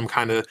calls her some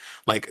kind of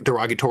like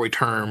derogatory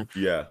term.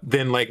 Yeah.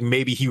 Then like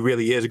maybe he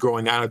really is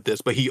growing out of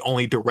this, but he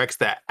only directs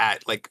that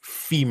at like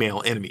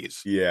female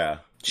enemies. Yeah.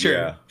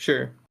 Sure.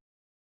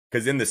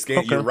 Because in the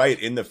scan, you're right.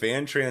 In the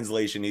fan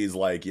translation, he's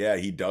like, yeah,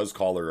 he does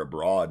call her a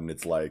broad, and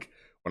it's like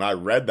when I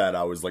read that,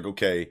 I was like,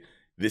 okay,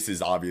 this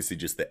is obviously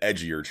just the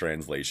edgier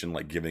translation,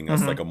 like giving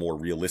us like a more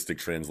realistic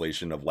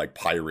translation of like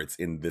pirates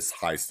in this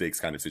high stakes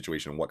kind of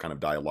situation, what kind of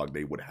dialogue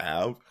they would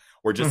have.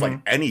 Or just like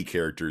any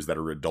characters that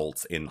are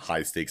adults in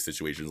high stakes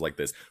situations like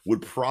this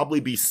would probably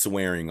be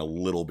swearing a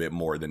little bit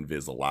more than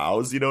Viz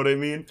allows. You know what I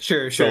mean?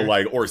 Sure. So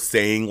like, or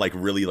saying like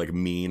really like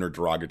mean or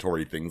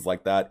derogatory things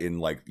like that in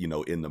like, you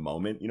know, in the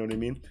moment. You know what I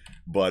mean?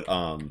 But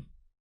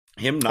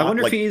him not. I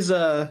wonder like, if he's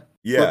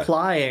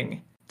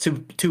replying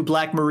to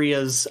Black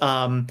Maria's.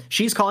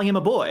 She's calling him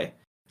a boy,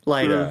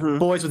 like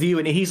boys with you,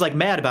 and he's like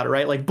mad about it,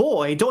 right? Like,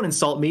 boy, don't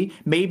insult me.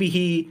 Maybe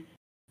he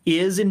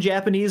is in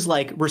Japanese,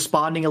 like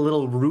responding a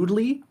little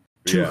rudely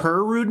to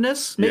her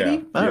rudeness,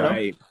 maybe. I don't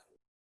know.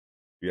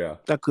 Yeah,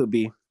 that could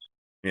be.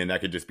 And that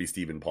could just be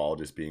Stephen Paul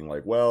just being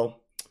like,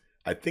 well,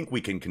 I think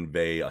we can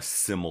convey a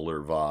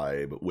similar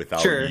vibe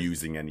without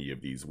using any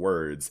of these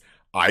words.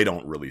 I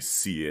don't really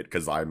see it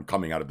because I'm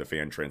coming out of the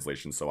fan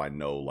translation, so I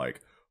know like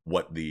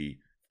what the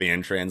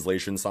fan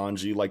translation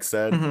Sanji like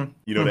said.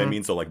 You know what I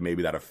mean? So like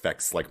maybe that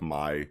affects like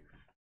my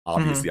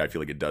obviously I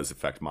feel like it does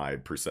affect my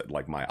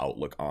like my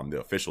outlook on the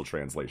official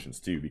translations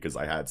too, because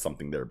I had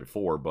something there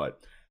before, but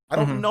I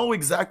don't know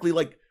exactly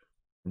like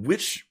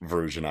which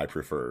version I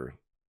prefer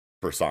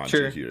for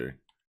Sanji here.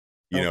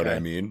 You know what I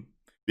mean?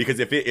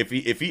 Because if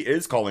he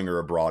is calling her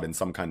a broad in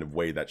some kind of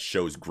way that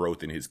shows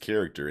growth in his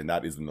character, and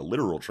that is in the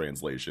literal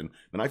translation,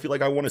 then I feel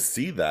like I want to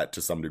see that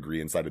to some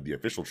degree inside of the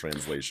official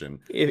translation.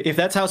 If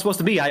that's how it's supposed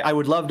to be, I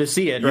would love to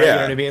see it. Right? You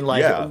know what I mean?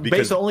 Like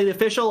based on only the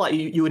official,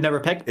 you would never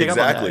pick up on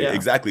that. Yeah.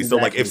 Exactly. So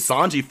like if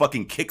Sanji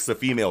fucking kicks a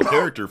female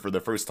character for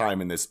the first time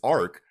in this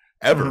arc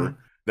ever,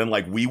 then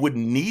like we would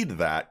need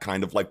that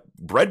kind of like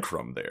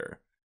breadcrumb there.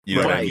 You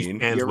know what I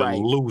mean? And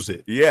lose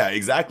it. Yeah,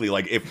 exactly.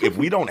 Like if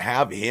we don't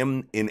have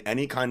him in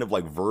any kind of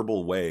like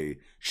verbal way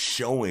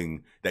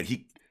showing that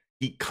he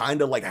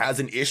kind of like has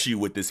an issue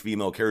with this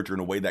female character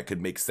in a way that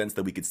could make sense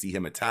that we could see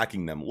him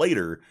attacking them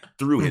later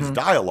through his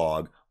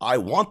dialogue, I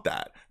want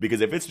that.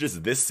 Because if it's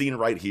just this scene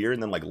right here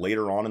and then like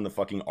later on in the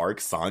fucking arc,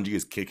 Sanji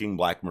is kicking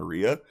Black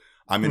Maria,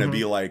 I'm going to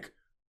be like,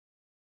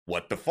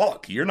 what the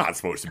fuck? You're not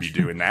supposed to be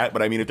doing that.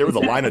 But I mean, if there was a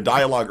line of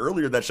dialogue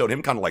earlier that showed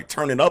him kind of like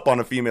turning up on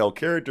a female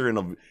character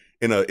in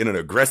an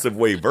aggressive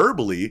way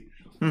verbally,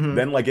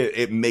 then like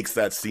it makes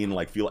that scene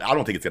like feel. I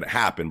don't think it's gonna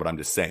happen, but I'm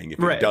just saying if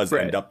it does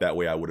end up that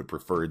way, I would have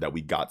preferred that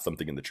we got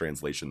something in the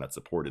translation that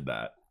supported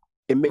that.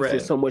 It makes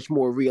it so much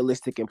more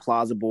realistic and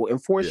plausible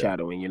and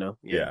foreshadowing. You know?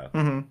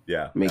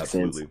 Yeah, makes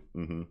absolutely.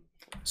 sense.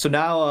 So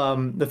now,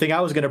 the thing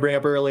I was going to bring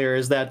up earlier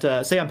is that,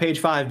 say on page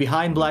 5,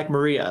 behind Black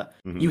Maria,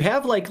 you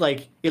have like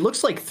it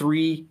looks like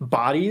 3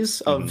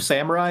 bodies of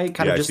samurai,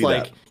 kind of just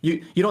like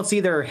you don't see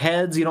their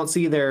heads, you don't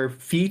see their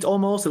feet.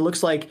 Almost, it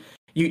looks like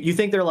you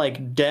think they're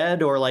like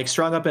dead or like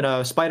strung up in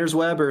a spider's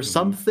web or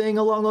something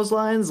along those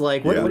lines.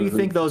 Like, what do you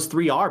think those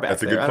 3 are back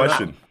there? That's a good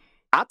question.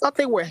 I thought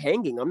they were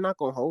hanging. I'm not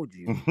gonna hold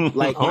you.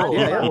 Like,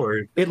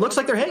 it looks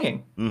like they're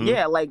hanging.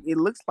 Yeah, like it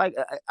looks like.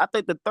 I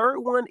think the third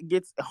one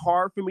gets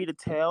hard for me to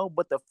tell,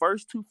 but the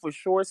first 2 for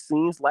sure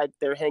seems like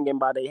they're hanging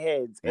by their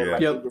heads and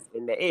like they're just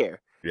in the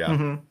air.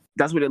 Yeah,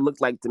 that's what it looked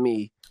like to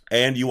me.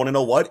 And you want to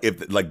know what?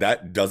 If like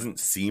that doesn't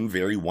seem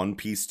very One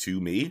Piece to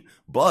me,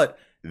 but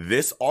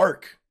this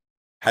arc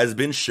has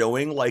been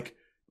showing like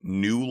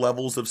new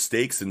levels of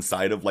stakes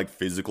inside of like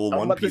physical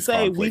One Piece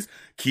conflicts.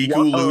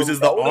 Kiku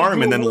loses the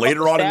arm, and then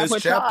later on in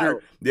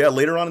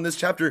this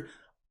chapter,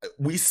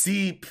 we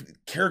see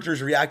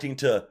characters reacting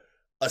to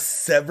a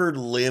severed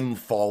limb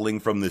falling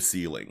from the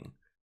ceiling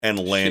and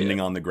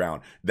landing on the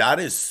ground. That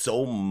is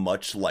so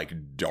much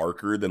like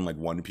darker than like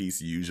One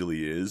Piece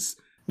usually is,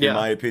 in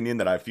my opinion,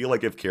 that I feel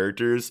like if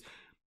characters,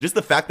 just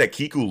the fact that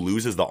Kiku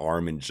loses the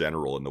arm in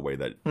general in the way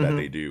that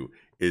they do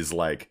is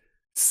like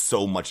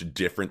so much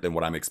different than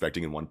what I'm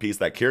expecting in One Piece.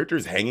 That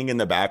characters hanging in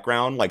the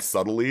background, like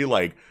subtly,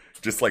 like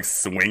just like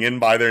swinging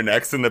by their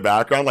necks in the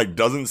background, like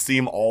doesn't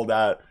seem all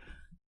that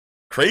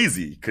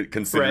crazy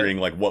considering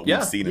like what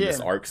we've seen in this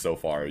arc so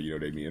far. You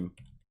know what I mean?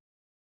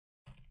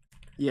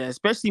 Yeah,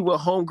 especially with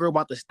homegirl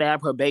about to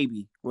stab her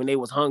baby when they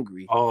was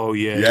hungry. Oh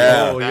yeah,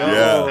 Yeah,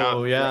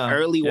 Oh, yeah. yeah.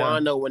 Early Yeah.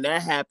 Wano, when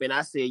that happened,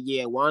 I said,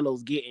 yeah,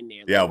 Wano's getting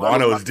there. Yeah, Like,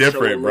 Wano's Wano's about to show a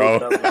different, little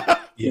bro. bit of it.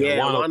 yeah.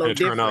 Wano's Wano's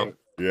turn up. different.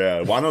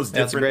 Yeah, Wano's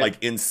That's different, great.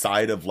 like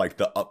inside of like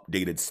the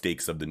updated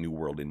stakes of the New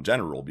World in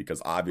general,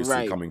 because obviously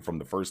Right. coming from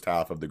the first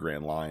half of the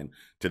Grand Line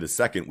to the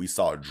second, we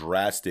saw a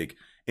drastic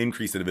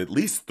increase of at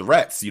least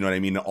threats, you know what I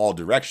mean, in all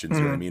directions,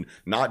 you know what I mean?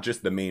 Not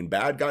just the main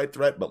bad guy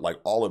threat, but like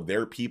all of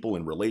their people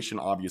in relation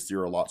obviously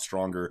are a lot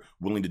stronger,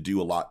 willing to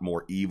do a lot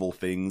more evil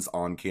things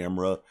on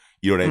camera,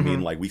 you know what I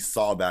mean? Like we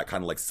saw that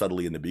kind of like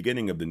subtly in the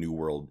beginning of the New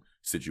World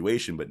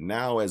situation, but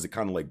now as it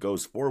kind of like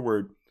goes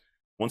forward,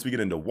 once we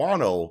get into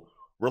Wano,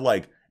 we're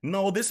like,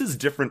 no, this is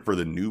different for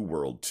the New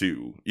World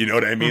too. You know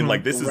what I mean?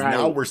 Like this is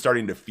now Right. we're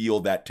starting to feel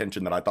that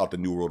tension that I thought the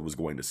New World was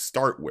going to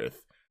start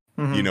with.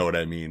 You know what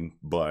I mean?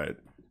 But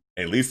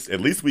at least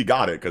we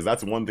got it, because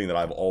that's one thing that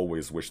I've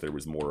always wished there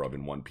was more of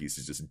in One Piece,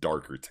 is just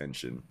darker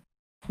tension.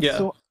 Yeah.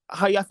 So,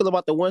 how y'all feel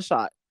about the one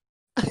shot?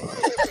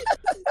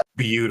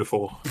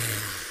 Beautiful.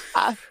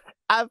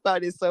 I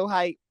found it so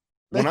hype.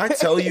 When I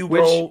tell you,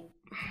 bro,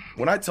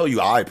 when I tell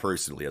you, I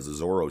personally, as a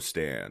Zoro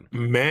stan,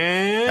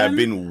 Man, have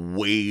been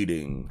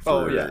waiting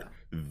Oh, for yeah.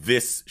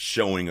 this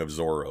showing of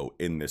Zoro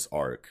in this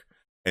arc,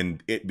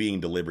 and it being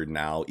delivered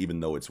now, even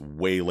though it's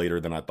way later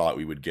than I thought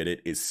we would get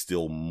it, is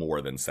still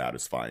more than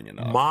satisfying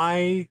enough.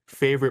 my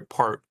favorite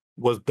part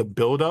was the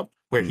buildup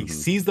where he Mhm.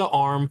 sees the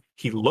arm,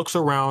 he looks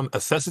around,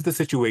 assesses the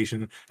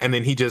situation, and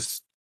then he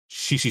just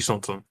shishi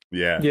sonson.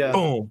 Yeah, Yeah.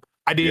 Boom.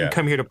 I didn't Yeah.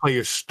 come here to play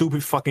your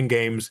stupid fucking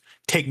games.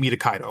 Take me to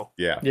Kaido.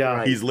 yeah. Yeah.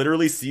 Right. He's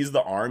literally sees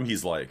the arm.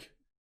 He's like,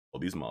 well,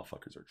 these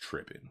motherfuckers are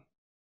tripping.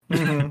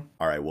 Mhm.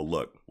 All right, well,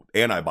 look,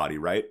 antibody,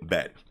 right?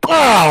 Bet.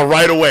 Ah,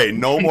 right away.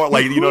 No more,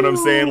 like, you know what I'm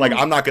saying? Like,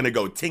 I'm not going to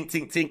go tink,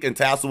 tink, tink and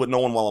tassel with no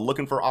one while I'm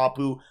looking for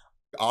Apu.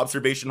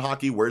 Observation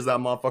hockey, where's that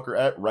motherfucker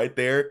at? Right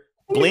there.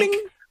 Blink.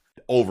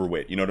 Over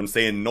with. You know what I'm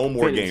saying? No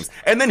more Finished. games.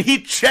 And then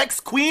he checks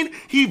Queen.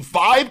 He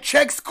vibe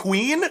checks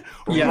Queen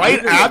Yeah.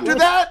 right after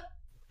that.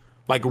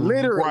 Like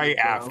Literally, right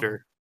bro.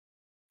 after.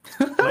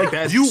 Like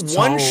that's You so-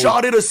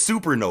 one-shotted a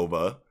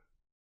supernova.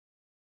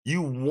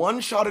 You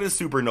one-shotted a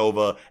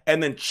supernova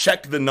and then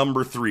checked the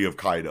number 3 of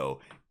Kaido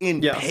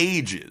in Yeah.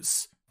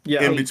 pages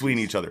Yeah. in between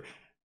each other.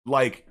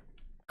 Like,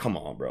 come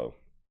on, bro.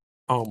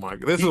 Oh my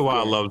god. This is why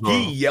I love Zoro.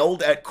 He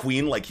yelled at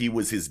Queen like he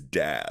was his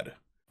dad.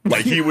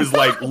 Like he was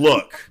like,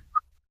 look,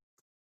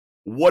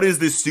 what is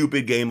this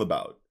stupid game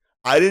about?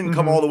 I didn't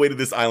come Mhm. all the way to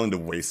this island to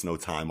waste no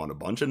time on a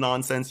bunch of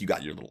nonsense. You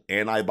got your little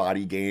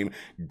antibody game.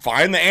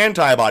 Find the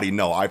antibody.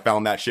 No, I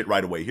found that shit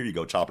right away. Here you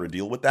go, Chopper.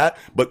 Deal with that.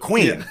 But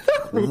Queen,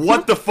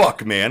 what the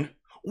fuck, man?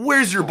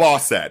 Where's your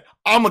boss at?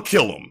 I'ma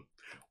kill him.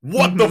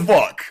 What the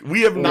fuck?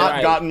 We have not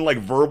Right. gotten like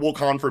verbal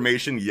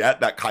confirmation yet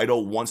that Kaido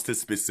wants to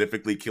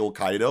specifically kill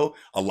Kaido.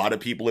 A lot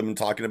of people have been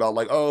talking about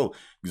like, oh,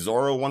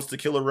 Zoro wants to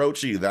kill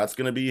Orochi. That's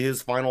gonna be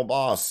his final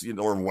boss, you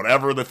know, or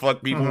whatever the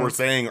fuck people were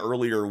saying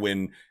earlier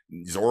when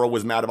Zoro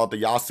was mad about the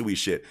Yasui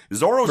shit.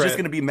 Zoro's just Right.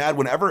 gonna be mad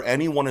whenever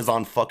anyone is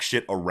on fuck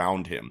shit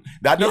around him.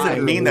 That Yeah, doesn't I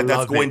mean that that's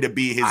love going it. to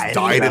be his I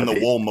dyed in love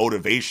the it. wool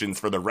motivations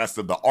for the rest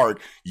of the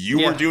arc. You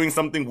Yeah. were doing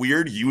something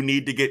weird. You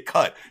need to get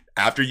cut.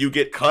 After you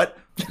get cut,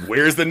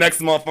 where's the next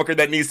motherfucker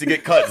that needs to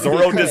get cut?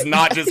 Zoro does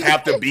not just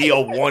have to be a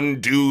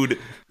one dude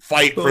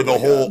fight for the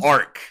whole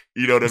arc.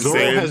 You know what I'm Zoro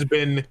saying? has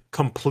been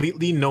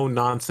completely no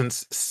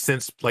nonsense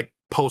since like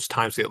post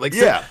time skip. Like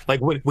Yeah. like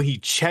when he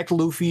checked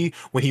Luffy,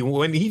 when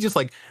he just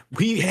like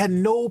he had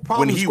no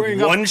problem When he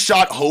squaring up. one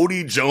shot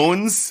Hody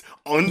Jones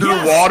Yes!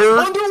 underwater.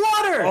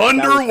 Underwater.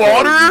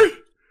 Underwater?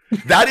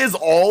 That is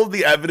all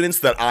the evidence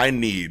that I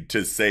need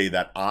to say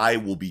that I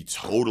will be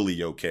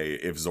totally okay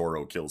if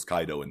Zoro kills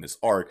Kaido in this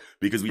arc,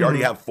 because we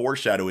already have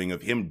foreshadowing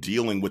of him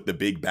dealing with the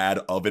big bad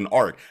of an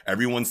arc.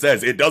 Everyone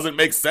says it doesn't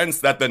make sense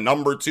that the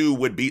number 2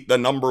 would beat the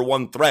number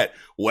 1 threat.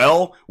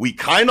 Well, we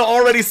kind of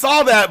already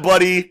saw that,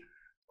 buddy.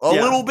 A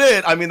Yeah. little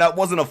bit. I mean, that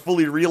wasn't a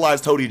fully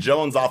realized Hody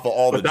Jones off of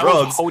all But the that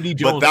was drugs, Hody but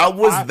Jones that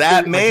was after,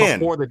 that like, man.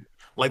 before the,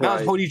 like that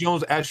was Right. Hody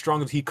Jones as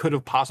strong as he could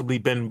have possibly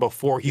been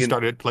before he In-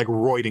 started like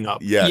roiding up.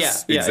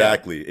 Yes, Yeah,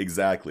 yeah,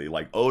 exactly.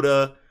 Like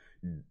Oda,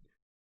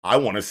 I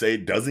want to say,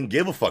 doesn't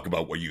give a fuck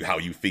about how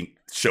you think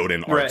Shonen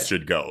arcs Right.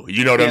 should go.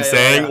 You know what Yeah, I'm yeah,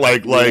 saying? yeah.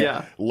 Like,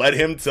 Yeah. let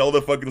him tell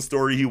the fucking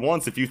story he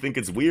wants. If you think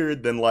it's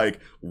weird, then like,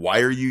 why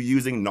are you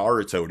using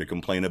Naruto to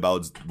complain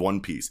about One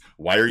Piece?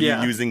 Why are you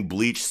Yeah. using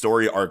Bleach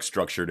story arc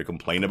structure to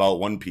complain about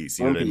One Piece?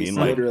 You know One what I Piece, mean?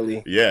 Like,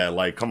 literally. yeah,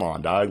 like, come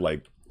on, dog.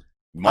 Like,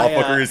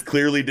 motherfucker is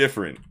clearly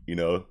different. You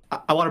know?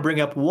 I want to bring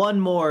up one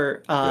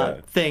more Yeah.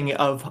 thing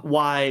of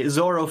why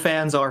Zoro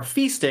fans are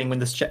feasting with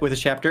this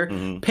chapter.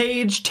 Mhm.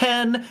 Page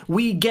 10,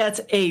 we get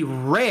a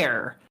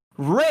rare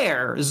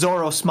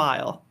Zoro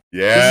smile.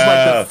 Yeah. This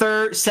is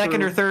like the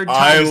second or third time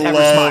I he's ever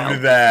love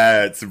smiled.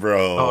 that,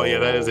 bro. Oh yeah,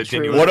 that is a True.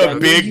 genuine. What a Knew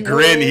big you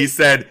grin. would. He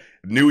said,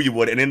 "Knew you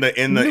would." And in the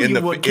Knew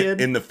you would, kid.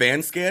 in the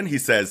fan scan, he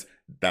says,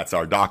 that's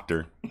our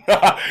doctor.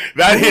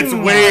 That hits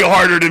way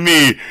harder to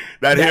me.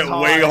 That hit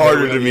hard. way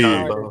harder to me.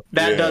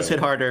 That does hit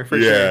harder for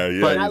Yeah, sure.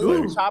 yeah. But And I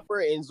love Chopper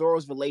and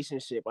Zoro's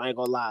relationship. I ain't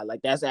gonna lie.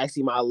 Like, that's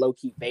actually my low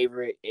key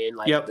favorite. And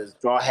like Yep. the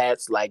Straw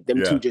Hats, like them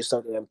Yeah. two just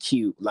so damn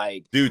cute.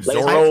 Like, Dude, like,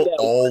 Zoro that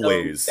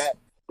always.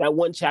 that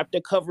one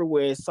chapter cover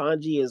where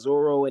Sanji and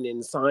Zoro, and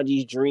in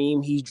Sanji's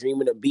dream, he's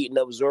dreaming of beating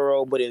up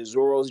Zoro, but in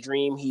Zoro's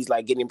dream, he's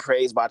like getting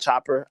praised by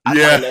Chopper. I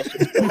find that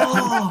shit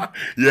Oh.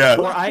 Yeah.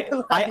 Or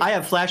I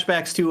have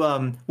flashbacks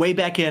to way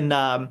back in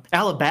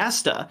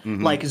Alabasta,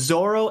 Mhm. like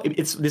Zoro.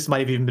 This might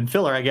have even been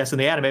filler, I guess, in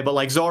the anime, but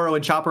like Zoro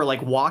and Chopper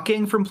like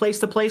walking from place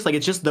to place, like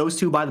it's just those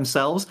two by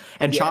themselves,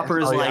 and Yeah. Chopper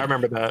is Oh, yeah, like I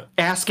remember that.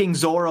 asking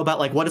Zoro about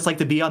like what it's like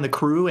to be on the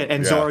crew,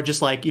 and Yeah. Zoro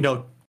just like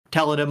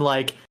telling him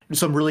like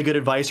some really good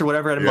advice or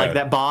whatever, and I'm Yeah. like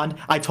that bond.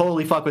 I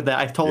totally fuck with that.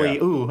 I totally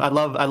I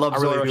love I really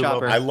Zoro do love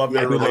Chopper. I love that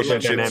I do love that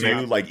relationship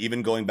dynamic. too. Like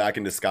even going back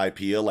into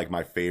Skypiea, like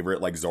my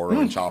favorite like Zoro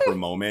and Chopper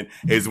moment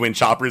is when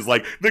Chopper's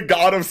like, the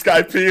god of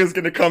Skypiea is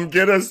gonna come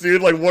get us,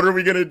 dude. Like, what are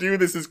we gonna do?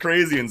 This is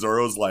crazy. And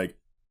Zoro's like,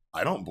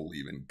 I don't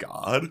believe in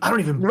God. I don't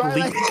even Right,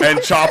 believe. like-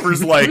 And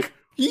Chopper's like,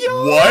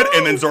 Yo! what?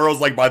 And then Zoro's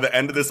like, by the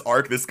end of this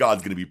arc, this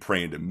god's gonna be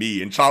praying to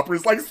me. And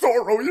Chopper's like,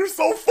 Zoro, you're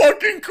so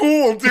fucking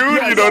cool, dude.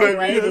 Yeah, You know what I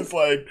right. mean? It's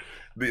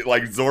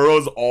like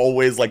Zoro's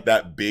always like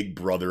that big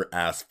brother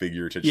ass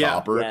figure to Yeah.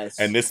 Chopper. Yes.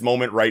 And this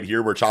moment right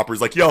here where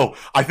Chopper's like, yo,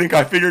 I think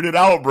I figured it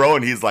out, bro.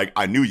 And he's like,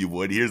 I knew you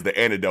would. Here's the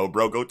antidote,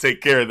 bro. Go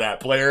take care of that,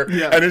 player.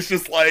 Yeah. And it's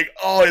just like,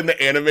 oh, in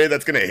the anime,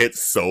 that's gonna hit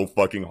so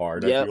fucking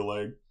hard, I Yep. feel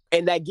like.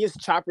 And that gives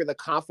Chopper the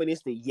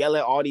confidence to yell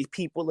at all these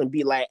people and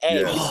be like, hey,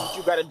 Yes. this is what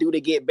you gotta do to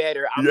get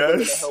better. I'm going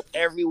to Yes. help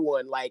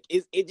everyone. Like,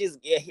 it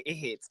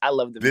hits. I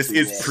love the This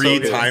between is that.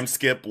 pre-time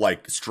skip,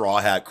 like Straw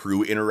Hat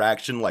crew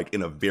interaction, like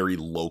in a very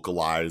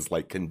localized,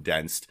 like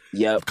condensed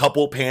Yep.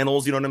 couple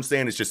panels. You know what I'm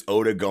saying? It's just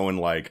Oda going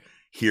like,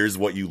 here's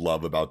what you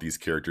love about these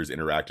characters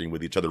interacting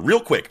with each other.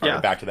 Real quick, all Yeah.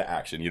 right, back to the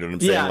action. You know what I'm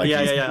saying? Yeah, like yeah,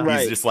 he's, yeah, yeah. he's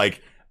Right. just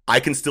like, I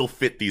can still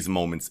fit these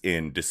moments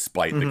in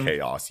despite Mhm. the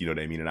chaos. You know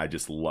what I mean? And I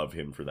just love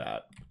him for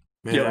that.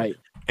 Man. You're right.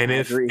 And I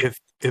if agree.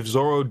 if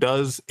Zoro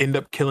does end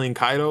up killing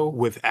Kaido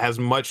with as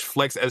much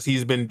flex as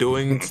he's been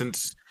doing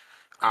since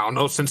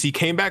since he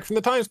came back from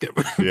the time skip,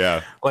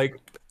 Yeah. like,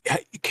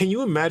 can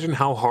you imagine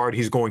how hard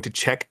he's going to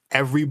check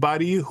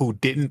everybody who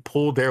didn't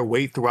pull their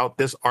weight throughout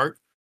this arc?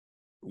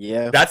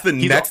 Yeah. That's the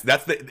He's next.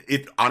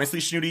 Honestly,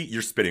 Snooty,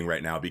 you're spitting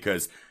right now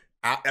because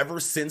ever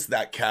since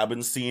that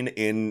cabin scene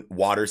in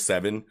Water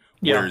 7,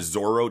 Yeah. where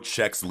Zoro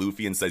checks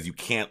Luffy and says, you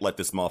can't let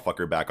this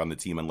motherfucker back on the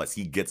team unless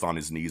he gets on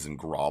his knees and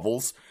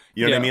grovels.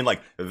 You know what I Yeah. mean?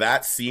 Like,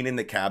 that scene in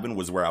the cabin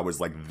was where I was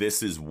like,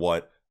 this is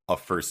what a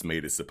first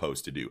mate is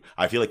supposed to do.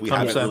 I feel like we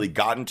haven't 100%. really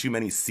gotten too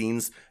many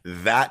scenes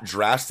that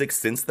drastic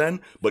since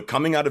then, but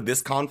coming out of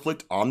this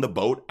conflict on the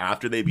boat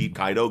after they beat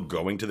Kaido,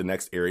 going to the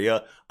next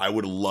area, I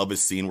would love a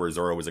scene where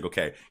Zoro was like,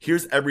 okay,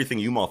 here's everything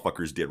you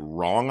motherfuckers did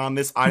wrong on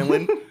this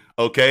island.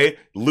 Okay,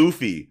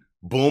 Luffy,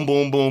 boom,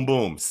 boom, boom,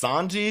 boom.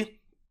 Sanji,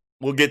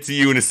 we'll get to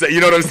you in a second.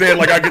 You know what I'm saying?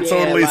 Like, I could Yeah,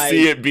 totally like-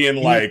 see it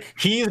being like,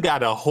 He's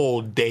got a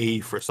whole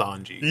day for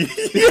Sanji.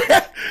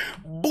 yeah,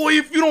 boy,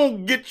 if you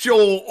don't get your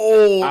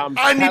old, I'm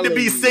I need to telling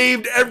be you.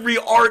 saved every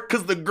arc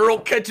because the girl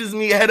catches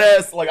me head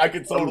ass. Like, I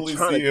could totally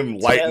trying see to him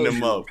lighting tell him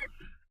you. up.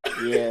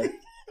 Yeah.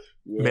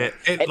 Yeah. Man,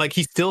 like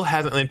he still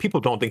hasn't, and people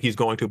don't think he's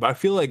going to, but I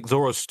feel like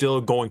Zoro's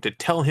still going to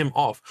tell him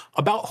off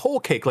about Whole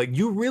Cake. Like,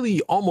 you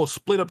really almost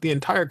split up the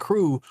entire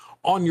crew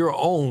on your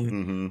own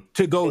hmm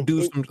to go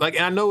do some, like,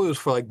 and I know it was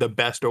for like the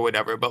best or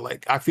whatever, but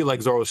like, I feel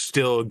like Zoro's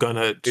still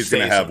gonna It's say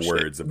gonna have some shit.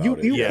 words about You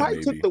it. you yeah, probably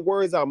maybe. took the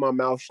words out of my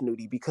mouth,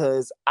 Snooty,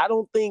 because I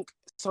don't think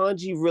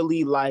Sanji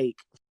really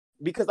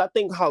because I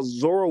think how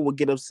Zoro would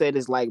get upset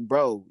is like,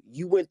 bro,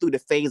 you went through the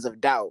phase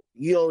of doubt.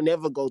 You don't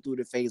never go through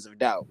the phase of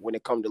doubt when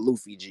it comes to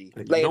Luffy G.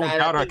 Like, don't and I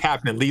doubt our think-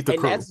 captain, lead the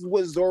and crew. that's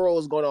what Zoro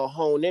is gonna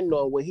hone in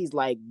on, where he's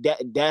like,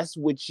 that's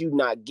what you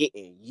not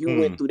getting. You Hmm.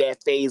 went through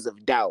that phase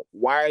of doubt.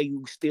 Why are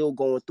you still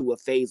going through a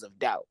phase of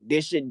doubt?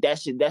 That should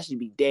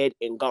be dead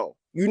and gone.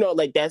 You know,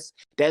 like that's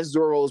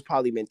Zoro's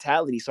probably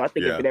mentality. So I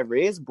think Yeah. if it ever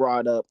is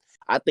brought up,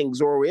 I think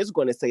Zoro is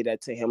gonna say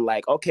that to him,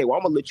 like, okay, well,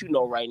 I'm gonna let you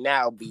know right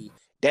now, B,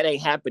 that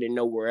ain't happening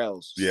nowhere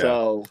else. Yeah.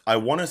 So I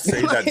want to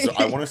say that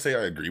I want to say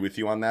I agree with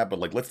you on that, but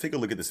like let's take a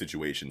look at the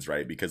situations,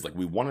 right? Because like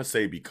we want to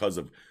say because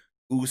of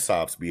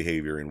Usopp's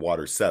behavior in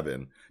Water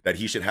 7 that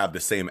he should have the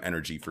same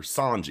energy for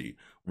Sanji,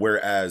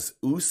 whereas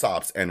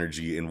Usopp's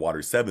energy in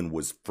Water 7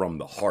 was from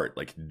the heart.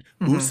 Like Mhm.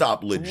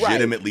 Usopp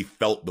legitimately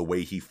felt the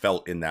way he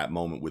felt in that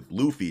moment with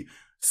Luffy.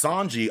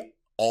 Sanji,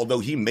 although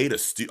he made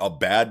a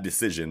bad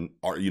decision,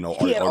 or He had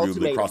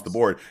arguably across the ultimatums.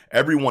 board,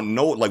 everyone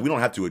know, like we don't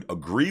have to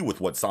agree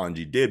with what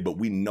Sanji did, but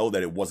we know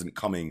that it wasn't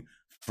coming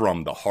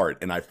from the heart.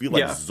 And I feel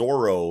like Yeah.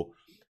 Zoro,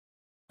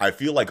 I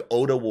feel like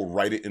Oda will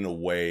write it in a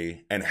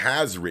way and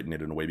has written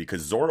it in a way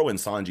because Zoro and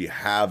Sanji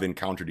have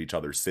encountered each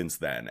other since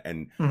then,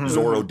 and Mhm.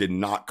 Zoro did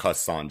not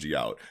cuss Sanji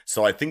out.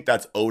 So I think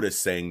that's Oda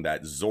saying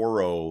that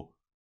Zoro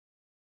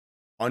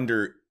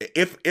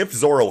if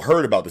Zoro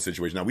heard about the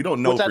situation, now we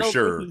don't know Which I for don't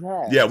sure. think he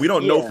has. Yeah, we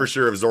don't know Yeah. for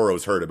sure if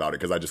Zoro's heard about it,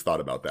 because I just thought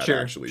about that Sure,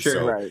 actually. sure.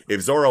 So Right.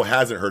 if Zoro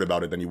hasn't heard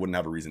about it, then you wouldn't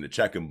have a reason to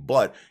check him.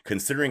 But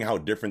considering how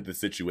different the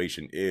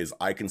situation is,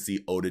 I can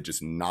see Oda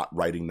just not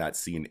writing that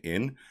scene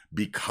in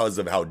because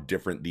of how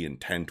different the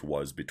intent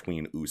was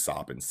between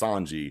Usopp and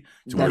Sanji,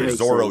 to That where makes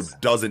Zoro sense.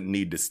 doesn't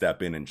need to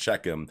step in and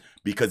check him,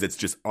 because it's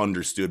just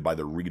understood by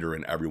the reader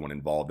and everyone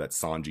involved that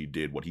Sanji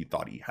did what he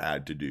thought he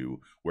had to do,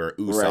 where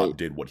Usopp Right.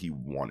 did what he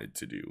wanted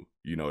to do.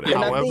 You know what And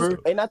I mean? However-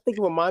 I think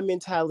what my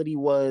mentality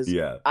was,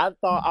 Yeah. I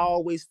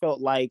always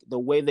felt like the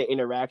way the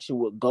interaction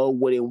would go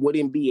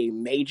wouldn't be a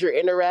major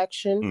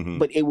interaction, Mhm.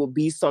 but it would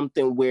be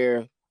something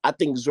where I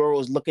think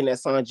Zoro's looking at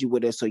Sanji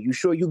with it. So you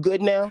sure you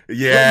good now?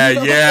 Yeah, You know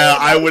what I'm yeah. saying?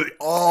 I would.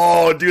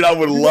 Oh, dude, I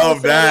would You know what I'm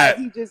love saying? that.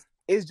 Like,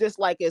 it's just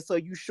like it. So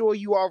you sure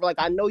you are? Like,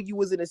 I know you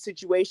was in a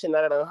situation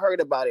that I done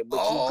heard about it, but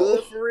Oh, you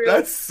good for real?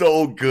 That's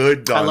so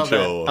good, Doncho. I love that.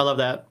 I love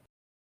that.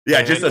 Yeah,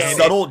 And- just a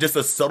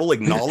and- subtle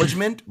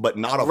acknowledgement, but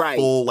not a Right.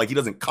 full, like, he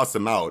doesn't cuss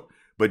him out,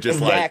 but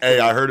just like, Exactly. hey,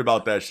 I heard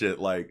about that shit.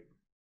 Like,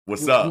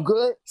 what's You up?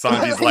 good?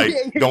 Sanji's like, Yeah,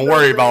 you don't good,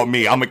 worry right? about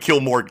me. I'm gonna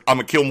kill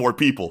more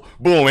people.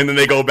 Boom, and then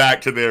they go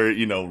back to their,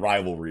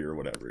 rivalry or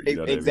whatever. You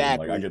know what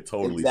Exactly. I mean? Like, I could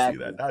totally Exactly.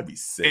 see that. That'd be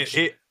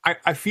sick.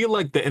 I feel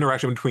like the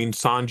interaction between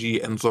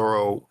Sanji and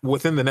Zoro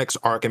within the next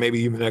arc, and maybe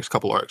even the next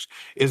couple arcs,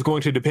 is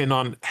going to depend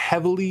on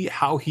heavily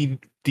how he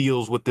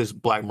deals with this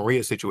Black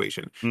Maria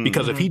situation.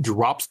 Because if he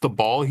drops the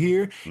ball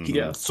here,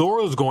 Mhm.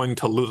 Zoro's going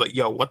to lose. Like,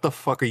 yo, what the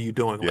fuck are you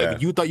doing? Yeah.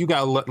 Like, you thought you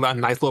got a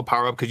nice little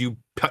power up because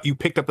you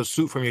picked up a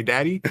suit from your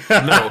daddy?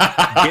 No,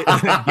 get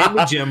in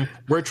the gym.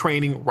 We're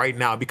training right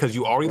now because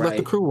you already left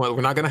the Right. crew. We're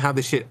not gonna have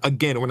this shit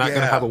again. We're not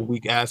gonna Yeah. have a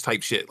weak ass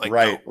type shit. Like,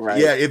 right. no. Right.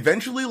 Yeah,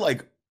 eventually,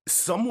 like,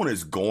 someone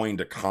is going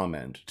to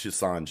comment to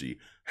Sanji,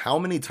 how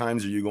many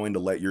times are you going to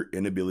let your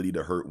inability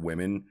to hurt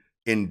women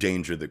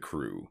endanger the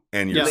crew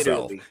and Yeah.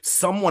 yourself? Literally.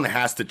 Someone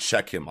has to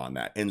check him on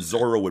that, and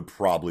Zoro would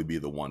probably be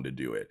the one to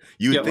do it.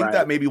 You would Yeah, think right.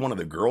 that maybe one of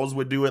the girls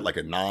would do it, like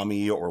a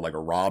Nami or like a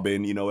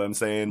Robin, you know what I'm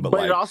saying? But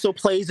But, like, it also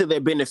plays to their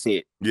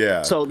benefit.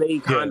 yeah, So they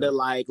kind of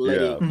like let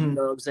Yeah. it, you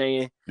know what I'm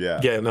saying? yeah.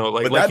 Yeah, no,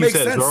 like But like that you makes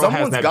said, sense. Zoro has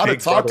Someone's that got to big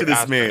talk to brother this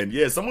aspect. man.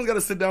 Yeah, someone's got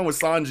to sit down with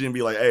Sanji and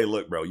be like, "Hey,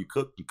 look, bro, you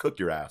cook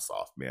your ass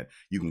off, man.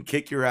 You can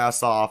kick your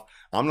ass off.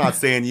 I'm not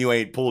saying you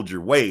ain't pulled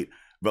your weight,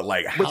 but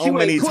like, But how you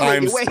many ain't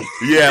pulling your times? weight.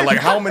 Yeah, like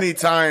how many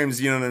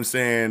times? You know what I'm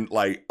saying?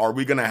 Like, are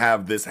we gonna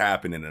have this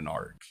happen in an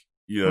arc?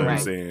 You know what I'm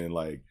Right. saying?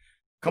 Like,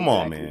 come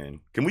on, Exactly. man.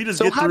 Can we just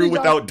So get how through did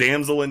y'all- without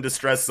damsel in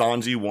distress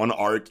Sanji one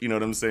arc? You know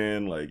what I'm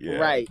saying? Like, yeah,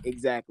 Right,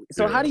 exactly.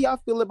 So Yeah. how do y'all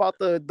feel about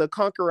the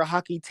Conqueror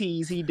hockey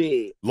tease he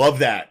did? love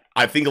that.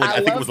 I think I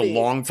it was loved a it.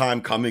 long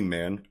time coming,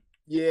 man.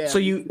 Yeah. So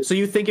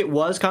you think it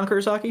was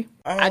Conqueror Saki?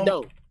 I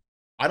don't.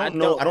 I don't I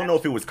know. don't. I don't know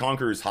if it was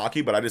Conqueror's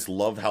hockey, but I just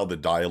love how the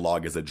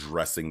dialogue is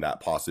addressing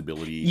that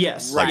possibility.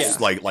 Yes. like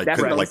Right. like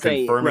That's what I'm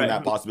saying. confirming Right.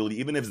 that possibility.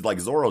 Even if it's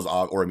like Zoro's,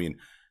 or I mean,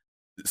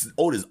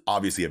 Oda's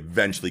obviously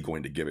eventually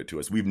going to give it to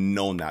us. We've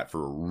known that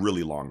for a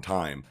really long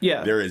time.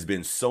 Yeah. There has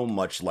been so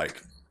much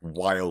like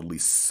wildly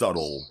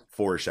subtle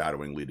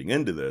foreshadowing leading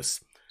into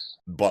this.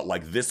 But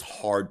like this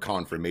hard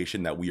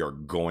confirmation that we are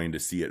going to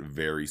see it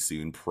very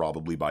soon,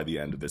 probably by the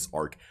end of this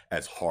arc,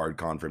 as hard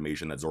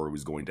confirmation that Zoro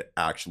is going to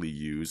actually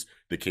use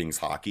the King's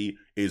Hockey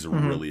is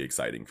Mhm. really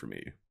exciting for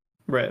me.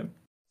 Right.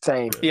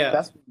 Same. Yeah.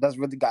 That's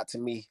really got to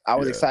me. I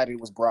was Yeah. excited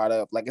it was brought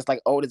up. Like it's like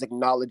Oda's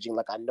acknowledging,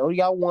 like, I know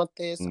y'all want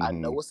this. I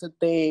know it's a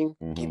thing.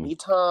 Give Mhm. me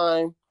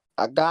time.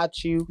 I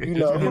got you. You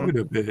know. Give it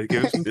a bit.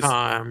 Give it some This-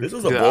 time. This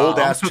was a Yeah, bold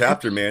I'm ass so-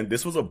 chapter, man.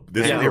 This was a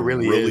Yeah, it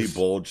really really is.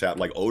 bold chapter.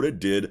 Like Oda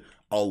did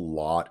a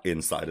lot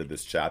inside of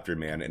this chapter,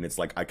 man. And it's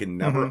like I can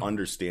never Mm-hmm.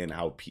 understand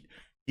how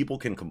people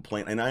can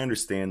complain. And I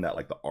understand that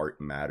like the art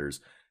matters.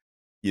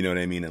 You know what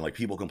I mean? And like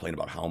people complain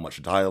about how much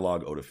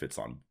dialogue Oda fits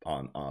on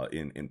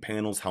in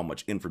panels, how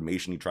much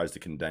information he tries to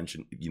condense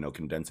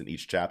in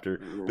each chapter.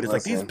 But it's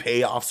like these Listen.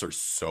 payoffs are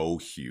so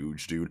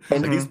huge, dude.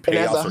 And, Like these and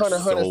as a payoffs Hunter are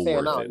Hunter so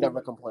fan, I'll worth it.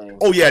 never complain.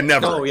 Oh yeah,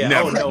 never, Oh, yeah.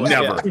 never, Oh, no,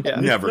 never, yeah, yeah,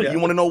 never. yeah. You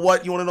want to know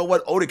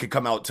what? Oda could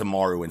come out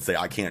tomorrow and say,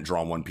 "I can't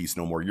draw One Piece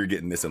no more. You're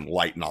getting this in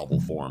light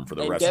novel form for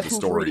the And rest of guess the who's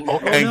story." reading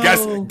it? And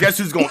no. guess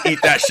who's gonna eat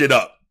that shit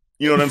up?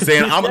 You know what I'm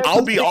saying? I'll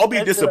be That shit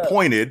up.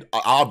 disappointed,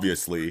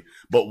 obviously.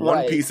 But One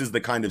Right. Piece is the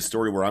kind of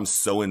story where I'm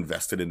so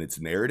invested in its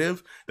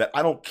narrative that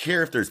I don't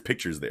care if there's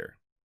pictures there.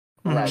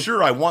 Right.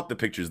 Sure, I want the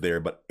pictures there,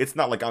 but it's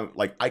not like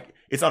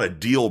it's not a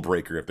deal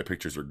breaker if the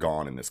pictures are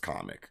gone in this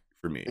comic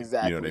for me.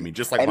 Exactly. You know what I mean?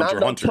 Just like And I Hunter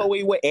know x Hunter.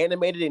 Toei were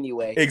animated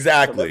anyway.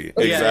 Exactly.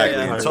 So Yeah, Exactly.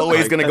 yeah, yeah.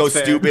 Toei's gonna go That's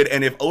fair. stupid,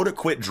 and if Oda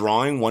quit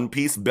drawing One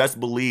Piece, best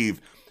believe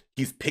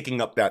he's picking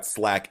up that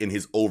slack in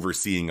his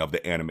overseeing of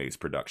the anime's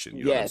production.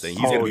 You know what I'm Yes. saying?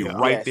 He's gonna Oh, be yeah.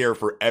 right Yes. there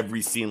for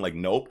every scene. Like,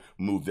 nope,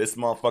 move this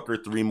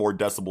motherfucker 3 more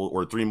decibel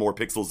or 3 more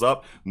pixels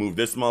up. Move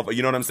this motherfucker.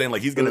 You know what I'm saying?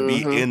 Like, he's gonna Mhm.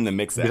 be in the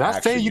mix of Did I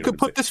action. say you know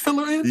could what I'm put this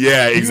filler in?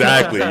 Yeah,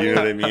 exactly. You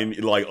know what I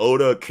mean? Like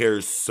Oda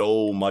cares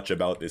so much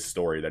about this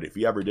story that if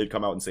he ever did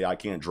come out and say I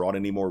can't draw it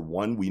anymore,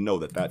 one, we know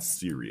that that's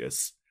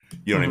serious.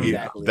 You know what I mean?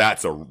 Exactly.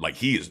 That's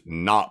he is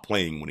not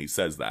playing when he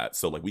says that.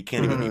 So like we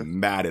can't even be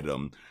mad at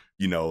him.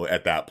 you know,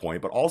 at that point.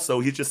 But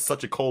also, he's just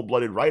such a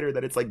cold-blooded writer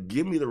that it's like,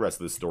 give me the rest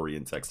of the story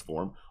in text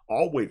form.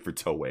 I'll wait for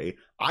Toei.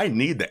 I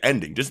need the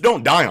ending. Just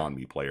don't die on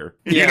me, player.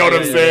 You know what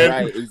I'm saying?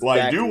 Right, exactly,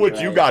 like, do what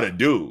you right. gotta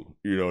do.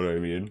 You know what I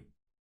mean?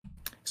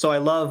 So I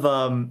love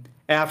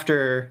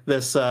after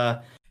this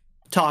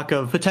talk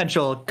of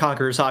potential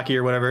Conqueror's Hockey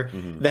or whatever,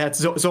 that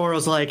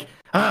Zoro's like,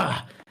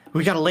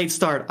 we got a late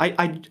start.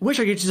 I wish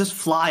I could just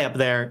fly up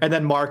there. And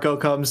then Marco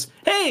comes,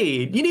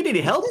 hey, you need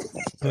any help?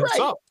 What's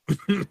up?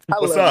 I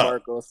What's love up?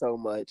 Marco so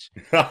much.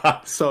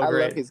 So I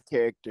great. love his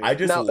character. I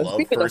just Now, love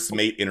speaking of- first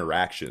mate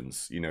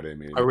interactions. You know what I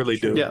mean? I really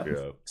do. Yeah.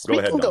 Go Speaking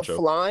ahead, of Nacho.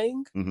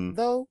 flying, Mhm.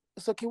 though,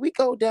 so can we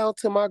go down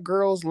to my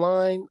girl's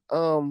line,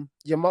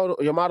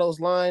 Yamato's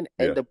line,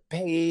 Yeah. and the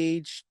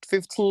page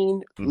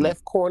 15, Mhm.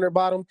 left corner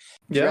bottom?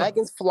 Yeah.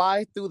 Dragons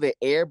fly through the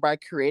air by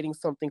creating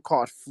something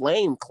called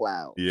flame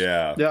clouds.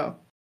 Yeah. Yeah.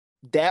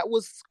 That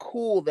was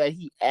cool that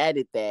he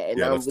added that, and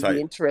Yeah, I'm that's really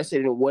tight.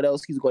 interested in what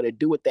else he's going to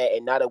do with that.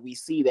 And now that we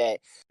see that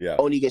Yeah.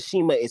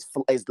 Onigashima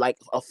is like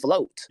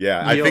afloat.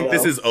 Yeah, I Yo. think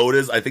this is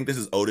Oda's. I think this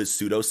is Oda's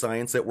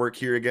pseudoscience at work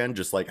here again.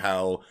 Just like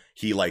how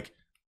he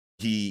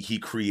he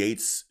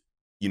creates,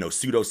 you know,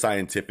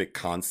 pseudoscientific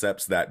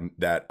concepts that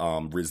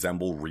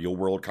resemble real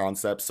world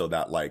concepts, so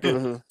that like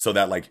Mhm.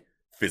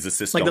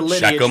 physicists Like the don't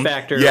check lineage them.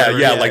 factor or Yeah, whatever,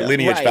 yeah, yeah, like yeah.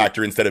 lineage Right.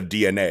 factor instead of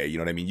DNA. You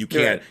know what I mean? You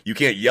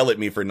can't yell at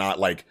me for not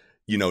like,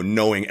 you know,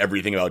 knowing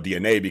everything about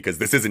DNA because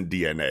this isn't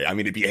DNA. I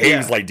mean, it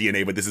behaves Yeah. like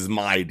DNA, but this is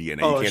my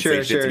DNA. Oh, you can't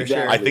sure, say shit to me.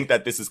 sure. I think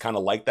that this is kind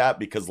of like that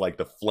because like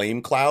the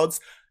flame clouds,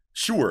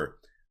 sure,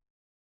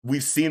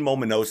 we've seen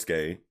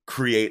Momonosuke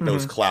create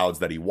those clouds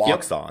that he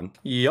walks on.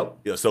 Yep.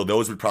 Yeah, so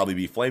those would probably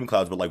be flame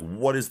clouds, but like,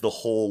 what is the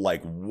whole,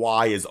 like,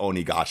 why is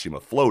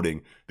Onigashima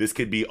floating? This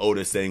could be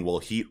Oda saying, well,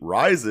 heat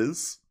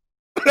rises.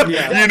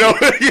 Yeah. you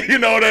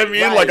know what I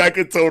mean? Right. Like, I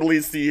could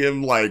totally see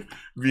him like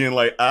being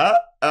like,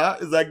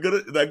 is that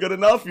good? Is that good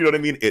enough? You know what I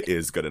mean? It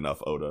is good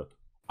enough, Oda.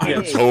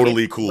 I'm Yeah.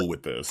 totally cool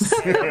with this.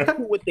 I'm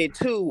cool with it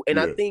too, and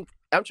Yeah. I think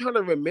I'm trying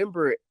to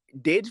remember.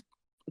 Did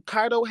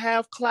Kaido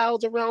have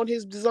clouds around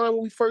his design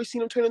when we first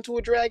seen him turn into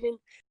a dragon?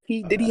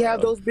 Did he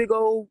have those big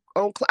old?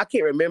 I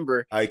can't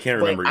remember. I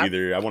can't But remember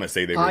either. I want to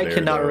say they were I there.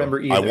 cannot though.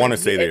 remember I either. want to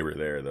say Yeah. they were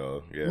there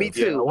though. Yeah. Me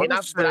too. I wanna but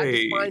I just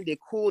say- find it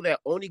cool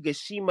that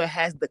Onigashima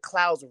has the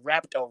clouds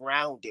wrapped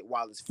around it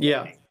while it's floating.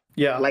 Yeah.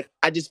 Yeah. Like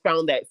I just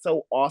found that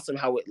so awesome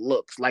how it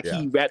looks. Like Yeah.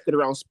 he wrapped it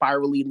around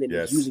spirally and then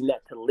Yes. he's using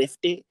that to lift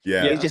it.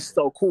 Yeah. It's just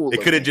so cool. It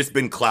could have looking. just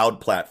been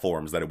cloud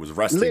platforms that it was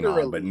resting on,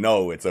 Literally. but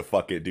no, it's a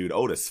fucking dude.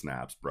 Oda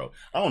snaps, bro.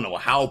 I don't know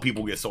how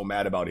people get so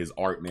mad about his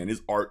art, man.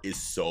 His art is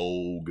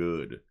so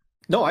good.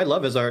 No, I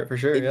love his art for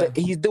sure. Yeah.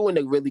 He's doing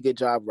a really good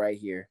job right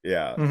here.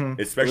 Yeah. Mhm.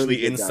 Especially Really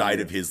good job, inside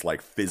yeah. of his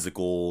like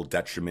physical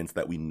detriments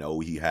that we know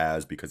he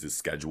has because his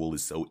schedule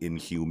is so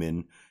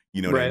inhuman.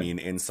 You know what I Right. mean?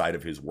 Inside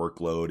of his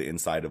workload,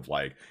 inside of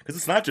like, because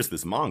it's not just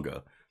this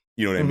manga.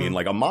 You know what I mean? Mhm.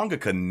 Like a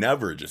mangaka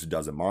never just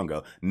does a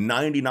manga.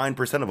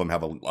 99% of them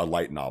have a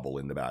light novel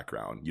in the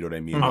background. You know what I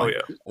mean? Mhm. Oh Like,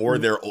 yeah. or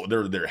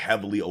they're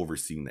heavily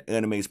overseeing the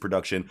anime's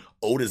production.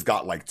 Oda's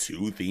got like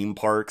 2 theme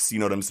parks, you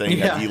know what I'm saying?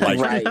 Yeah. That he like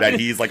Right. that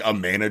he's like a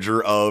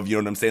manager of, you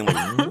know what I'm saying?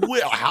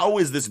 Like how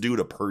is this dude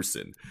a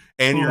person?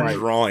 And you're Right.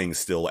 drawing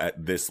still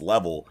at this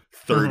level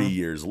 30 Mhm.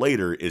 years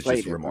later is just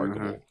Later,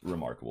 remarkable.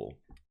 Remarkable.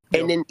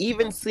 And then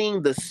even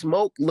seeing the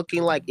smoke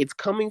looking like it's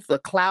coming, the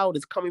cloud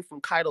is coming from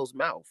Kaido's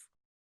mouth.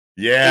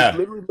 It Yeah.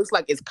 literally looks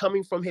like it's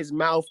coming from his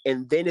mouth,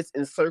 and then it's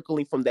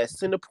encircling from that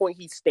center point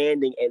he's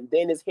standing, and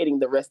then it's hitting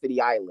the rest of the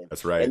island.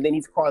 That's right. And then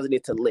he's causing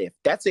it to lift.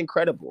 That's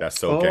incredible. That's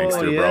so Oh,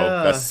 gangster, bro.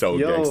 yeah. That's so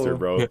Yo. gangster,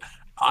 bro. Yeah.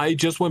 I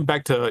just went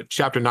back to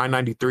chapter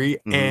 993,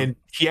 Mhm. and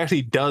he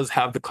actually does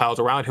have the clouds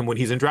around him when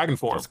he's in dragon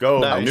form. Let's go.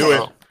 I Nice. knew it.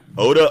 So,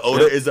 Oda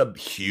Yeah. is a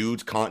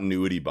huge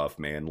continuity buff,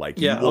 man. Like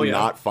Yeah, you will oh, yeah.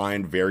 not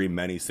find very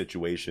many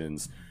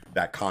situations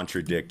that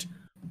contradict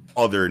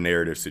other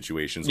narrative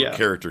situations or Yeah.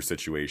 character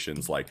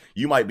situations. Like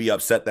you might be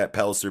upset that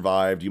Pell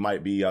survived, you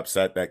might be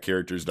upset that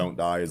characters don't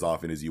die as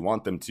often as you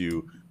want them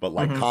to, but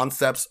like Mhm.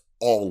 concepts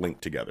all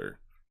link together.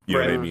 You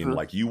know what I Right. mean? Mhm.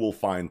 Like you will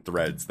find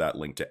threads that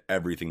link to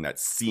everything that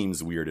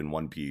seems weird in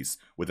One Piece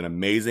with an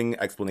amazing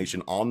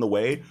explanation on the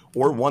way,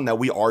 or one that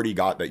we already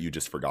got that you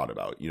just forgot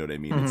about. You know what I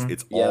mean? Mhm.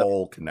 It's Yep.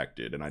 all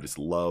connected, and I just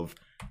love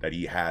that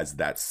he has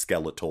that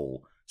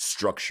skeletal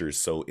structure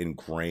so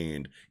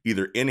ingrained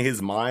either in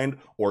his mind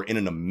or in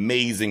an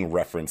amazing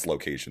reference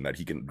location that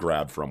he can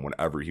grab from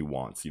whenever he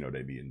wants. You know what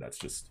I mean? That's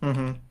just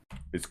Mhm.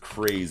 it's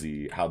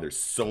crazy how there's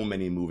so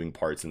many moving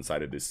parts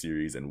inside of this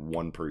series and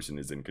one person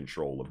is in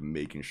control of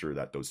making sure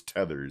that those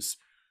tethers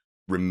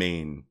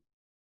remain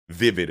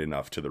vivid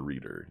enough to the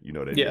reader. You know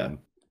what I Yeah. mean?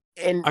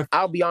 And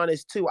I'll be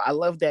honest too, I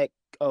love that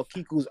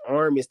Kiku's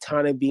arm is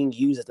kind of being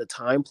used as a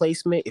time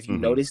placement. If you Mhm.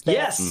 notice that,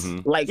 Yes.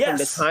 Mhm. like from the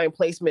Yes. time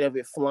placement of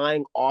it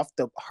flying off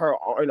her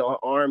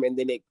arm and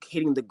then it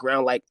hitting the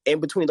ground, like in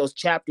between those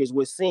chapters,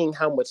 we're seeing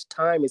how much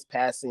time is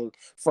passing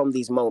from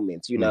these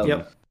moments. You know, Mhm.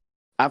 Yep.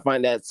 I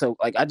find that so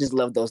like I just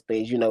love those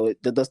things, you know,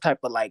 those type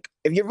of like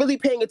if you're really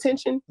paying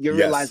attention, you're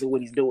Yes. realizing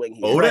what he's doing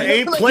here. Oda Right?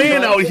 ain't Like, playing you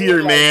know what out I'm saying? here,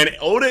 Like, man.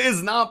 Oda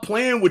is not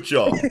playing with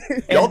y'all.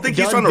 Y'all think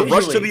he's trying done to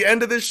rush to visually. the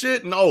end of this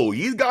shit? No,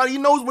 he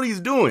knows what he's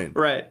doing.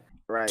 Right.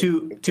 Right.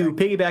 To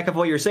piggyback off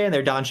what you're saying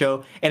there,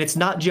 Doncho, and it's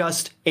not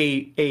just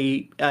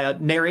a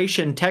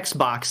narration text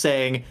box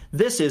saying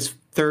this is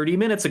 30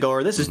 minutes ago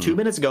or this is 2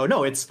 minutes ago.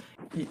 No, it's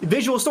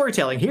visual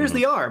storytelling. Here's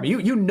the arm.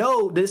 You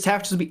know this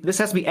has to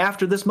be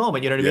after this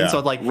moment. You know what I mean? Yeah. So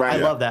like Right. I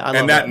love that. I love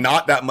And that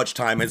not that much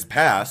time has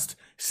passed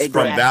from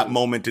Exactly. that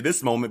moment to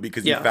this moment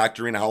because you Yeah.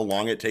 factor in how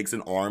long it takes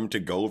an arm to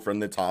go from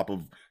the top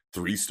of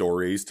 3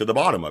 stories to the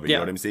bottom of it. You Yeah.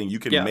 know what I'm saying? You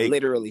can Yeah. make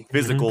Literally.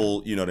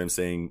 physical, you know what I'm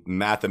saying,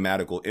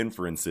 mathematical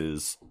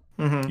inferences,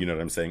 you know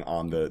what I'm saying,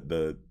 on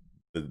the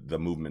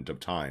movement of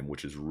time,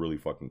 which is really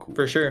fucking cool.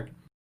 For sure.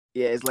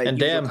 Yeah, it's like And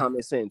using damn.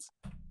 common sense.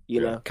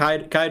 You Yeah. know.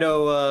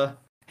 Kaido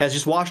has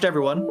just washed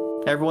everyone.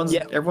 Everyone's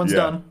Yeah. everyone's Yeah.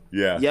 done.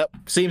 Yeah. Yep.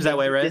 Seems that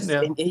way, right? Just-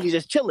 Yeah. and he's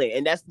just chilling,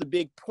 and that's the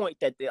big point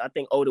that I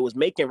think Oda was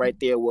making right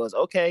there. Was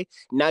okay.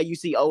 Now you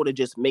see Oda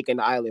just making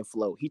the island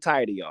float. He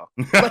tired of y'all.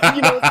 Like,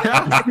 you know what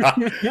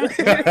I'm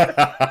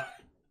saying?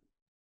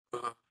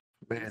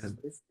 Man,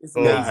 It's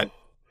Oh. amazing.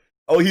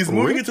 Oh, he's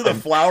moving it to the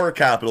flower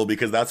capital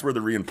because that's where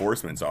the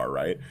reinforcements are,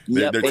 right?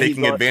 They're, Yep, they're and he's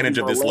taking gonna- advantage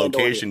he's of this gonna land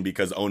on location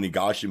because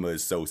Onigashima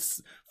is so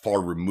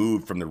far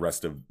removed from the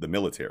rest of the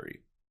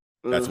military.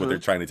 That's what Mhm. they're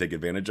trying to take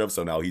advantage of.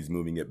 So now he's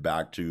moving it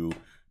back to,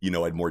 you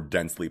know, a more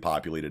densely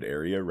populated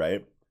area,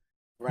 right?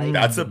 Right.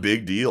 That's a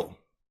big deal.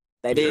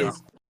 That Yeah.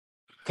 is.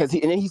 Because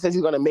and then he says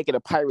he's gonna make it a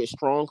pirate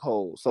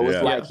stronghold. So it's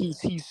Yeah. like he's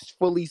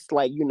fully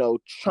like, you know,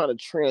 trying to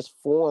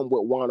transform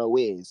what Wano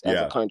is as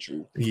Yeah. a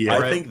country. yeah,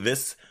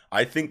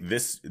 I think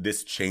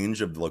this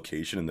change of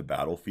location in the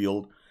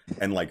battlefield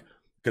and like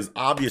because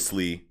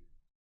obviously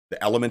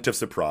the element of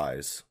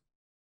surprise,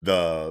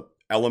 the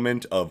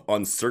element of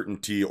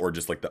uncertainty or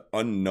just like the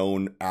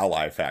unknown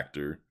ally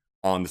factor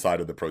on the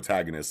side of the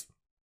protagonist,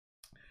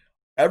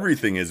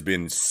 everything has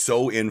been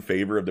so in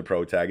favor of the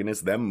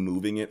protagonist, them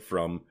moving it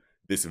from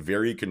this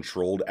very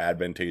controlled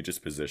advantageous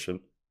position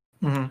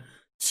Mhm.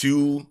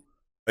 to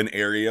an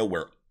area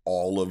where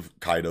all of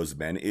Kaido's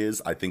men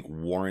is, I think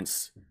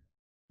warrants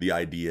the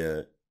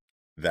idea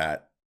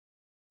that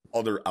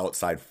other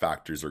outside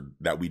factors or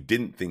that we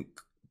didn't think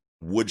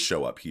would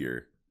show up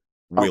here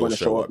Are will gonna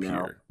show show up up now.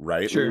 here,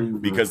 right? Sure.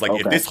 Because like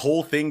if Okay. this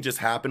whole thing just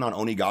happened on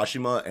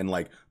Onigashima and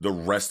like the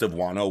rest of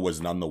Wano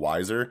was none the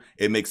wiser,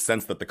 it makes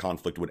sense that the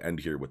conflict would end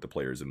here with the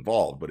players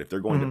involved. But if they're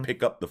going Mhm. to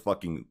pick up the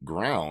fucking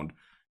ground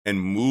and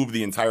move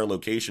the entire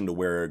location to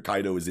where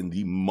Kaido is in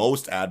the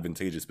most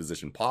advantageous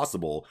position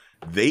possible,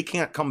 they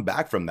can't come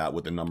back from that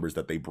with the numbers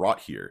that they brought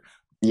here,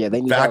 Yeah,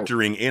 they need help.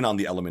 factoring in on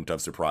the element of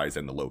surprise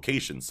and the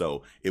location.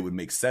 So it would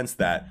make sense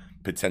that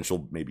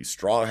potential maybe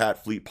Straw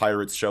Hat Fleet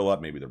pirates show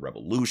up, maybe the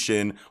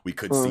Revolution. We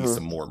could see Mhm.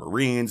 some more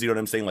Marines. You know what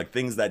I'm saying? Like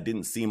things that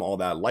didn't seem all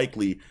that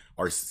likely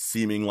are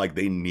seeming like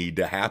they need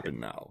to happen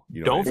now. You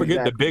know Don't what I mean?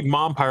 forget the Big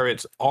Mom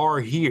pirates are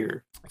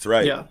here. That's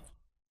right. Yeah.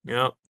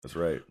 Yeah, That's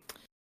right.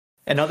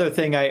 Another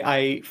thing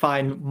I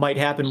find might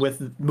happen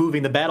with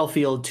moving the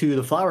battlefield to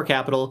the flower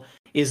capital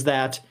is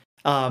that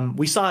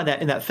we saw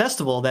that in that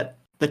festival that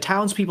the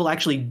townspeople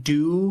actually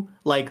do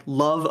like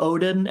love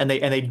Odin and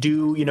they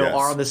do, you know, Yes.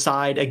 are on the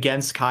side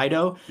against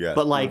Kaido. Yeah.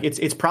 But like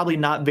it's probably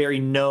not very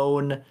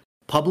known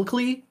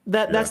publicly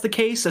that Yeah. that's the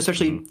case,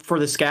 especially for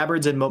the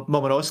Scabbards and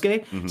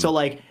Momonosuke. Mhm. So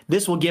like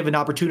this will give an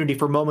opportunity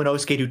for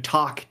Momonosuke to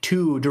talk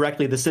to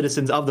directly the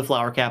citizens of the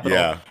flower capital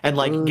Yeah. and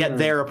like get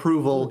their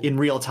approval in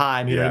real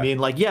time. You know what I Yeah. mean?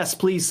 Like, yes,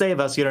 please save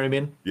us. You know what I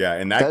mean? Yeah,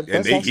 and That's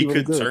he actually really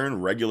could good.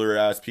 turn regular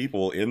ass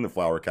people in the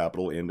flower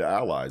capital into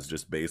allies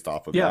just based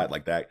off of Yeah. that.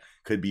 Like that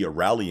could be a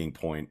rallying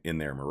point in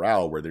their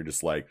morale where they're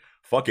just like,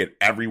 fuck it,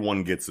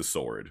 everyone gets a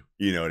sword.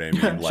 You know what I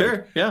mean? Like,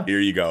 Sure. Yeah. here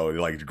you go.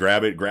 Like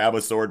grab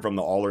a sword from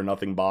the all or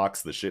nothing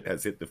box. The shit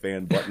has hit the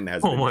fan button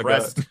has Oh been my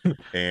pressed,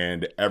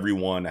 and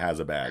everyone has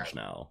a badge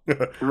now.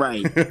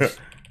 Right.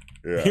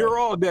 Yeah. here are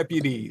all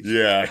deputies.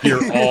 Yeah,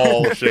 you're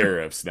all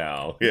sheriffs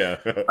now. Yeah.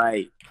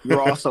 Right. You're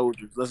all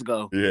soldiers. Let's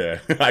go. Yeah,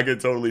 I could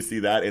totally see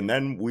that. And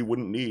then we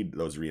wouldn't need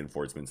those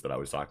reinforcements that I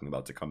was talking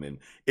about to come in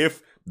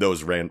if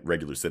those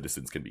regular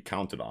citizens can be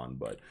counted on.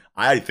 But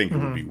I think it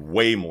would be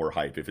way more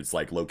hype if it's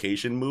like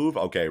location move.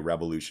 Okay,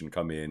 Revolution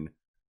come in.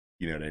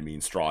 You know what I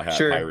mean? Straw Hat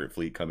Sure. Pirate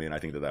Fleet come in. I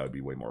think that would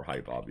be way more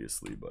hype,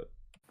 obviously. But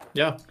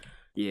Yeah.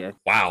 Yeah.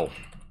 wow.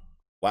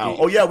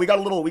 Oh yeah, we got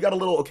a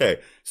little okay.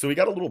 So we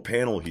got a little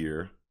panel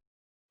here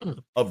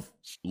of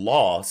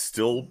Law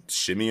still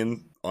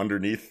shimmying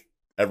underneath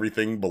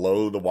everything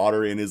below the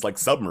water in his like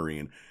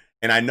submarine.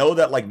 And I know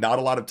that like not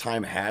a lot of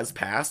time has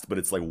passed, but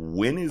it's like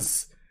when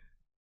is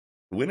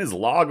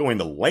Law going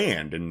to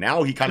land? And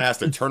now he kind of has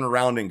to turn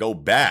around and go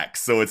back.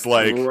 So it's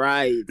like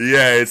Right.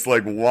 yeah, it's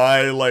like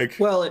why like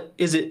Well,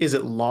 is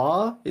it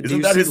Law? Do isn't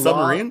you that see his Law?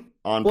 submarine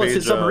on Well, page?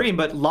 it's his submarine,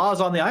 but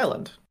Law's on the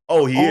island.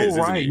 Oh, he Oh, is. isn't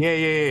right. he?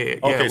 Yeah.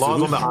 Okay, so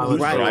Law's on the who's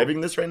island. Right.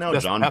 driving this right now?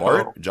 That's John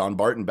Beppo.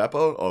 Bart and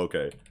Beppo? Oh,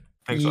 okay.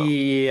 I think so.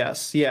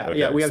 Yes, yeah, Okay,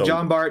 yeah. We have so-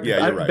 John Bart.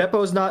 yeah, you're right.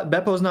 Beppo's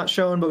not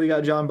shown, but we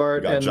got John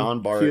Bart We got and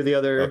John Bart. a few of the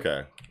other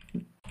Okay.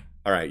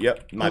 All right.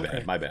 Yep. My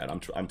bad.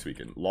 I'm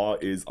tweaking. Law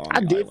is on.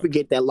 I did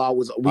forget that Law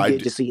was. We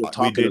did just see him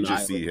talking. We did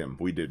just see him.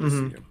 We did just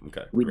see him.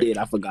 Okay. We did.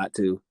 I forgot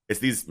to. It's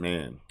these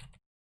man.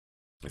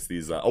 It's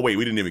these. Oh wait,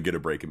 we didn't even get a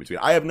break in between.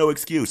 I have no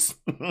excuse.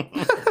 All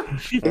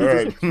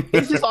right.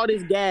 It's just all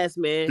this gas,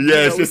 man.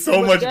 Yeah, it's just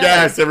so much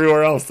gas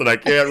everywhere else that I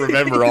can't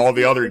remember all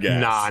the other gas.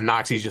 Nah,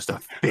 Noxie's just a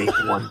fake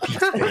One Piece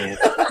fan.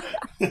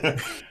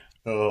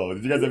 Oh,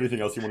 did you guys have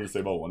anything else you wanted to say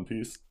about One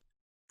Piece?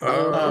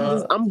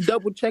 I'm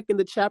double checking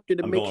the chapter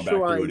to make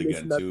sure I ain't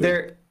missing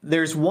nothing.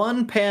 There's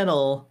one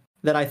panel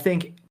that I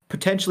think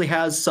potentially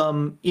has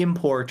some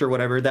import or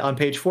whatever that on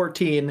page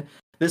 14.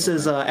 This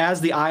is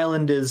as the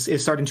island is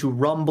starting to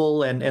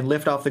rumble and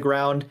lift off the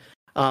ground.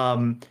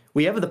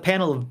 We have the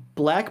panel of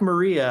Black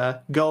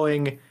Maria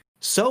going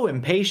so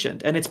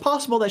impatient, and it's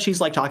possible that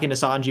she's like talking to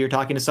Sanji or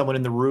talking to someone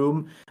in the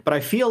room, but I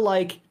feel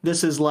like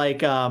this is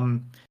like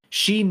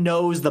she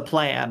knows the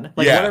plan.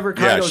 Like whatever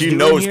Kaido's doing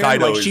knows here,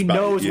 Kaido like she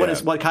knows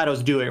what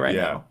Kaido's doing right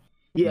now.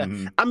 Yeah,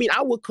 I mean,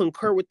 I would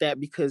concur with that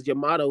because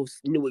Yamato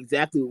knew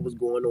exactly what was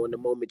going on the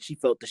moment she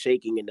felt the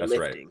shaking and the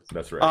lifting.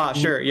 That's right.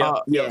 Sure, yeah.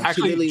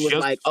 Actually, she was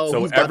like, "Oh."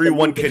 So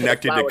everyone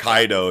connected to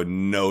Kaido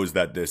knows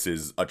that this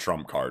is a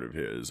trump card of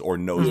his, or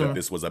knows that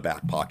this was a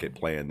back pocket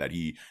plan that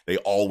they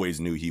always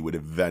knew he would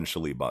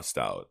eventually bust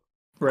out.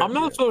 Right. I'm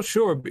not so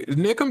sure.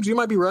 Nickums, you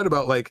might be right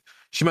about like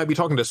she might be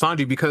talking to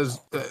Sanji because.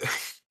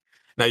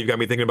 Now you've got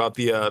me thinking about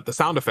the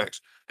sound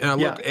effects, and I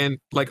looked and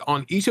like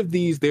on each of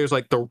these, there's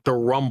like the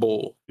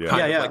rumble,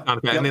 kind of, like, sound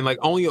effect. And then like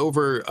only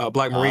over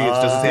Black Maria's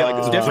does it say like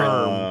it's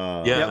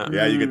different.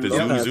 Yeah, you get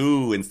the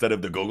zoo instead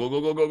of the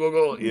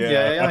go.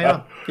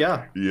 Yeah.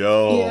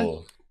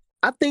 Yo,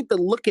 I think the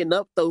looking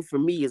up though for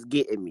me is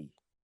getting me.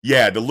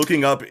 Yeah, the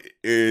looking up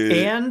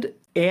is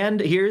and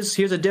here's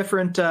a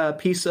different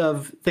piece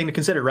of thing to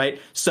consider,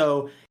 right?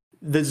 So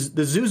the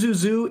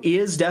zoo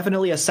is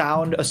definitely a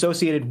sound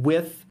associated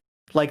with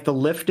like the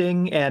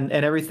lifting and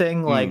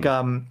everything, like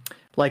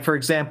for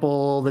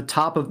example the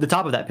top of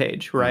that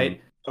page,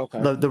 right?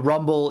 Okay. The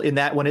rumble in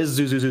that one is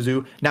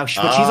zoo. Now but she's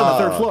on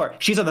the third floor.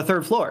 She's on the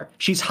third floor.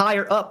 She's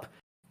higher up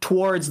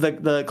towards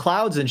the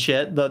clouds and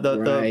shit,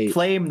 the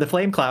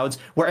flame clouds,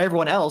 where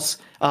everyone else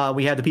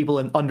we have the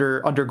people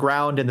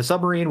underground in the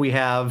submarine. We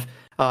have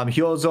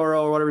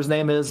Hyozoro or whatever his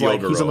name is,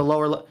 like he's on the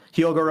lower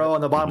Hyogoro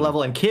on the bottom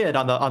level, and Kid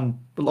on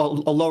a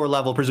lower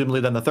level,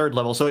 presumably than the third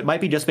level. So it might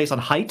be just based on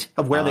height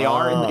of where they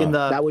are in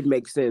the. That would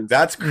make sense.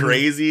 That's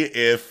crazy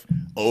if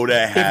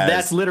Oda has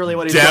that's literally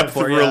what he's depth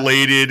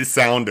related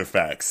sound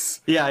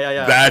effects.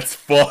 Yeah. That's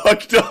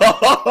fucked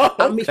up.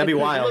 I mean, that'd be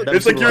wild.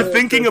 It's like you're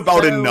thinking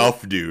about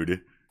enough,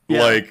 dude.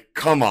 Yeah. Like,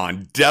 come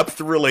on, depth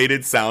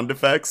related sound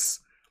effects,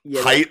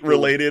 height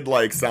related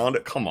like sound.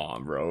 Come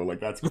on, bro. Like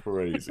that's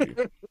crazy.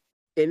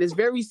 And it's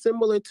very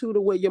similar to the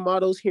way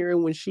Yamato's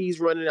hearing when she's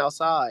running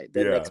outside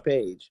the next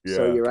page. Yeah.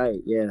 So you're right.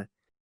 Yeah.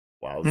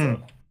 Wow.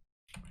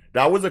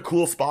 That was a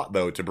cool spot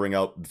though to bring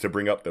up those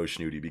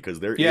Schnooty, because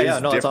there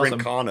is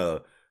different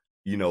kana,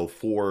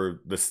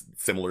 for the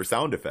similar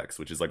sound effects,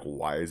 which is like,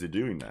 why is it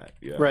doing that?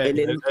 Yeah. Right.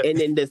 And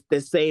then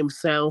the same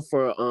sound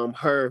for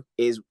her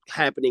is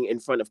happening in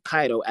front of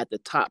Kaido at the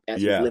top as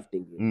he's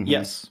lifting it. Mm-hmm.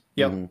 Yes.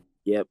 Yep. Mm-hmm.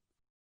 Yep.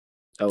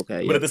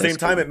 Okay, but at the same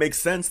time, it makes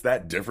sense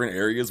that different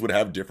areas would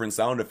have different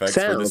sound effects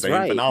for the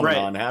same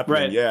phenomenon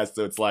happening. Right. Yeah,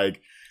 so it's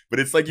like, but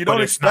it's like you don't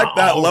expect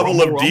that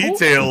level of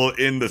detail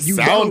in the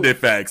sound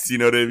effects. You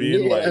know what I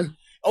mean? Yeah. Like,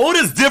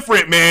 Oda's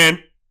different,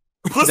 man.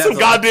 Put some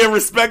goddamn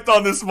respect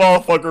on this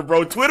motherfucker,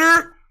 bro.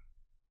 Twitter.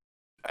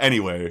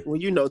 Anyway, well,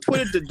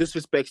 Twitter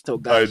disrespects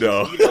Togashi. I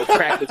know.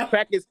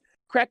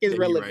 Crack is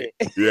relevant.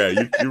 Right.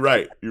 Yeah, you're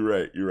right.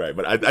 You're right.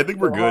 But I think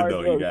we're good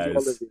though, you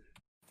guys.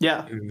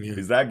 Yeah.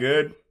 Is that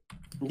good?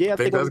 Yeah, I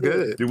think that's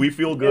good. Do we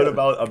feel good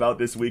about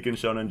this week in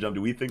Shonen Jump?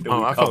 Do we think that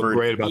we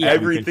covered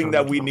everything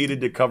that we needed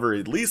to cover,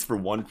 at least for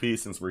One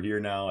Piece, since we're here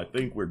now? I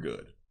think we're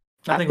good.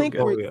 I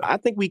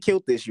think we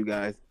killed this, you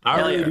guys. I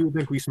really do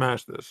think we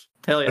smashed this.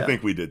 Hell yeah. I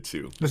think we did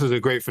too. This is a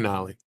great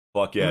finale.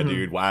 Fuck yeah,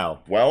 dude. Wow.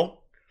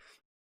 Well,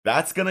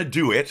 that's going to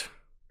do it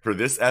for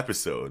this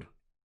episode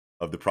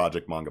of the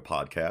Project Manga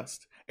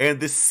Podcast and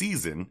this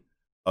season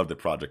of the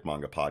Project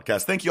Manga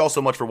Podcast. Thank you all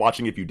so much for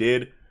watching. If you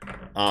did,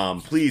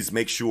 please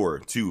make sure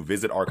to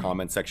visit our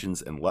comment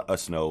sections and let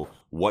us know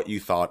what you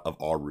thought of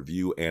our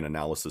review and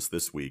analysis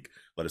this week.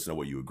 Let us know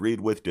what you agreed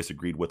with,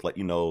 disagreed with. Let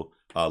us know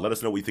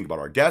what you think about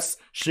our guests,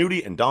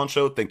 Schnooty and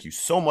Donsho. Thank you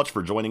so much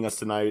for joining us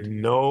tonight.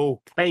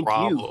 No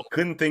problem. You.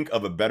 Couldn't think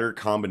of a better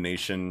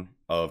combination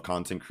of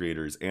content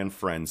creators and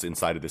friends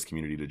inside of this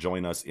community to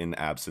join us in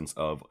absence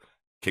of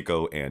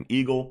Kiko and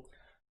Eagle.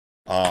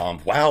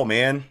 Wow,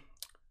 man.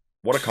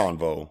 What a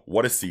convo,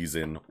 what a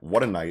season,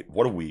 what a night,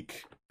 what a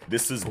week.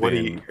 This has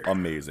been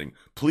amazing.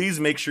 Please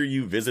make sure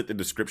you visit the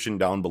description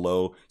down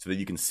below so that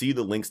you can see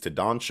the links to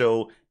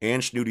Donsho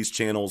and Schnooty's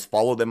channels.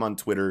 Follow them on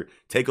Twitter.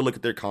 Take a look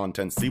at their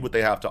content. See what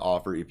they have to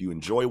offer. If you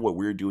enjoy what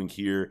we're doing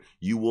here,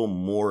 you will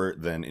more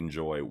than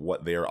enjoy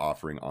what they're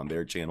offering on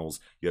their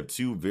channels. You have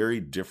two very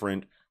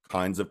different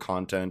kinds of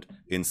content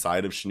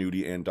inside of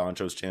Schnooty and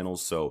Donsho's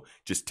channels. So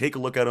just take a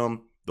look at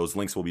them. Those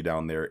links will be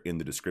down there in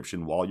the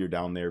description. While you're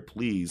down there,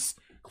 please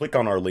click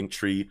on our link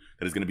tree.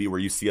 That is going to be where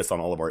you see us on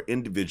all of our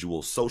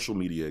individual social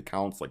media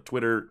accounts like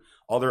Twitter,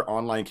 other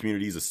online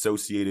communities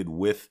associated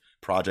with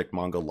Project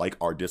Manga, like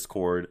our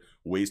Discord,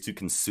 ways to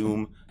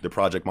consume the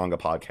Project Manga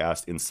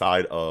podcast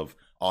inside of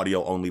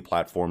audio-only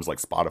platforms like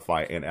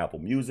Spotify and Apple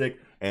Music,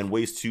 and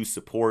ways to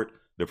support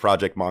the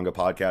Project Manga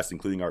podcast,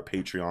 including our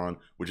Patreon,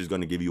 which is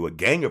going to give you a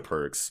gang of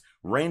perks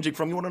ranging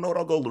from, you want to know what,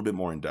 I'll go a little bit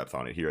more in depth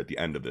on it here at the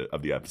end of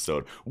the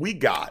episode. We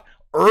got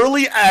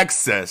early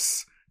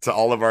access to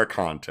all of our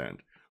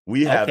content.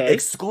 We have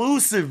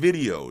exclusive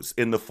videos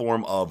in the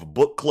form of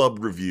book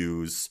club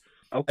reviews,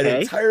 an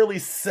entirely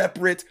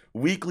separate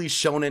weekly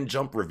Shonen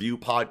Jump review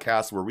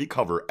podcast where we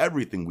cover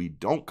everything we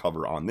don't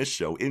cover on this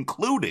show,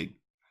 including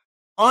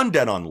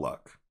Undead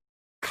Unluck,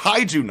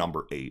 Kaiju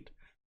number 8,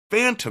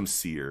 Phantom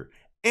Seer,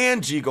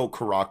 and Jigo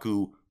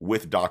Karaku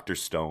with Dr.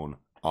 Stone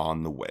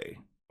on the way.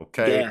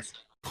 Okay? Yes.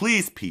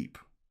 Please, peep.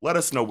 Let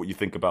us know what you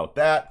think about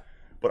that.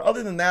 But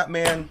other than that,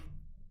 man,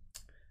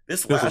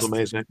 this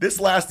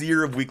last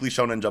year of Weekly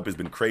Shonen Jump has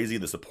been crazy.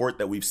 The support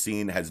that we've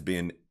seen has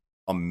been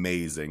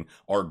amazing.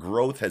 Our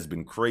growth has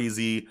been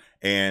crazy,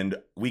 and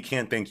we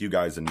can't thank you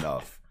guys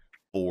enough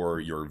for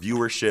your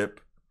viewership,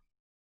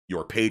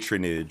 your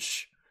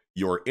patronage,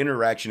 your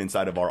interaction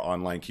inside of our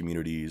online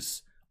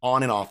communities,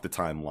 on and off the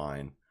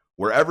timeline.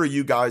 Wherever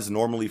you guys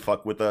normally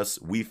fuck with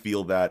us, we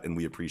feel that and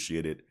we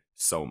appreciate it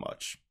so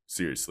much.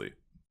 Seriously.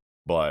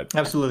 But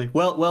absolutely.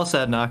 Well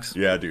said, Knox.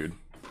 Yeah, dude.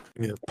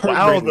 Yeah.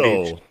 Wow,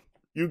 though.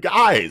 You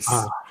guys.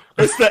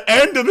 It's the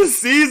end of the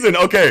season.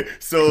 Okay,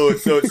 so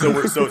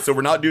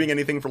we're not doing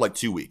anything for like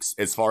 2 weeks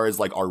as far as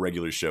like our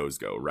regular shows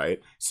go, right?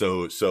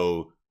 So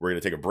we're gonna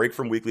take a break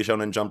from Weekly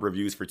Shonen Jump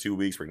reviews for 2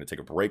 weeks. We're gonna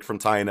take a break from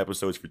tie-in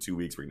episodes for 2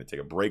 weeks. We're gonna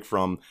take a break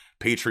from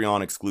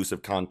Patreon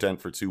exclusive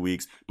content for 2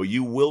 weeks. But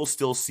you will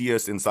still see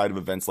us inside of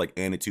events like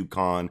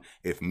AnitubeCon.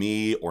 If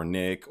me or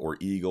Nick or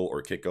Eagle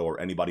or Kiko or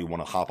anybody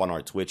want to hop on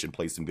our Twitch and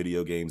play some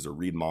video games or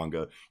read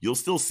manga, you'll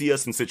still see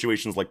us in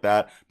situations like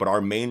that. But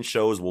our main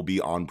shows will be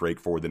on break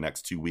for the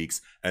next 2 weeks,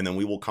 and then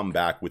we will come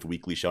back with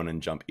Weekly Shonen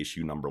Jump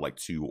issue number like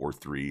 2 or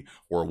 3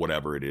 or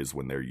whatever it is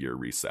when their year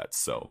resets.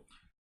 So,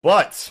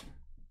 but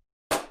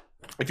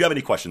if you have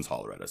any questions,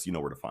 holler at us. You know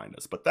where to find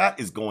us. But that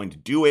is going to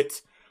do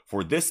it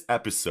for this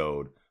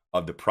episode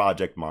of the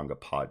Project Manga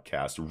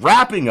Podcast.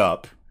 Wrapping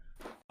up,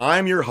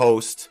 I'm your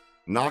host,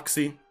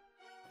 Noxie.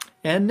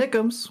 And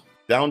Nickums.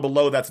 Down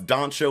below, that's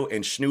Doncho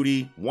and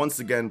Schnooty. Once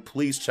again,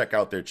 please check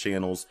out their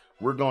channels.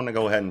 We're going to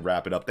go ahead and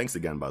wrap it up. Thanks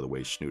again, by the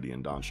way, Schnooty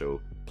and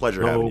Doncho.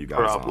 Pleasure having you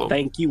guys on.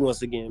 Thank you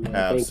once again, man.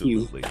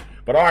 Absolutely. Thank you.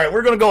 But all right,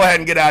 we're going to go ahead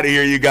and get out of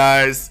here, you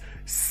guys.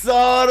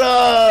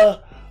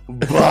 Soda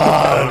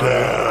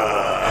Butter.